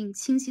决定，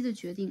清晰的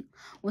决定。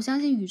我相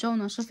信宇宙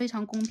呢是非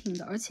常公平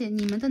的，而且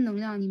你们的能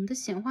量，你们的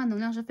显化能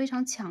量是非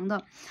常强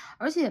的。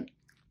而且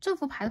这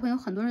副牌的朋友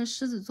很多人是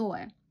狮子座，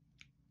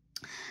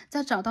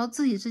在找到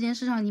自己这件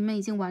事上，你们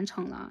已经完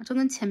成了，这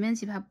跟前面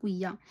几牌不一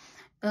样。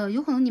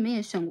有可能你们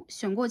也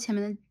选过前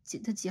面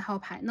的几号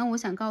牌。那我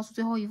想告诉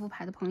最后一副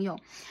牌的朋友，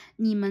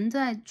你们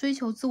在追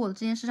求自我的这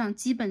件事上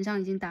基本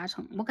上已经达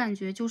成，我感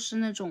觉就是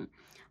那种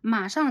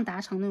马上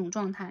达成那种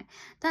状态。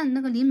但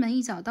那个临门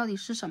一脚到底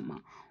是什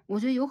么？我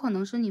觉得有可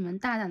能是你们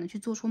大胆的去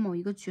做出某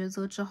一个抉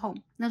择之后，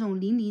那种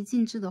淋漓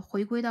尽致的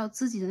回归到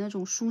自己的那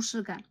种舒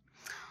适感。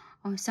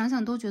想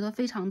想都觉得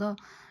非常的，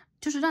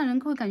就是让人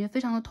会感觉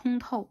非常的通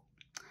透。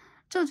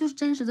这就是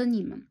真实的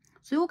你们。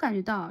所以我感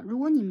觉到，如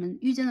果你们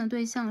遇见的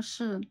对象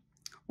是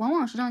往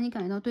往是让你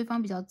感觉到对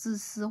方比较自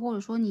私，或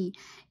者说你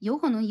有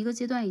可能一个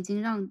阶段已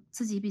经让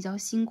自己比较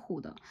辛苦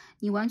的，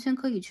你完全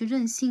可以去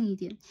任性一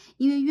点。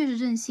因为越是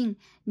任性，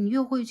你越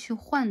会去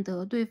换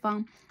得对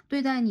方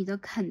对待你的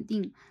肯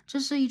定，这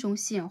是一种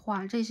显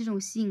化，这也是一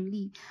种吸引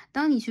力。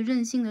当你去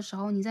任性的时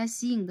候，你在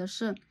吸引的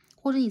是，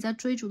或者你在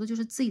追逐的就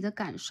是自己的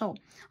感受。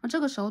这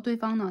个时候对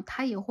方呢，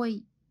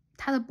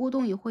它的波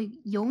动也会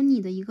由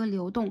你的一个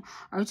流动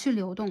而去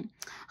流动。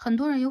很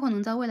多人有可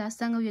能在未来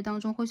3个月当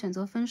中会选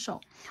择分手，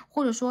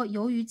或者说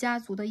由于家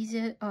族的一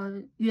些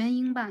原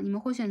因吧，你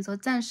们会选择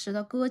暂时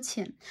的搁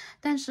浅。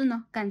但是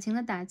呢，感情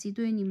的打击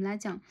对于你们来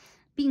讲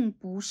并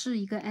不是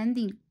一个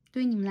ending，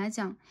 对于你们来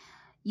讲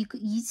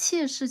一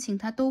切事情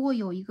它都会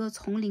有一个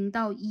从0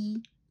到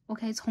1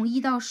 OK， 从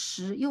1到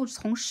10又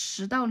从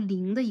10到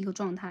0的一个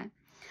状态。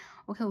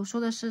OK， 我说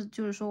的是，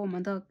就是说我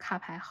们的卡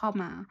牌号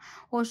码，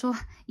或者说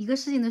一个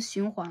事情的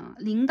循环啊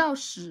，0到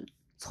10，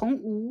从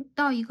无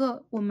到一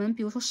个我们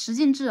比如说十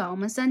进制啊，我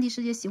们3D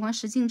世界喜欢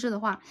十进制的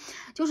话，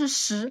就是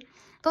10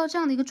到这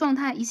样的一个状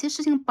态，一些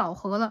事情饱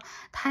和了，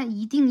它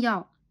一定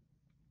要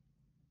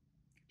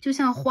就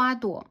像花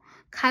朵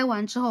开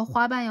完之后，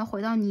花瓣要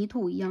回到泥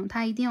土一样，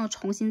它一定要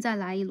重新再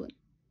来一轮，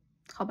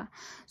好吧？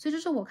所以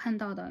这是我看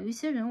到的。有一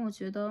些人，我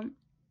觉得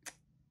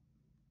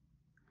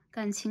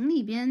感情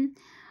里边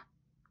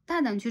大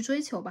胆去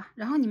追求吧，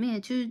然后你们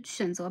也去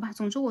选择吧。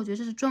总之我觉得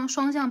这是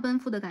双向奔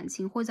赴的感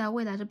情会在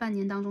未来这半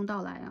年当中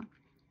到来啊。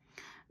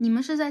你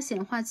们是在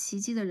显化奇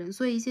迹的人，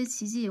所以一些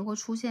奇迹也会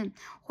出现，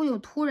会有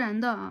突然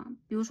的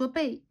比如说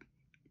被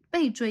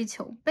追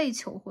求、被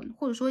求婚，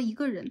或者说一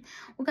个人，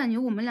我感觉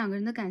我们2个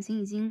人的感情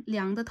已经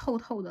凉得透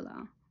透的了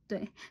啊。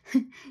对，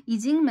已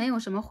经没有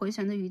什么回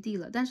旋的余地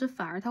了，但是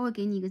反而他会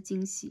给你一个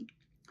惊喜，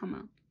好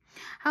吗？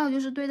还有就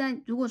是对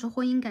待，如果是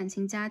婚姻感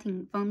情家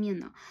庭方面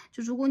呢，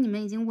就如果你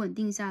们已经稳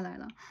定下来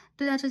了，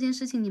对待这件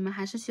事情你们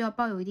还是需要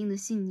抱有一定的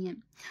信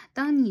念。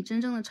当你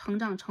真正的成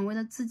长成为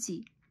了自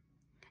己，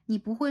你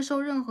不会受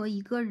任何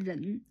一个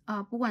人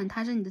不管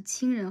他是你的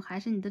亲人还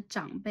是你的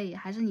长辈，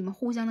还是你们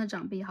互相的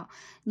长辈也好，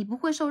你不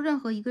会受任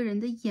何一个人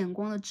的眼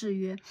光的制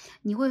约。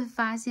你会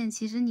发现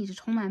其实你是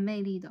充满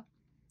魅力的，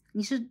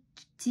你是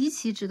极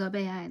其值得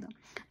被爱的，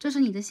这是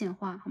你的显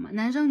化，好吗？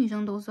男生女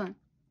生都算。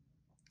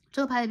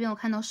这个牌里边我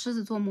看到狮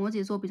子座、摩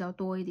羯座比较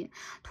多一点，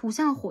土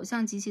象、火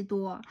象极其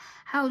多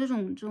还有这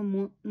种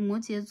摩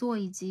羯座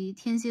以及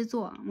天蝎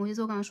座摩羯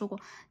座刚刚说过，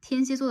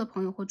天蝎座的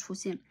朋友会出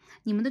现。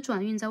你们的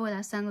转运在未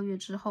来3个月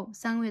之后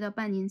，3个月到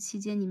半年期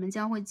间，你们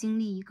将会经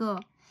历一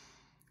个，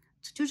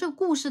就这个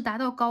故事达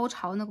到高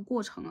潮那个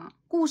过程啊，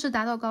故事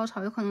达到高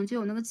潮，有可能就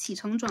有那个起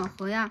承转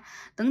合呀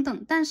等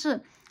等。但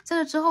是在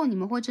这之后，你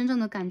们会真正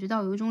的感觉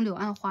到有一种柳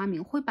暗花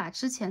明，会把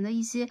之前的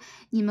一些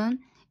你们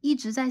一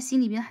直在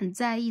心里边很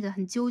在意的、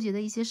很纠结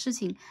的一些事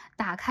情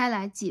打开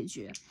来解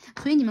决，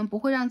所以你们不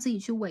会让自己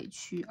去委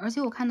屈。而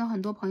且我看到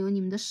很多朋友，你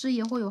们的事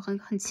业会有很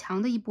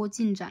强的一波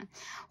进展，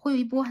会有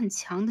一波很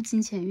强的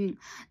金钱运。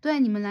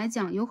对你们来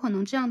讲，有可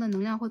能这样的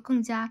能量会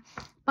更加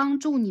帮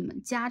助你们、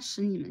加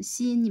持你们、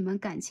吸引你们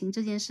感情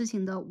这件事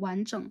情的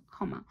完整，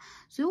好吗？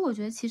所以我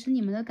觉得其实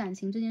你们的感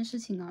情这件事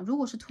情如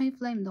果是 Twin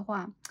Flame 的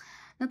话，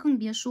那更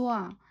别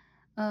说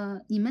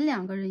你们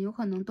2个人有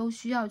可能都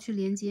需要去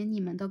连接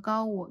你们的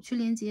高我，去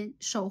连接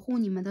守护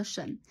你们的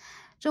神，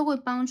这会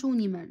帮助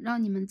你们，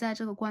让你们在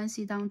这个关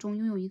系当中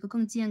拥有一个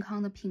更健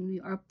康的频率，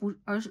而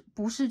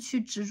不是去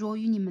执着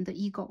于你们的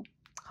ego，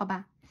 好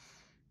吧？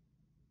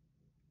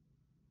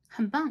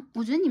很棒，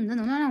我觉得你们的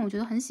能量让我觉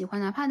得很喜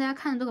欢，哪怕大家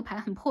看这个牌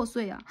很破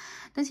碎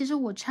但其实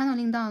我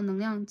channeling 到的能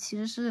量其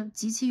实是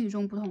极其与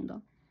众不同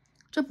的，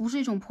这不是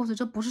一种破碎，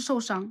这不是受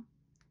伤。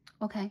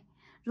OK，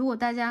 如果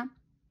大家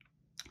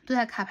对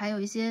待卡牌有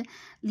一些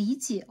理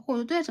解，或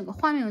者对待整个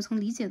画面有一层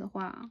理解的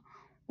话，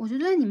我觉得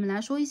对你们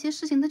来说一些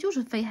事情它就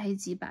是非黑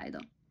即白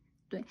的。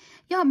对，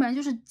要不然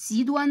就是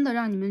极端的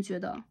让你们觉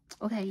得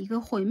OK 一个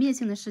毁灭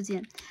性的事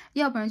件，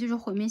要不然就是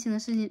毁灭性的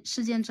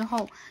事件之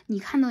后，你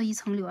看到一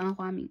层柳暗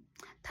花明，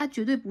它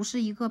绝对不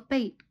是一个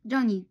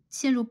让你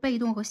陷入被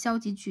动和消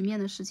极局面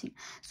的事情，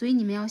所以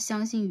你们要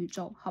相信宇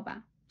宙，好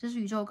吧？这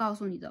是宇宙告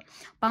诉你的，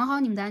绑好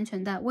你们的安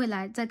全带，未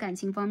来在感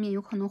情方面有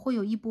可能会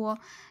有一波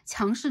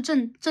强势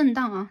震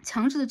荡啊，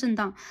强势的震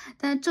荡，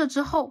但这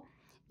之后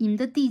你们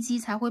的地基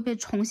才会被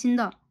重新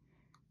的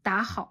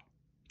打好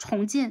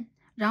重建。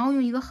然后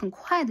用一个很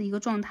快的一个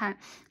状态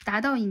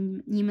达到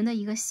你们的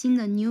一个新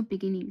的 new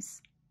beginnings，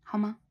 好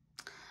吗？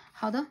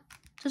好的，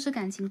这是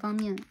感情方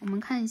面。我们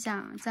看一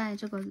下在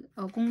这个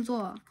工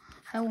作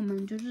还有我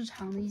们就日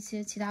常的一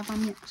些其他方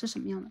面是什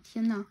么样的。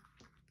天呐，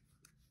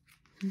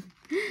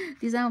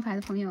第3个牌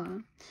的朋友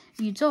啊，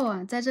宇宙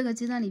啊在这个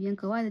阶段里边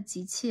格外的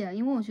急切啊，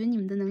因为我觉得你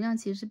们的能量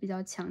其实是比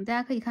较强，大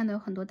家可以看到有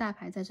很多大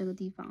牌在这个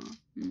地方啊。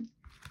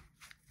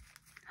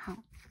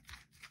好，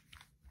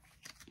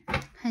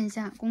看一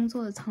下工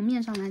作的层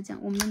面上来讲，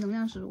我们的能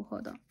量是如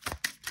何的。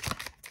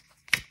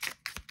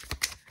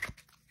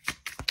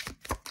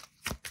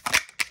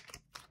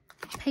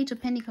Page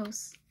of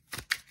Pentacles,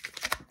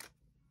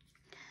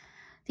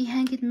 the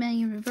Hanged Man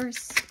in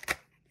reverse,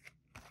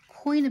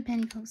 Queen of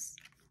Pentacles,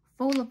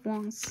 Four of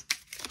Wands,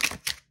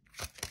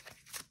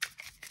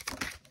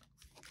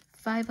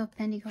 Five of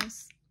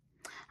Pentacles。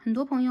很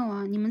多朋友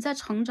啊，你们在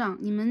成长，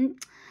你们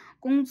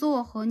工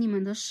作和你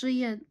们的事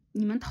业，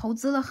你们投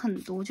资了很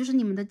多，就是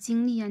你们的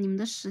精力啊，你们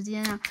的时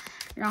间啊，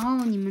然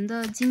后你们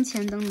的金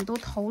钱等等都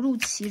投入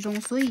其中，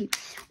所以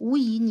无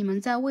疑你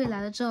们在未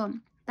来的这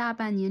大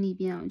半年里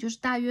边啊，就是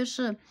大约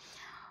是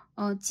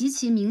极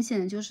其明显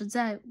的，就是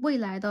在未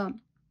来的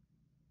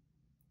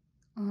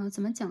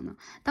怎么讲呢？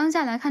当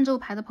下来看这个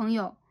牌的朋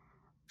友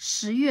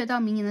，10月到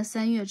明年的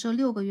3月这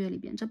6个月里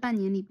边，这半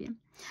年里边，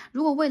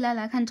如果未来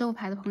来看这个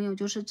牌的朋友，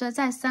就是在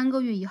3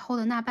个月以后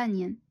的那半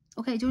年。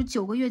OK， 就是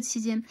9个月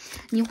期间，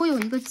你会有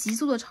一个急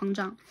速的成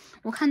长。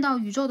我看到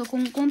宇宙的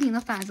公平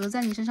的法则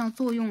在你身上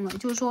作用了，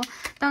就是说，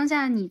当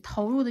下你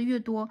投入的越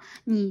多，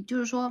你就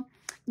是说，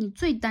你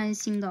最担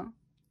心的，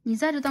你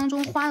在这当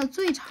中花了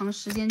最长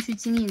时间去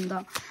经营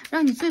的，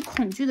让你最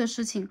恐惧的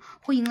事情，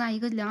会迎来一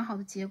个良好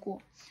的结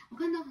果。我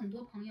看到很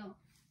多朋友，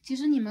其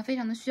实你们非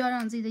常的需要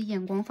让自己的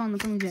眼光放得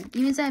更远，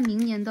因为在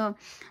明年的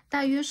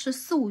大约是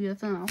4、5月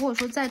份啊，或者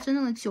说在真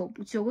正的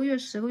9个月、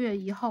10个月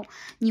以后，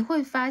你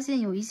会发现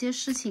有一些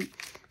事情，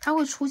它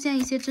会出现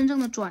一些真正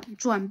的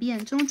转变，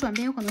这种转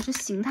变有可能是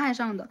形态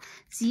上的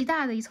极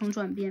大的一层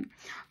转变，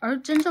而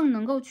真正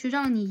能够去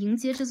让你迎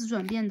接这次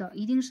转变的，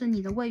一定是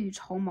你的未雨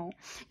绸缪。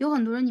有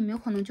很多人，你们有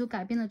可能就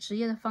改变了职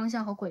业的方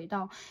向和轨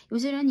道，有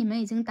些人你们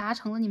已经达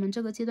成了你们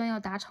这个阶段要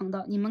达成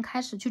的，你们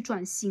开始去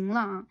转型了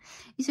啊，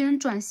一些人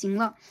转型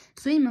了，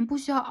所以你们不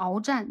需要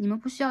鏖战，你们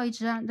不需要一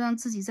直让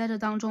自己在这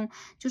当中，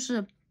就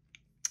是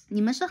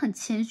你们是很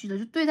谦虚的，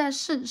就对待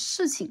事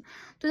情，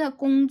对待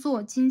工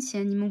作、金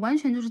钱，你们完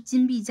全就是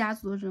金币家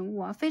族的人物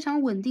啊，非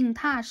常稳定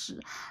踏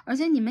实，而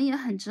且你们也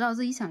很知道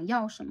自己想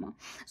要什么，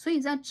所以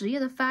在职业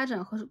的发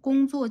展和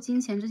工作、金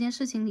钱这件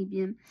事情里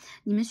边，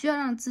你们需要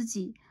让自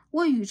己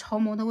未雨绸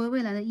缪的为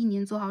未来的1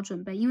年做好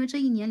准备，因为这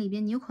1年里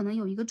边你有可能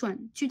有一个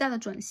巨大的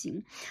转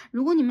型。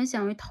如果你们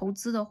想为投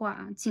资的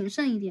话，谨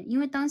慎一点，因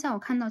为当下我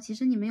看到其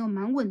实你们有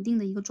蛮稳定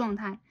的一个状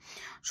态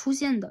出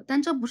现的，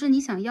但这不是你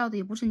想要的，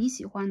也不是你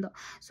喜欢的，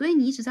所以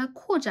你一直在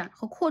扩展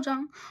和扩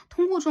张，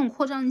通过这种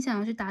扩张你想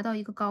要去达到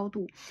一个高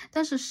度，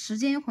但是时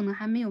间有可能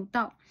还没有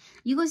到。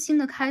一个新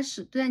的开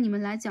始对待你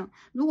们来讲，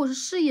如果是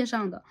事业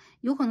上的，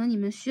有可能你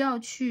们需要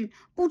去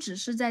不只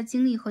是在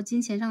精力和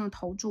金钱上的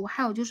投注，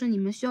还有就是你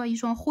们需要一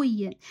双慧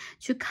眼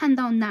去看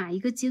到哪一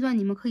个阶段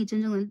你们可以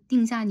真正的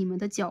定下你们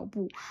的脚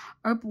步，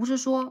而不是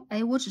说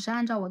我只是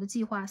按照我的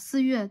计划，4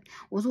月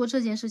我做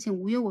这件事情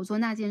，5月我做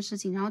那件事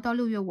情，然后到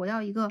6月我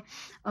要一个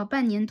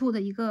半年度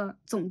的一个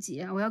总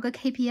结，我要个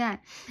KPI。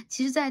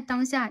 其实在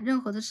当下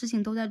任何的事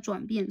情都在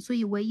转变，所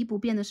以唯一不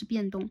变的是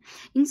变动，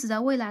因此在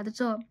未来的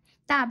这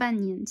大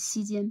半年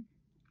期间，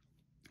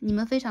你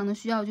们非常的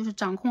需要就是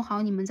掌控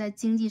好你们在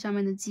经济上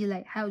面的积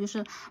累，还有就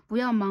是不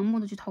要盲目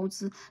的去投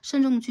资，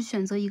慎重的去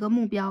选择一个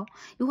目标。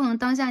有可能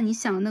当下你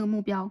想的那个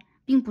目标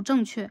并不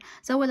正确，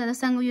在未来的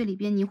3个月里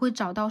边，你会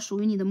找到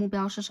属于你的目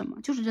标是什么，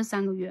就是这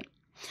3个月。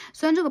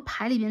虽然这个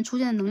牌里边出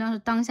现的能量是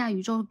当下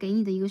宇宙给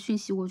你的一个讯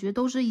息，我觉得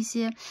都是一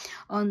些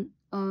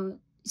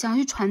想要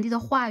去传递的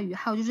话语，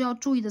还有就是要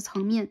注意的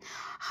层面，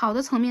好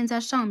的层面在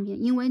上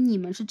面，因为你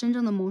们是真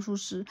正的魔术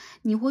师，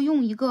你会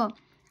用一个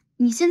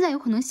你现在有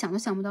可能想都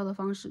想不到的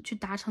方式去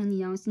达成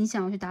你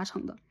想要去达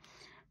成的。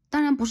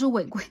当然不是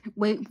违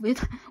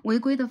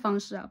规的方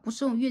式啊，不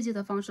是用越界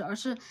的方式，而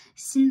是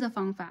新的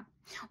方法。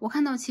我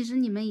看到其实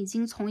你们已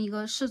经从一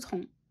个侍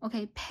从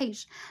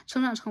，page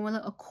成长成为了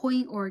a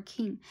queen or a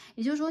king，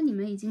 也就是说你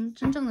们已经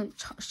真正的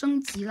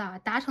升级了，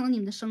达成了你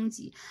们的升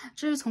级，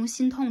这是从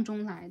心痛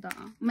中来的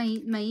啊。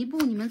每一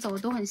步你们走的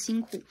都很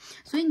辛苦，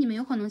所以你们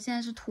有可能现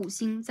在是土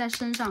星在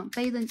身上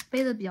背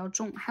的比较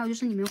重，还有就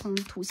是你们有可能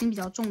是土星比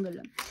较重的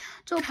人。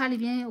这个牌里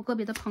边有个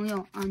别的朋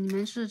友啊，你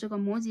们是这个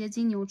摩羯、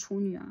金牛、处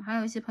女啊，还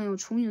有一些朋友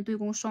处女的对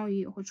宫双鱼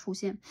也会出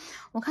现。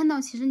我看到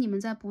其实你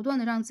们在不断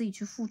的让自己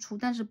去付出，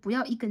但是不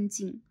要一根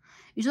筋。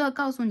宇宙要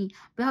告诉你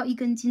不要一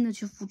根筋的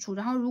去付出，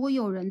然后如果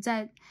有人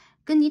在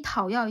跟你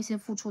讨要一些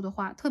付出的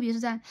话，特别是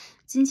在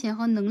金钱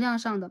和能量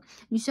上的，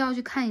你需要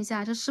去看一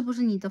下这是不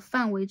是你的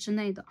范围之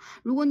内的。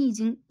如果你已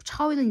经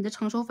超越了你的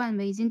承受范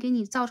围，已经给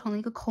你造成了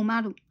一个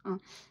komaru啊，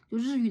就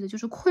日语的就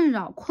是困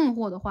扰困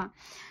惑的话，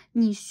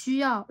你需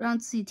要让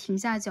自己停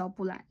下脚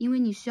步来，因为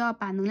你需要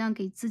把能量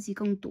给自己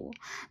更多。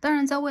当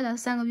然在未来的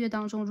3个月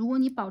当中，如果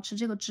你保持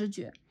这个知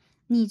觉，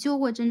你就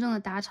会真正的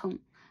达成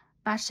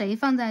把谁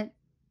放在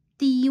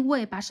第一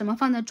位，把什么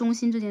放在中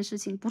心这件事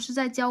情，不是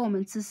在教我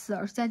们自私，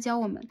而是在教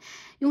我们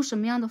用什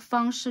么样的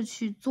方式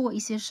去做一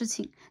些事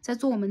情，在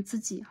做我们自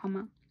己，好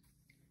吗？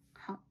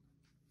好，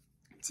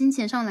金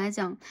钱上来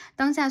讲，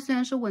当下虽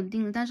然是稳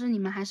定的，但是你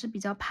们还是比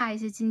较怕一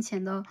些金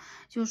钱的，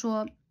就是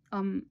说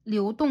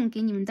流动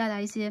给你们带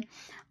来一些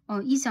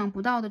意想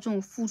不到的这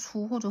种付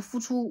出或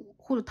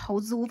者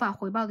投资无法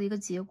回报的一个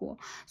结果。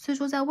所以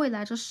说在未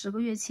来这10个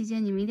月期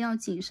间，你们一定要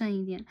谨慎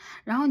一点，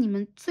然后你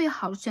们最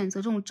好选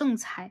择这种正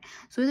财。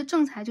所谓的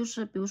正财就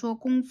是比如说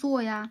工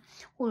作呀，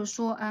或者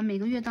说每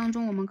个月当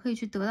中我们可以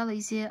去得到的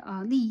一些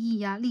利益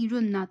呀、利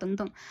润呐等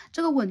等，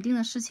这个稳定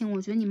的事情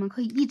我觉得你们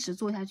可以一直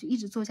做下去，一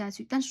直做下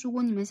去。但是如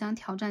果你们想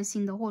挑战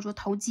新的，或者说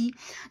投机，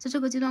在这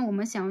个阶段我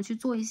们想要去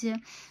做一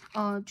些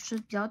就是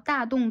比较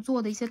大动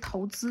作的一些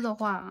投资的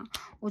话，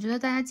我觉得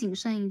大家谨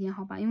慎一点，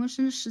好吧？因为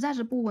实在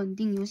是不稳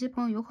定，有些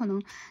朋友有可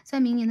能在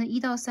明年的1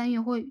到3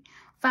月会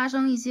发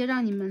生一些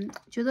让你们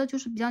觉得就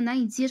是比较难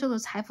以接受的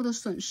财富的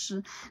损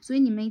失，所以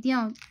你们一定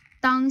要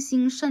当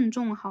心慎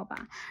重，好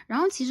吧？然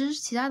后其实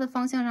其他的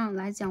方向上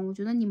来讲，我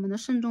觉得你们的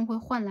慎重会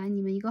换来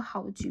你们一个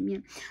好的局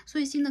面。所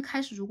以新的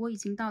开始如果已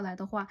经到来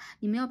的话，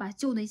你们要把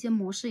旧的一些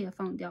模式也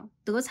放掉，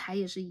得财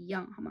也是一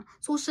样，好吗？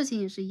做事情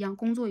也是一样，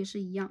工作也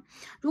是一样。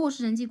如果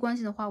是人际关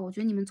系的话，我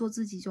觉得你们做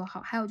自己就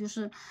好。还有就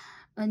是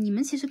你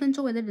们其实跟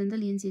周围的人的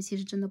连接其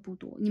实真的不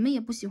多，你们也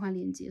不喜欢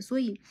连接，所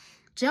以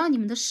只要你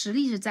们的实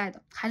力是在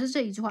的，还是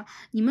这一句话，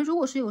你们如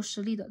果是有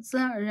实力的，自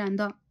然而然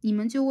的你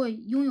们就会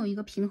拥有一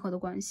个平和的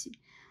关系，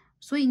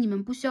所以你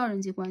们不需要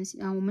人际关系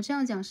啊。我们这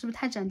样讲是不是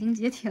太斩钉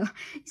截铁了？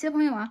一些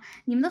朋友啊，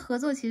你们的合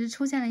作其实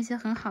出现了一些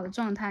很好的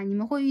状态，你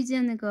们会遇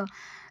见那个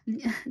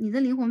你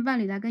的灵魂伴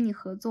侣来跟你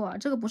合作啊，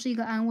这个不是一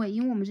个安慰，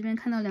因为我们这边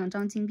看到2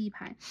张金币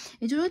牌，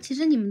也就是说其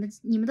实你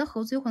们的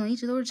合作有可能一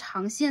直都是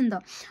长线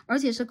的，而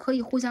且是可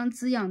以互相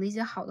滋养的一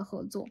些好的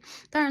合作。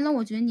当然了，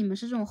我觉得你们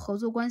是这种合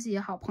作关系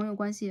也好，朋友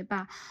关系也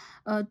罢，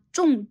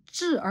重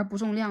质而不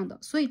重量的，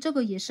所以这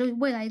个也是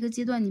未来一个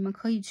阶段你们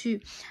可以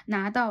去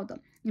拿到的。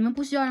你们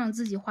不需要让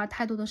自己花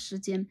太多的时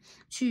间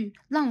去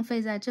浪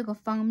费在这个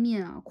方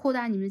面啊，扩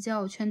大你们的交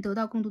友圈，得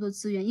到更多的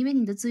资源，因为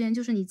你的资源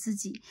就是你自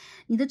己，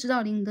你的指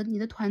导灵，你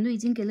的团队已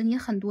经给了你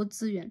很多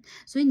资源，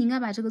所以你应该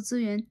把这个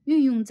资源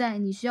运用在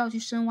你需要去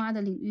深挖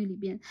的领域里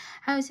边。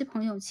还有一些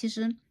朋友其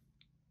实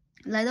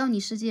来到你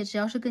世界，只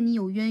要是跟你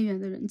有渊源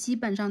的人，基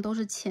本上都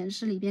是前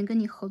世里边跟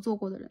你合作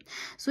过的人，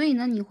所以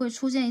呢你会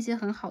出现一些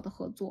很好的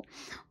合作。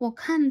我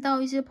看到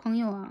一些朋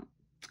友啊，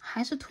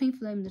还是 twin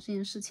flame 的这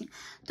件事情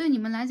对你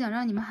们来讲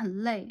让你们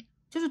很累，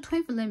就是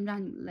twin flame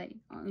让你们累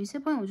啊。有些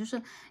朋友就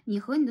是你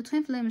和你的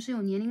twin flame 是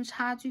有年龄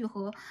差距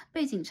和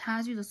背景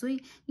差距的，所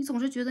以你总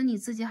是觉得你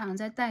自己好像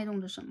在带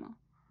动着什么。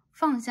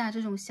放下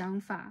这种想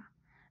法，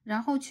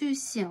然后去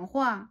显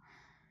化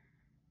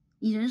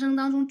你人生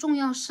当中重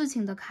要事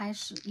情的开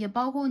始，也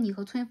包括你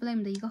和 twin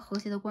flame 的一个和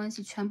谐的关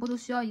系，全部都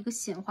需要一个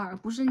显化，而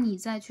不是你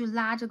在去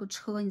拉这个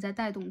车，你在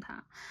带动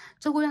它，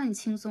这会让你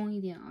轻松一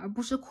点，而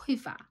不是匮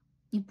乏。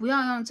你不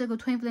要让这个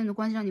twin flame 的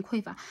关系让你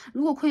匮乏，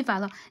如果匮乏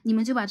了，你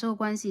们就把这个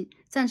关系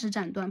暂时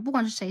斩断，不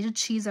管是谁是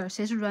cheeser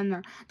谁是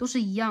runner 都是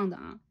一样的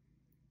啊。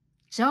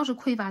只要是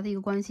匮乏的一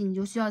个关系，你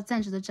就需要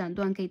暂时的斩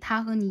断，给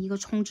他和你一个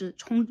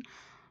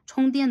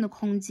充电的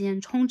空间，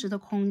充值的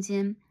空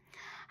间。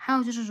还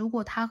有就是如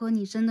果他和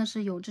你真的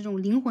是有这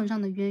种灵魂上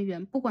的渊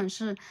源，不管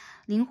是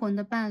灵魂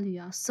的伴侣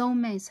啊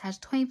soulmates 还是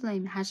twin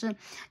flame 还是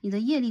你的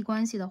业力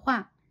关系的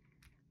话，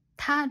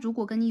他如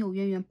果跟你有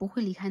渊源，不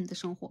会离开你的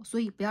生活，所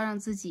以不要让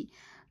自己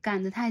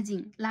赶得太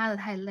紧，拉得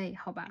太累，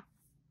好吧？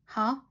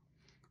好，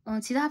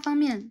其他方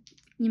面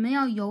你们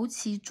要尤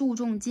其注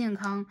重健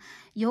康，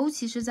尤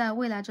其是在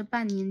未来这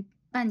半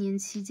年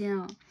期间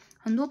啊，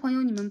很多朋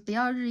友你们不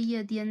要日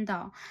夜颠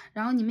倒，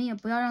然后你们也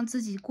不要让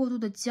自己过度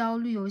的焦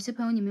虑，有一些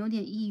朋友你们有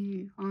点抑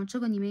郁啊，这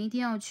个你们一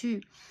定要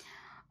去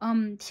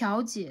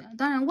调节。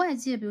当然外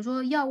界比如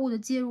说药物的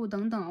介入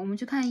等等，我们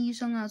去看医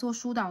生啊，做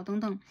疏导等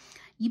等，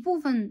一部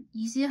分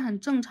一些很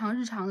正常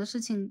日常的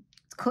事情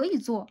可以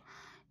做，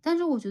但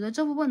是我觉得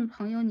这部分的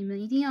朋友你们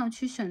一定要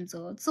去选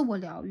择自我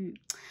疗愈。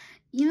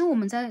因为我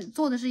们在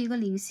做的是一个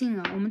灵性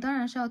啊，我们当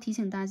然是要提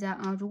醒大家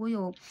啊，如果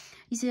有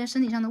一些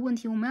身体上的问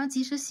题，我们要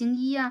及时行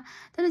医啊。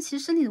但是其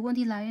实身体的问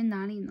题来源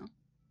哪里呢？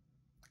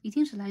一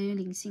定是来源于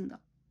灵性的，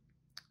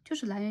就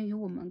是来源于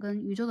我们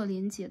跟宇宙的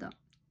连接的。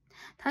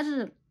它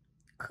是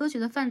科学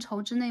的范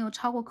畴之内又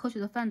超过科学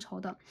的范畴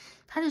的，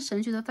它是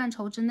神学的范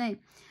畴之内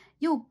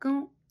又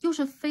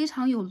是非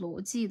常有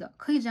逻辑的，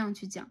可以这样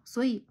去讲。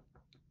所以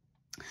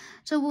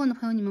这部分的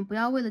朋友，你们不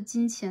要为了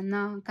金钱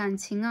呐、感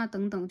情啊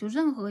等等，就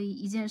任何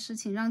一件事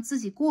情让自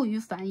己过于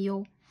烦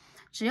忧。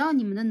只要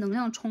你们的能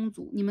量充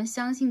足，你们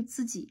相信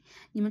自己，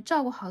你们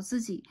照顾好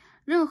自己，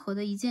任何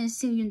的一件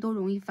幸运都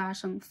容易发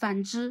生，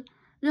反之，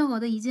任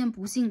何的一件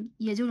不幸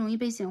也就容易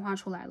被显化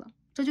出来了。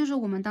这就是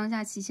我们当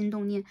下起心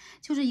动念，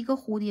就是一个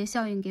蝴蝶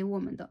效应给我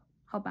们的，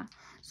好吧？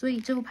所以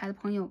这副牌的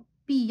朋友，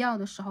必要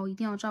的时候一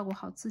定要照顾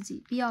好自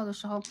己，必要的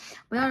时候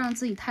不要让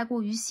自己太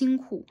过于辛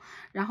苦，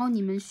然后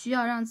你们需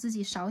要让自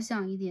己少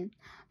想一点，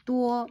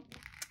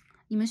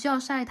你们需要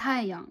晒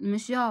太阳，你们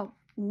需要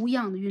无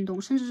氧的运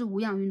动，甚至是无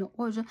氧运动，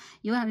或者是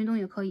有氧运动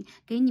也可以，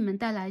给你们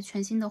带来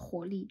全新的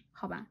活力，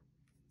好吧？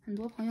很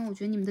多朋友，我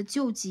觉得你们的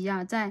救急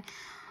啊，在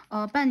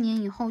半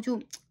年以后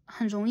就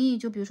很容易，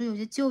就比如说有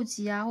些救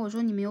急啊，或者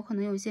说你们有可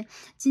能有一些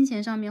金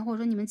钱上面，或者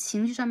说你们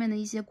情绪上面的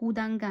一些孤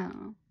单感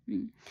啊，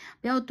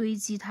不要堆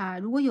积它。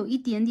如果有一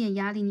点点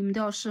压力，你们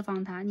都要释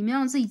放它，你们要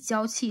让自己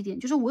娇气一点，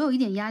就是我有一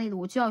点压力了，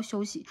我就要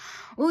休息，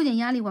我有一点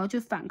压力，我要去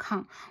反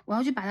抗，我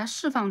要去把它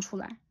释放出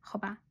来，好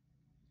吧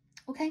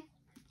 ？OK。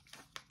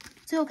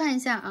最后看一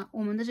下啊，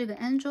我们的这个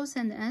angels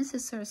and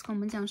ancestors 跟我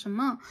们讲什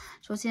么？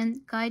首先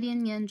guardian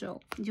angel，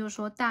 也就是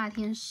说大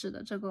天使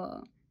的这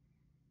个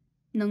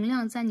能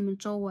量在你们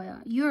周围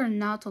啊 ，you're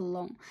not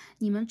alone。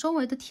你们周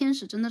围的天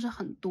使真的是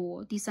很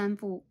多。第四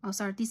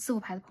副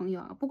牌的朋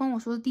友啊，不管我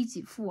说的第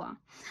几副啊，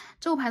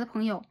这副牌的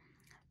朋友，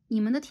你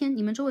们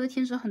周围的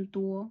天使很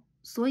多，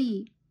所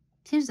以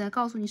天使在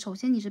告诉你，首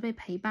先你是被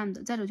陪伴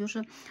的，再者就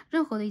是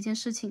任何的一件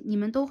事情，你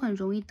们都很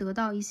容易得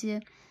到一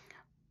些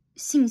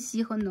信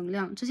息和能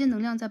量，这些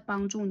能量在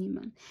帮助你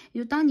们。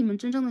也就当你们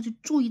真正的去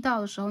注意到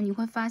的时候，你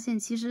会发现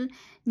其实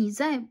你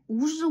在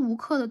无时无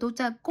刻的都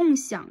在共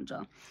享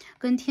着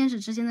跟天使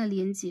之间的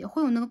连接，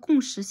会有那个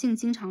共识性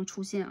经常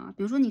出现啊。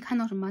比如说你看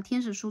到什么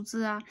天使数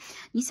字啊，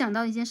你想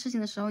到一件事情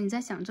的时候，你在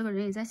想这个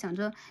人也在想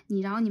着你，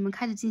然后你们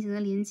开始进行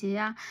了连接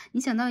呀。你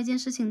想到一件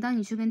事情，当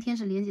你去跟天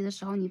使连接的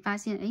时候，你发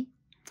现哎，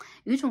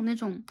有一种那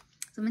种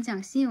怎么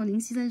讲，心有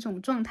灵犀的那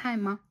种状态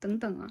吗？等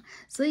等啊，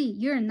所以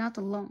you're not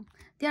alone。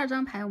第二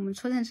张牌我们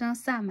出现这张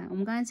萨满，我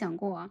们刚才讲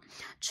过啊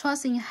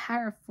 ，trust in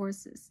higher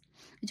forces，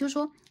 也就是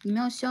说你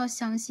们需要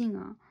相信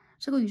啊，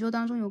这个宇宙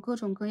当中有各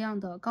种各样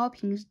的高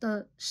频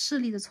的势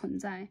力的存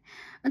在。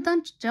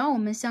只要我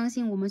们相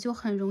信，我们就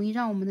很容易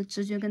让我们的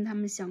直觉跟他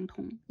们相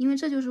通，因为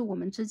这就是我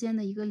们之间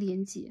的一个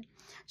连接。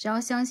只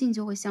要相信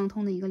就会相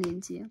通的一个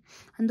连接。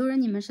很多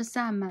人你们是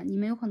萨满，你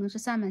们有可能是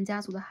萨满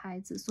家族的孩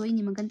子，所以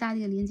你们跟大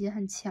地的连接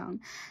很强。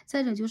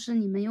再者就是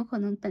你们有可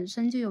能本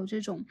身就有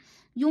这种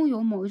拥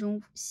有某一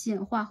种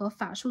显化和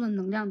法术的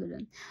能量的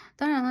人。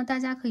当然了，大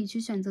家可以去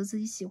选择自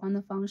己喜欢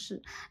的方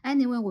式。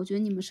Anyway， 我觉得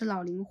你们是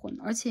老灵魂，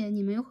而且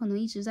你们有可能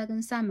一直在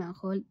跟萨满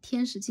和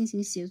天使进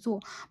行协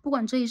作。不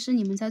管这一世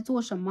你们在做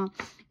什么，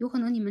有可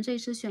能你们这一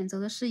世选择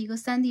的是一个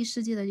3D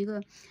世界的一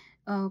个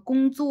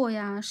工作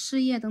呀、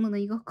事业等等的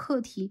一个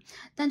课题，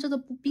但这都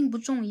并不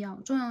重要。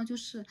重要就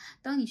是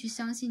当你去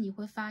相信，你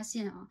会发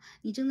现啊，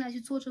你正在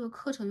去做这个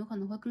课程，有可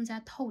能会更加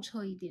透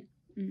彻一点。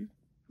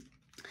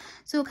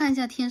最后看一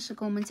下天使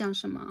跟我们讲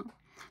什么。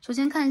首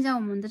先看一下我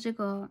们的这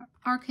个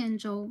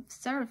Archangel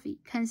Seraphim，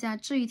 看一下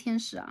治愈天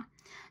使啊。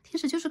天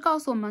使就是告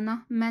诉我们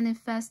呢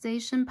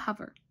 ，manifestation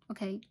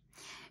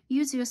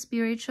power。OK，use your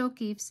spiritual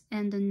gifts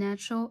and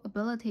natural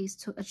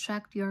abilities to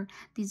attract your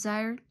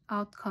desired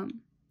outcome。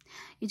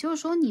也就是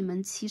说，你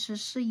们其实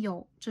是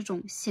有这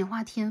种显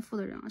化天赋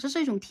的人啊，这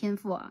是一种天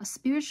赋啊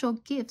 ，spiritual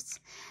gifts。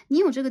你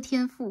有这个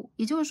天赋，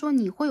也就是说，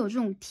你会有这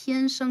种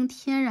天生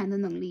天然的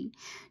能力，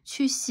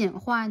去显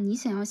化你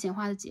想要显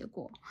化的结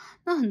果。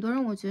那很多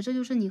人，我觉得这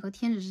就是你和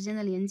天使之间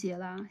的连接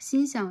啦，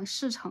心想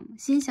事成，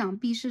心想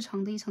必事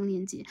成的一层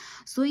连接。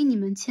所以你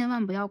们千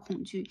万不要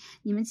恐惧，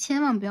你们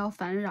千万不要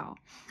烦扰，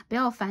不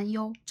要烦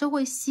忧，这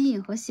会吸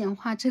引和显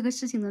化这个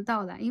事情的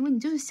到来，因为你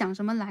就是想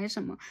什么来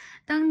什么。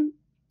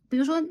比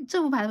如说这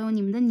副牌的朋友，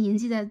你们的年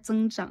纪在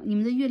增长，你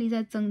们的阅历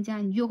在增加，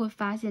你就会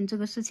发现这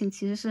个事情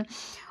其实是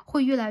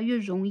会越来越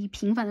容易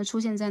频繁的出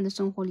现在你的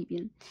生活里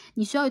边。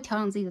你需要调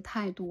整自己的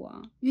态度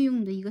啊，运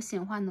用你的一个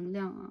显化能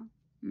量啊。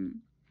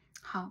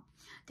好，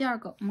第二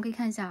个我们可以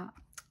看一下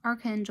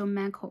Archangel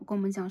Michael 跟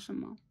我们讲什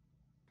么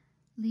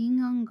 ，Lean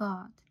on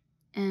God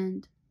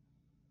and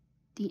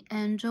the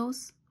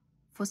angels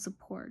for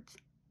support。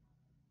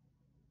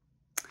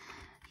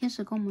天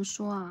使跟我们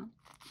说啊。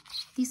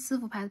第4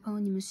副牌的朋友，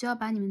你们需要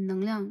把你们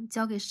能量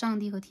交给上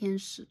帝和天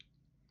使。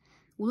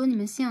无论你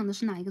们信仰的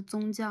是哪一个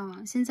宗教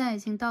啊，现在已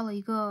经到了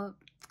一个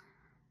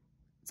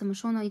怎么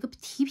说呢，一个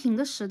提频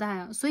的时代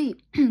啊。所以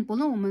不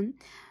论我们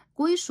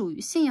归属于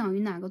信仰于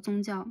哪个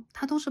宗教，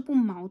它都是不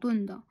矛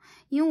盾的，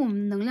因为我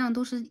们能量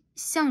都是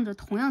向着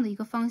同样的一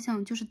个方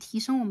向，就是提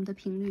升我们的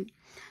频率。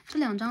这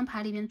2张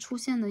牌里边出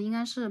现的应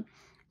该是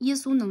耶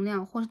稣能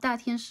量或者大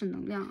天使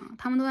能量啊，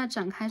他们都在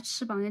展开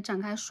翅膀，也展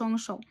开双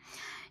手，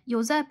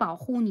有在保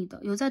护你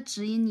的，有在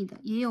指引你的，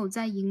也有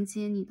在迎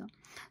接你的。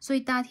所以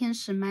大天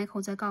使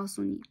Michael 在告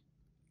诉你，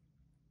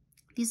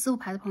第4、5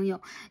牌的朋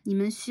友，你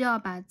们需要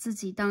把自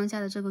己当下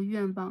的这个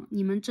愿望，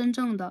你们真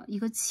正的一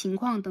个情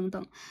况等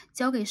等，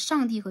交给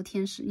上帝和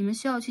天使。你们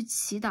需要去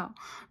祈祷，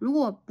如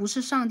果不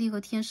是上帝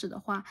和天使的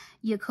话，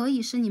也可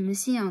以是你们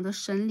信仰的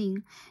神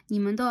灵，你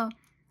们的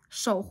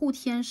守护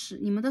天使，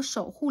你们的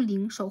守护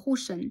灵、守护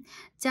神，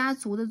家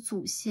族的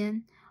祖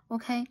先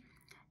OK，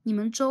 你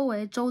们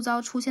周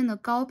遭出现的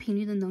高频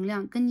率的能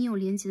量，跟你有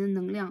连接的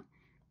能量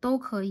都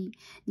可以，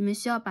你们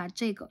需要把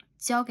这个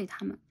交给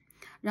他们，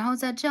然后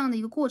在这样的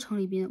一个过程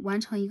里边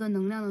完成一个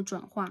能量的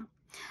转化。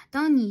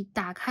当你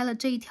打开了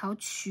这一条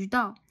渠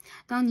道，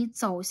当你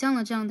走向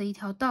了这样的一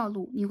条道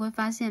路，你会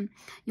发现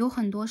有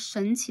很多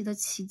神奇的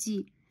奇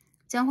迹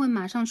将会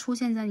马上出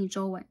现在你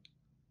周围。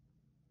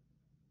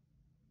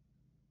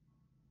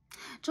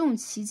这种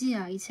奇迹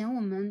啊，以前我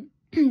们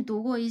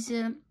读过一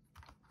些，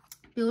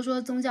比如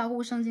说宗教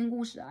或圣经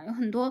故事啊，有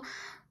很多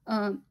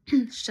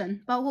神，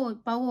包括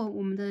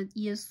我们的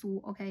耶稣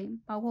OK，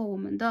 包括我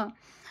们的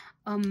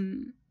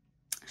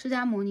释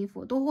迦牟尼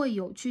佛，都会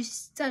有去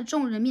在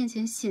众人面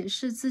前显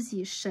示自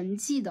己神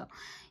迹的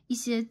一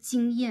些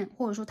经验，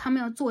或者说他们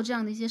要做这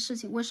样的一些事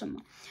情。为什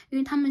么？因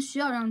为他们需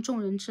要让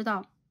众人知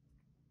道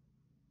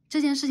这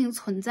件事情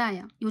存在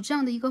呀，有这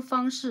样的一个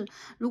方式，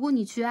如果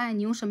你去爱，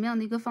你用什么样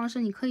的一个方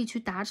式你可以去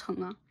达成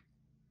啊？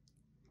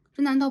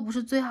这难道不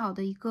是最好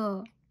的一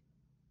个，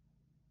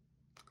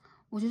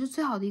我觉得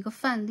最好的一个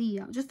范例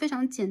啊，就非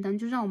常简单，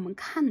就让我们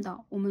看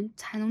到，我们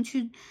才能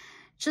去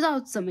知道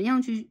怎么样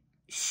去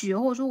学，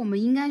或者说我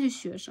们应该去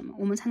学什么，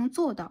我们才能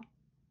做到。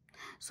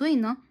所以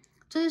呢，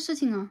这些事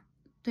情啊，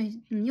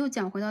对，又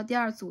讲回到第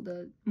2组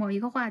的某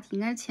一个话题，应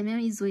该前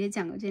面一组也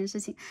讲过这件事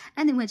情。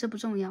Anyway， 这不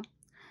重要，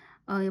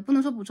也不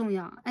能说不重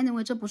要。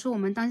Anyway， 这不是我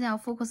们当下要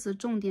focus 的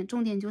重点，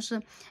重点就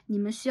是你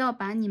们需要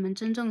把你们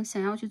真正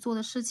想要去做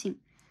的事情，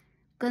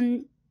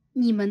跟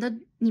你们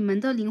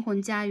的灵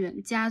魂家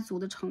园、家族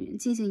的成员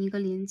进行一个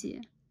连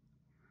接。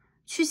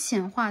去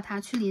显化它，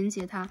去连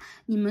接它。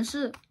你们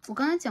是，我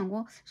刚才讲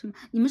过什么？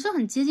你们是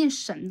很接近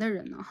神的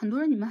人呢。很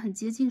多人你们很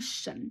接近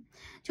神，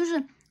就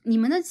是你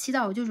们的祈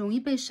祷就容易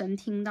被神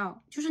听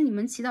到。就是你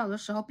们祈祷的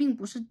时候，并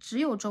不是只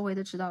有周围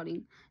的指导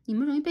灵，你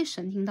们容易被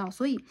神听到。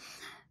所以，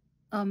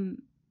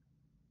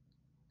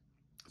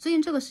最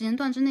近这个时间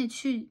段之内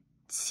去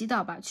祈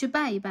祷吧，去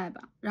拜一拜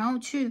吧，然后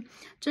去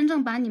真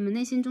正把你们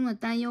内心中的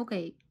担忧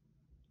给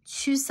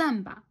驱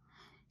散吧。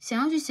想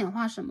要去显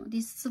化什么？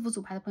第4副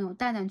组牌的朋友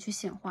大胆去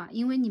显化，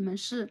因为你们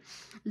是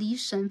离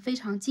神非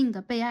常近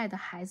的被爱的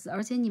孩子，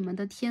而且你们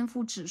的天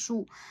赋指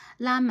数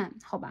拉满，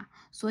好吧？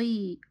所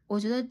以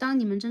我觉得当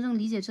你们真正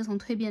理解这层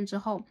蜕变之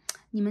后，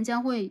你们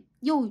将会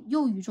又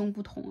与众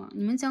不同啊！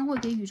你们将会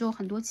给宇宙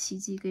很多奇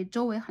迹，给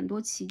周围很多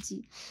奇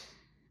迹。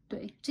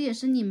对，这也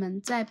是你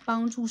们在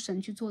帮助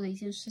神去做的一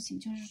件事情，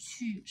就是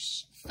去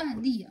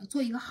范例啊，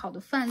做一个好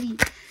的范例，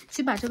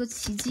去把这个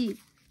奇迹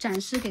展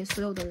示给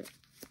所有的人。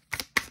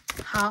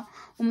好，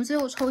我们最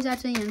后抽一下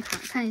真言卡，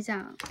看一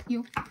下，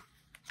哟，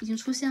已经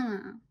出现了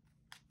啊。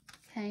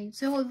OK，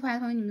 最后一副牌的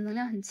朋友，你们能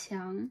量很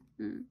强，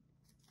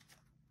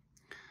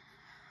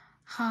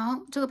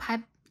好，这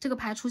个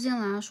牌出现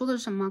了啊，说的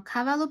是什么？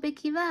カバルべ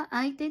きは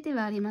相手で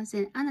はありま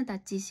せん。あなた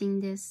自身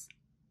です。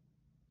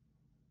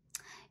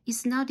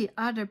It's not the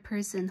other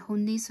person who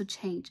needs to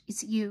change.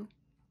 It's you.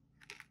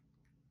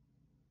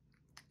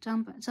 这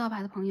号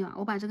牌的朋友啊，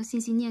我把这个信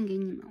息念给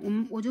你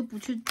们，我就不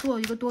去做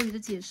一个多余的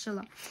解释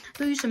了。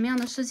对于什么样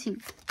的事情，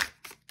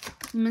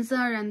你们自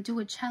然而然就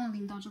会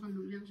channeling 到这个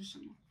能量是什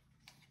么。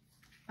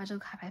把这个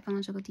卡牌放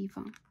到这个地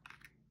方。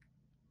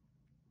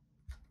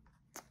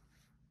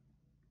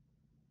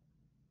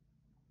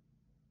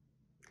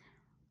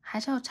还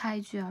是要插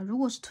一句啊，如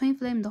果是 Twin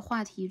Flame 的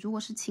话题，如果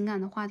是情感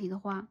的话题的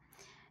话，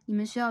你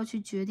们需要去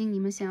决定你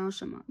们想要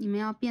什么，你们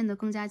要变得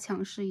更加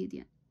强势一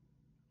点。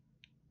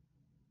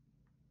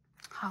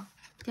好，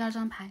第2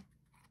张牌，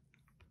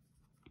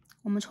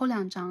我们抽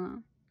2张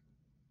啊。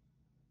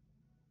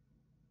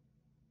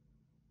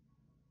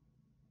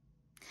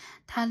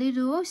足り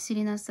るを知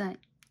りなさい。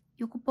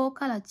欲望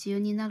から自由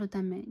になる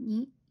ため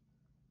に。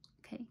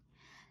Okay.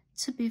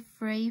 To be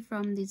free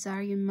from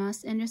desire, you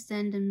must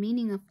understand the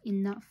meaning of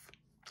enough.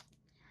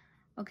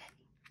 OK。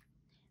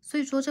所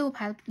以说这个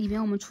牌里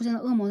边我们出现了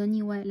恶魔的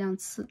逆位2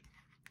次。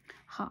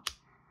好，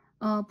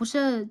不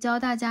是教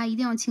大家一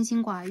定要清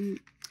心寡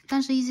欲。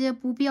但是一些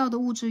不必要的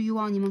物质欲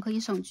望，你们可以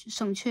省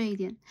却一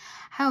点。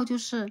还有就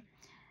是，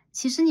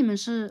其实你们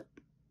是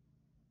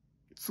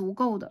足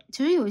够的。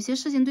其实有一些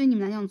事情对你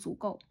们来讲足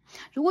够。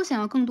如果想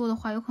要更多的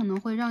话，有可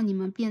能会让你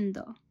们变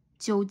得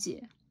纠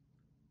结，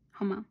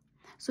好吗？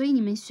所以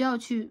你们需要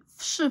去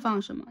释放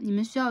什么，你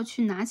们需要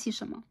去拿起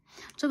什么。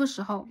这个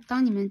时候，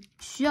当你们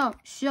需要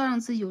让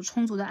自己有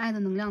充足的爱的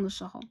能量的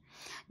时候，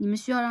你们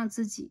需要让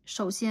自己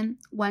首先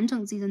完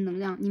整自己的能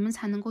量，你们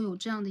才能够有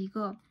这样的一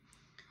个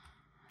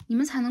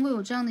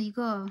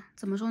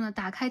怎么说呢？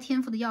打开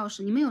天赋的钥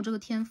匙。你们有这个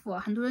天赋啊，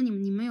很多人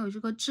你们有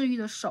这个治愈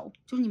的手，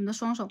就是你们的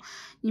双手，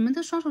你们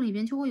的双手里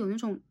边就会有那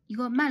种一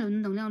个脉轮的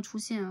能量出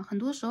现啊。很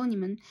多时候你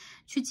们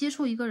去接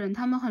触一个人，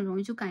他们很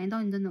容易就感应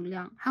到你的能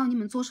量。还有你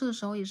们做事的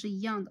时候也是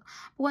一样的，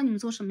不管你们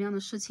做什么样的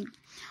事情，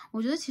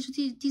我觉得其实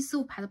第4、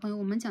5排的朋友，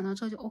我们讲到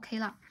这就 OK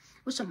了。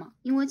为什么？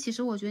因为其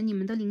实我觉得你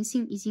们的灵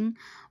性已经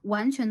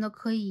完全的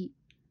可以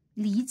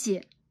理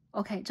解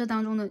OK， 这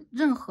当中的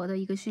任何的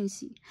一个讯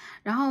息，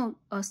然后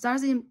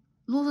Starzy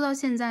啰嗦到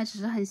现在，只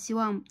是很希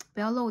望不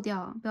要漏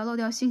掉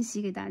讯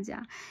息给大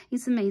家，因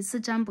此每一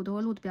次占卜都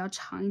会录的比较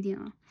长一点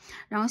啊，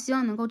然后希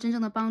望能够真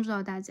正的帮助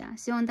到大家，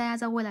希望大家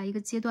在未来一个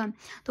阶段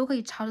都可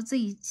以朝着自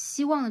己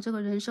希望的这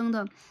个人生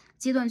的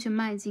阶段去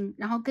迈进，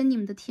然后跟你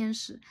们的天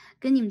使、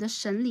跟你们的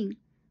神灵、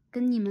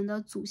跟你们的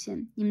祖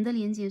先、你们的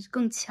连接是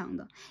更强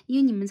的，因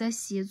为你们在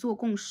协作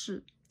共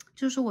事，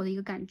就是我的一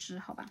个感知，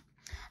好吧。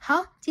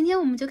好，今天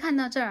我们就看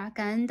到这儿啊，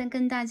感恩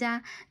跟大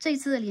家这一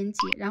次的连接，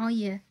然后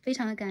也非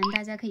常的感恩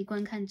大家可以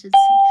观看至此，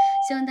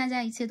希望大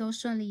家一切都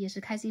顺利，也是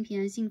开心、平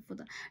安、幸福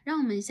的。让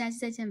我们下期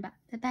再见吧，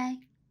拜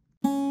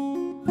拜。